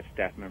 since we do have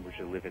staff members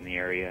who live in the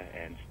area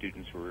and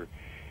students were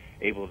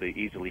able to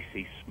easily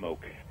see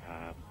smoke,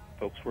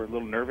 folks were a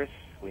little nervous.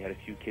 We had a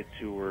few kids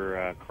who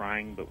were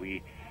crying, but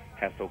we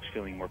have folks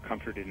feeling more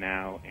comforted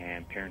now,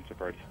 and parents have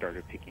already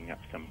started picking up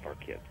some of our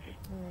kids.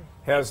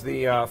 Has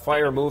the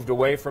fire moved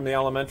away from the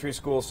elementary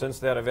school since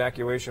that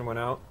evacuation went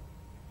out?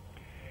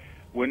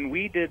 When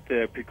we did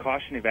the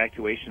precaution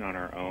evacuation on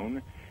our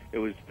own,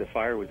 the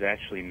fire was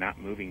actually not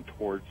moving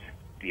towards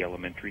the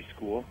elementary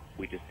school.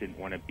 We just didn't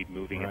want to be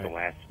moving at the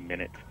last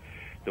minute.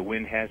 The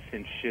wind has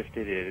since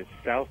shifted. It is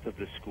south of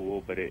the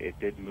school, but it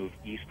did move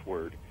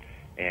eastward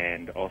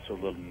and also a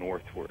little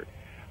northward.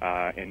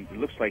 And it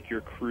looks like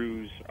your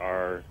crews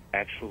are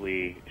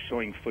actually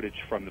showing footage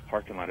from the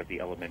parking lot of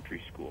the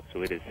elementary school,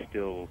 so it is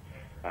still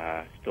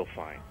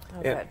fine.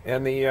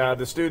 And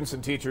the students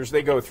and teachers,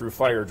 they go through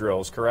fire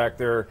drills, correct?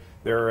 They're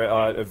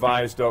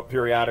advised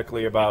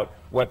periodically about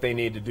what they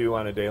need to do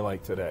on a day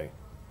like today.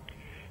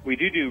 We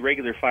do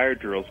regular fire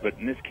drills, but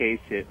in this case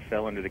it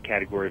fell under the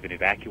category of an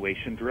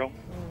evacuation drill.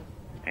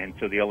 And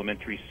so the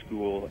elementary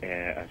school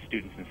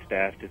students and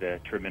staff did a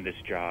tremendous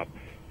job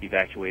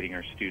evacuating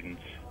our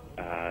students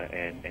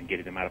and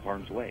getting them out of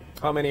harm's way.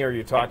 How many are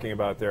you talking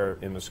about there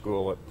in the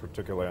school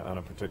on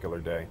a particular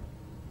day?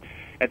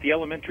 At the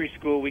elementary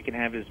school, we can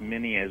have as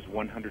many as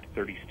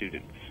 130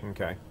 students.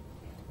 Okay.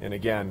 And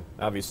again,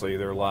 obviously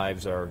their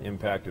lives are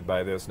impacted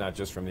by this, not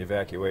just from the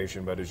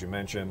evacuation, but as you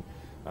mentioned,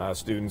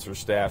 students or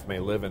staff may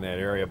live in that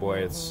area.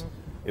 Boy,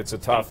 it's a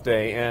tough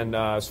day. And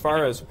as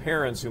far as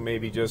parents who may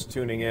be just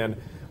tuning in,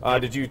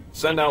 did you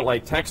send out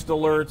like text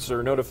alerts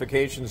or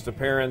notifications to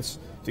parents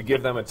to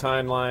give them a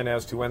timeline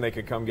as to when they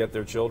could come get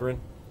their children?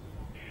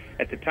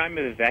 At the time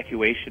of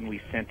evacuation,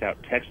 we sent out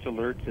text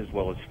alerts as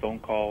well as phone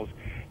calls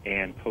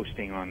and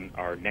posting on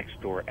our next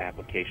door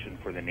application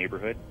for the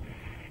neighborhood.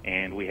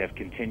 And we have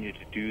continued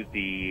to do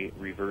the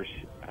reverse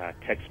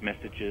text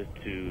messages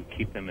to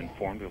keep them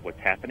informed of what's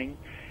happening.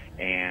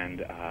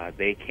 and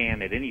they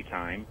can at any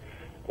time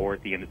or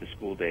at the end of the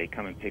school day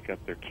come and pick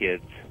up their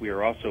kids. We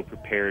are also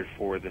prepared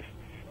for the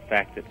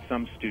fact that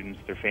some students,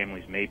 their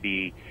families may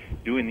be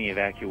doing the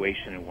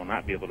evacuation and will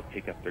not be able to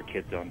pick up their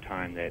kids on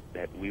time,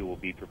 that we will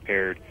be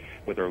prepared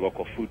with our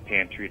local food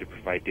pantry to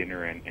provide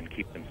dinner and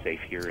keep them safe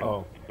here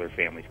and their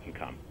families can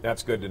come.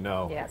 That's good to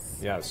know. Yes.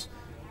 Yes.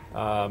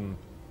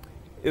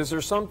 Is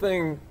there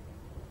something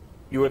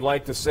you would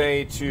like to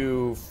say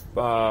to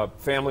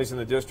families in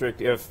the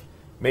district if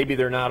maybe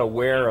they're not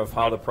aware of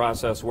how the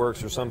process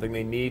works, or something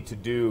they need to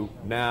do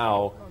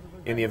now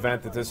in the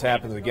event that this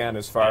happens again,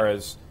 as far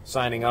as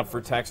signing up for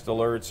text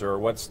alerts, or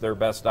what's their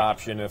best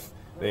option if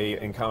they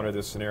encounter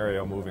this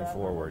scenario moving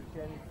forward?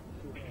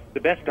 The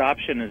best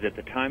option is at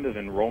the time of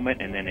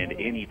enrollment, and then at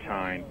any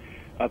time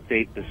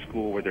update the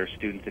school where their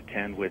students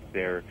attend with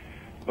their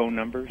phone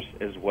numbers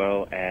as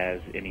well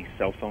as any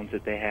cell phones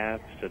that they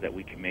have, so that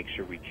we can make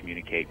sure we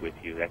communicate with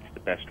you. That's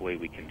the best way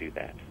we can do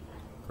that.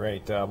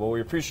 Great. Well,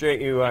 we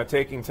appreciate you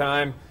taking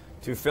time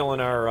to fill in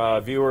our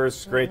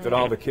viewers. Great that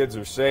all the kids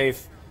are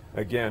safe.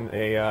 Again,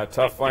 a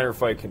tough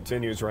firefight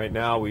continues right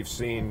now. We've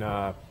seen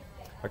a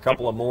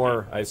couple of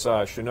more. I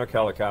saw a Chinook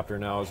helicopter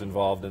now is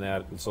involved in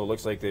that, and so it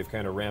looks like they've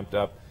kind of ramped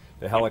up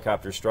the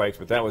helicopter strikes,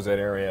 but that was that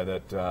area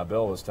that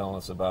Bill was telling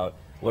us about.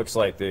 Looks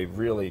like they've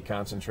really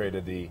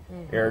concentrated the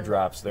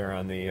airdrops there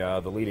on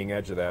the leading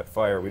edge of that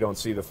fire. We don't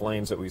see the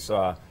flames that we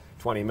saw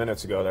 20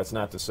 minutes ago. That's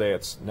not to say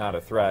it's not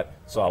a threat.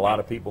 Saw a lot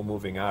of people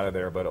moving out of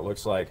there, but it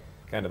looks like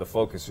kind of the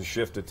focus has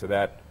shifted to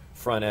that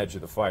front edge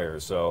of the fire.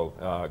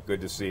 So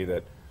good to see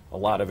that a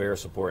lot of air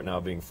support now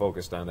being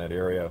focused on that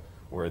area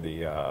where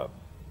the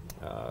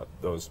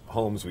those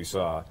homes we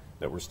saw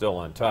that were still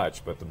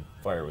untouched, but the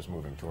fire was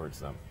moving towards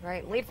them.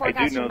 Right. Lead I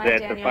forecaster do know Mike that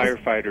Daniels. the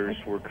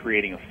firefighters were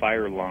creating a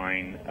fire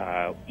line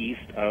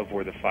east of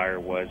where the fire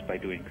was by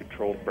doing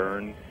controlled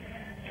burn,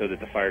 so that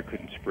the fire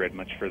couldn't spread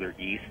much further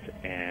east,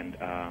 and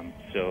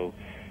so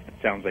it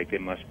sounds like they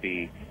must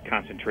be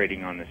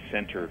concentrating on the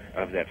center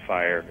of that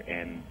fire,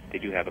 and they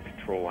do have a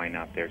control line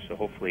out there, so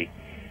hopefully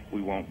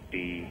we won't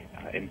be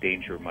in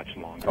danger much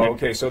longer.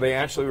 Okay, so they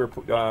actually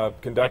were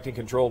conducting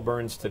controlled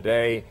burns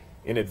today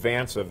in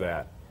advance of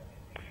that?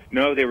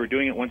 No, they were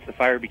doing it once the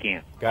fire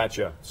began.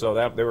 Gotcha. So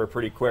that they were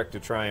pretty quick to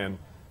try and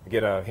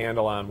get a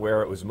handle on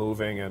where it was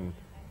moving and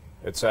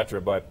et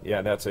cetera. But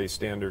yeah, that's a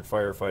standard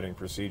firefighting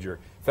procedure.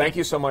 Thank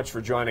you so much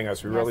for joining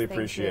us. We really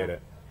appreciate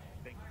it.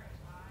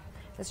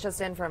 It's just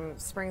in from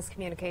Springs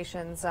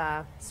Communications,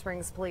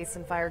 Springs Police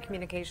and Fire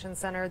Communications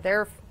Center.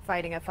 They're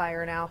fighting a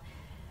fire now.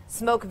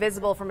 Smoke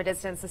visible from a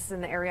distance. This is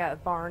in the area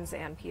of Barnes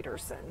and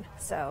Peterson.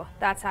 So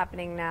that's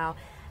happening now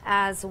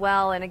as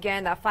well. And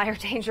again, that fire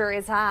danger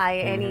is high.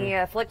 Any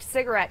flicked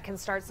cigarette can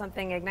start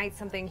something, ignite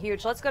something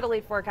huge. Let's go to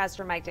lead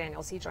forecaster Mike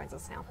Daniels. He joins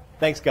us now.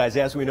 Thanks, guys.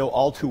 As we know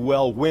all too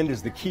well, wind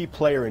is the key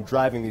player in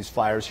driving these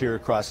fires here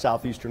across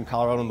southeastern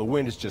Colorado, and the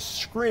wind is just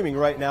screaming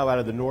right now out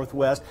of the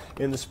northwest.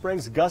 In the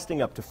Springs,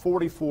 gusting up to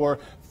 44,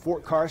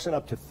 Fort Carson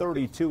up to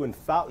 32, and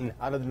Fountain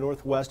out of the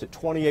northwest at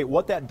 28.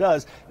 What that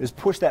does is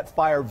push that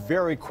fire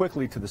very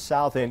quickly to the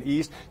south and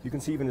east. You can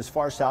see even as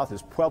far south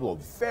as Pueblo.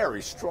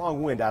 Very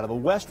strong wind out of the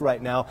west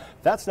right now.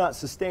 That's not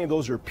sustained.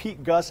 Those are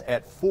peak gusts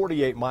at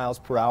 48 miles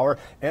per hour,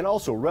 and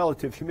also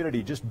relative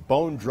humidity just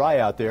bone dry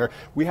out there.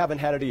 We haven't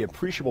had any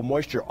appreciable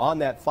moisture on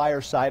that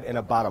fire site in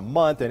about a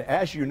month, and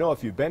as you know,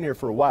 if you've been here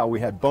for a while, we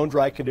had bone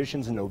dry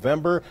conditions in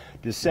November,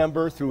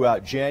 December,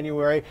 throughout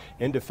January,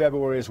 into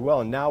February as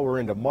well, and now we're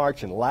into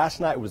March, and last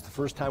night was the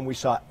first time we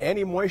saw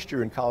any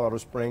moisture in Colorado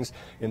Springs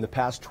in the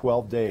past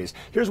 12 days.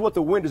 Here's what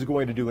the wind is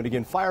going to do, and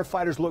again,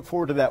 firefighters look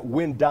forward to that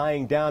wind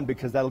dying down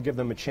because that'll give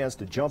them a chance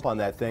to jump on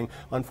that thing.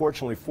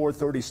 Unfortunately,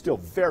 4:30 still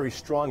very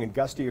strong and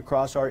gusty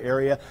across our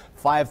area.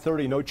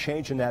 5:30, no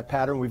change in that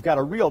pattern. We've got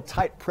a real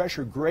tight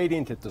pressure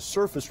gradient at the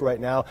surface right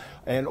now,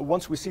 and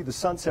once we see the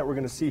sunset, we're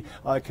going to see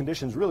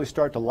conditions really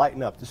start to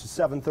lighten up. This is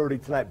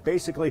 7:30 tonight.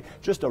 Basically,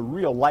 just a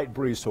real light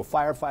breeze, so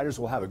firefighters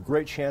will have a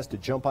great chance to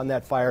jump on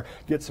that fire,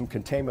 get some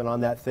containment on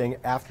that thing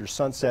after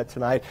sunset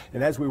tonight.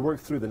 And as we work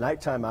through the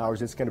nighttime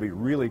hours, it's going to be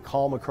really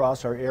calm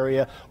across our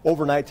area.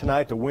 Overnight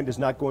tonight, the wind is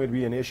not going to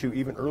be an issue.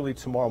 Even early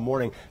tomorrow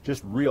morning,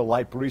 just real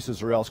light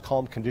breezes or else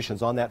calm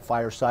conditions on that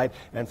fire site,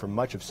 and for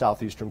much of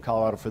southeastern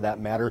Colorado for that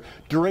matter.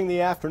 During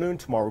the afternoon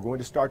tomorrow, we're going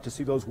to start to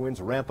see those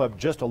winds ramp up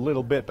just a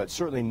little bit, but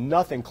certainly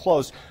nothing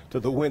close to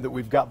the wind that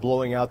we've got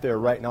blowing out there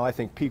right now. I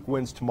think peak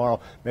winds tomorrow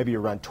maybe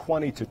around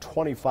 20 to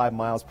 25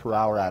 miles per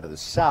hour out of the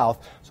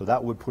south, so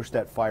that would push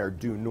that fire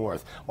due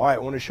north. All right, I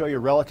want to show you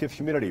relative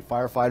humidity.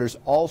 Firefighters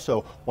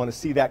also want to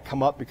see that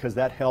come up because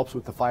that helps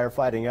with the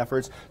firefighting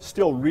efforts.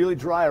 Still really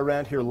dry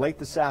around here late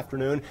this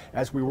afternoon.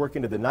 As we work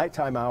into the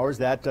nighttime hours,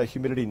 that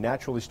humidity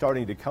naturally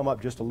starting to come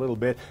up just a little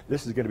bit.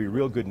 This is going to be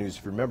real good news.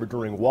 If you remember,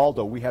 during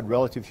Waldo, we had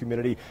relative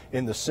humidity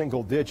in the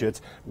single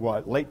digits.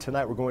 Well, late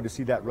tonight, we're going to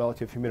see that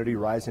relative relative humidity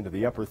rising to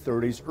the upper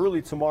 30s.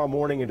 Early tomorrow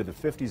morning into the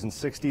 50s and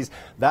 60s.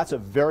 That's a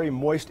very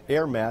moist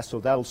air mass, so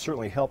that'll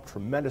certainly help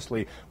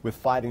tremendously with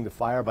fighting the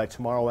fire by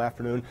tomorrow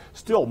afternoon.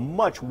 Still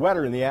much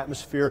wetter in the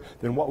atmosphere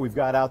than what we've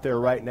got out there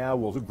right now.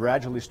 We'll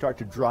gradually start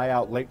to dry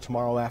out late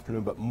tomorrow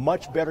afternoon, but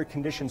much better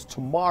conditions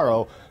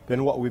tomorrow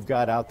than what we've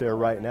got out there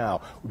right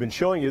now. We've been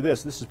showing you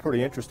this. This is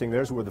pretty interesting.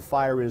 There's where the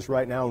fire is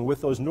right now, and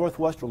with those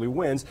northwesterly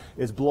winds,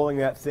 it's blowing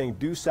that thing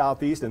due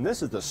southeast, and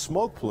this is the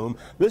smoke plume.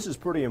 This is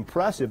pretty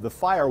impressive. The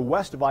fire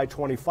west of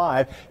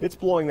I-25, it's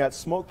blowing that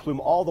smoke plume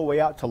all the way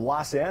out to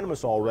Los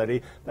Animas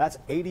already. That's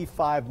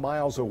 85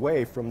 miles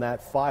away from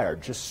that fire.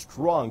 Just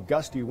strong,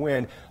 gusty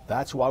wind.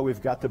 That's why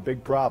we've got the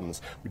big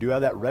problems. We do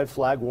have that red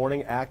flag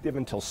warning active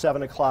until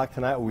 7 o'clock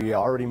tonight. We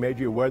already made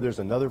you aware there's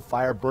another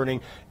fire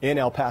burning in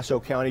El Paso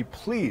County.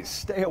 Please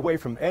stay away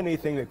from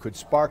anything that could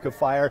spark a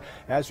fire.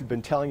 As we've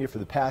been telling you for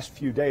the past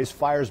few days,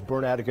 fires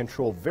burn out of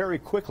control very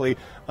quickly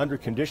under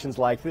conditions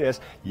like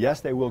this.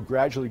 Yes, they will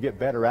gradually get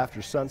better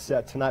after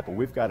sunset tonight, but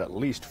we've got at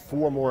least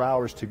 4 more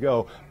hours to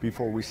go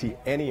before we see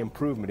any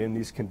improvement in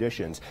these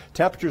conditions.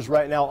 Temperatures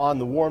right now on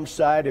the warm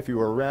side. If you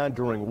were around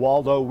during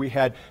Waldo, we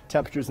had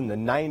temperatures in the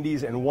 90s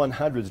and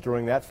 100s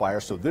during that fire,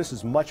 so this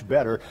is much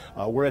better.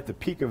 We're at the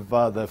peak of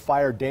the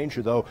fire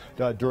danger, though,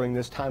 during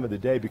this time of the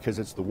day because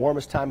it's the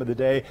warmest time of the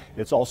day.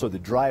 It's also the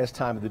driest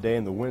time of the day,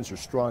 and the winds are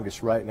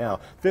strongest right now.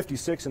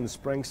 56 in the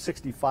spring,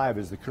 65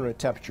 is the current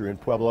temperature in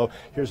Pueblo.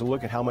 Here's a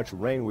look at how much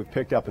rain we've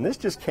picked up, and this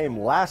just came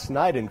last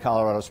night in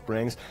Colorado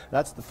Springs.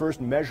 That's the first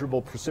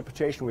measurable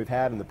precipitation we've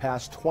had in the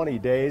past 20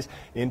 days.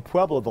 In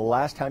Pueblo, the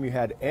last time you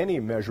had any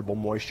measurable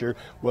moisture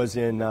was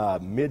in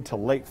mid to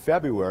late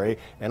February,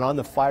 and on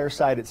the fire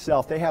site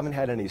itself, they haven't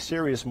had any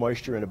serious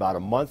moisture in about a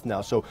month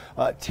now, so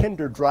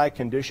tender, dry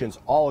conditions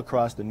all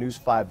across the News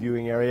 5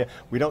 viewing area.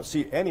 We don't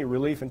see any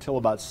relief until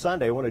about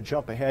Sunday. I want to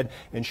jump ahead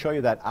and show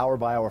you that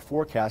hour-by-hour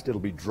forecast. It'll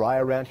be dry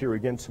around here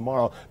again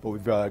tomorrow, but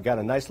we've got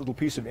a nice little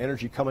piece of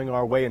energy coming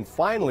our way, and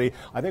finally,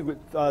 I think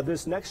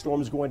this next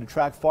storm is going to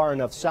track far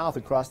enough south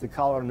across the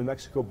Colorado-New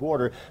Mexico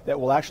border that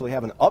will actually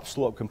have an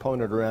upslope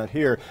component around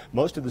here.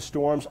 Most of the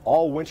storms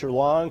all winter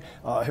long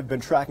have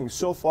been tracking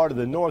so far to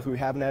the north we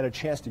haven't had a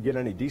chance to get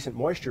any decent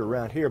moisture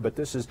around here, but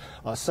this is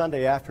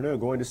Sunday afternoon.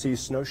 Going to see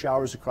snow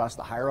showers across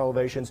the higher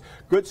elevations.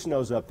 Good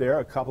snows up there,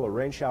 a couple of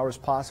rain showers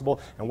possible,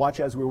 and watch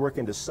as we work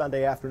into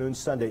Sunday afternoon,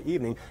 Sunday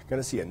evening.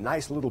 Going to see a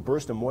nice little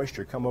burst of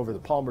moisture come over the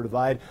Palmer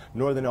Divide,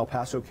 northern El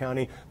Paso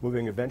County,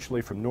 moving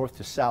eventually from north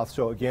to south.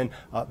 So again,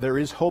 there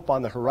is hope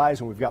on the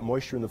horizon. We've got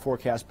moisture in the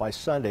forecast by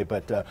Sunday,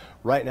 but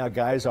right now,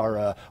 guys,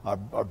 our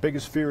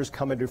biggest fears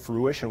come into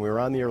fruition. We were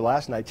on the air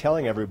last night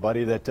telling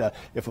everybody that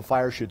if a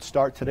fire should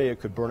start today, it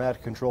could burn out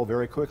of control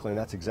very quickly, and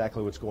that's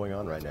exactly what's going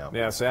on right now.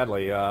 Yeah,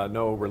 sadly,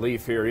 no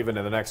relief here even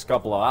in the next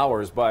couple of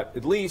hours, but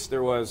at least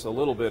there was a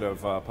little bit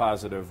of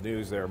positive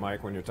news there,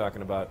 Mike, when you're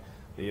talking about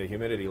the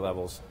humidity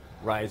levels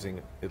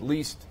rising at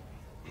least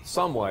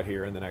somewhat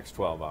here in the next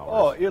 12 hours.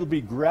 Oh, it'll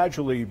be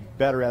gradually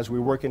better as we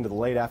work into the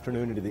late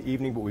afternoon, into the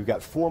evening, but we've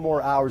got 4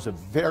 more hours of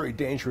very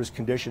dangerous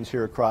conditions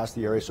here across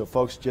the area, so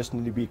folks just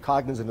need to be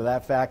cognizant of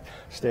that fact.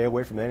 Stay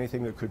away from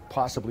anything that could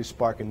possibly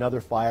spark another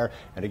fire.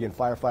 And again,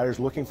 firefighters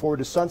looking forward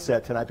to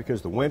sunset tonight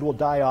because the wind will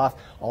die off.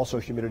 Also,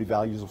 humidity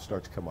values will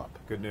start to come up.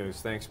 Good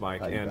news. Thanks,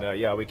 Mike. And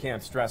yeah, we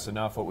can't stress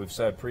enough what we've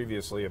said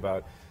previously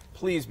about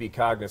please be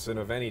cognizant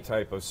of any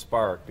type of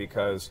spark,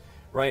 because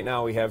right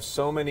now we have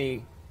so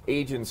many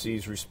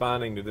agencies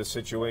responding to this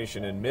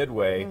situation in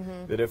Midway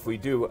that if we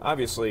do,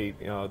 obviously,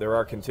 you know, there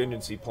are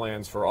contingency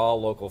plans for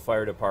all local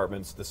fire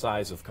departments the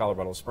size of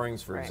Colorado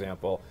Springs, for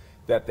example,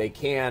 that they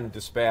can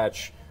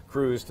dispatch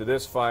crews to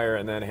this fire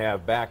and then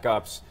have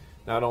backups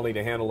not only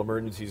to handle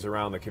emergencies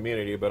around the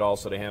community, but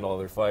also to handle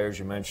other fires.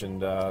 You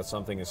mentioned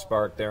something is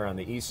sparked there on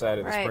the east side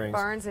of the Springs.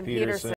 Barnes and Peterson.